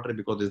basilar artery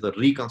because it's the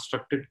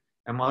reconstructed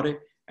MRA,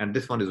 and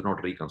this one is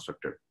not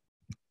reconstructed.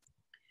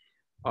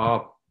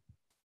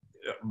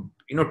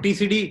 You know,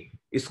 TCD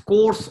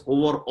scores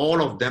over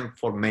all of them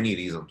for many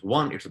reasons.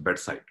 One, it's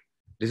bedside.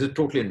 This is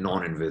totally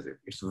non-invasive.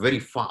 It's very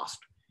fast.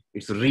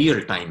 It's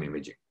real-time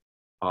imaging.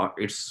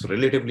 It's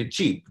relatively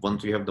cheap.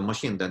 Once you have the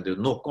machine, then there's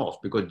no cost,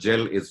 because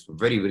gel is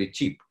very, very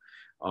cheap.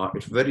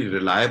 It's very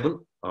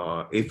reliable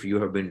if you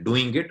have been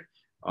doing it,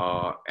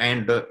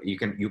 and you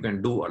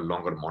can do a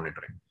longer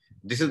monitoring.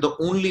 This is the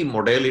only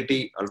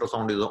modality,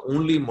 ultrasound is the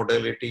only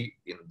modality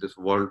in this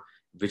world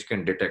which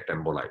can detect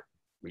emboli.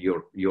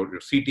 Your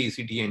CT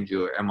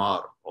angio,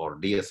 MR or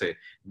DSA,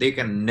 they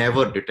can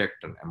never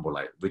detect an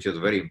emboli, which is a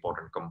very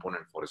important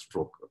component for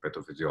stroke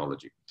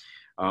pathophysiology.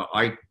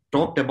 I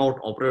talked about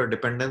operator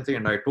dependency,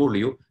 and I told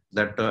you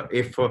that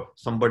if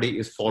somebody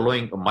is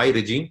following my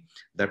regime,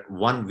 that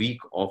 1 week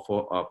of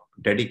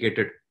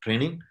dedicated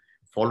training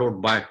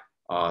followed by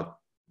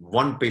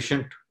 1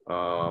 patient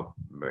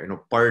you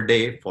know, per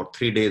day for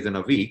 3 days in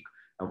a week,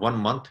 1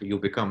 month, you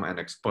become an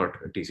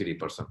expert TCD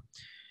person.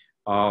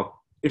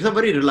 It's a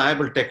very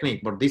reliable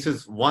technique, but this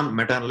is one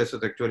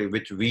meta-analysis actually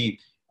which we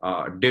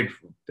did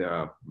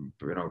you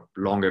know,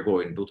 long ago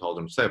in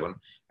 2007,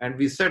 and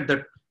we said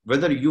that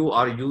whether you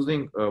are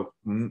using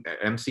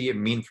MCA,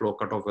 mean flow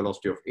cutoff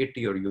velocity of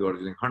 80, or you are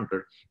using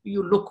 100,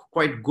 you look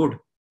quite good,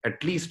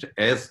 at least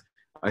as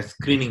a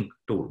screening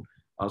tool.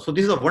 So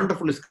this is a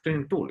wonderful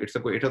screening tool. It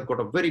has got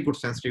a very good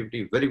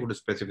sensitivity, very good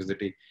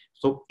specificity.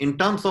 So in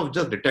terms of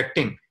just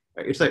detecting,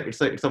 it's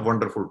a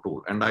wonderful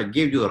tool. And I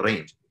gave you a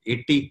range,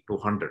 80 to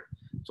 100.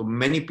 So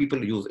many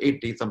people use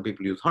 80, some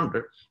people use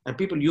 100, and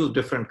people use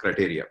different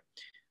criteria.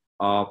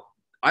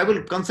 I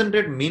will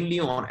concentrate mainly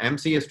on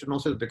MCA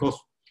stenosis, because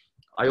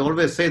I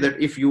always say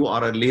that if you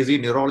are a lazy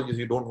neurologist,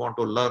 you don't want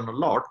to learn a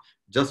lot,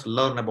 just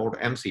learn about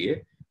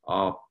MCA.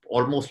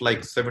 Almost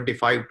like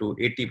 75 to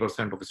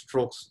 80% of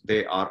strokes,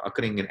 they are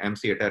occurring in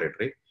MCA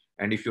territory.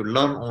 And if you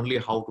learn only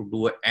how to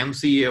do a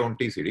MCA on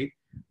TCD,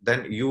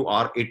 then you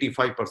are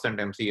 85%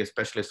 MCA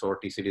specialist or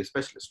TCD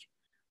specialist.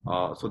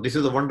 So this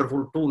is a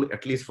wonderful tool,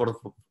 at least for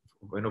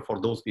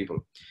those people.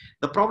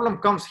 The problem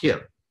comes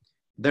here,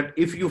 that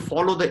if you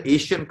follow the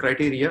Asian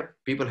criteria,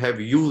 people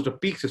have used a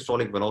peak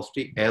systolic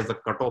velocity as a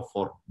cutoff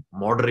for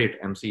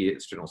moderate MCA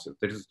stenosis.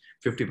 That is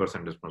 50%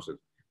 stenosis,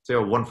 say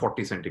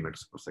 140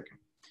 centimeters per second.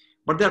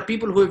 But there are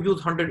people who have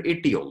used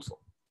 180 also.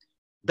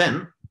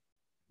 Then,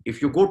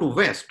 if you go to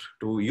West,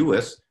 to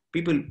US,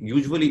 people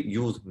usually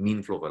use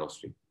mean flow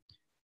velocity.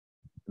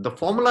 The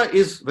formula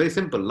is very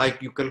simple,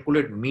 like you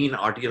calculate mean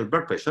arterial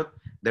blood pressure,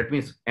 that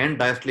means end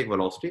diastolic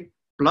velocity,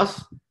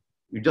 plus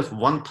you just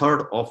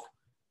 1/3 of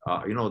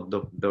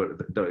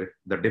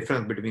the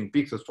difference between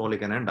peak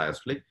systolic and end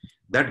diastolic,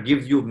 that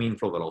gives you mean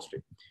flow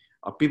velocity.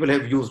 People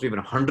have used even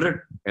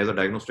 100 as a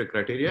diagnostic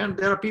criteria, and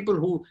there are people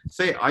who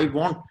say, I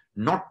want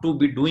not to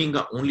be doing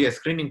only a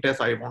screening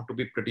test, I want to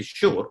be pretty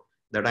sure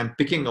that I'm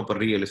picking up a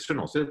real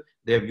stenosis.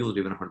 They have used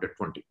even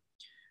 120.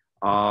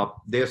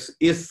 This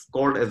is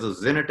called as a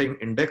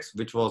Zeneting index,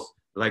 which was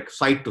like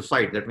side to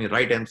side, that means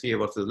right MCA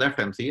versus left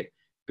MCA,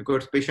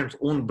 because patient's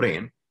own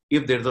brain,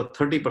 if there's a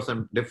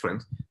 30%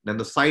 difference, then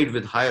the side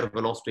with higher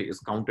velocity is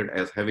counted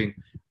as having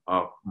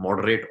a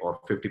moderate or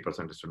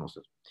 50%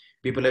 stenosis.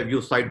 People have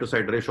used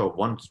side-to-side ratio of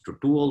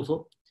 1:2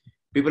 also.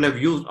 People have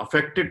used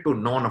affected to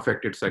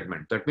non-affected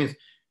segment. That means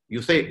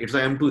you say it's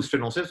a M2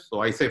 stenosis. So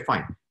I say,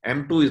 fine,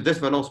 M2 is this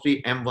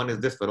velocity, M1 is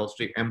this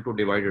velocity, M2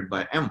 divided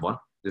by M1.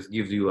 This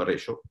gives you a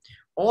ratio.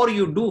 Or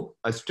you do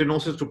a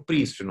stenosis to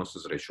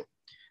pre-stenosis ratio.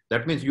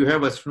 That means you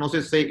have a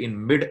stenosis, say,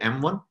 in mid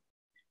M1.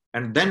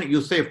 And then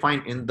you say,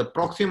 fine, in the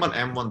proximal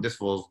M1, this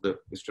was the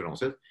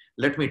stenosis.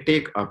 Let me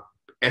take a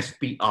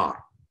SPR,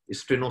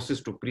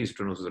 stenosis to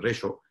pre-stenosis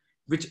ratio,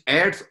 which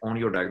adds on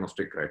your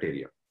diagnostic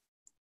criteria.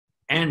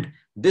 And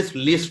this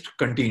list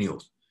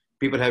continues.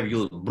 People have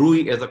used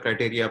Bruy as a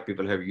criteria.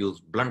 People have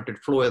used blunted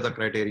flow as a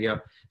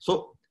criteria.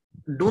 So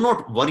do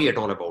not worry at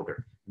all about it.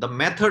 The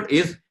method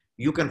is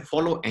you can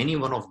follow any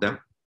one of them,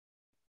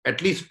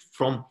 at least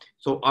from,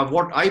 so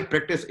what I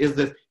practice is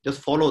this,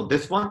 just follow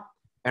this one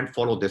and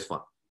follow this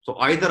one. So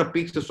either a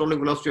peak systolic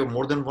velocity of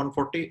more than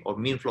 140 or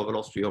mean flow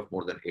velocity of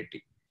more than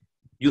 80.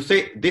 You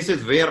say, this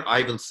is where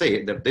I will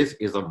say that this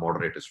is a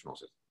moderate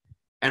stenosis.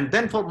 And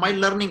then for my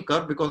learning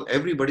curve, because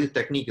everybody's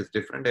technique is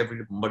different,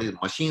 everybody's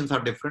machines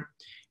are different,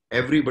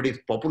 everybody's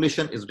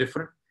population is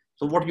different.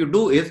 So what you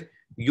do is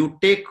you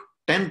take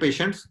 10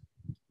 patients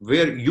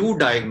where you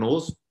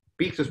diagnose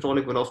peak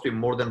systolic velocity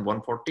more than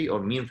 140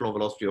 or mean flow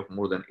velocity of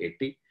more than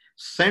 80,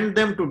 send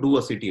them to do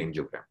a CT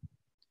angiogram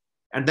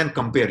and then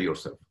compare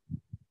yourself.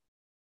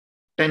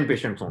 10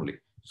 patients only.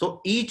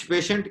 So each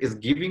patient is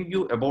giving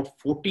you about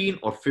 14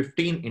 or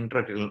 15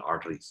 intracranial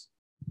arteries.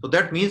 So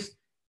that means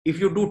if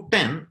you do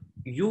 10,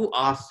 you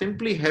are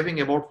simply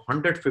having about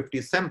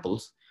 150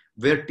 samples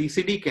where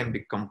TCD can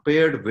be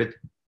compared with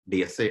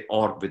DSA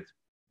or with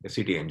a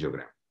CT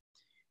angiogram.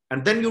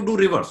 And then you do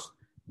reverse,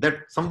 that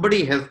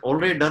somebody has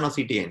already done a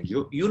CT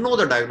angio, you know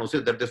the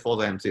diagnosis that this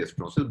was an MCS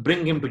stenosis,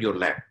 bring him to your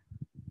lab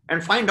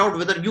and find out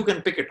whether you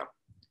can pick it up.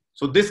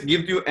 So this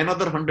gives you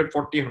another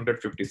 140,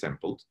 150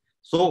 samples.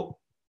 So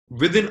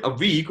within a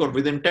week or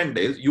within 10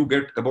 days, you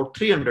get about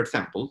 300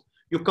 samples.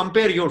 You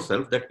compare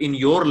yourself that in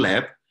your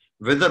lab,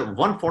 whether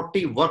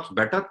 140 works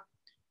better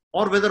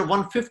or whether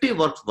 150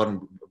 works,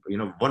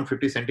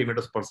 150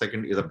 centimeters per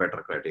second is a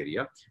better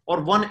criteria,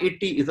 or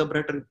 180 is a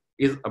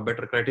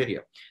better criteria.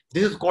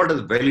 This is called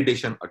as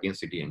validation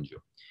against CT angio.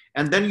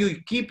 And then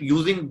you keep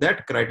using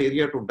that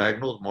criteria to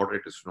diagnose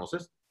moderate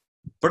stenosis.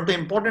 But the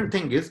important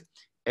thing is,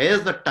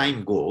 as the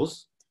time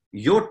goes,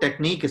 your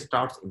technique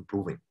starts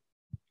improving.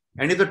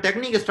 And if the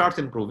technique starts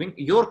improving,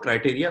 your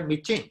criteria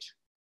may change.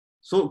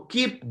 So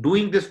keep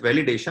doing this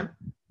validation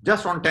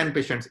just on 10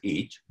 patients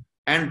each.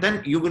 And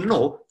then you will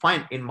know,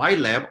 fine, in my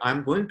lab,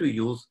 I'm going to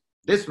use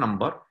this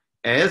number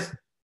as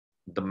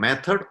the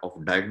method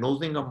of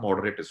diagnosing a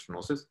moderate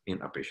stenosis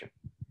in a patient.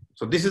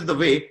 So this is the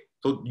way.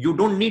 So you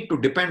don't need to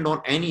depend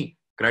on any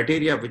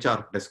criteria which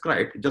are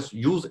described. Just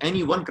use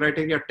any one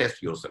criteria,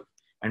 test yourself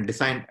and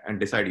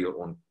decide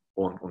your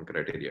own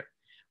criteria.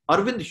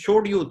 Arvind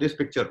showed you this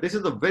picture. This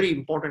is a very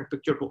important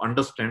picture to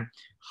understand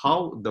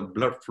how the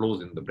blood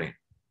flows in the brain.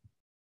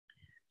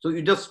 So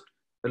you just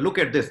look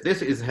at this.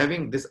 This is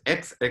having this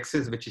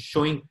x-axis, which is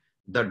showing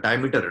the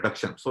diameter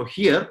reduction. So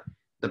here,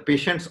 the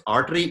patient's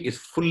artery is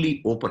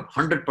fully open,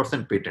 100%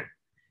 patent.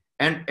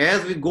 And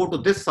as we go to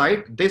this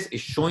side, this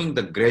is showing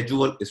the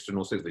gradual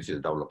stenosis which is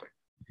developing.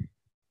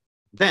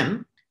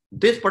 Then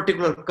this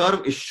particular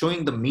curve is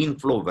showing the mean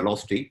flow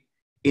velocity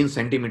in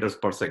centimeters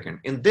per second.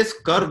 In this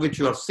curve, which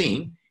you are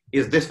seeing,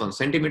 is this one,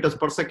 centimeters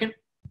per second,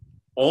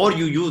 or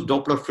you use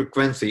Doppler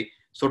frequency.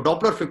 So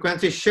Doppler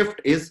frequency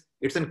shift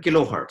it's in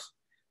kilohertz.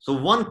 So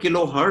 1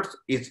 kilohertz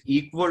is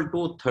equal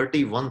to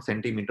 31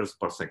 centimeters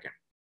per second.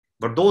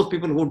 But those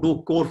people who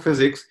do core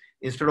physics,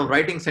 instead of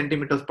writing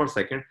centimeters per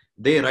second,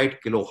 they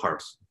write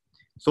kilohertz.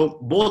 So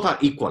both are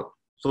equal.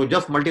 So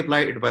just multiply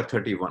it by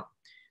 31.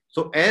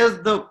 So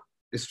as the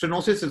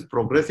stenosis is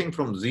progressing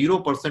from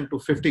 0% to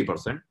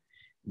 50%,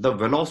 the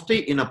velocity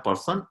in a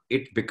person,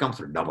 it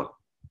becomes double.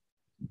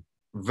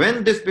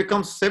 When this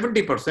becomes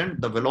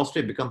 70%, the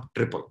velocity becomes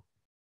triple.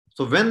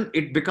 So when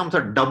it becomes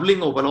a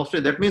doubling of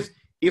velocity, that means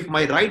if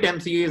my right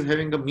MCA is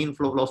having a mean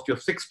flow velocity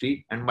of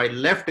 60 and my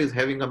left is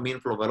having a mean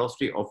flow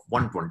velocity of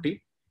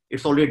 120,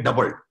 it's already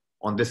doubled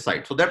on this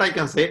side. So that I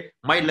can say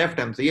my left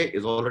MCA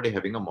is already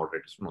having a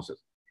moderate stenosis.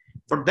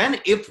 But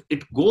then if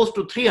it goes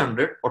to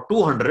 300 or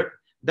 200,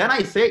 then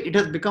I say it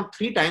has become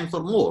 3 times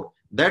or more.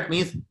 That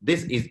means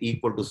this is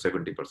equal to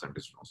 70%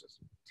 stenosis.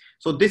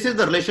 So this is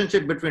the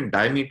relationship between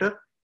diameter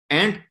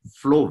and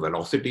flow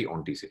velocity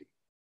on TCD.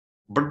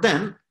 But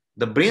then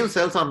the brain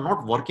cells are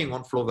not working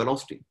on flow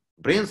velocity.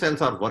 Brain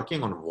cells are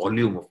working on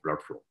volume of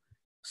blood flow,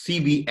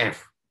 CBF.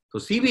 So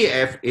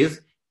CBF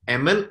is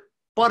ml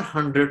per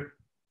 100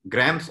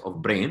 grams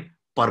of brain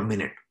per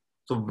minute.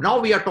 So now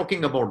we are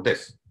talking about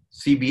this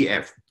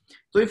CBF.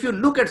 So if you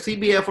look at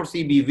CBF or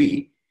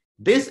CBV,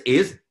 this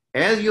is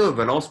as your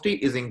velocity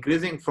is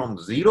increasing from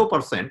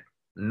 0%,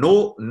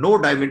 no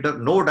diameter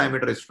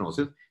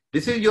stenosis.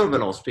 This is your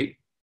velocity.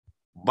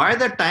 By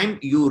the time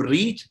you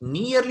reach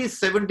nearly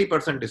 70%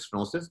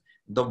 stenosis,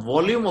 the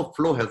volume of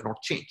flow has not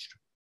changed.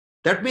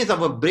 That means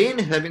our brain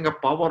is having a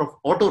power of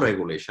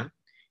auto-regulation.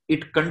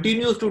 It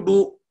continues to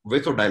do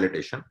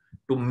vasodilatation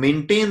to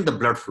maintain the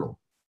blood flow.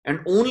 And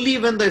only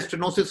when the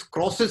stenosis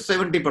crosses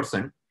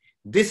 70%,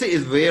 this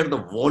is where the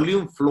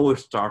volume flow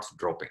starts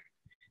dropping.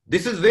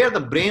 This is where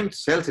the brain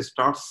cells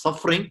start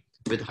suffering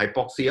with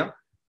hypoxia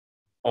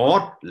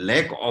or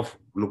lack of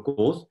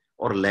glucose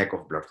or lack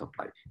of blood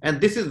supply. And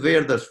this is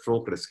where the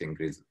stroke risk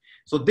increases.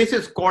 So this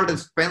is called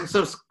as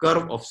Spencer's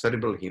curve of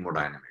cerebral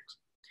hemodynamics.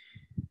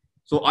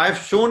 So I've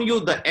shown you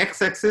the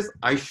x-axis,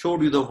 I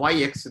showed you the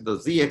y-axis, the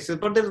z-axis,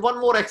 but there's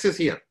one more axis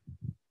here,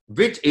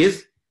 which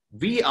is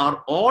we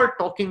are all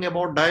talking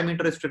about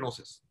diameter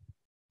stenosis.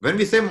 When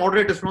we say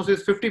moderate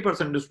stenosis, 50%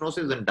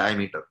 stenosis in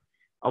diameter.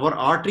 Our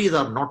arteries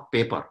are not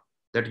paper.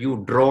 that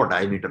you draw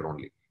diameter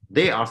only.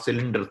 They are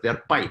cylinders, they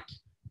are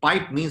pipes.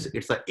 Pipe means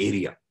it's an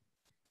area.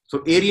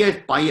 So area is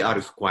pi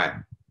r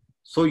square.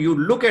 So you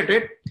look at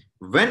it,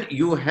 when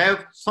you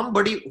have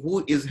somebody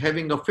who is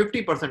having a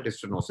 50%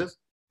 stenosis,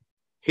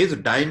 his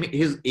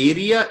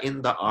area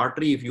in the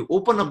artery, if you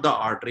open up the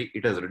artery,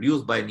 it has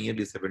reduced by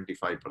nearly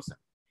 75%.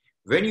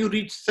 When you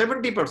reach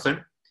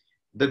 70%,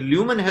 the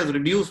lumen has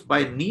reduced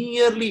by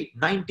nearly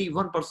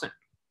 91%.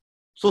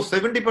 So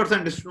 70%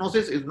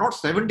 stenosis is not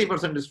 70%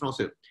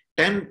 stenosis.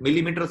 10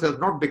 millimeters has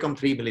not become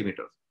 3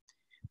 millimeters.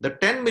 The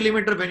 10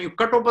 millimeter, when you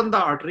cut open the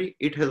artery,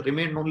 it has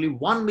remained only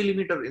 1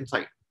 millimeter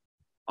inside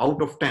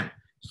out of 10.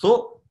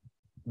 So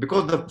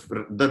because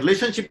the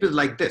relationship is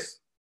like this.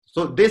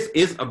 So this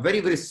is a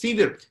very, very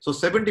severe. So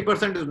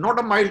 70% is not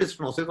a mild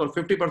stenosis, or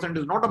 50%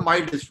 is not a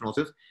mild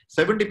stenosis.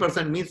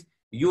 70% means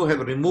you have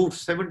removed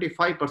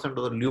 75% of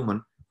the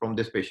lumen from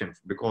this patient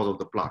because of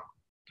the plaque.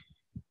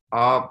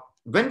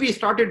 When we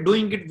started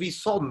doing it, we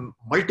saw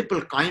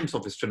multiple kinds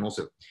of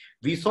stenosis.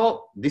 We saw,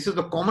 this is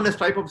the commonest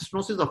type of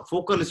stenosis, a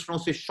focal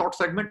stenosis short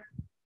segment,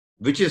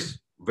 which is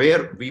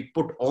where we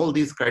put all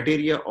these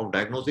criteria of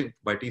diagnosing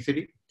by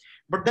TCD.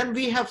 But then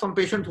we have some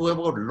patients who have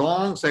a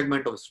long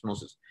segment of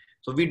stenosis.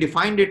 So we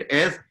defined it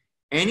as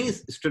any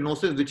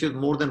stenosis which is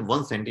more than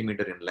 1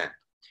 centimeter in length.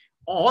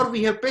 Or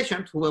we have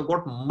patients who have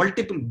got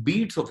multiple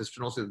beads of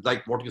stenosis,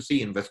 like what you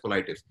see in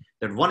vasculitis,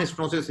 that one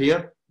stenosis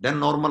here, then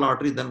normal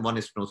artery, then one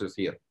stenosis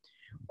here.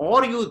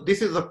 Or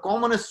this is the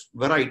commonest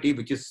variety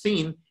which is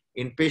seen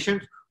in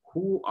patients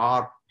who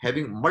are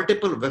having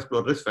multiple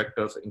vascular risk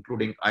factors,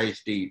 including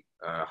IHD,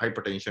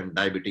 hypertension,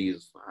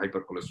 diabetes,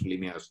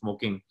 hypercholesterolemia,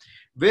 smoking,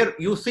 where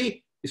you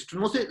see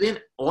stenosis in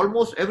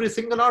almost every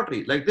single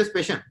artery. Like this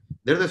patient,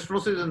 there is a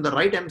stenosis in the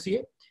right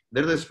MCA,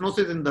 there is a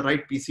stenosis in the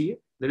right PCA,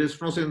 there is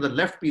stenosis in the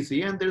left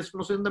PCA, and there is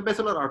stenosis in the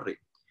basilar artery.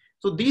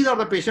 So these are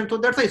the patients. So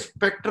that's a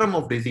spectrum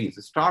of disease.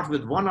 It starts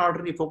with one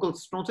artery focal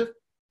stenosis,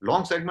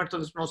 long segments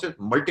of stenosis,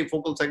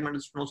 multifocal segment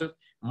of stenosis,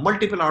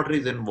 multiple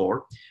arteries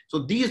involved. So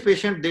these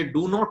patients, they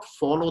do not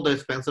follow the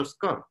Spencer's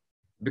curve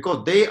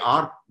because they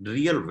are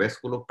real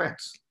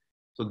vasculopathies.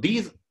 So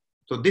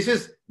this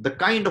is the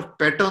kind of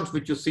patterns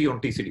which you see on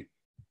TCD.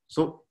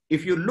 So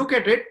if you look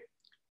at it,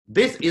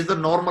 this is a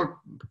normal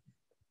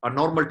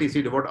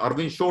TCD. What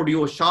Arvind showed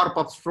you, a sharp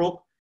upstroke.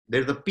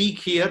 There's a peak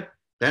here,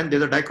 then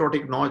there's a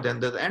dicrotic notch, then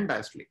there's end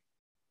diastole.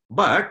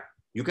 But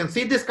you can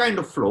see this kind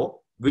of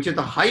flow, which is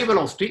a high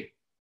velocity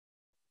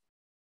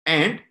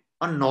and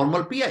a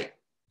normal PI.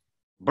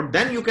 But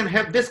then you can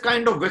have this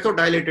kind of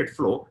vasodilated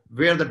flow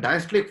where the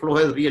diastolic flow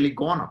has really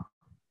gone up.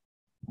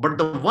 But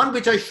the one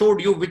which I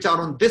showed you, which are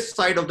on this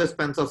side of the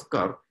Spencer's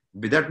curve,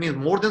 that means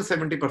more than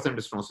 70%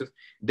 stenosis,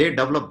 they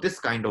develop this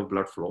kind of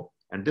blood flow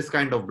and this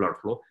kind of blood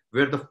flow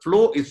where the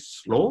flow is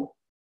slow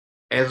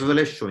as well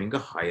as showing a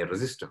higher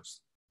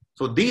resistance.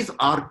 So these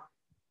are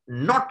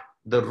not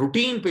the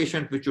routine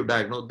patient which you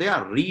diagnose, they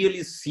are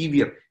really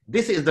severe.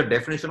 This is the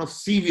definition of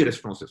severe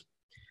stenosis.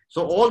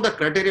 So all the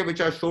criteria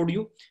which I showed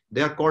you,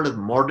 they are called as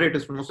moderate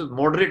stenosis.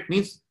 Moderate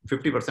means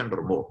 50%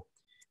 or more.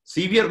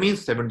 Severe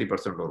means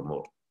 70% or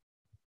more.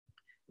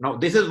 Now,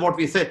 this is what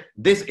we say.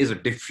 This is a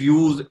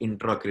diffuse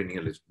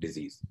intracranial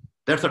disease.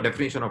 That's the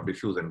definition of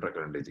diffuse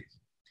intracranial disease.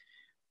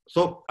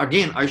 So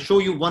again, I show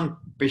you one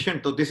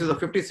patient. So this is a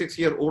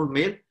 56-year-old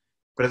male,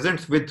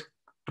 presents with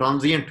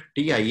transient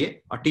TIA,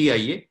 a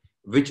TIA,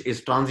 which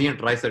is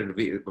transient right-sided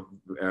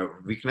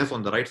weakness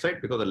on the right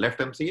side because of the left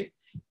MCA.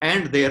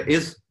 And there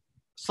is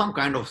some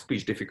kind of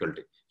speech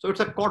difficulty. So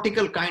it's a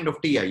cortical kind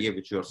of TIA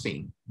which you are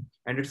seeing.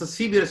 And it's a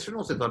severe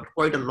stenosis, or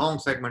quite a long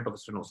segment of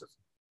stenosis.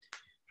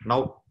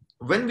 Now,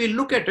 when we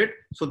look at it,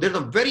 so there's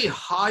a very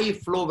high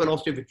flow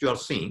velocity which you are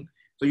seeing.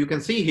 So you can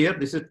see here,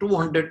 this is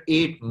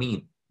 208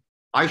 mean.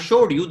 I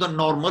showed you the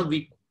normal,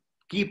 we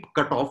keep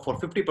cut off for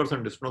 50%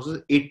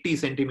 stenosis, 80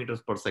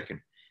 centimeters per second.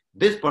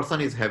 This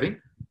person is having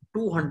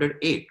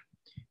 208.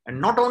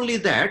 And not only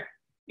that,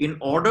 in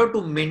order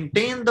to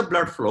maintain the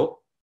blood flow,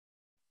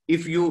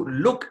 if you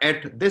look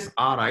at this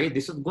RI,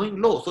 this is going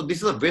low. So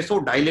this is a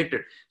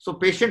vasodilated. So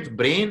patient's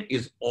brain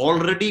is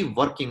already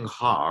working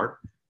hard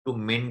to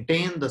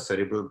maintain the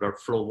cerebral blood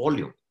flow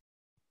volume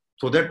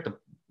so that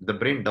the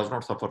brain does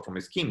not suffer from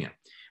ischemia.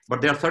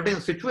 But there are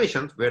certain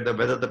situations where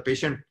whether the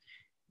patient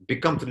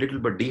becomes a little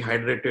bit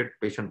dehydrated,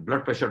 patient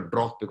blood pressure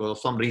drops because of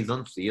some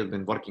reasons, he has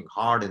been working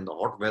hard in the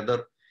hot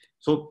weather.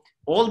 So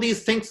all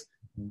these things,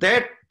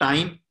 that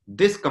time,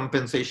 this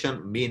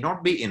compensation may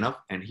not be enough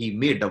and he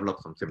may develop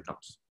some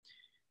symptoms.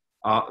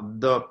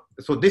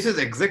 So this is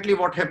exactly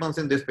what happens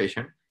in this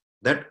patient,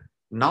 that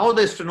now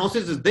the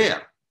stenosis is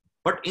there,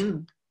 but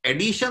in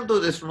addition to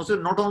the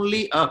stenosis, not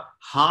only a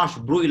harsh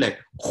bruit like,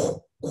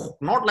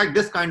 not like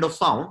this kind of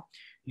sound,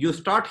 you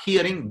start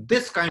hearing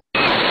this kind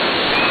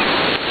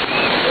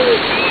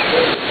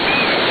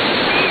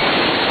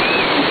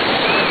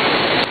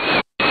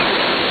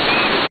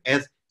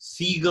as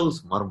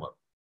seagull's murmur.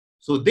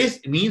 So this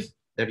means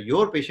that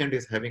your patient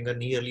is having a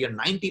nearly a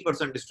 90%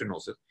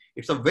 stenosis.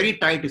 It's a very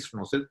tight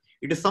stenosis.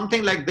 It is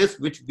something like this,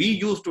 which we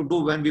used to do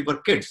when we were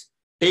kids.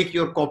 Take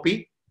your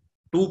copy,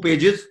 2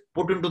 pages,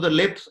 put into the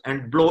lips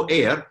and blow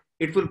air,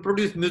 it will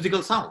produce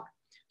musical sound.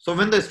 So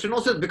when the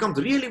stenosis becomes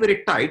really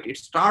very tight, it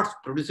starts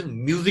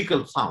producing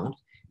musical sounds,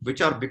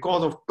 which are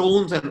because of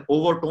tones and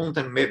overtones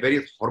and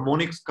various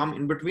harmonics come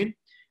in between.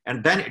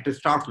 And then it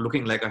starts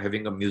looking like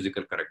having a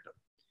musical character.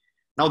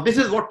 Now, this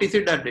is what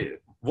TC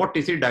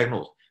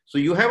diagnosed. So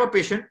you have a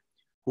patient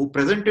who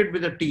presented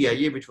with a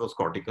TIA, which was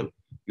cortical.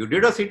 You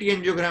did a CT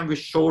angiogram, which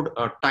showed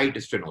a tight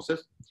stenosis.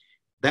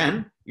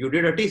 Then you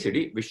did a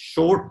TCD, which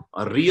showed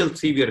a real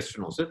severe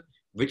stenosis,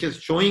 which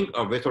is showing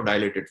a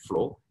vasodilated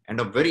flow and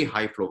a very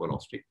high flow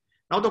velocity.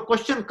 Now the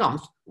question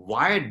comes,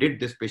 why did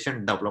this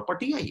patient develop a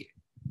TIA?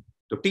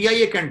 So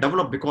TIA can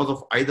develop because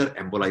of either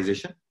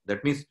embolization.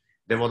 That means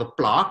there was a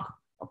plaque,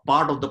 a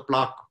part of the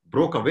plaque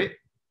broke away,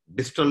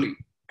 distally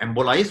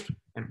embolized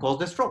and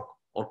caused a stroke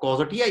or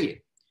caused a TIA.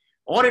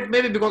 Or it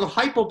may be because of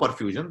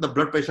hypoperfusion, the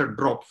blood pressure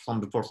dropped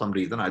for some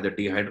reason, either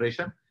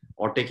dehydration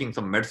or taking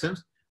some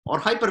medicines or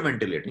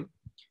hyperventilating,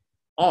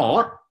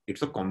 or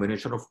it's a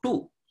combination of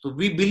two. So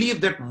we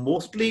believe that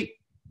mostly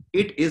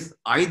it is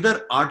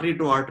either artery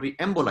to artery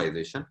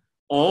embolization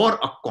or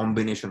a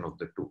combination of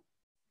the two.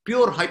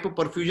 Pure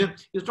hypoperfusion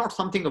is not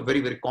something a very,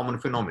 very common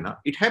phenomena.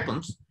 It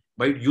happens,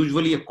 but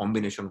usually a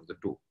combination of the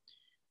two.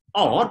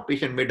 Or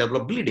patient may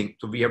develop bleeding.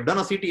 So we have done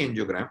a CT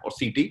angiogram or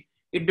CT.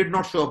 It did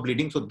not show a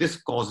bleeding. So this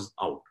causes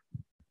out.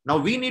 Now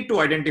we need to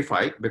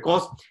identify,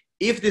 because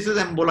if this is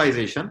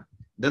embolization,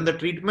 then the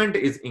treatment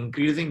is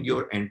increasing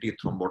your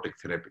antithrombotic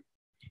therapy.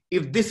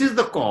 If this is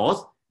the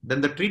cause,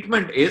 then the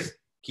treatment is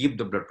keep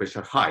the blood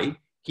pressure high,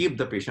 keep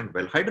the patient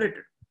well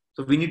hydrated.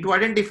 So we need to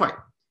identify.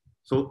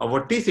 So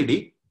our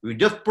TCD, we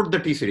just put the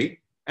TCD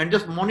and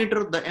just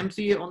monitor the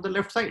MCA on the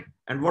left side.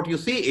 And what you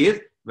see is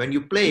when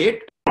you play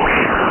it,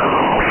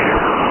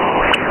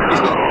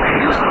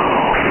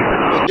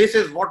 so this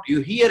is what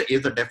you hear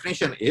is the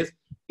definition is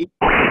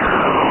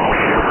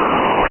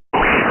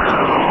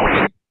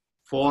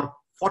for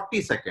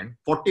 40 seconds,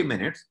 40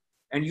 minutes,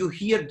 and you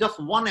hear just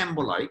one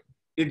emboli.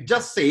 It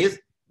just says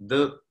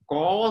the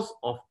cause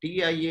of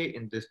TIA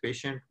in this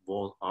patient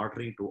was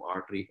artery to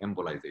artery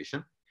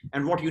embolization.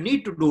 And what you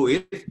need to do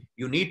is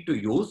you need to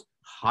use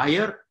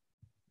higher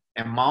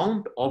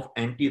amount of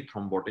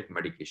antithrombotic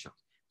medications.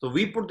 So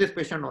we put this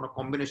patient on a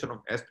combination of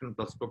aspirin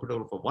plus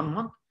clopidogrel for 1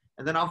 month.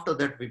 And then after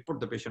that, we put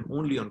the patient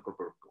only on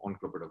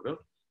clopidogrel.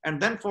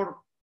 And then for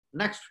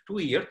next 2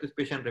 years, this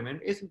patient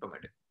remained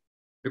asymptomatic.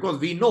 Because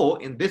we know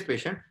in this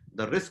patient,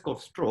 the risk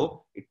of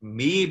stroke, it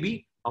may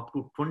be up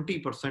to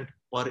 20%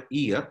 per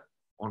year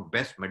on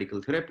best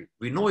medical therapy.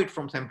 We know it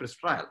from Sampras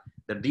trial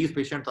that these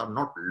patients are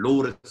not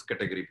low risk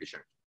category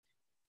patients.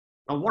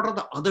 Now, what are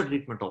the other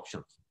treatment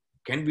options?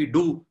 Can we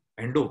do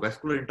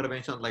endovascular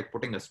interventions like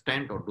putting a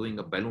stent or doing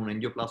a balloon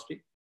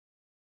angioplasty?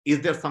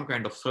 Is there some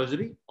kind of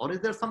surgery, or is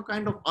there some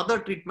kind of other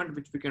treatment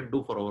which we can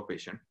do for our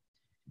patient?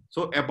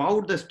 So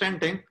about the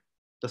stenting,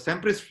 the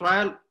Sampras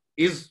trial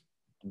is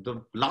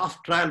the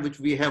last trial which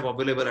we have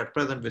available at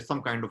present with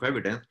some kind of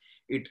evidence.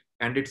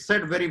 It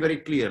said very, very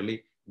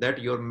clearly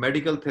that your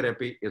medical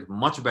therapy is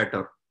much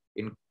better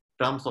in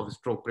terms of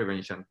stroke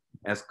prevention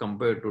as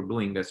compared to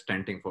doing a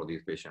stenting for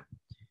these patients.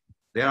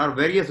 There are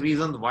various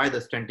reasons why the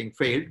stenting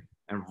failed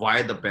and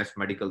why the best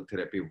medical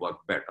therapy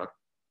worked better.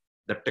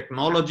 The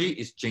technology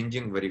is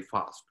changing very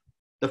fast.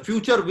 The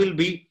future will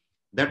be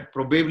that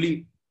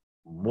probably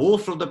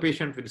most of the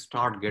patients will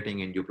start getting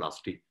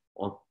angioplasty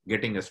or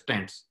getting a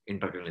stents,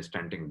 intracranial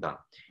stenting done.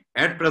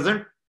 At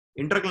present,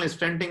 intracranial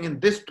stenting in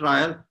this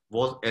trial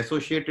was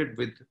associated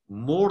with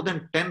more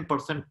than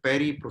 10%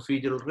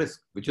 peri-procedural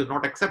risk, which is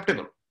not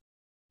acceptable.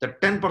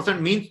 That 10%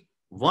 means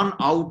 1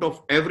 out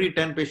of every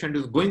 10 patients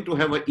is going to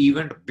have an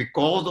event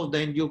because of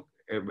the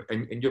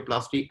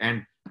angioplasty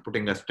and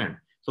putting a stent.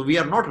 So we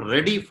are not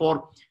ready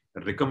for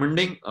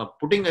recommending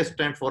putting a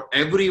stent for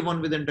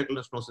everyone with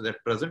intracranial stenosis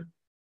at present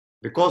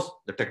because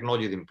the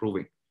technology is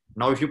improving.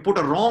 Now, if you put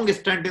a wrong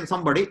stent in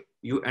somebody,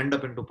 you end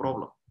up into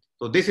problem.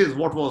 So this is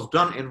what was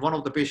done in one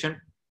of the patient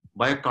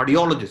by a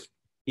cardiologist.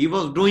 He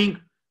was doing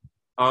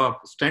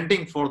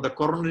stenting for the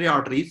coronary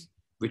arteries,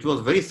 which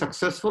was very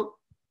successful.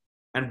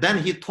 And then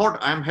he thought,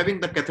 I'm having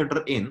the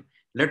catheter in,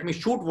 let me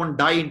shoot one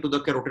dye into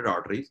the carotid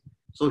arteries.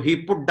 So he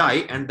put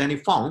dye and then he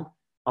found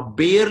a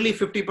barely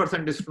 50%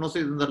 stenosis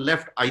in the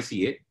left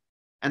ICA.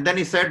 And then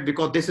he said,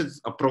 because this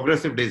is a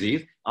progressive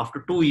disease,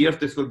 after 2 years,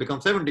 this will become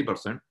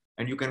 70%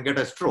 and you can get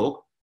a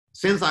stroke.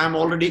 Since I'm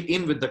already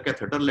in with the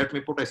catheter, let me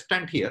put a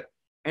stent here.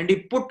 And he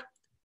put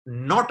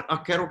not a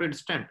carotid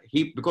stent,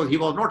 because he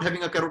was not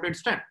having a carotid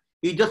stent.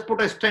 He just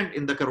put a stent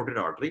in the carotid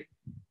artery.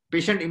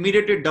 Patient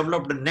immediately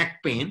developed a neck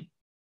pain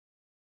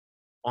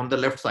on the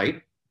left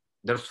side.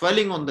 There's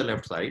swelling on the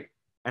left side.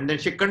 And then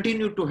she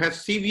continued to have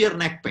severe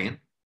neck pain.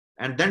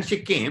 And then she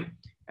came,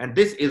 and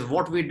this is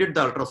what we did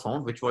the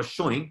ultrasound, which was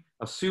showing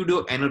a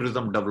pseudo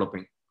aneurysm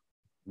developing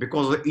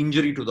because of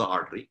injury to the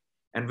artery.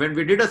 And when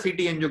we did a CT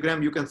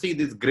angiogram, you can see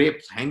these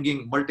grapes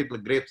hanging, multiple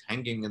grapes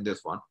hanging in this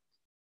one.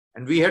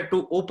 And we had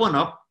to open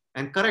up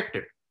and correct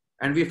it.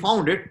 And we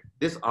found it,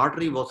 this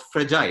artery was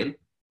fragile.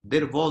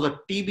 There was a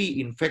TB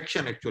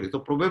infection actually. So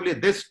probably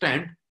this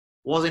stent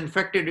was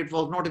infected. It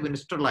was not even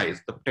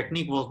sterilized. The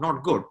technique was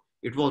not good.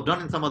 It was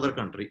done in some other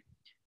country.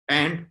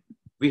 And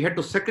we had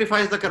to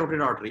sacrifice the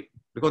carotid artery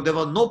because there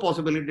was no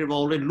possibility. It was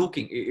already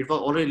leaking. It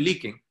was already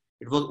leaking.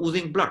 It was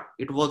oozing blood.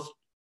 It was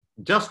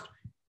just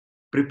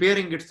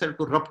preparing itself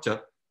to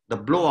rupture. The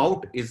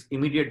blowout is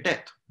immediate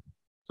death.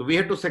 So we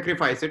had to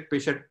sacrifice it.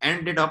 Patient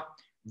ended up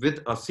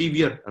with a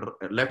severe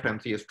left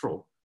MCA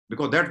stroke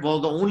because that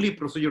was the only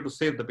procedure to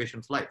save the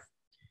patient's life.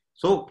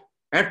 So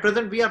at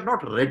present, we are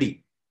not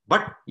ready.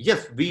 But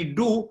yes, we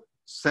do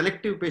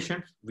selective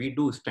patients. We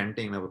do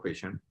stenting in our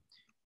patient.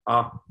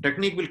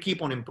 Technique will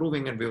keep on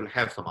improving and we will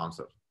have some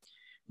answers.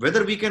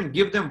 Whether we can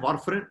give them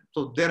warfarin.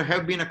 So there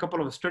have been a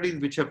couple of studies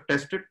which have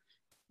tested.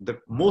 The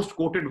most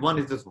quoted one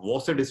is this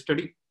WASID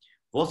study.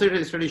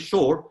 WASID study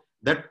showed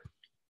that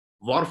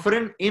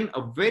warfarin in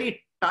a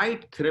very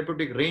tight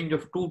therapeutic range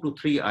of 2 to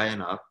 3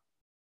 INR,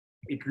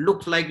 it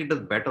looks like it is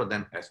better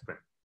than aspirin.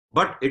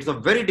 But it's a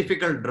very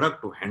difficult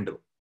drug to handle.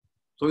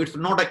 So it's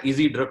not an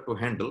easy drug to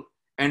handle.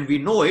 And we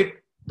know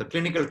it, the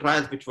clinical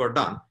trials which were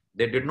done,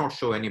 they did not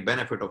show any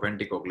benefit of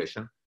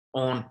anticoagulation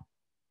on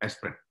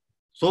aspirin.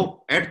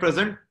 So at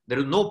present, there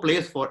is no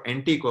place for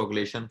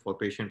anticoagulation for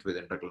patients with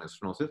intracranial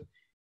stenosis.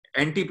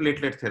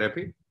 Antiplatelet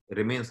therapy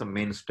remains a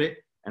mainstay,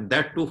 and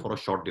that too for a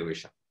short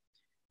duration.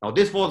 Now,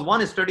 this was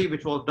one study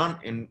which was done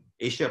in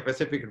Asia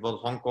Pacific. It was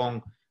Hong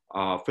Kong,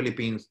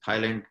 Philippines,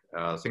 Thailand,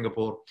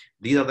 Singapore.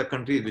 These are the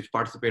countries which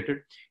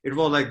participated. It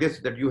was like this,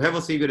 that you have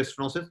a severe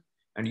stenosis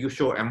and you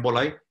show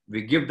emboli.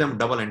 We give them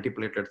double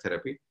antiplatelet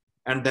therapy,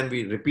 and then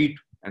we repeat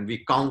and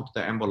we count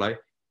the emboli.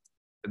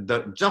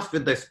 Just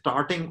with the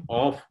starting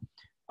of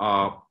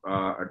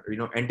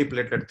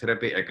antiplatelet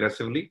therapy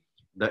aggressively,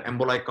 the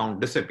emboli count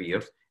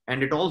disappears,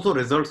 and it also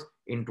results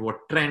into a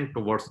trend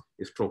towards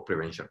stroke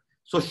prevention.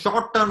 So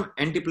short-term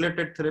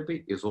antiplatelet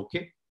therapy is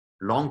okay.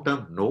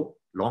 Long-term, no.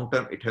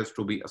 Long-term, it has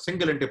to be a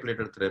single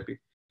antiplatelet therapy.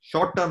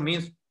 Short-term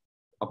means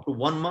up to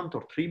 1 month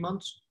or 3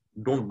 months.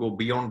 Don't go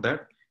beyond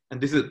that.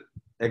 And this is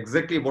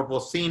exactly what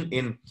was seen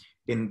in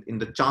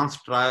the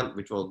CHANCE trial,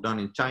 which was done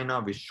in China.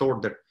 We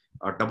showed that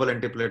double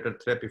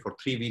antiplatelet therapy for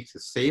 3 weeks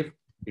is safe.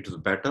 It is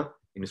better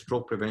in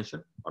stroke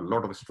prevention. A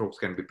lot of strokes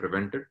can be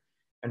prevented.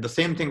 And the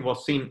same thing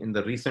was seen in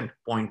the recent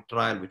POINT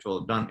trial, which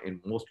was done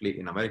mostly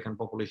in American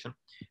population.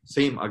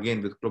 Same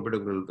again with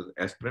clopidogrel with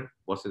aspirin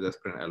versus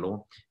aspirin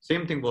alone.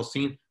 Same thing was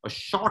seen, a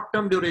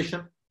short-term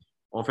duration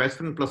of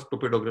aspirin plus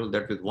clopidogrel,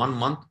 that with 1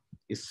 month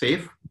is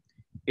safe.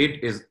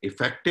 It is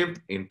effective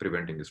in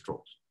preventing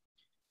strokes.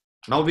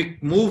 Now we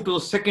move to the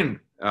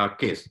second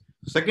case.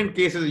 Second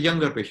case is a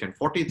younger patient,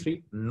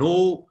 43,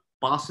 no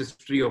past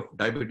history of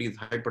diabetes,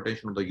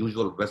 hypertension, or the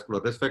usual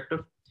vascular risk factors.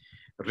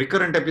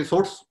 Recurrent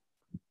episodes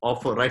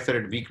of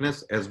right-sided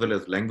weakness as well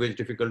as language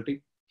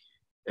difficulty.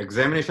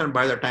 Examination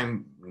by the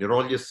time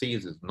neurologist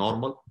sees is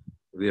normal.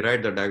 We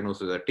write the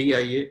diagnosis as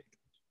TIA.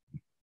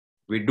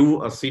 We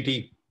do a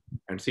CT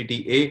and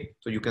CTA.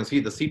 So you can see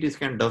the CT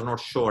scan does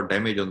not show a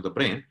damage on the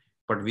brain,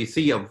 but we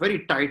see a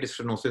very tight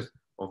stenosis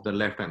of the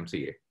left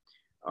MCA.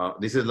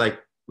 This is like,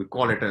 we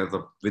call it as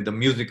with the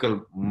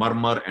musical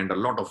murmur and a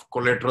lot of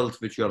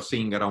collaterals which you are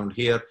seeing around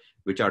here,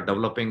 which are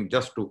developing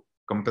just to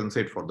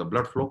compensate for the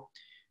blood flow.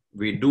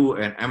 We do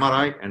an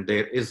MRI and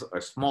there is a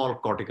small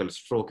cortical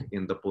stroke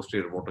in the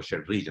posterior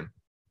watershed region.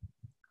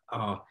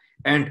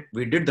 And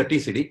we did the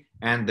TCD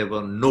and there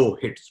were no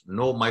hits,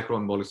 no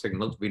microembolic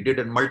signals. We did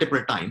it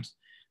multiple times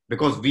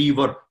because we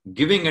were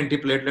giving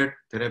antiplatelet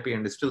therapy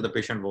and still the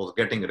patient was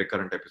getting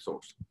recurrent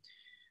episodes.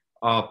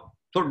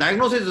 So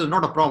diagnosis is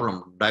not a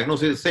problem.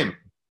 Diagnosis is same.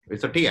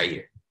 It's a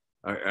TIA.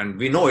 And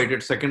we know it,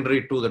 it's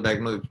secondary to the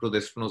diagnosis, to the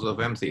stenosis of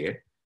MCA.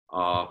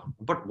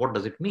 But what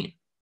does it mean?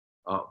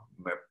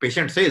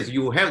 Patient says,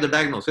 you have the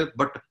diagnosis,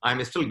 but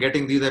I'm still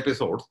getting these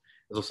episodes.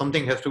 So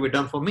something has to be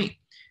done for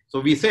me. So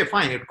we say,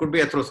 fine, it could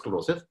be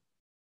atherosclerosis.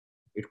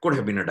 It could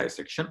have been a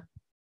dissection.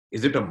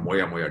 Is it a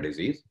moya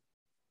disease?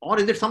 Or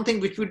is it something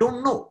which we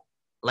don't know,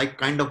 like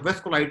kind of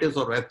vasculitis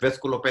or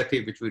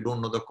vasculopathy, which we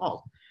don't know the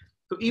cause?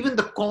 So even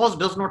the cause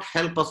does not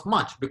help us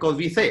much because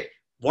we say,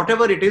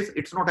 whatever it is,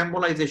 it's not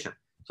embolization.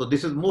 So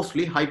this is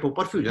mostly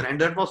hypoperfusion. And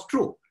that was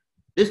true.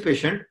 This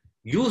patient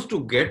used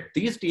to get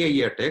these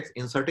TIA attacks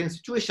in certain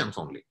situations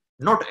only.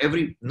 Not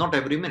every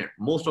minute.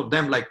 Most of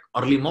them like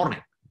early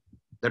morning,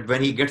 that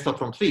when he gets up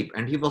from sleep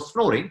and he was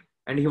snoring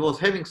and he was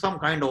having some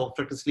kind of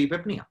obstructive sleep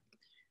apnea.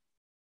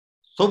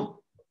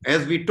 So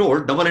as we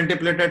told, double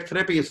antiplatelet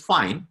therapy is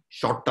fine,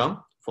 short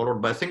term,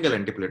 followed by single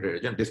antiplatelet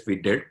agent. This we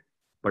did,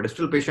 but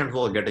still patient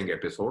was getting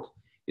episodes.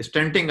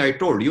 Stenting, I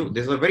told you,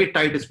 this is a very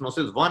tight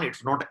stenosis. One,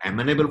 it's not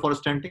amenable for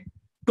stenting.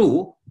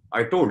 Two,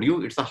 I told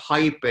you, it's a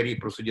high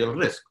peri-procedural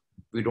risk.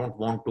 We don't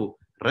want to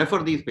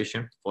refer these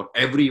patients for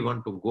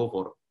everyone to go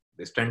for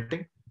the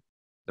stenting.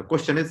 The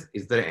question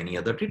is there any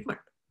other treatment?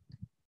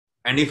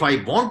 And if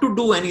I want to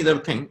do any other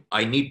thing,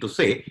 I need to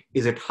say,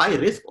 is it high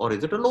risk or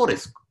is it a low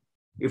risk?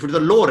 If it's a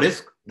low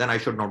risk, then I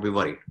should not be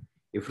worried.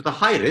 If it's a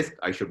high risk,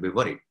 I should be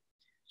worried.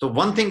 So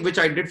one thing which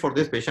I did for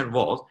this patient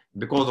was,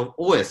 because of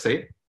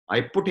OSA,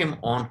 I put him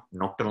on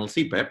nocturnal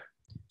CPAP.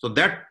 So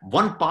that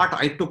one part,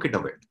 I took it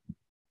away.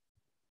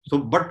 So,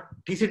 but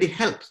TCD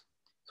helps.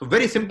 So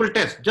very simple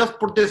test. Just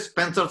put this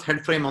Spencer's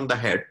head frame on the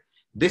head.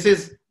 This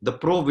is the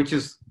probe which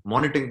is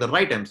monitoring the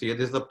right MCA.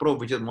 This is the probe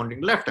which is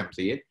monitoring left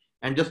MCA,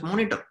 and just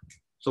monitor.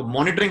 So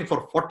monitoring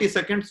for 40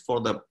 seconds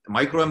for the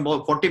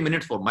microembolic, 40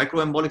 minutes for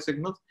microembolic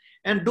signals,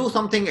 and do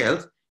something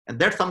else. And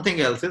that something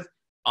else is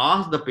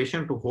ask the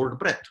patient to hold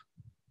breath.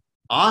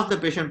 Ask the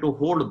patient to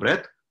hold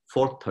breath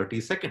for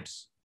 30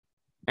 seconds.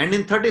 And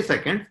in 30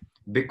 seconds,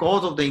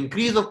 because of the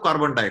increase of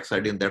carbon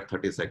dioxide in that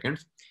 30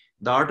 seconds,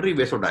 the artery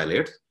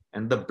vasodilates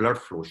and the blood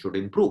flow should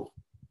improve.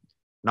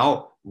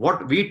 Now,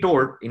 what we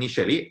told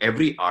initially,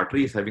 every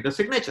artery is having a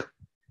signature.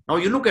 Now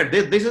you look at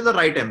this, this is the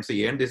right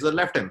MCA and this is the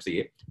left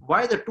MCA.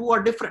 Why the two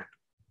are different?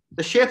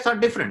 The shapes are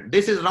different.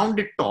 This is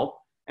rounded top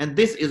and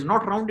this is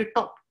not rounded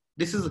top.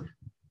 This is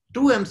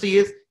two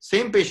MCAs,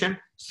 same patient,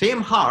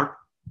 same heart,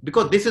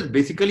 because this is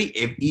basically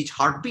each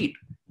heartbeat,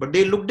 but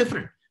they look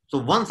different. So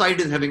one side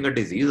is having a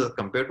disease as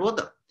compared to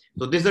other.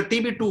 So this is a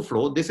TB2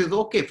 flow, this is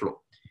OK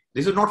flow.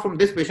 This is not from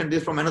this patient, this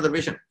is from another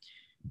patient.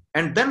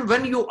 And then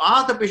when you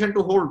ask the patient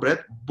to hold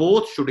breath,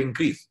 both should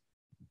increase.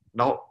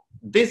 Now,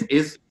 this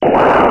is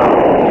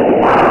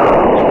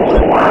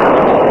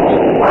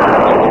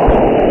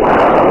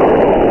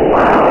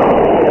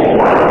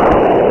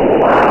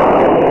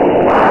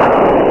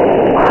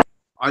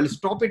I'll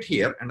stop it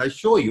here and I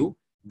show you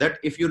that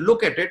if you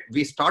look at it,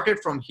 we started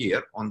from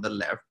here on the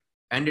left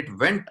and it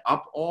went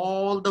up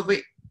all the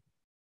way.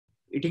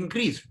 It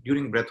increased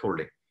during breath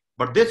holding.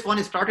 But this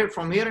one started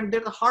from here and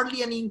there's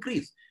hardly any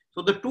increase.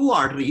 So the two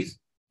arteries,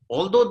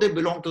 although they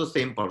belong to the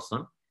same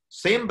person,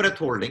 same breath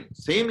holding,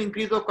 same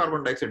increase of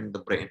carbon dioxide in the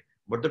brain,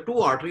 but the two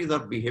arteries are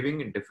behaving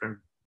in different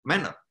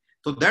manner.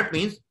 So that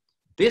means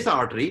this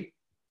artery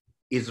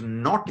is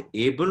not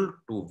able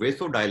to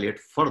vasodilate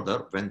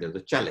further when there's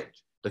a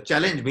challenge. The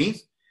challenge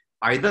means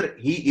either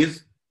he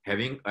is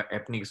having an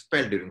apneic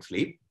spell during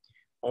sleep,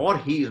 or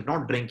he is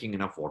not drinking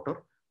enough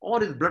water, or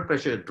his blood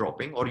pressure is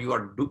dropping, or you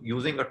are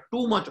using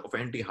too much of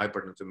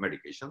antihypertensive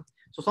medication.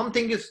 So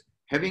something is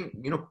having,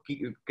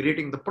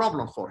 creating the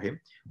problems for him,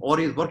 or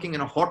he is working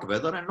in a hot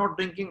weather and not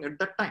drinking at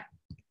that time.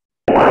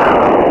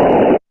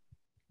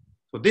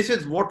 So this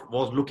is what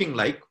was looking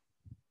like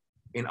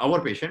in our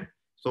patient.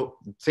 So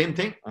same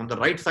thing on the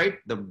right side,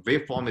 the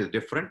waveform is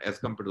different as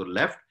compared to the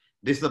left.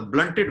 This is a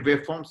blunted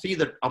waveform. See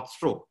that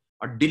upstroke,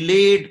 a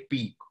delayed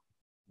peak.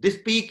 This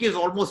peak is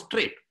almost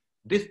straight.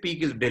 This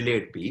peak is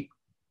delayed peak.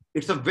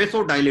 It's a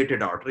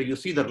vasodilated artery. You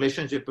see the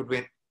relationship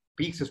between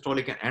peak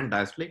systolic and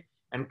diastolic,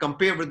 and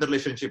compare with the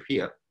relationship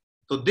here.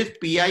 So this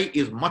PI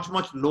is much,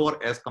 much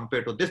lower as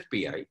compared to this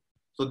PI.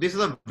 So this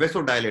is a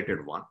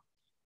vasodilated one.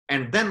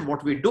 And then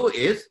what we do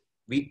is,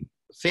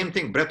 same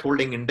thing, breath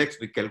holding index,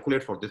 we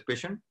calculate for this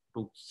patient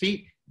to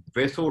see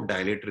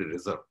vasodilatory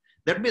reserve.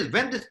 That means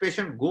when this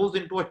patient goes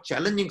into a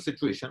challenging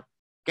situation,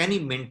 can he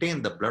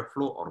maintain the blood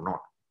flow or not?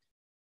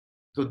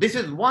 So this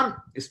is one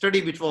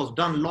study which was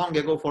done long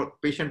ago for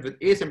patient with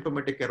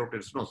asymptomatic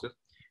carotid stenosis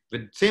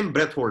with same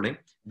breath holding.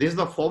 This is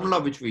the formula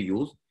which we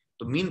use.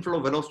 The mean flow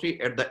velocity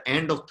at the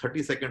end of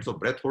 30 seconds of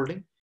breath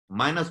holding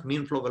minus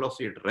mean flow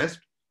velocity at rest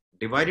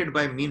divided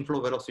by mean flow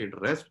velocity at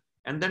rest,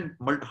 and then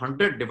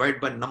 100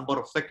 divided by number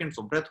of seconds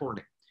of breath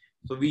holding.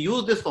 So we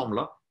use this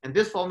formula, and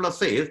this formula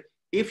says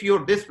if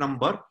this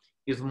number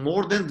is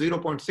more than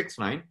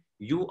 0.69,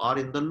 you are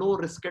in the low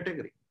risk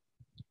category.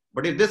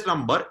 But if this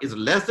number is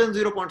less than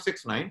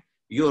 0.69,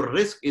 your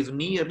risk is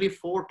nearly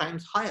 4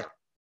 times higher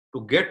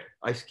to get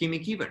an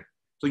ischemic event.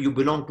 So you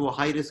belong to a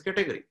high risk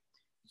category.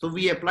 So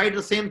we applied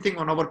the same thing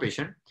on our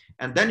patient,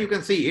 and then you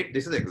can see it.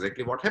 This is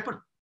exactly what happened.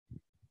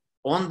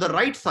 On the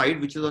right side,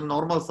 which is a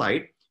normal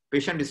side,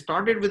 patient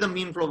started with a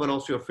mean flow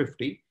velocity of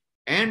 50.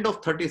 End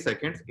of 30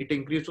 seconds, it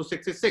increased to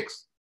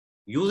 66.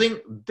 Using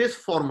this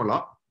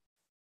formula,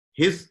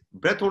 his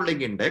breath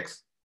holding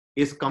index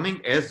is coming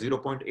as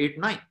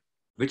 0.89,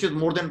 which is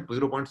more than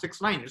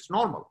 0.69. It's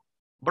normal.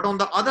 But on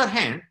the other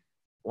hand,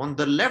 on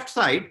the left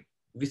side,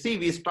 we see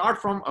we start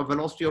from a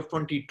velocity of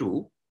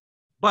 22,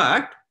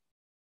 but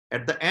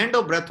at the end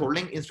of breath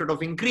holding, instead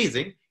of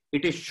increasing,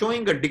 it is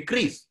showing a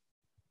decrease.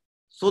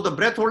 So the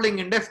breath holding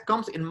index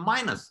comes in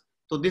minus.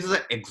 So this is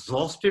an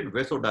exhausted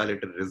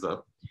vasodilated reserve.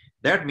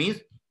 That means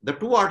the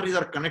two arteries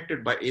are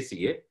connected by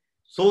ACA.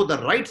 So the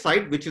right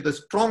side, which is the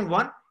strong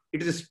one,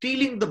 it is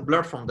stealing the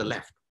blood from the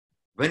left.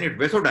 When it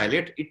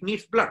vasodilates, it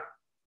needs blood.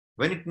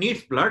 When it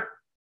needs blood,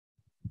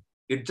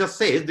 it just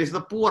says this is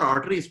the poor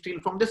artery, steal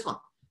from this one.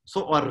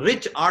 So a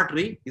rich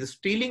artery is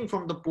stealing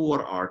from the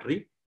poor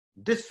artery.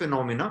 This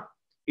phenomena,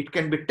 it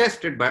can be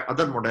tested by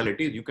other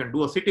modalities. You can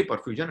do a CT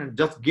perfusion and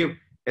just give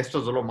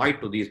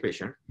estrazolamide to these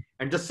patients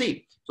and just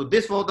see. So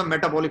this was the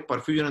metabolic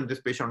perfusion in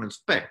this patient in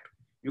SPECT.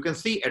 You can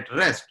see at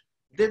rest,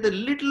 there's a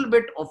little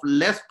bit of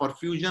less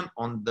perfusion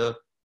on the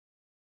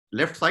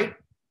left side.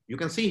 You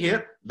can see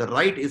here, the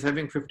right is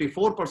having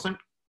 54%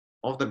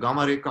 of the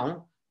gamma ray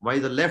count, while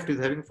the left is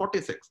having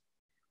 46.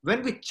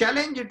 When we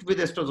challenge it with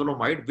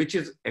estrazolamide, which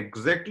is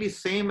exactly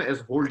same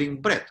as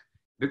holding breath,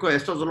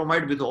 because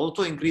estrazolamide will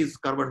also increase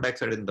carbon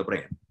dioxide in the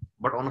brain,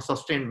 but on a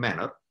sustained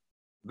manner.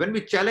 When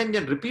we challenge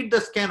and repeat the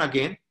scan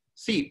again,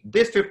 see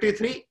this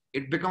 53,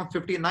 it becomes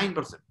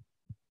 59%.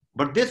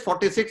 But this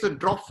 46, it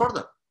drops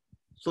further.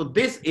 So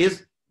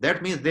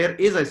that means there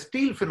is a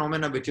steal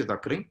phenomena which is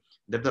occurring,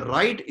 that the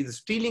right is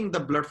stealing the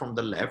blood from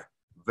the left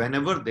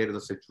whenever there is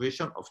a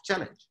situation of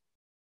challenge.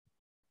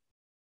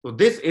 So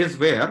this is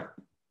where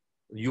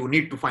you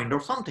need to find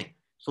out something.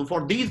 So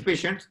for these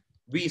patients,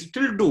 we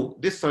still do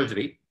this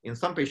surgery in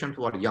some patients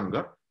who are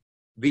younger.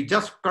 We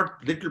just cut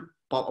little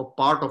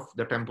part of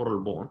the temporal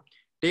bone,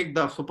 take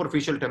the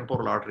superficial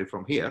temporal artery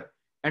from here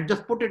and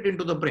just put it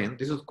into the brain.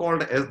 This is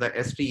called as the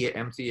STA,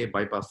 MCA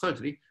bypass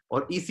surgery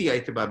or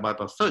ECIC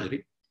bypass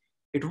surgery.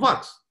 It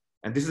works.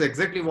 And this is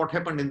exactly what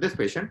happened in this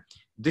patient.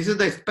 This is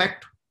the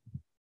SPECT,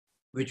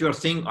 which you are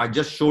seeing, I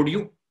just showed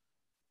you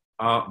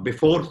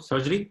before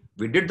surgery.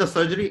 We did the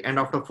surgery and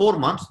after 4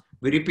 months,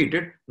 we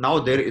repeated. Now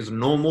there is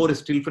no more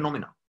steal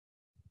phenomena.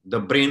 The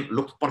brain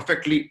looks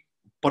perfectly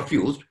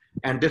perfused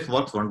and this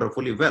works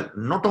wonderfully well.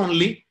 Not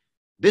only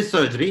this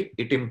surgery,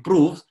 it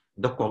improves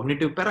the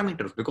cognitive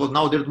parameters because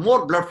now there's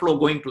more blood flow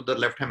going to the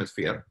left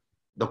hemisphere.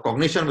 The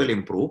cognition will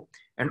improve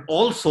and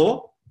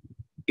also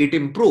it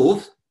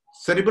improves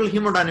cerebral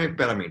hemodynamic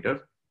parameters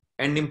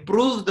and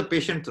improves the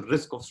patient's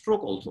risk of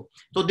stroke also.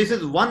 So this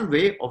is one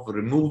way of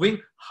removing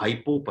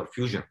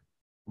hypoperfusion.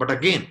 But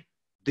again,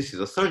 this is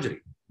a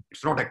surgery.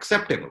 It's not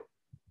acceptable.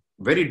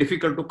 Very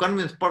difficult to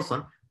convince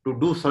person to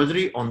do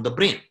surgery on the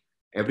brain.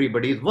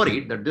 Everybody is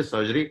worried that this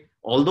surgery,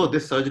 although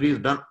this surgery is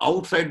done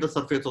outside the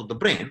surface of the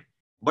brain,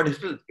 but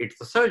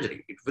it's a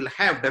surgery. It will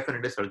have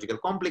definitely surgical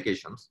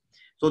complications.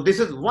 So this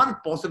is one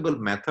possible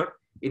method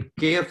in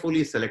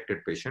carefully selected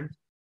patients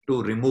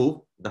to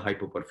remove the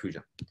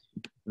hypoperfusion.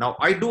 Now,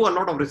 I do a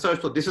lot of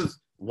research. So this is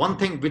one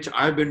thing which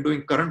I've been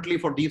doing currently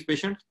for these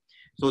patients.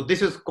 So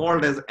this is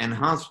called as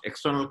enhanced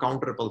external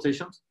counter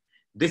pulsations.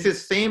 This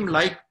is same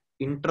like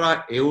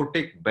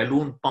intra-aortic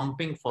balloon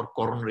pumping for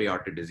coronary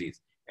artery disease,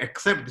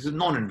 except this is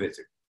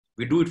non-invasive.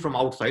 We do it from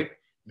outside.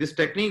 This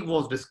technique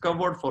was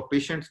discovered for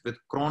patients with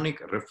chronic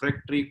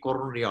refractory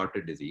coronary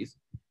artery disease.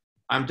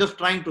 I'm just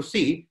trying to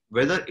see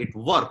whether it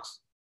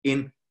works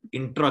in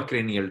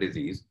intracranial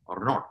disease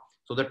or not.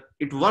 So that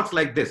it works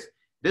like this.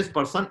 This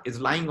person is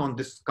lying on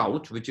this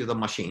couch, which is a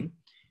machine,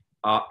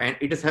 and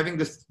it is having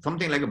this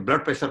something like a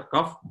blood pressure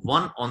cuff,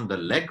 one on the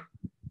leg,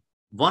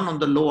 one on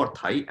the lower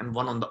thigh, and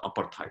one on the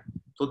upper thigh.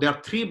 So there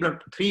are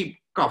three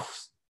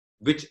cuffs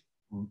which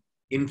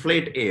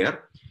inflate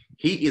air.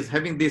 He is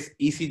having these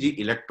ECG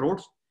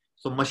electrodes.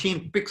 So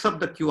machine picks up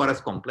the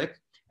QRS complex,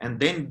 and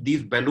then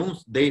these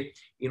balloons, they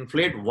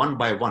inflate one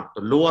by one.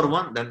 The lower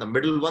one, then the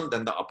middle one,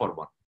 then the upper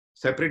one,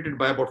 separated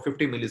by about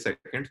 50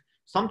 milliseconds.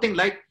 Something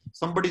like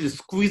somebody is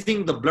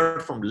squeezing the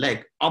blood from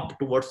leg up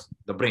towards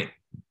the brain.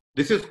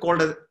 This is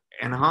called as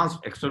enhanced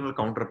external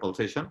counter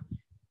pulsation.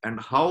 And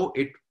how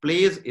it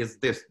plays is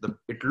this.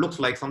 It looks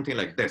like something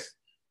like this.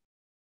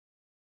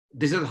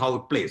 This is how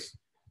it plays.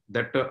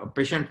 That a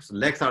patient's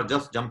legs are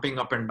just jumping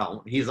up and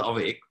down. He is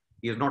awake.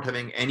 He is not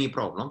having any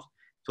problems.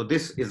 So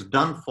this is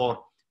done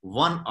for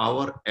 1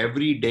 hour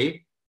every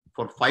day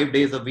for 5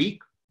 days a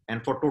week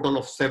and for a total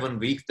of 7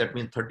 weeks. That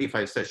means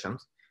 35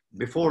 sessions.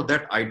 Before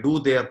that, I do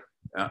their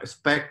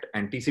SPECT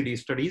and TCD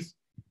studies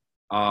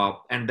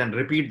and then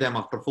repeat them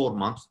after 4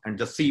 months and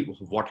just see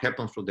what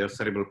happens to their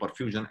cerebral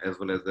perfusion as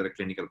well as their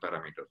clinical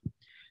parameters.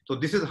 So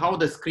this is how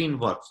the screen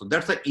works. So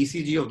that's the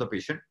ECG of the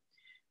patient.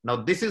 Now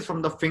this is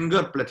from the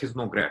finger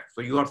plethysmograph.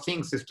 So you are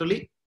seeing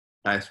systole,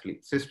 diastole,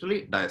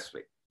 systole,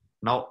 diastole.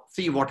 Now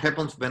see what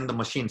happens when the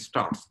machine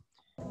starts.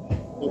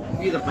 So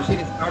see the machine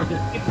starts,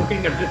 just keep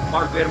looking at this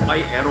part where my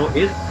arrow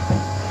is.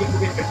 Keep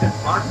looking at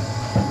this part,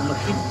 and the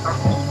machine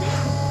starts moving.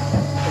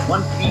 So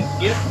one peak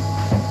here,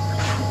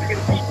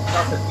 second peak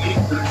starts appearing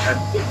during that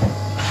peak.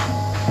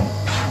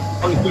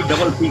 Now you see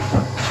double peak.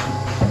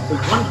 So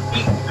one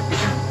peak is the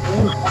patient's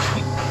own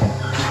heartbeat.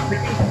 The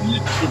second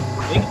peak is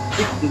coming,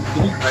 which is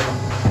giving right.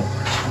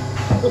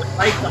 Looks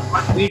like the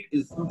heartbeat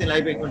is something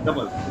like a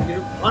double. So there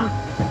is one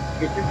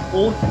patient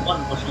own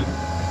one machine.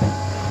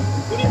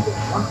 During this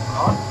 1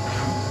 hour,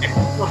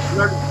 extra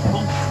blood is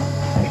pumped.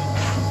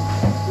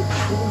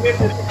 To get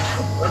this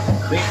extra blood, the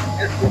brain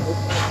has to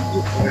open a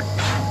few pockets.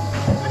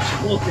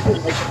 So this is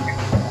like an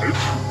exercise.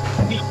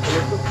 Each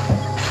pocket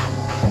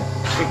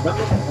a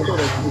double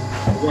auto-rescue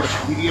over a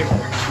period of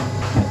time.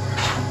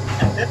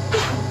 And that's the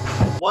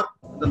work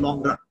in the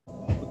long run.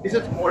 So this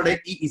is called an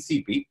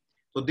EECP.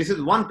 So this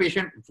is one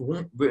patient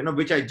whom,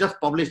 which I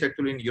just published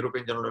actually in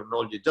European Journal of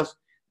Neurology just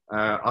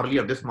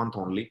earlier this month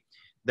only.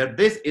 That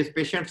this is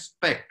patient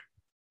SPECT,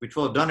 which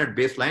was done at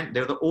baseline.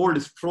 There's the old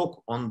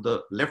stroke on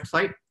the left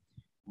side,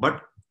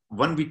 but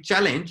when we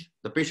challenge,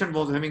 the patient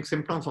was having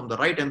symptoms on the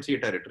right MCA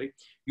territory.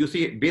 You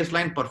see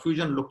baseline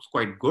perfusion looks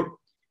quite good,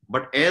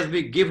 but as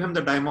we give him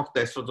the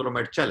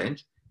dimoxydazolamide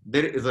challenge,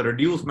 there is a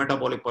reduced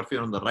metabolic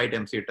perfusion on the right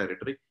MCA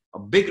territory, a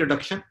big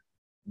reduction.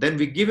 Then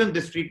we give him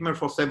this treatment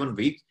for 7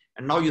 weeks.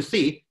 And now you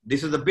see,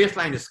 this is the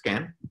baseline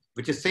scan,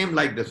 which is same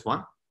like this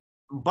one,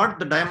 but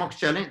the dimox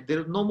challenge, there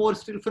is no more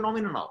steal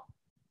phenomena now.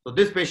 So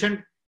this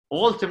patient,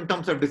 all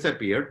symptoms have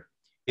disappeared.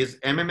 His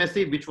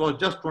MMSE, which was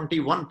just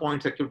 21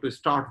 points actually to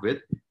start with,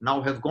 now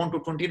has gone to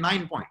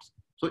 29 points.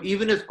 So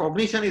even his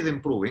cognition is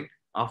improving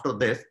after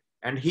this,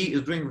 and he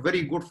is doing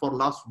very good for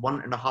last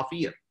 1.5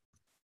 years.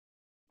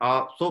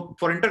 So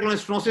for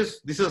intercalaneal stenosis,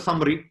 this is a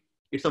summary.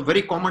 It's a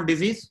very common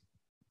disease.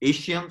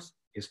 Asians,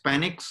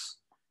 Hispanics,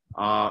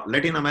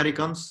 Latin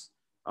Americans,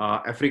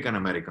 African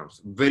Americans,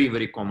 very,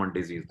 very common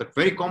disease. The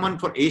very common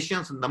for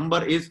Asians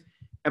number is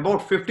about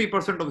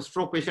 50% of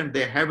stroke patients,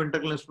 they have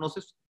intercalaneal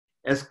stenosis,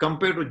 as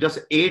compared to just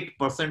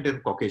 8% in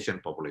Caucasian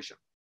population.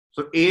 So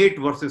 8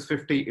 versus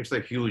 50, it's a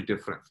huge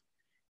difference.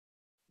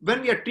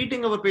 When we are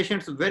treating our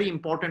patients, it's very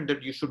important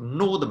that you should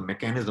know the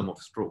mechanism of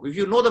stroke. If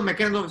you know the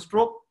mechanism of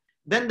stroke,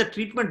 then the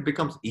treatment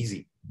becomes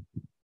easy.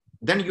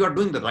 Then you are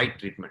doing the right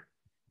treatment.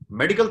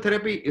 Medical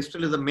therapy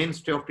still is the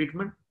mainstay of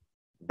treatment.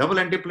 Double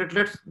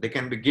antiplatelets, they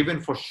can be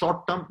given for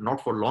short term,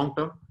 not for long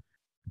term.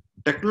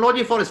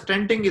 Technology for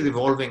stenting is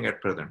evolving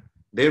at present.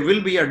 There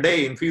will be a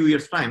day in few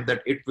years' time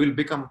that it will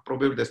become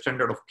probably the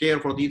standard of care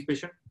for these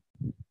patients.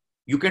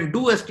 You can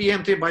do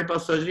STMC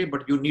bypass surgery,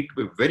 but you need to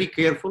be very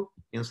careful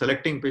in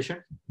selecting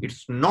patients.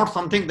 It's not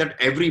something that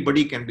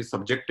everybody can be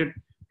subjected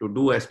to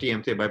do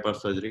STMC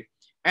bypass surgery.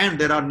 And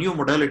there are new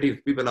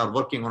modalities. People are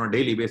working on a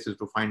daily basis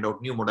to find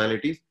out new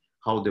modalities,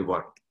 how they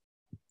work.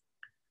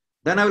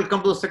 Then I will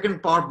come to the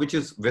second part, which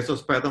is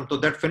vasospasm. So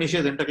that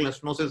finishes intercalaneal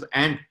stenosis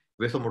and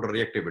vasomotor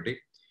reactivity.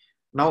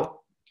 Now,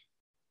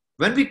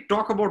 when we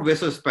talk about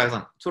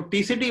vasospasm, so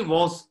TCD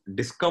was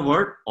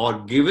discovered or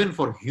given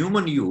for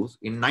human use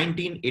in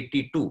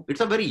 1982.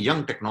 It's a very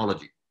young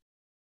technology.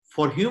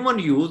 For human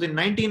use in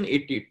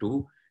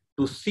 1982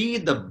 to see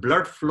the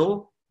blood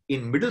flow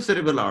in middle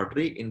cerebral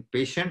artery in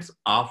patients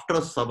after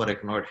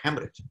subarachnoid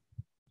hemorrhage.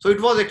 So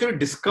it was actually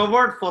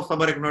discovered for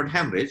subarachnoid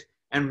hemorrhage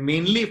and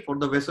mainly for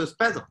the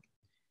vasospasm.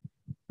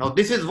 Now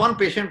this is one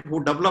patient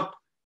who developed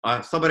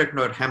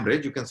subarachnoid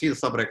hemorrhage. You can see the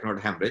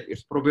subarachnoid hemorrhage.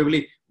 It's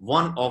probably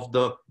one of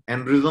the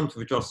aneurysms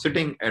which are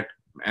sitting at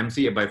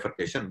MCA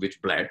bifurcation,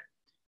 which bled.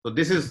 So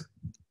this is,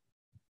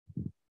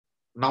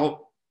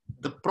 now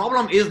the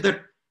problem is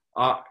that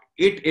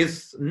it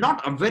is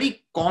not a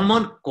very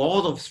common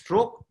cause of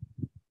stroke,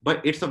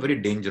 but it's a very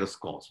dangerous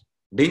cause.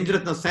 Dangerous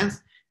in the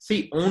sense,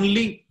 see,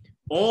 only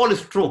all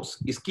strokes,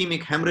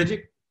 ischemic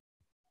hemorrhagic,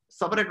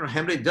 subarachnoid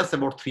hemorrhage just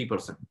about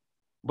 3%.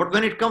 But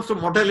when it comes to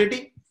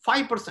mortality,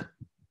 5%.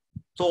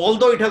 So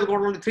although it has got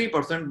only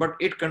 3%, but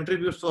it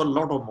contributes to a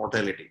lot of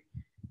mortality.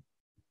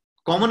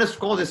 Commonest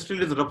cause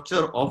still is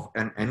rupture of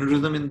an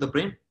aneurysm in the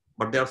brain,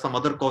 but there are some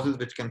other causes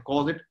which can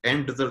cause it.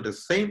 End result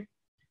is same.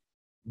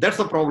 That's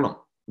a problem,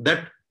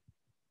 that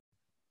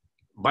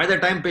by the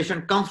time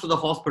patient comes to the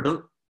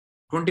hospital,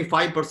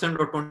 25%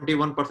 or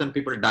 21%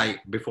 people die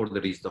before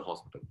they reach the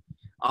hospital.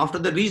 After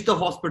they reach the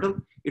hospital,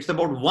 it's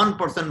about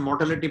 1%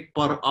 mortality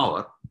per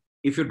hour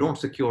if you don't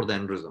secure the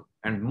aneurysm.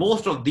 And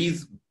most of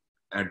these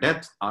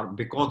deaths are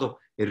because of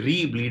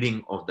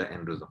re-bleeding of the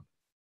aneurysm.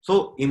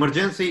 So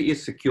emergency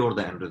is secure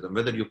the aneurysm,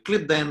 whether you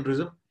clip the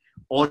aneurysm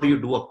or you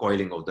do a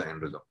coiling of the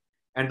aneurysm.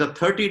 And the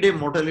 30-day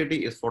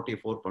mortality is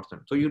 44%.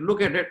 So you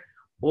look at it,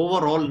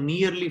 overall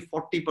nearly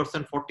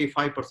 40%,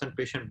 45%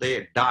 patients,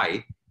 they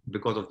die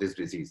because of this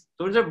disease.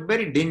 So it's a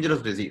very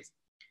dangerous disease.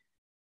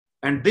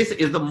 And this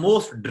is the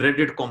most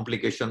dreaded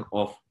complication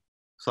of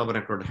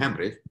subarachnoid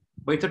hemorrhage,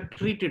 but it's a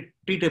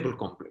treatable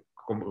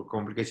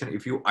complication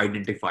if you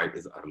identify it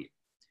as early.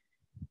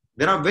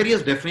 There are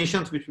various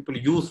definitions which people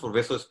use for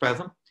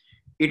vasospasm.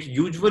 It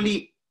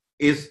usually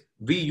is,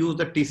 we use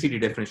the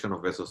TCD definition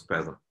of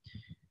vasospasm.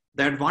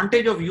 The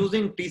advantage of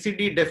using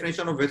TCD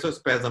definition of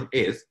vasospasm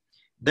is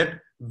that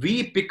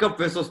we pick up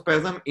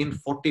vasospasm in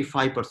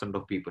 45%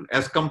 of people,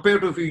 as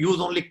compared to if you use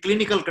only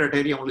clinical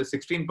criteria, only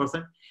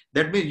 16%,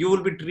 that means you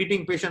will be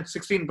treating patients,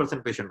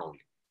 16% patient only.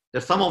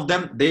 There's some of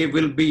them, they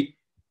will be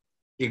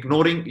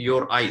ignoring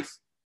your eyes.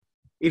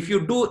 If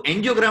you do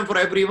angiogram for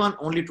everyone,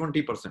 only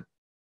 20%,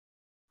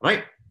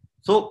 right?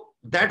 So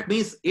that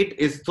means it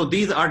is, so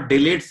these are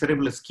delayed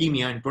cerebral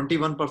ischemia in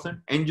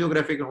 21%,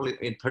 angiographic only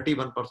in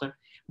 31%.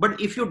 But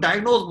if you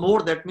diagnose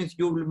more, that means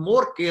you will be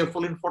more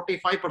careful in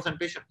 45%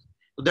 patients.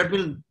 So that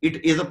means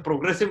it is a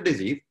progressive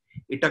disease.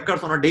 It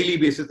occurs on a daily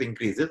basis,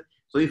 increases.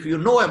 So if you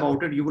know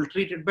about it, you will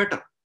treat it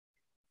better.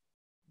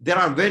 There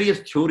are various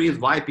theories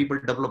why people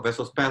develop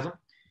vasospasm.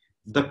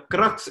 The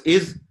crux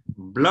is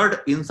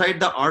blood inside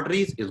the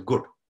arteries is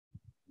good.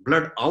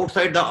 Blood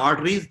outside the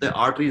arteries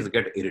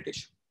get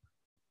irritation.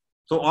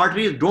 So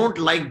arteries don't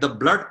like the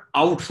blood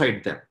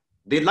outside them.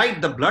 They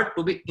like the blood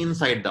to be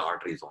inside the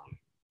arteries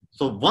only.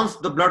 So once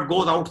the blood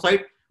goes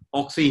outside,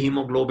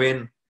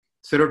 oxyhemoglobin,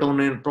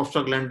 serotonin,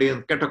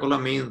 prostaglandins,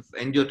 catecholamines,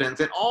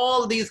 angiotensin,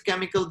 all these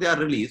chemicals, they are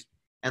released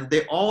and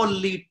they all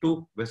lead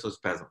to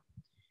vasospasm.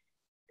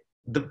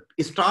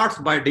 It starts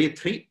by day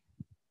 3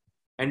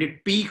 and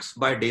it peaks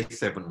by day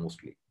 7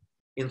 mostly.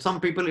 In some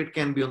people, it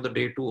can be on the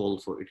day 2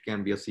 also. It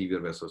can be a severe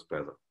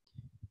vasospasm.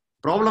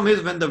 Problem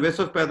is when the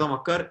vasospasm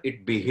occurs,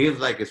 it behaves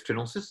like a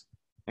stenosis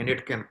and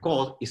it can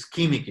cause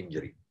ischemic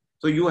injury.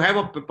 So you have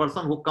a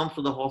person who comes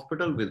to the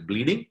hospital with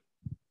bleeding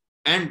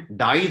and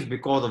dies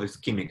because of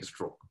ischemic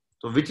stroke.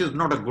 So which is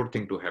not a good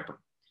thing to happen.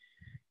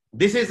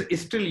 This is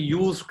still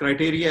used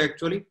criteria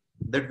actually,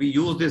 that we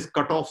use this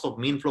cutoffs of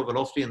mean flow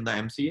velocity in the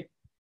MCA,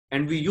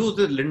 and we use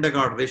the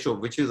Lindegaard ratio,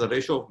 which is a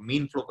ratio of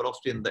mean flow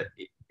velocity in the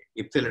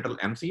ipsilateral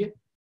MCA,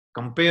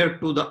 compared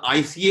to the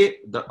ICA.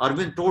 The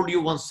Arvind told you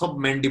one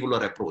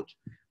submandibular approach,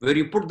 where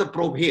you put the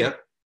probe here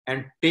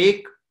and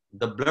take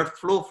the blood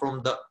flow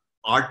from the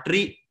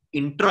artery,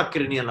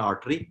 intracranial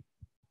artery,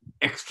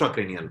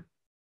 extracranial,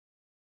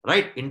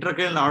 right?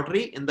 Intracranial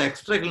artery in the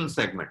extracranial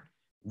segment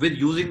with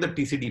using the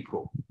TCD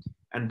probe.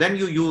 And then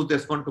you use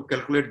this one to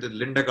calculate the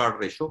Lindegaard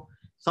ratio.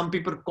 Some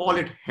people call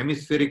it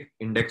hemispheric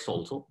index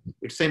also.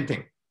 It's same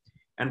thing.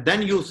 And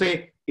then you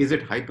say, is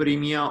it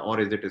hyperemia or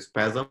is it a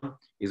spasm?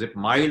 Is it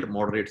mild,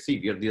 moderate,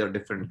 severe? These are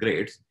different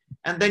grades.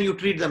 And then you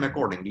treat them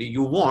accordingly.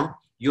 You want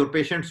your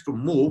patients to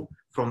move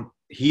from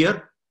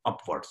here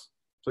upwards.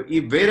 So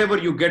if wherever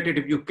you get it,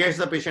 if you catch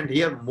the patient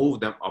here,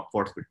 move them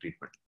upwards with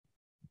treatment.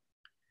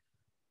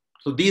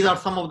 So these are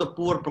some of the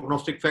poor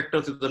prognostic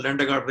factors. If the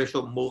Lindegaard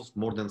ratio moves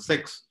more than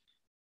 6,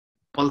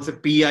 pulse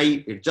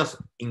PI, it just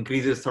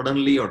increases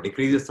suddenly or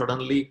decreases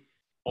suddenly,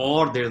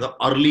 or there's the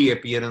early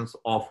appearance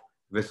of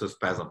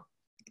vasospasm.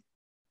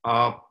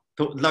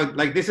 So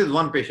like this is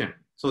one patient.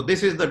 So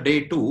this is the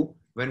day 2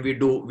 when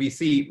we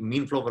see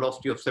mean flow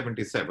velocity of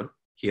 77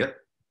 here,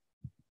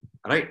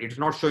 right? It's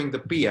not showing the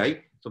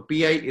PI. So PI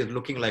is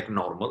looking like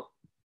normal.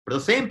 But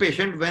the same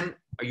patient, when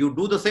you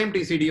do the same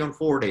TCD on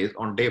 4 days,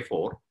 on day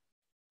 4,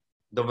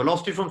 the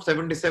velocity from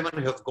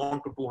 77 has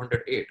gone to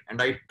 208.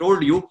 And I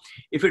told you,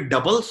 if it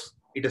doubles,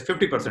 it is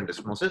 50%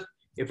 stenosis.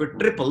 If it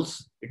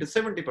triples, it is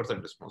 70%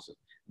 stenosis.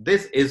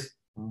 This is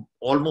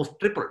almost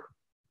tripled.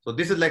 So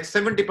this is like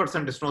 70%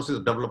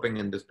 stenosis developing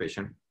in this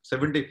patient.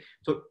 70.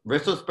 So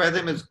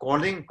vasospasm is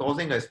causing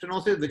a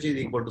stenosis which is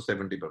equal to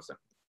 70%.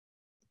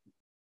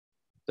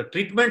 The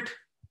treatment,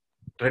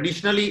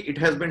 traditionally, it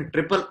has been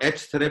triple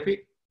H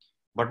therapy,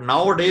 but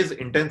nowadays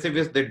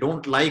intensivists, they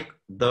don't like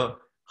the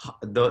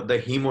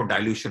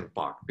hemodilution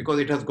part because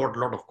it has got a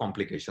lot of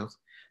complications.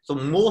 So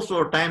most of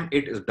the time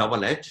it is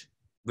double H,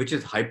 which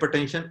is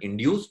hypertension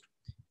induced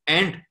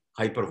and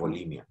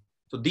hypervolemia.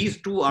 So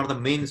these two are the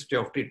mainstay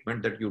of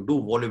treatment, that you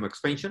do volume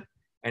expansion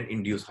and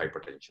induce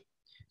hypertension.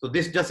 So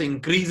this just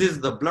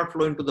increases the blood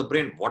flow into the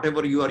brain,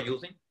 whatever you are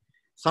using.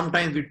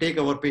 Sometimes we take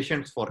our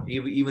patients for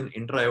even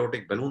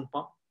intra-aortic balloon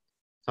pump.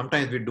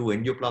 Sometimes we do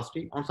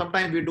angioplasty, or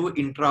sometimes we do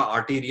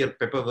intra-arterial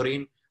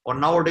pepaverine, or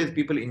nowadays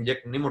people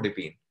inject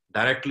nimodipine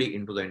directly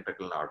into the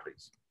intracranial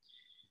arteries.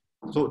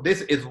 So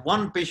this is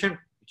one patient.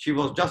 She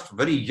was just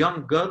very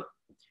young girl,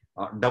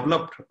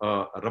 developed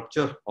a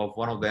rupture of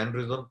one of the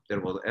aneurysm. There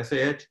was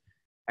SAH,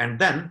 and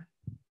then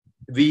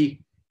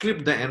we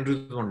clipped the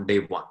aneurysm on day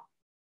 1.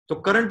 So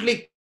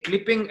currently,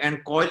 clipping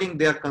and coiling,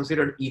 they are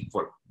considered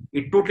equal.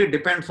 It totally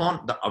depends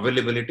on the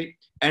availability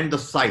and the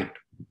site.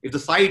 If the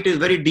site is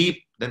very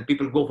deep, then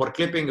people go for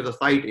clipping. If the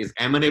site is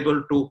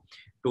amenable to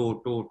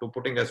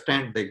putting a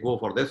stent, they go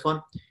for this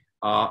one.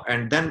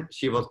 And then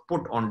she was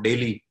put on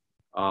daily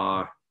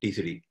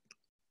TCD.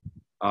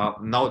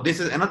 Now this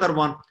is another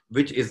one,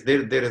 which is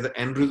there is an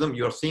aneurysm.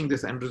 You are seeing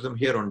this aneurysm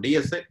here on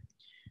DSA.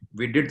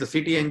 We did the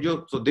CT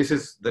angio. So this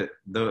is the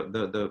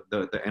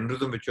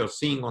aneurysm which you are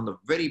seeing on the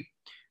very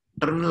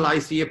terminal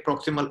ICA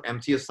proximal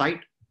MCA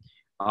site.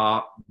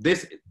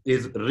 This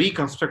is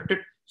reconstructed.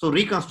 So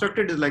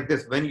reconstructed is like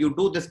this. When you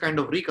do this kind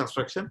of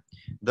reconstruction,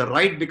 the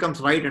right becomes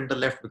right and the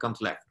left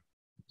becomes left.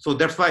 So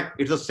that's why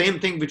it's the same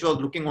thing which was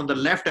looking on the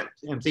left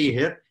MCA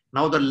here.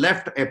 Now the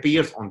left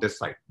appears on this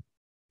side.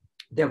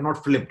 They have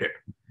not flipped it.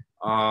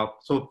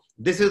 So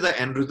this is the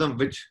aneurysm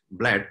which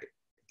bled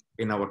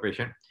in our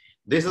patient.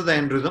 This is the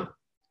aneurysm.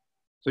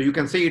 So you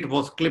can see it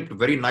was clipped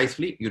very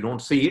nicely. You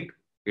don't see it.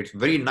 It's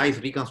very nice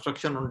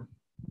reconstruction on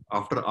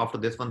after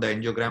this one, the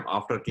angiogram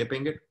after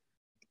clipping it.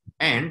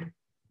 And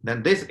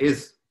then this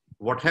is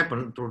what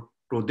happened to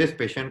this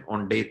patient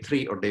on day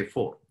 3 or day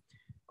 4.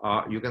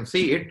 You can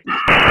see it.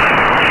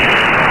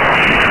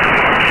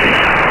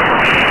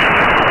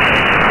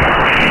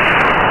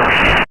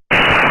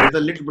 There's a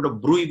little bit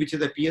of bruit which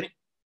is appearing.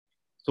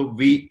 So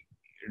we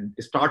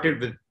started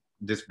with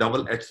this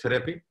double H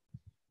therapy,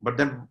 but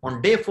then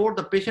on day 4,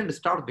 the patient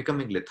starts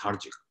becoming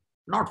lethargic,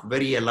 not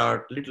very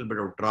alert, little bit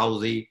of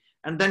drowsy.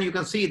 And then you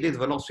can see these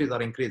velocities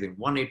are increasing.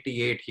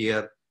 188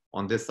 here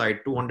on this side,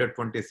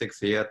 226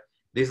 here.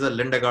 This is a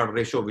Lindegaard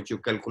ratio which you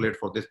calculate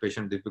for this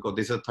patient, because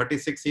this is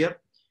 36 here,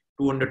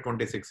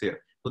 226 here.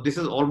 So this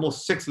is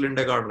almost 6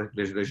 Lindegaard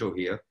ratio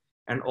here,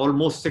 and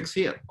almost 6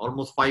 here,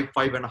 almost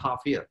 5.5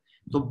 here.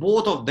 So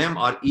both of them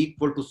are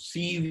equal to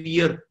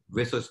severe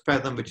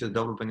vasospasm, which is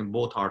developing in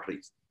both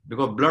arteries,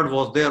 because blood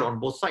was there on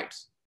both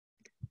sides.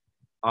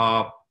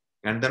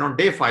 And then on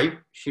day 5,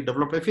 she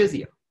developed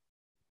aphasia,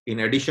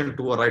 in addition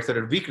to a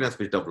right-sided weakness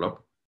which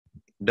developed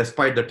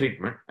despite the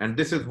treatment. And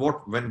this is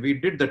what, when we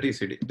did the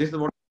TCD, this is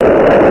what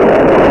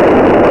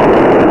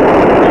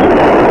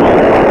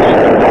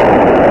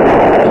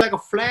it's like a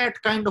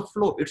flat kind of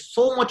flow. It's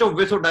so much of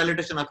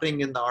vasodilatation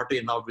occurring in the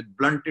artery now with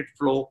blunted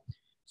flow.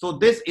 So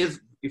this is,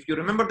 if you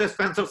remember the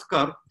Spencer's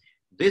curve,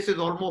 This is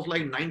almost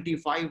like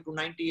 95 to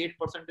 98%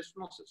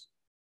 stenosis.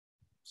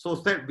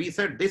 So we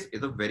said this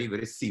is a very,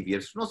 very severe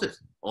stenosis.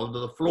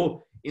 Although the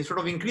flow, instead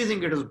of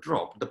increasing, it has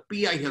dropped. The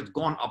PI has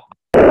gone up.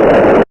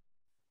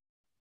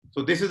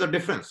 So this is the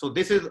difference. So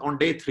this is on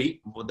day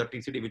 3, the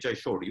TCD which I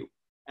showed you.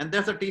 And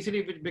that's a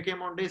TCD which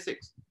became on day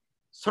 6.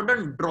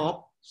 Sudden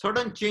drop,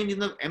 sudden change in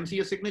the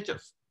MCA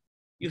signatures.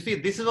 You see,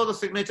 this is all the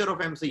signature of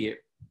MCA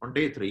on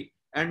day 3.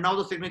 And now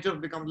the signature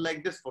becomes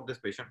like this for this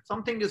patient.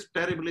 Something is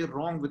terribly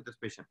wrong with this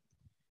patient.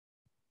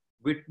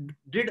 We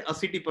did a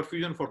CT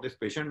perfusion for this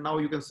patient. Now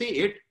you can see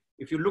it.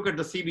 If you look at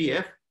the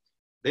CBF,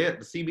 there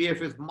the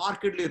CBF is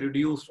markedly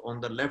reduced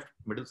on the left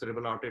middle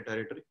cerebral artery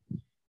territory.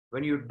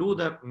 When you do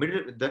the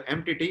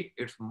MTT,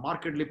 it's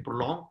markedly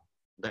prolonged,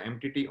 the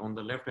MTT on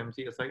the left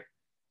MCA side.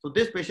 So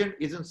this patient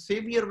is in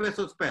severe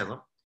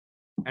vasospasm.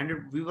 And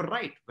we were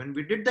right. When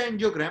we did the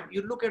angiogram,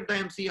 you look at the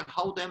MCA,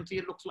 how the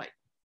MCA looks like.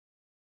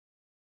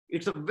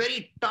 It's a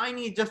very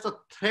tiny, just a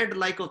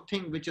thread-like a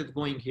thing which is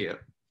going here.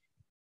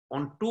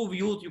 On 2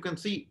 views, you can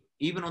see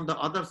even on the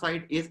other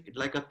side is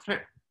like a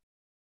thread.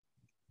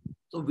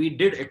 So we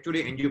did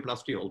actually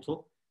angioplasty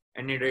also.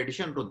 And in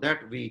addition to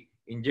that, we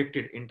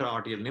injected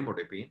intra-arterial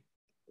nimodipine,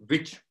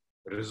 which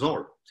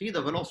resolved. See,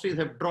 the velocities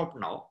have dropped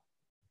now.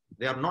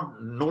 They are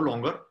no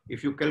longer,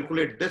 if you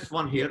calculate this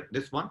one here,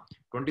 this one,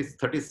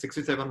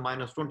 67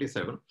 minus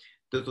 27.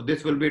 So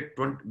this will be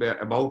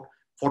about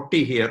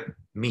 40 here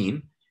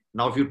mean.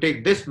 Now, if you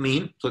take this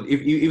mean, so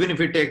even if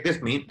you take this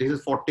mean, this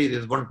is 40, this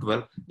is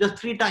 112, just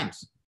 3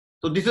 times.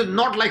 So this is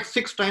not like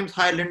 6 times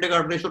higher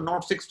Lindegard ratio,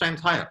 not 6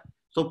 times higher.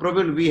 So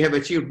probably we have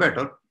achieved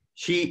better.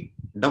 She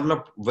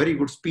developed very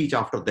good speech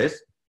after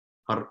this.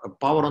 Her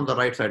power on the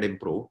right side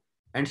improved.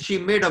 And she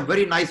made a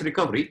very nice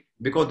recovery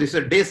because this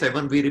is day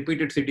 7, we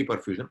repeated CT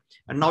perfusion.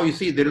 And now you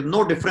see there is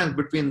no difference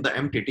between the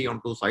MTT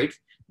on 2 sides.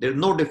 There is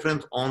no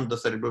difference on the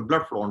cerebral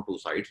blood flow on 2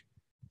 sides.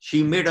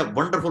 She made a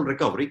wonderful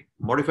recovery,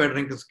 modified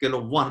Rankin scale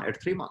of 1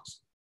 at 3 months.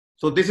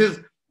 So this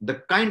is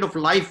the kind of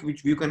life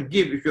which you can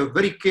give if you're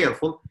very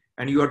careful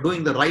and you are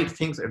doing the right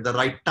things at the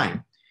right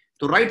time.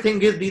 The right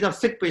thing is these are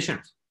sick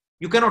patients.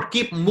 You cannot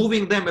keep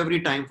moving them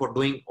every time for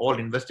doing all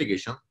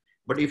investigation.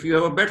 But if you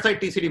have a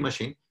bedside TCD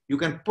machine, you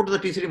can put the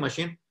TCD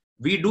machine.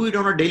 We do it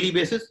on a daily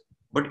basis,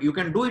 but you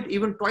can do it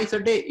even twice a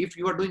day if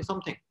you are doing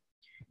something.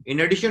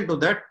 In addition to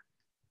that,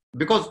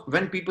 because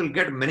when people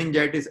get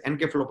meningitis,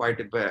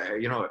 encephalopathy,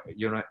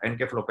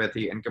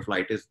 encephalopathy,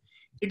 encephalitis,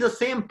 it's the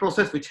same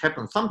process which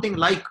happens. Something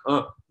like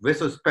a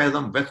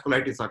vasospasm,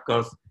 vasculitis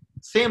occurs,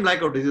 same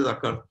like a disease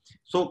occurs.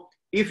 So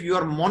if you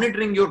are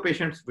monitoring your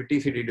patients with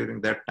TCD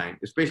during that time,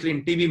 especially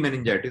in TB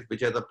meningitis,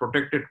 which has a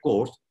protected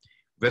course,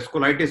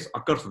 vasculitis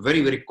occurs very,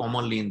 very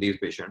commonly in these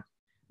patients.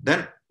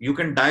 Then you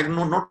can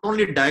diagnose, not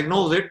only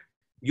diagnose it,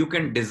 you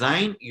can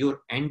design your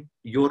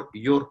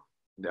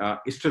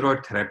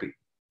steroid therapy.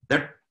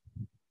 That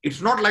it's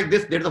not like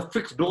this, there's a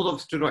fixed dose of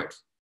steroids.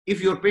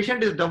 If your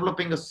patient is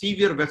developing a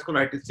severe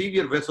vasculitis,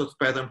 severe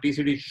vasospasm,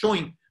 TCD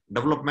showing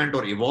development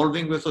or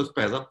evolving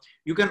vasospasm,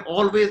 you can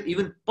always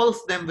even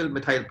pulse them with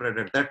methylpred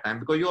at that time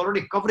because you're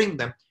already covering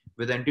them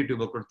with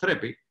antitubercular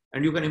therapy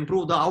and you can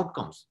improve the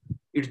outcomes.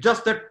 It's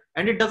just that,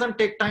 and it doesn't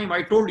take time,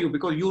 I told you,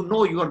 because you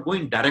know you are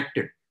going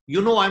directed.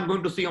 You know I'm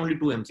going to see only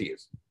 2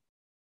 MCAs.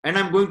 And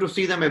I'm going to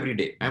see them every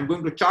day. I'm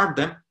going to chart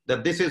them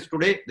that this is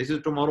today, this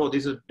is tomorrow,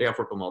 this is day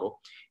after tomorrow.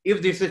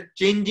 If this is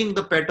changing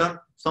the pattern,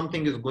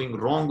 something is going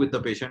wrong with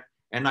the patient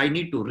and I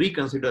need to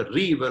reconsider,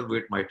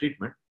 reevaluate my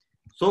treatment.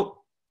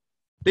 So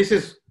this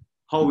is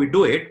how we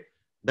do it,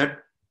 that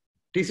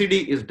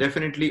TCD is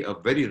definitely a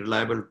very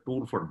reliable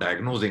tool for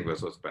diagnosing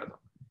vasospasm.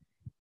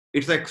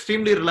 It's an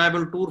extremely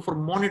reliable tool for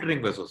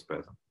monitoring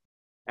vasospasm.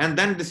 And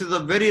then this is a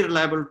very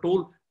reliable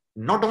tool,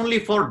 not only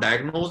for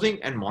diagnosing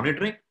and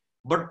monitoring,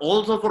 but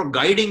also for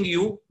guiding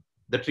you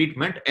the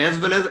treatment as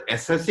well as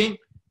assessing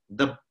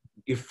the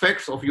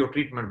effects of your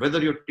treatment,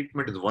 whether your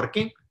treatment is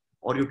working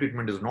or your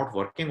treatment is not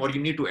working, or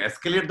you need to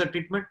escalate the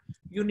treatment,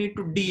 you need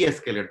to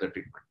de-escalate the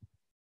treatment.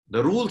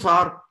 The rules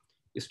are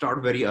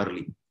start very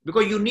early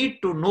because you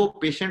need to know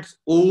patient's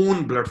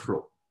own blood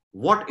flow.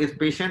 What is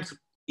patient's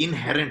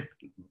inherent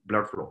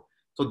blood flow?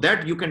 So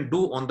that you can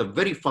do on the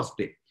very first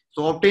day.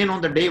 So obtain on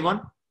the day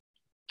 1,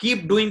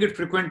 keep doing it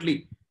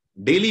frequently,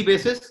 daily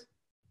basis.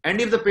 And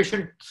if the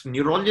patient's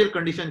neurological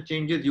condition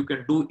changes, you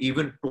can do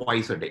even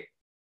twice a day.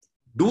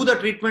 Do the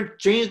treatment,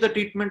 change the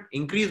treatment,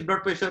 increase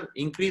blood pressure,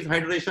 increase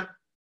hydration,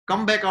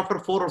 come back after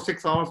 4 or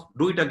 6 hours,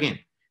 do it again.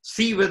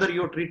 See whether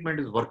your treatment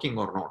is working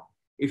or not.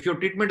 If your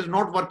treatment is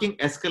not working,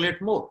 escalate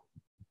more.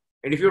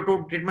 And if your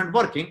treatment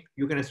working,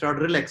 you can start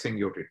relaxing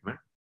your treatment.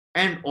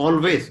 And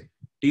always,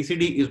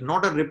 TCD is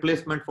not a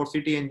replacement for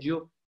CT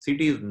angio.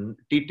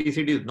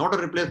 TCD is not a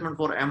replacement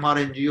for MR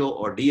angio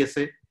or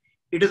DSA.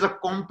 It is a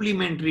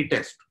complementary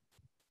test.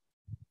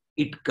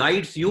 It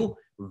guides you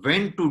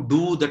when to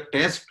do the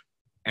test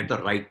at the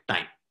right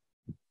time.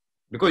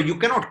 Because you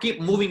cannot keep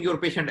moving your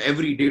patient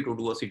every day to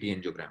do a CT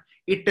angiogram.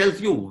 It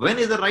tells you when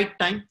is the right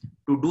time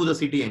to do the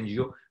CT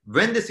angio,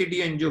 when the CT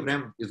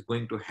angiogram is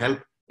going to help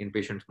in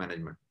patient's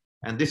management.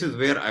 And this is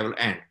where I will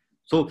end.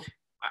 So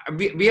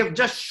we have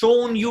just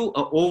shown you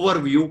an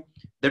overview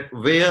that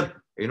where,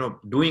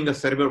 doing a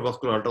cerebral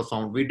vascular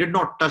ultrasound, we did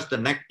not touch the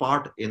neck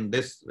part in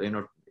this,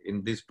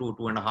 in these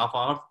 2.5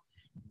 hours.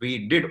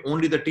 We did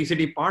only the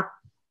TCD part,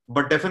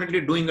 but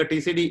definitely doing a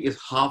TCD is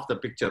half the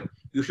picture.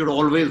 You should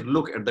always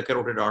look at the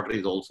carotid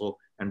arteries also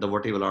and the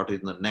vertebral arteries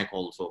in the neck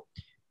also.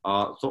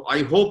 So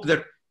I hope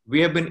that we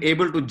have been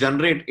able to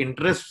generate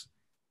interest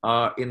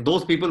in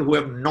those people who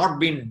have not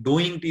been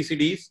doing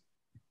TCDs,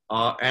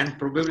 and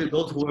probably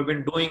those who have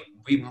been doing,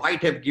 we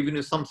might have given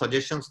you some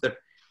suggestions that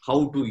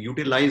how to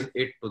utilize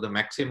it to the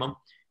maximum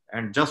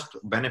and just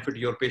benefit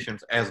your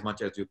patients as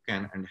much as you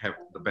can and have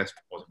the best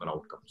possible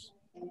outcomes.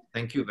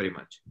 Thank you very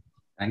much.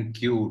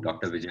 Thank you,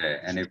 Dr. Vijay.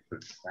 And if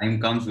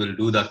time comes, we'll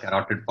do the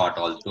carotid part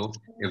also,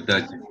 if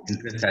the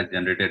interest has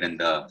generated in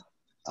the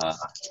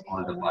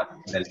all the part.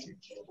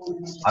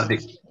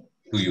 Hardik,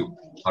 to you.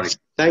 Sorry.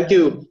 Thank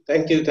you,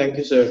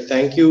 sir.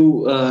 Thank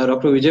you,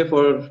 Dr. Vijay,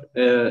 for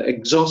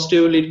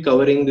exhaustively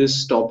covering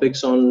these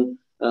topics on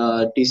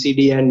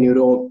TCD and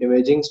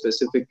neuroimaging,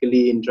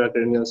 specifically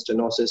intracranial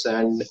stenosis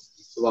and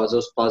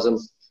vasospasm.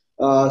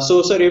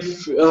 So, sir,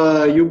 if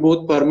you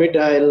both permit,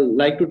 I'll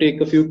like to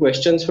take a few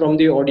questions from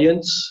the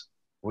audience.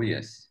 Oh,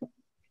 yes.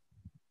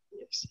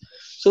 Yes.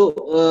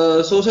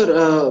 So, sir,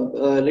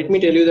 let me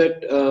tell you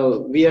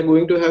that we are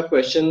going to have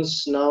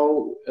questions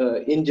now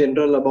in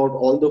general about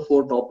all the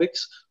 4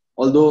 topics.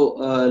 Although,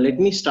 let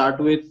me start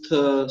with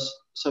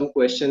some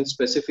questions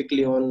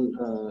specifically on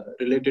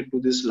related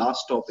to this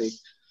last topic,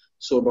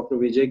 so Dr.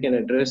 Vijay can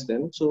address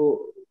them.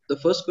 So, the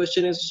first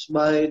question is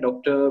by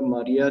Dr.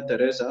 Maria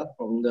Teresa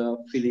from the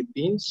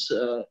Philippines.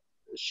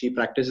 She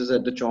practices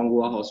at the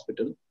Chonghua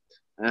Hospital.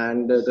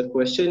 And the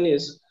question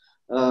is,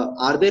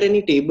 are there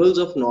any tables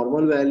of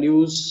normal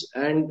values,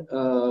 and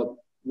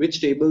which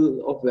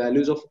table of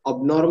values of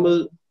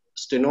abnormal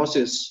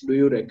stenosis do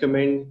you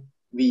recommend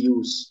we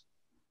use?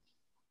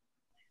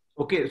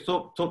 Okay,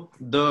 so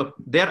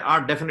there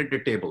are definitely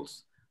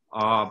tables.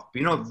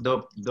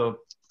 The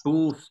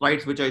 2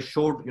 slides which I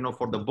showed,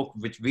 for the book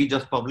which we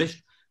just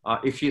published,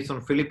 if she's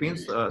from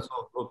Philippines,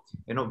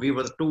 we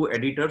were 2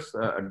 editors.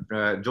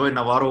 Joy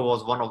Navarro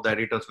was one of the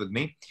editors with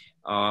me.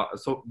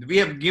 So we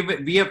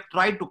have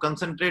tried to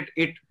concentrate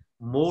it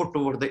more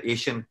toward the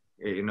Asian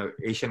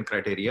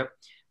criteria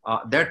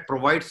that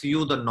provides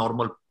you the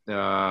normal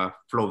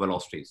flow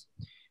velocities.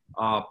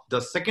 The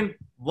second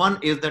one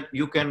is that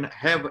you can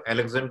have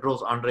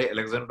Andre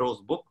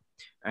Alexandro's book,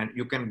 and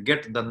you can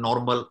get the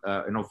normal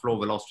flow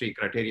velocity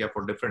criteria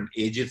for different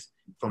ages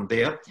from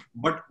there.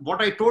 But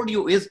what I told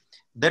you is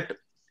that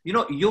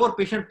your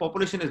patient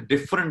population is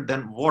different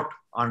than what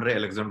Andre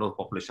Alexandro's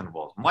population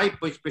was. My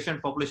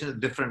patient population is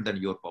different than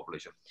your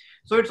population.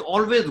 So it's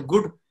always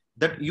good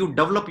that you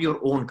develop your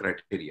own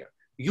criteria.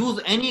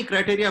 Use any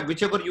criteria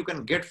whichever you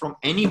can get from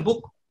any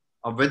book,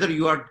 whether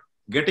you are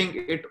getting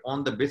it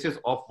on the basis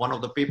of one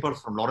of the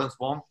papers from Lawrence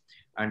Baum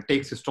and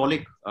take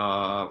systolic,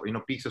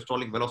 peak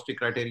systolic velocity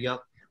criteria,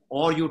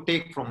 or you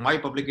take from my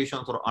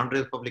publications or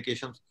Andre's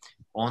publications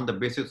on the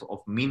basis of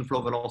mean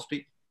flow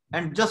velocity,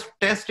 and just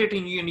test it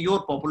in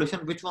your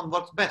population, which one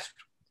works best,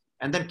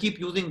 and then keep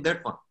using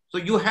that one. So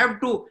you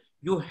have to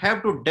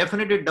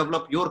definitely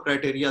develop your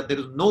criteria. There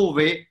is no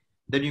way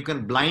that you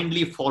can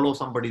blindly follow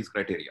somebody's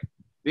criteria.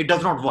 It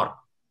does not work,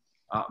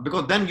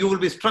 because then you will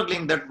be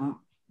struggling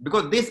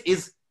because this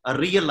is a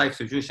real life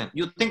situation.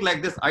 You think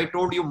like this: I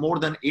told you more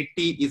than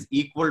 80 is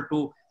equal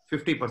to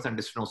 50%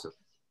 stenosis.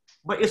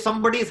 But if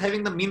somebody is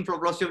having the mean flow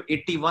velocity of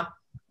 81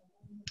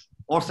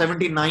 or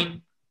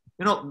 79,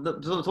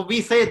 so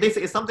we say this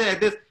is something like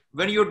this.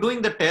 When you're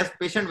doing the test,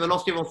 patient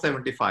velocity was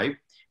 75,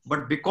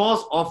 but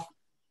because of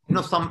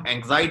some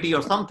anxiety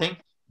or something,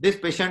 this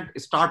patient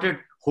started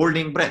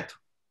holding breath.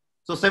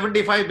 So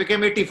 75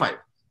 became 85,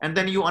 and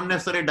then you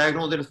unnecessarily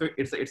diagnose it.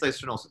 It's a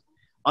stenosis.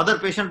 Other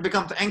patient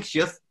becomes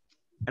anxious,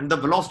 and the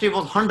velocity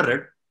was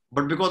 100,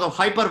 but because of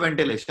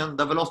hyperventilation,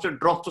 the velocity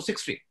drops to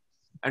 60,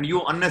 and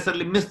you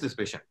unnecessarily miss this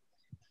patient.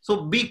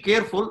 So be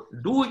careful,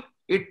 do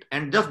it,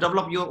 and just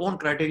develop your own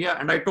criteria.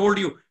 And I told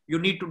you, you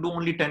need to do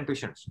only 10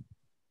 patients.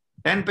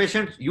 10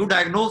 patients, you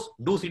diagnose,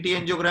 do CT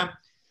angiogram.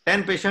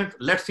 10 patients,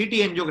 let CT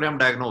angiogram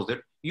diagnose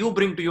it. You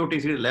bring to your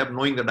TCD lab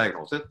knowing the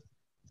diagnosis,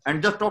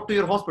 and just talk to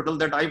your hospital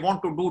that I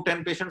want to do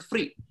 10 patients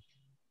free.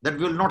 That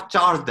we will not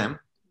charge them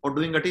for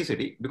doing a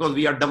TCD because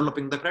we are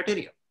developing the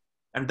criteria.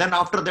 And then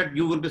after that,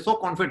 you will be so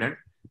confident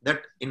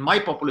that in my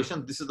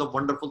population, this is a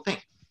wonderful thing.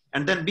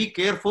 And then be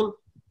careful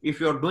if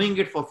you're doing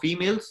it for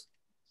females,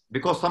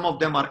 because some of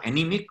them are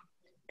anemic.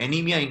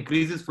 Anemia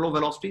increases flow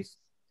velocities.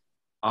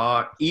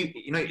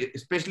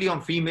 Especially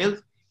on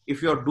females,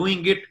 if you're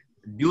doing it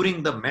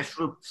during the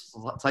menstrual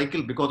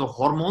cycle because of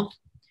hormones,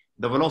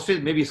 the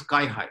velocities may be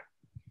sky high.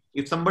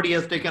 If somebody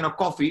has taken a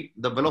coffee,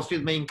 the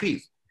velocities may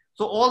increase.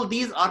 So all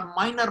these are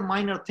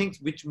minor things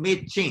which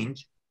may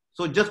change.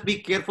 So just be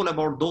careful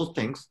about those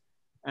things,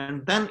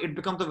 and then it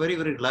becomes a very,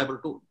 very reliable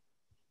tool.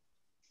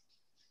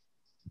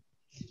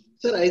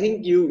 Sir, I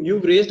think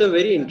you've raised a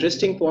very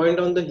interesting point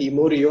on the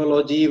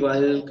hemorrheology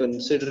while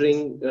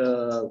considering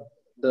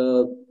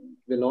the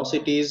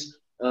velocities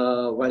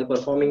while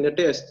performing the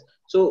test.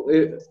 So,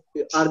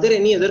 are there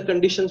any other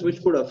conditions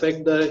which could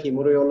affect the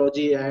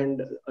hemorrhology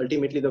and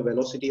ultimately the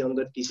velocity on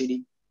the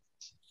TCD?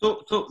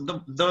 So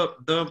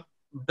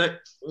the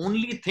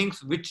only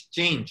things which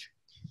change,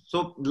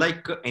 so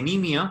like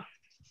anemia,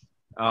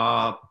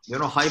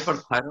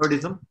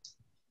 hyperthyroidism,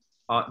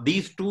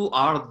 these two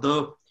are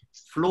the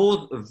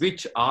flows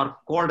which are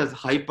called as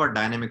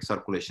hyperdynamic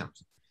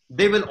circulations.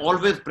 They will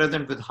always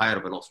present with higher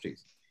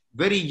velocities.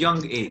 Very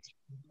young age,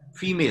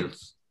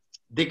 females,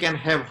 they can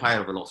have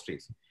higher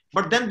velocities,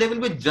 but then they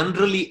will be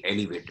generally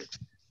elevated.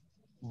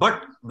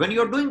 But when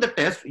you're doing the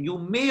test, you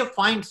may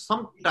find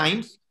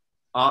sometimes,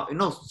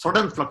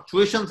 sudden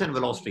fluctuations in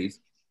velocities,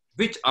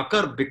 which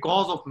occur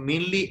because of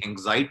mainly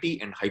anxiety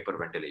and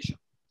hyperventilation.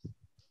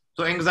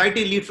 So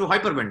anxiety leads to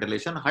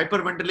hyperventilation.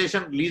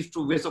 Hyperventilation leads to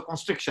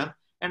vasoconstriction,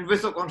 and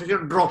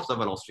vasoconstriction drops the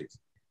velocities.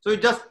 So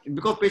just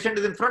because patient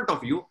is in front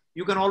of you,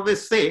 you can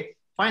always say,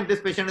 fine, this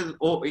patient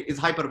is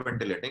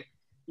hyperventilating.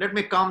 Let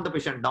me calm the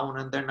patient down,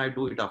 and then I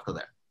do it after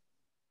that.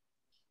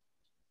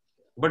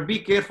 But be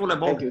careful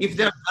about if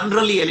they are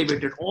generally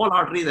elevated, all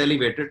arteries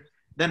elevated,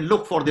 then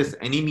look for this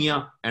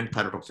anemia and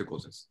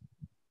thyrotoxicosis.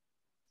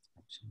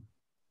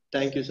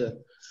 Thank you, sir.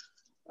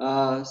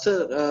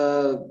 Sir,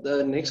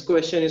 the next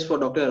question is for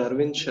Dr.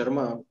 Arvind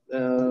Sharma.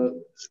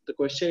 The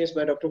question is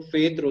by Dr.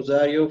 Faith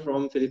Rosario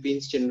from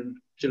Philippines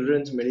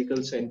Children's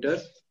Medical Center.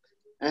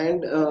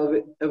 And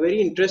a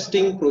very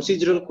interesting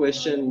procedural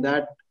question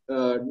that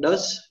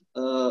does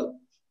the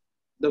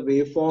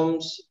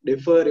waveforms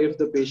differ if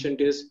the patient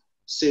is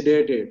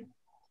sedated?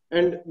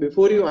 And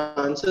before you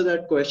answer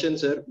that question,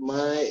 sir,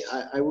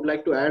 I would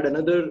like to add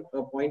another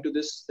point to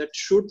this, that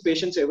should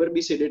patients ever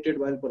be sedated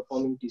while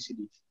performing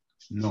TCD?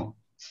 No.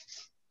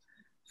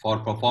 For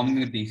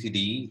performing a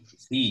TCD,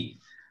 see,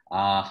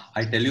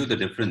 I tell you the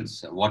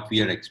difference, what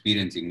we are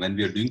experiencing when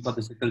we are doing for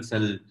the sickle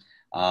cell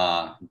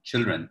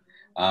children.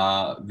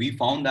 We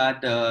found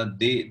that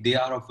they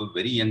are of a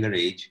very younger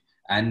age,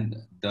 and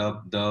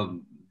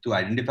to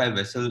identify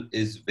vessel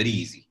is very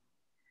easy.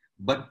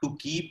 But to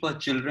keep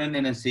children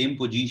in a same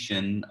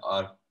position,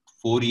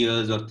 4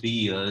 years or 3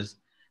 years,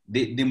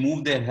 they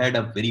move their head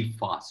up very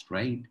fast,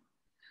 right?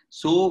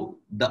 So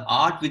the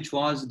art which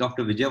was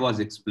Dr. Vijay was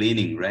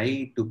explaining,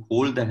 right, to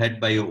hold the head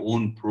by your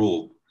own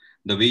probe,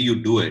 the way you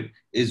do it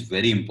is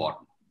very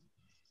important.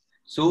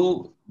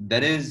 So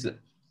there is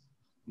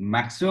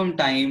maximum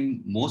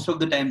time, most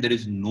of the time there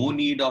is no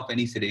need of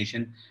any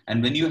sedation.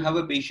 And when you have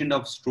a patient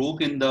of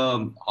stroke in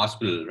the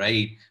hospital,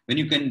 right, when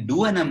you can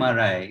do an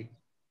MRI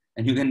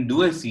and you can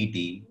do a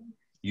CT,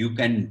 you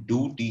can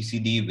do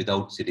TCD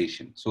without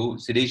sedation. So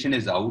sedation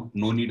is out,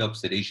 no need of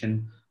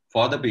sedation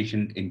for the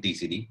patient in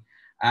TCD.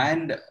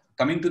 And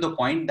coming to the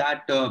point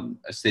that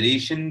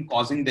sedation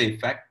causing the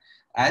effect,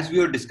 as we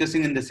were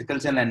discussing in the sickle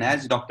cell and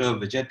as Dr.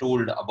 Vijay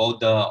told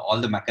about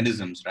all the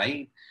mechanisms,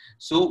 right?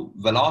 So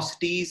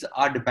velocities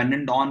are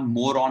dependent on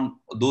more on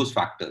those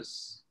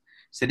factors.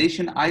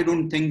 Sedation, I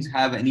don't think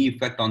have any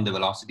effect on the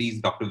velocities.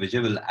 Dr.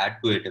 Vijay will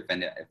add to it if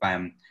I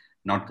am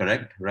not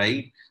correct,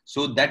 right?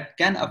 So that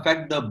can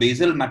affect the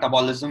basal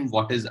metabolism,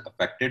 what is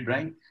affected,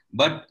 right?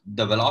 But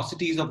the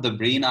velocities of the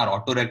brain are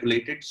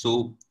auto-regulated,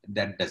 so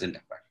that doesn't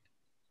affect.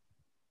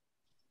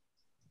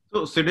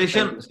 So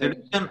sedation,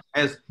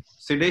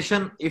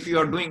 if you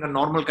are doing a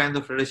normal kind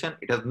of sedation,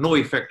 it has no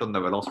effect on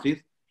the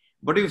velocities.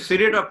 But if you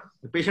sedate a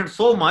patient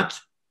so much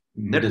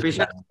that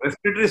patient's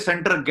respiratory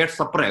center gets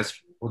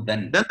suppressed,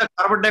 then the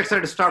carbon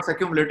dioxide starts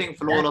accumulating,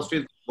 flow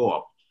velocities go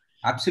up.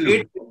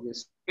 Absolutely.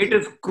 It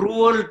is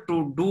cruel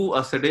to do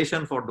a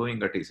sedation for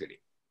doing a TCD.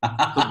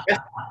 So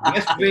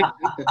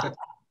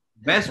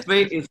best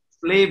way is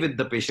play with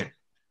the patient.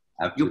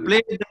 Absolutely. You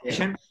play with the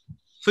patient,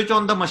 switch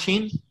on the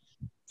machine,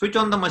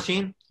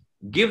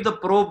 give the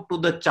probe to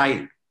the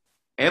child.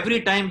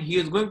 Every time he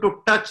is going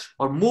to touch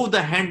or move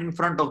the hand in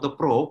front of the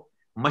probe,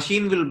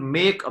 machine will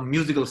make a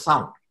musical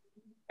sound.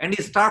 And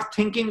he starts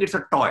thinking it's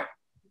a toy.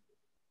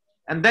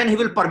 And then he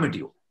will permit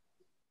you.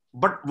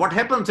 But what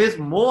happens is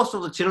most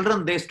of the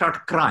children, they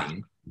start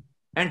crying.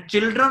 And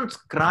children's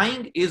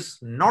crying is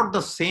not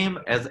the same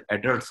as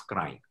adults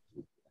crying.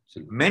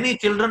 Absolutely. Many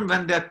children,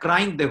 when they are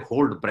crying, they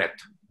hold breath.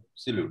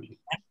 Absolutely.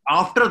 And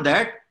after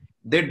that,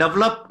 they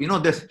develop,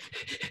 this,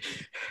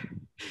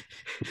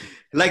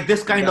 like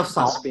this kind of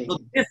sound. So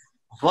this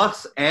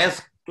works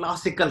as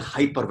classical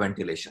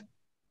hyperventilation.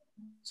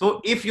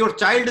 So if your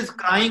child is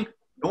crying,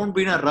 don't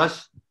be in a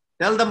rush.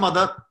 Tell the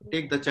mother,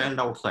 take the child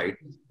outside.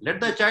 Let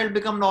the child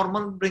become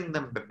normal, bring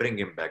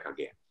him back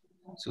again.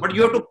 So, but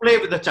you have to play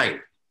with the child.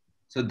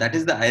 So that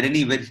is the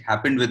irony which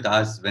happened with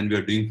us when we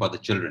are doing for the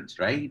children's,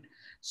 right?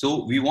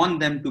 So we want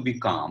them to be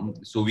calm.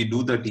 So we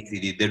do the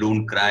TCD. They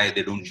don't cry.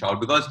 They don't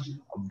shout, because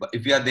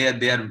if you are there,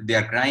 they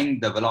are crying.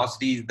 The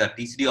velocities, the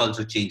TCD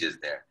also changes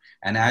there.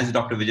 And as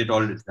Dr. Vijay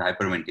told, it's the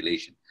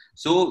hyperventilation.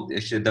 So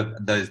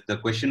the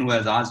question who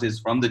has asked is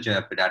from the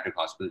pediatric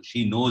hospital.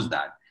 She knows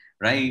that,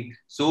 right?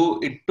 So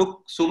it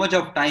took so much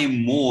of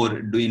time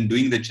more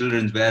doing the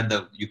children's where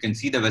you can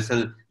see the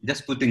vessel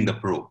just putting the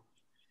probe.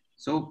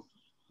 So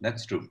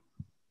that's true.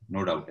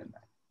 No doubt in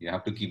that. You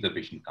have to keep the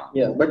patient calm.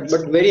 Yeah, but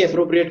very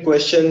appropriate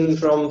question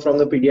from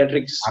the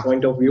pediatrics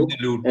point of view,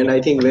 Absolutely. and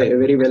I think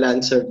very well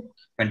answered.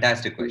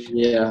 Fantastic question.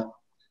 Yeah,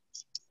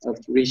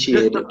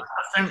 appreciate it.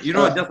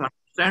 Just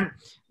understand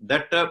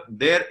that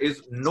there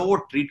is no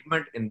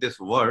treatment in this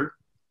world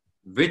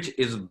which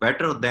is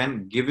better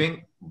than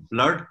giving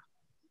blood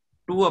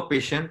to a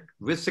patient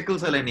with sickle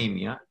cell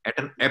anemia at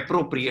an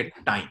appropriate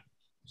time.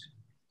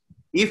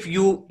 If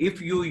you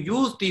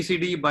use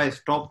TCD by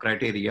stop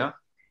criteria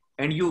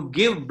and you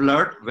give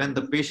blood when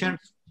the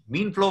patient's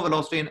mean flow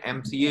velocity in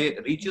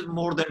MCA reaches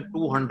more than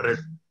 200,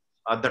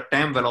 the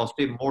time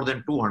velocity more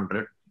than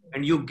 200,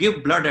 and you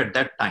give blood at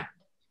that time.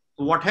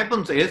 So what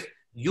happens is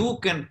you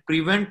can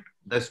prevent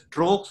the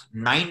strokes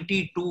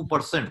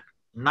 92%.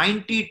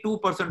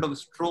 92% of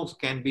strokes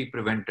can be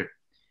prevented.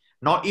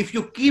 Now, if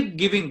you keep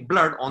giving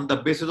blood on the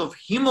basis of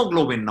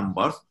hemoglobin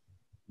numbers,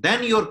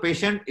 then your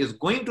patient is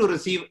going to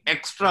receive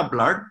extra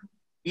blood.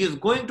 He is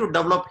going to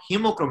develop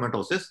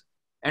hemochromatosis,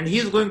 and he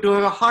is going to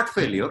have a heart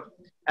failure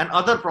and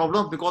other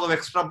problems because of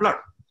extra blood.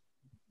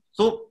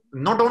 So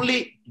not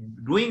only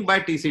doing by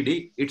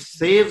TCD, it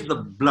saves the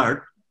blood,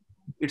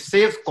 it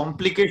saves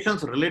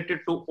complications related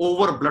to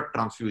over blood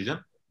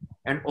transfusion,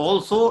 and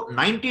also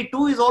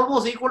 92 is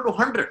almost equal to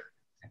 100.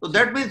 So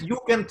that means you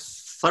can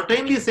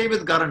certainly say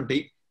with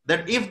guarantee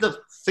that if the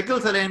sickle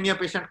cell anemia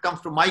patient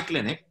comes to my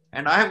clinic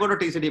and I have got a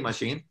TCD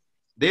machine,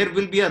 there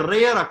will be a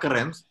rare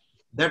occurrence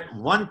that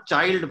one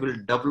child will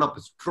develop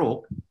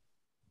stroke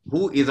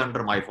who is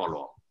under my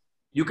follow-up.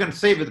 You can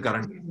say with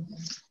guarantee.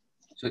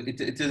 So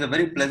it is a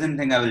very pleasant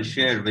thing I will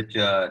share with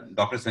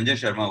Dr. Sanjay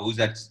Sharma, who's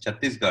at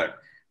Chhattisgarh,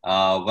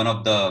 one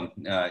of the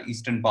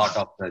eastern part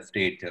of the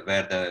state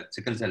where the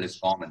sickle cell is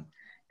common.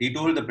 He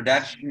told the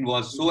pediatrician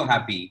was so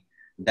happy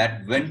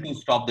that when to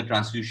stop the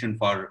transfusion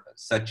for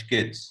such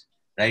kids,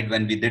 right,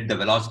 when we did the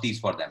velocities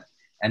for them.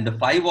 And the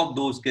 5 of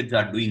those kids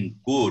are doing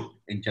good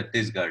in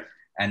Chhattisgarh.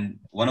 And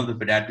one of the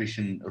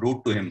pediatrician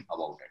wrote to him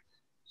about it.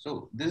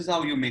 So this is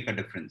how you make a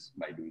difference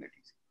by doing it.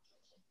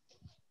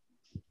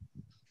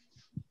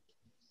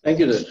 Thank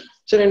you, sir.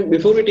 Sir, and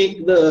before we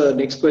take the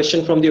next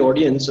question from the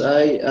audience,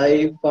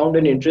 I found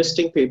an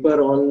interesting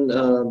paper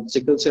on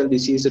sickle cell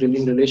disease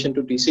in relation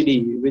to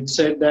TCD, which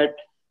said that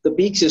the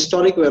peak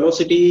systolic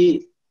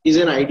velocity is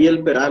an ideal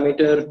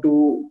parameter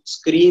to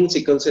screen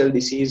sickle cell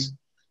disease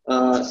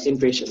in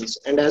patients.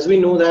 And as we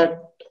know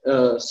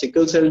that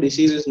sickle cell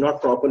disease is not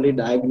properly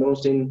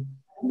diagnosed in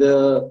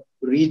the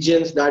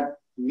regions that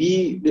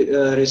we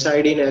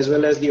reside in, as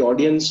well as the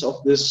audience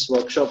of this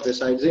workshop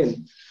resides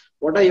in.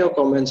 What are your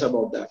comments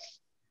about that?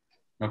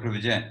 Dr.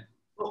 Vijay.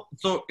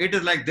 So it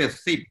is like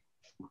this. See,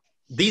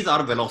 these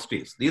are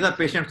velocities. These are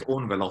patients'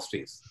 own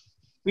velocities.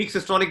 Peak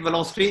systolic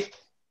velocity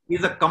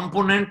is a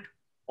component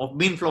of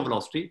mean flow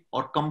velocity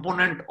or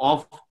component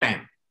of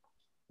time.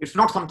 It's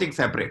not something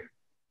separate.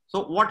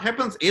 So what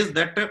happens is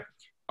that,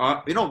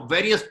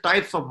 various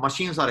types of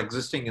machines are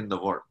existing in the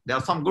world. There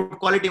are some good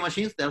quality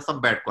machines. There are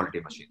some bad quality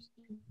machines.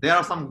 There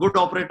are some good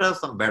operators,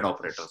 some bad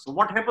operators. So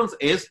what happens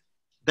is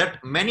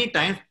that many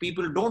times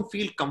people don't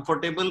feel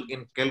comfortable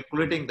in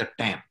calculating the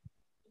time.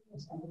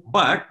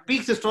 But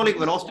peak systolic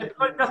velocity,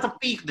 because there's a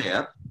peak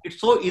there,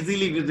 it's so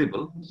easily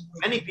visible.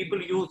 Many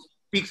people use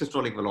peak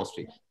systolic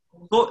velocity.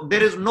 So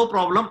there is no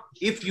problem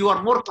if you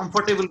are more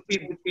comfortable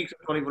with peak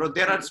systolic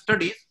velocity. There are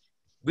studies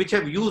which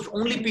have used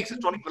only peak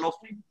systolic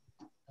velocity.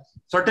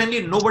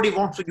 Certainly nobody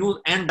wants to use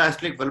end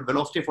diastolic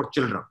velocity for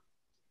children.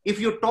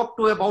 If you talk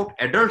to about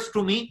adults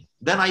to me,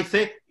 then I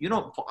say,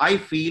 I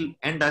feel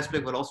end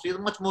diastolic velocity is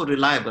much more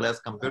reliable as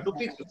compared to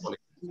peak systolic.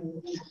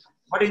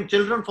 But in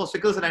children for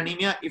sickle cell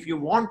anemia, if you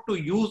want to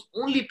use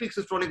only peak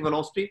systolic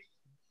velocity,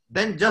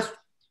 then just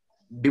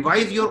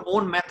devise your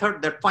own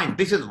method that fine,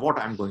 this is what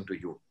I'm going to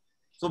use.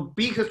 So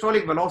peak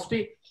systolic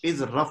velocity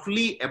is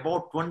roughly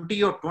about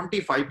 20 or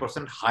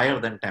 25% higher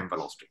than time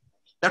velocity.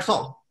 That's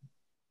all.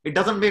 It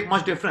doesn't make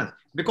much difference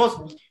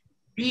because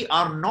we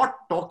are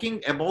not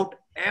talking about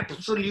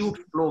absolute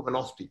flow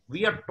velocity.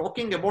 We are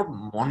talking about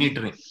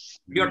monitoring.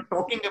 We are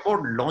talking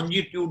about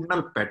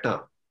longitudinal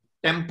pattern,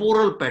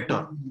 temporal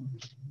pattern.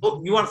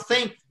 So you are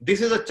saying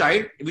this is a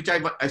child which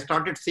I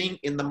started seeing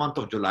in the month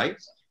of July.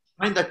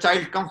 And the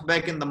child comes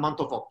back in the month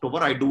of October,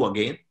 I do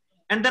again.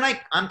 And then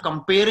I'm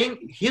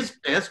comparing his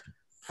test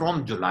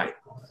from July.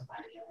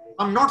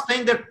 I'm not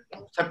saying that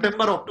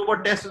September,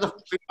 October test is a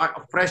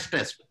fresh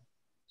test.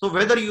 So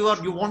whether you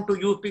want to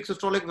use peak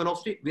systolic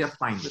velocity, we are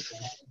fine with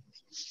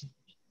it.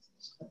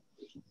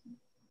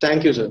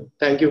 Thank you, sir.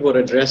 Thank you for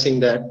addressing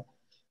that.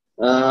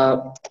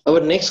 Our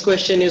next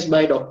question is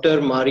by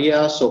Dr.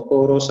 Maria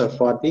Socorro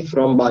Sarfati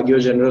from Baguio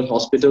General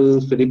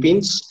Hospital,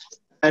 Philippines.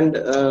 And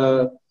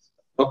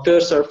Dr.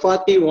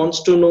 Sarfati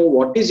wants to know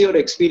what is your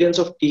experience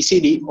of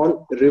TCD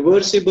on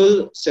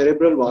reversible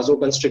cerebral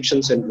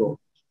vasoconstriction syndrome?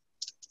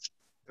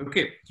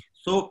 Okay,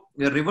 so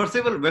the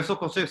reversible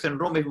vasoconstriction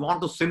syndrome, if you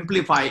want to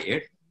simplify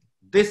it,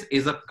 this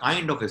is a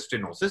kind of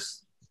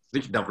stenosis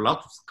which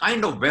develops,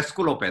 kind of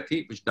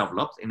vasculopathy which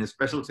develops in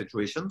special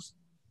situations.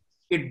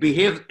 It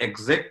behaves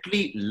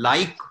exactly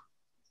like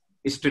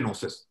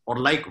stenosis or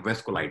like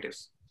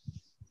vasculitis.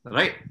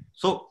 right?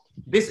 So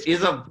this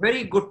is a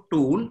very good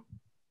tool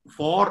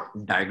for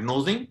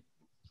diagnosing,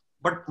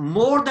 but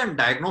more than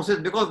diagnosis,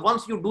 because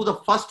once you do the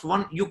first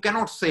one, you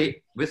cannot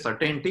say with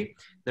certainty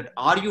that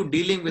are you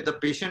dealing with a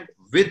patient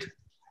with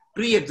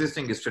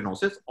pre-existing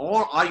stenosis,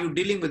 or are you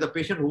dealing with a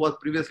patient who was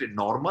previously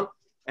normal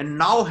and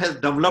now has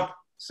developed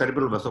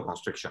cerebral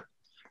vasoconstriction.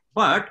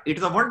 But it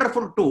is a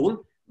wonderful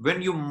tool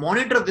when you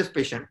monitor this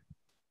patient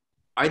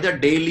either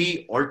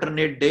daily,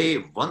 alternate day,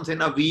 once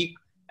in a week,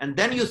 and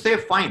then you say,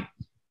 fine,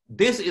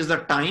 this is the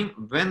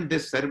time when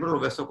this cerebral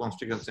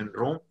vasoconstriction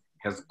syndrome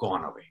has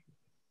gone away.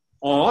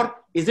 Or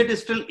is it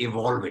still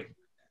evolving?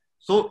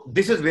 So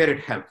this is where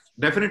it helps.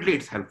 Definitely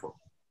it's helpful.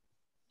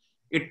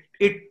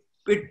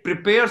 It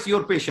prepares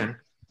your patient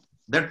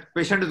that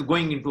patient is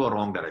going into a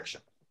wrong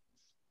direction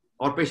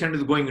or patient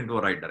is going into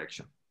a right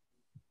direction.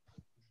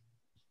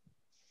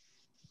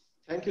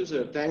 Thank you,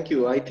 sir. Thank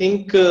you. I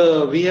think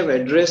we have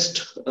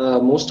addressed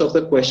most of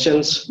the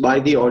questions by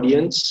the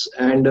audience,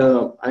 and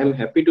I'm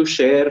happy to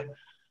share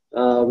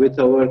with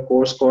our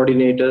course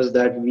coordinators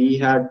that we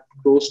had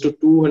close to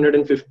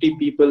 250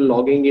 people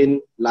logging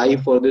in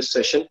live for this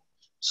session.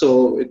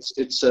 So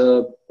it's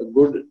a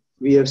good,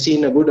 we have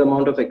seen a good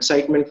amount of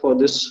excitement for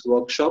this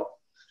workshop.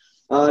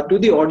 To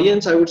the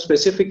audience, I would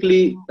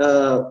specifically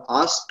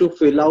ask to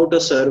fill out a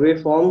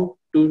survey form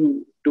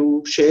to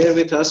share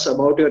with us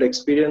about your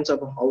experience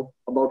of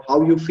about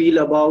how you feel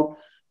about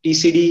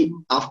TCD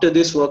after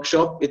this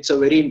workshop. It's a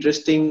very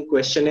interesting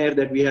questionnaire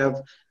that we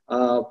have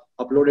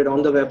uploaded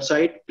on the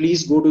website.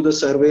 Please go to the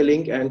survey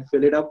link and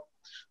fill it up.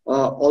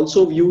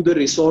 Also view the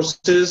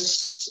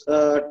resources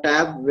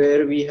tab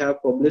where we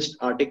have published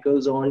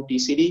articles on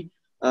TCD.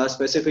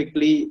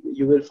 Specifically,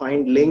 you will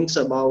find links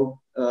about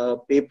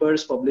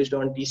papers published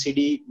on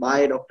TCD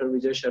by Dr.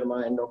 Vijay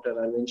Sharma and Dr.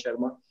 Arvind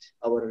Sharma,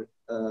 our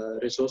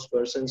resource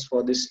persons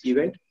for this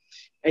event.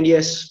 And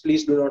yes,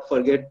 please do not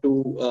forget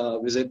to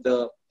visit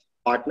the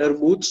partner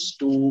booths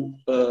to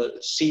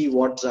see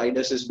what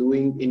Zydus is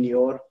doing in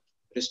your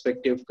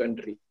respective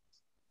country.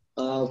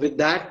 With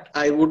that,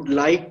 I would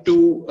like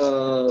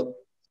to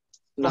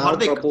now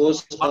Hardik,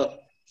 propose.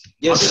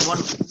 Yes.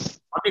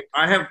 Hardik,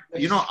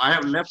 I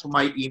have left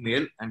my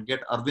email and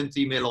get Arvind's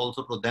email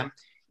also to them.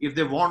 If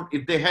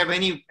they have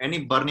any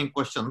burning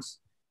questions,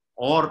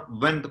 or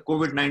when the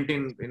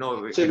COVID-19,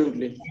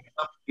 Absolutely.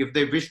 if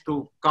they wish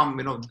to come,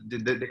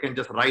 they can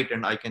just write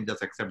and I can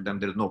just accept them.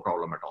 There is no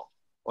problem at all.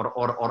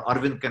 Or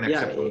Arvind can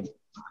accept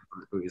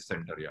to his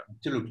center. Yeah,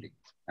 absolutely.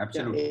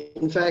 Absolutely.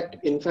 Yeah,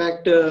 in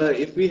fact,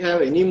 if we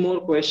have any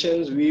more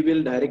questions, we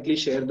will directly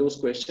share those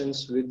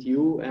questions with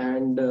you,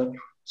 and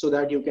so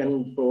that you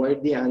can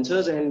provide the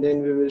answers, and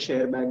then we will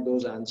share back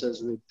those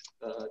answers with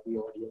the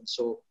audience.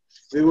 So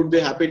we would be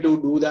happy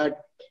to do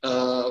that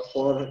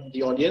for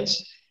the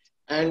audience.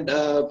 And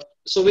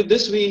so with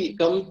this, we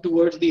come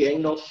towards the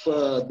end of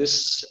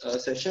this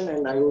session,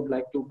 and I would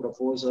like to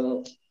propose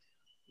a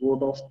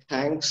vote of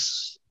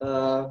thanks.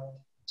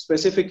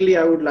 Specifically,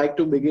 I would like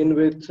to begin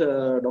with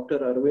Dr.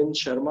 Arvind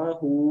Sharma,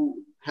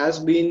 who has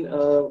been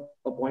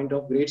a point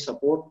of great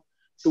support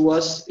to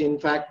us. In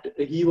fact,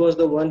 he was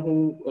the one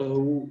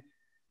who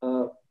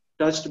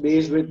touched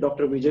base with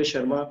Dr. Vijay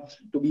Sharma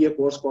to be a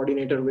course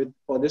coordinator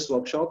for this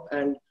workshop.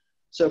 And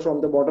so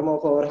from the bottom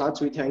of our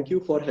hearts, we thank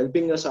you for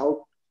helping us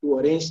out to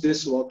arrange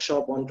this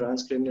workshop on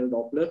transcranial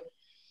Doppler.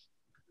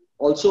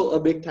 Also, a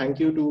big thank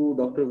you to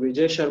Dr.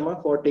 Vijay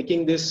Sharma for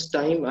taking this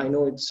time. I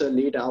know it's a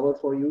late hour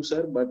for you,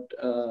 sir, but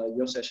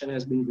your session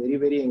has been very,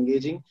 very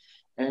engaging.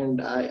 And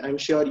I'm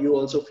sure you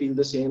also feel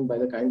the same by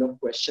the kind of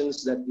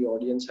questions that the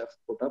audience have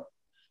put up.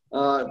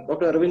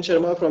 Dr. Arvind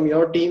Sharma, from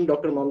your team,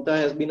 Dr. Mamta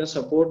has been a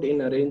support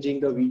in arranging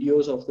the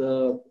videos of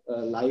the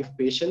live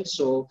patients.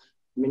 So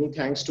many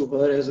thanks to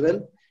her as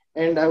well.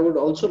 And I would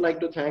also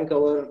like to thank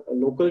our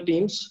local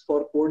teams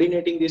for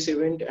coordinating this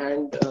event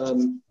and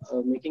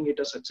making it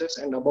a success.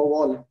 And above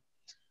all,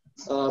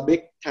 a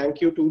big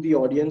thank you to the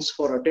audience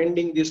for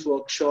attending this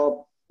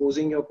workshop,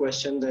 posing your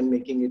questions and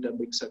making it a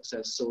big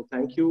success. So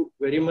thank you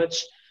very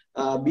much.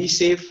 Be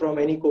safe from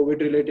any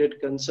COVID-related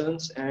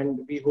concerns, and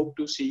we hope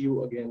to see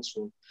you again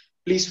soon.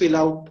 Please fill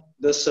out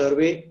the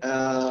survey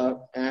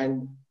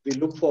and we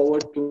look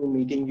forward to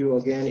meeting you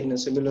again in a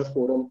similar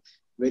forum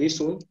very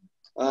soon.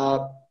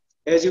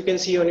 As you can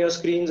see on your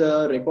screens,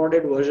 a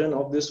recorded version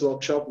of this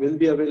workshop will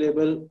be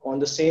available on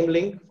the same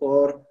link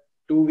for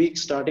 2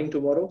 weeks starting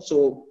tomorrow.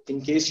 So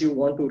in case you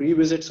want to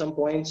revisit some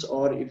points,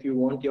 or if you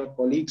want your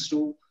colleagues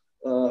to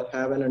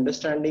have an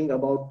understanding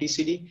about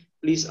TCD,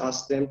 please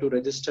ask them to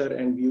register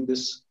and view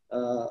this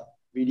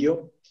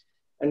video.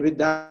 And with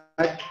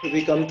that,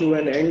 we come to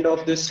an end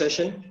of this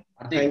session.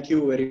 Hardik. Thank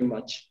you very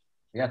much.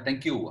 Yeah,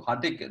 thank you.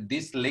 Hardik,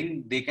 this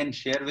link they can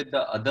share with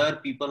the other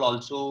people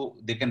also.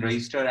 They can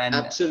register and...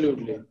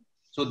 Absolutely.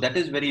 So that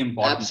is very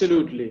important.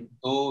 Absolutely.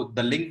 So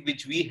the link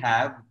which we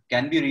have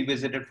can be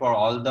revisited for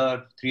all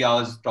the 3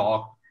 hours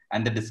talk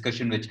and the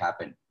discussion which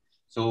happened.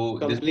 So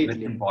completely. This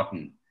is very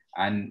important.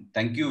 And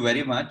thank you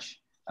very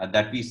much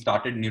that we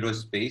started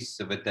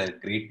Neurospace with a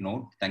great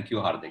note. Thank you,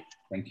 Hardik.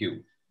 Thank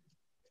you.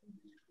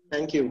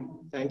 Thank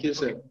you. Thank you,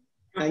 sir.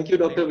 Thank you,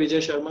 Dr. Vijay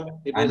Sharma.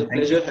 It was a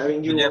pleasure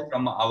having you Vijay, on.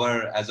 from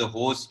as a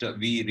host,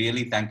 we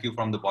really thank you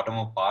from the bottom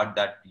of heart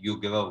that you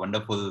give a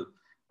wonderful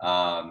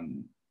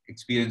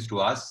experience to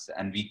us,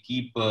 and we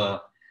keep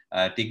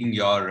taking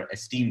your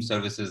esteemed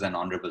services and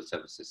honorable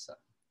services, sir.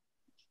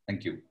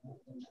 Thank you.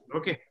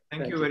 Okay.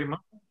 Thank you very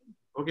much.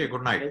 Okay.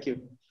 Good night. Thank you.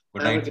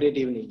 Good Have night. a great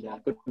evening. Yeah.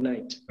 Good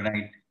night. Good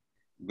night.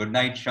 Good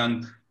night,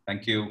 Shank.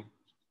 Thank you.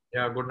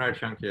 Yeah. Good night,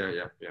 Shank.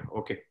 Yeah.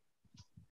 Okay.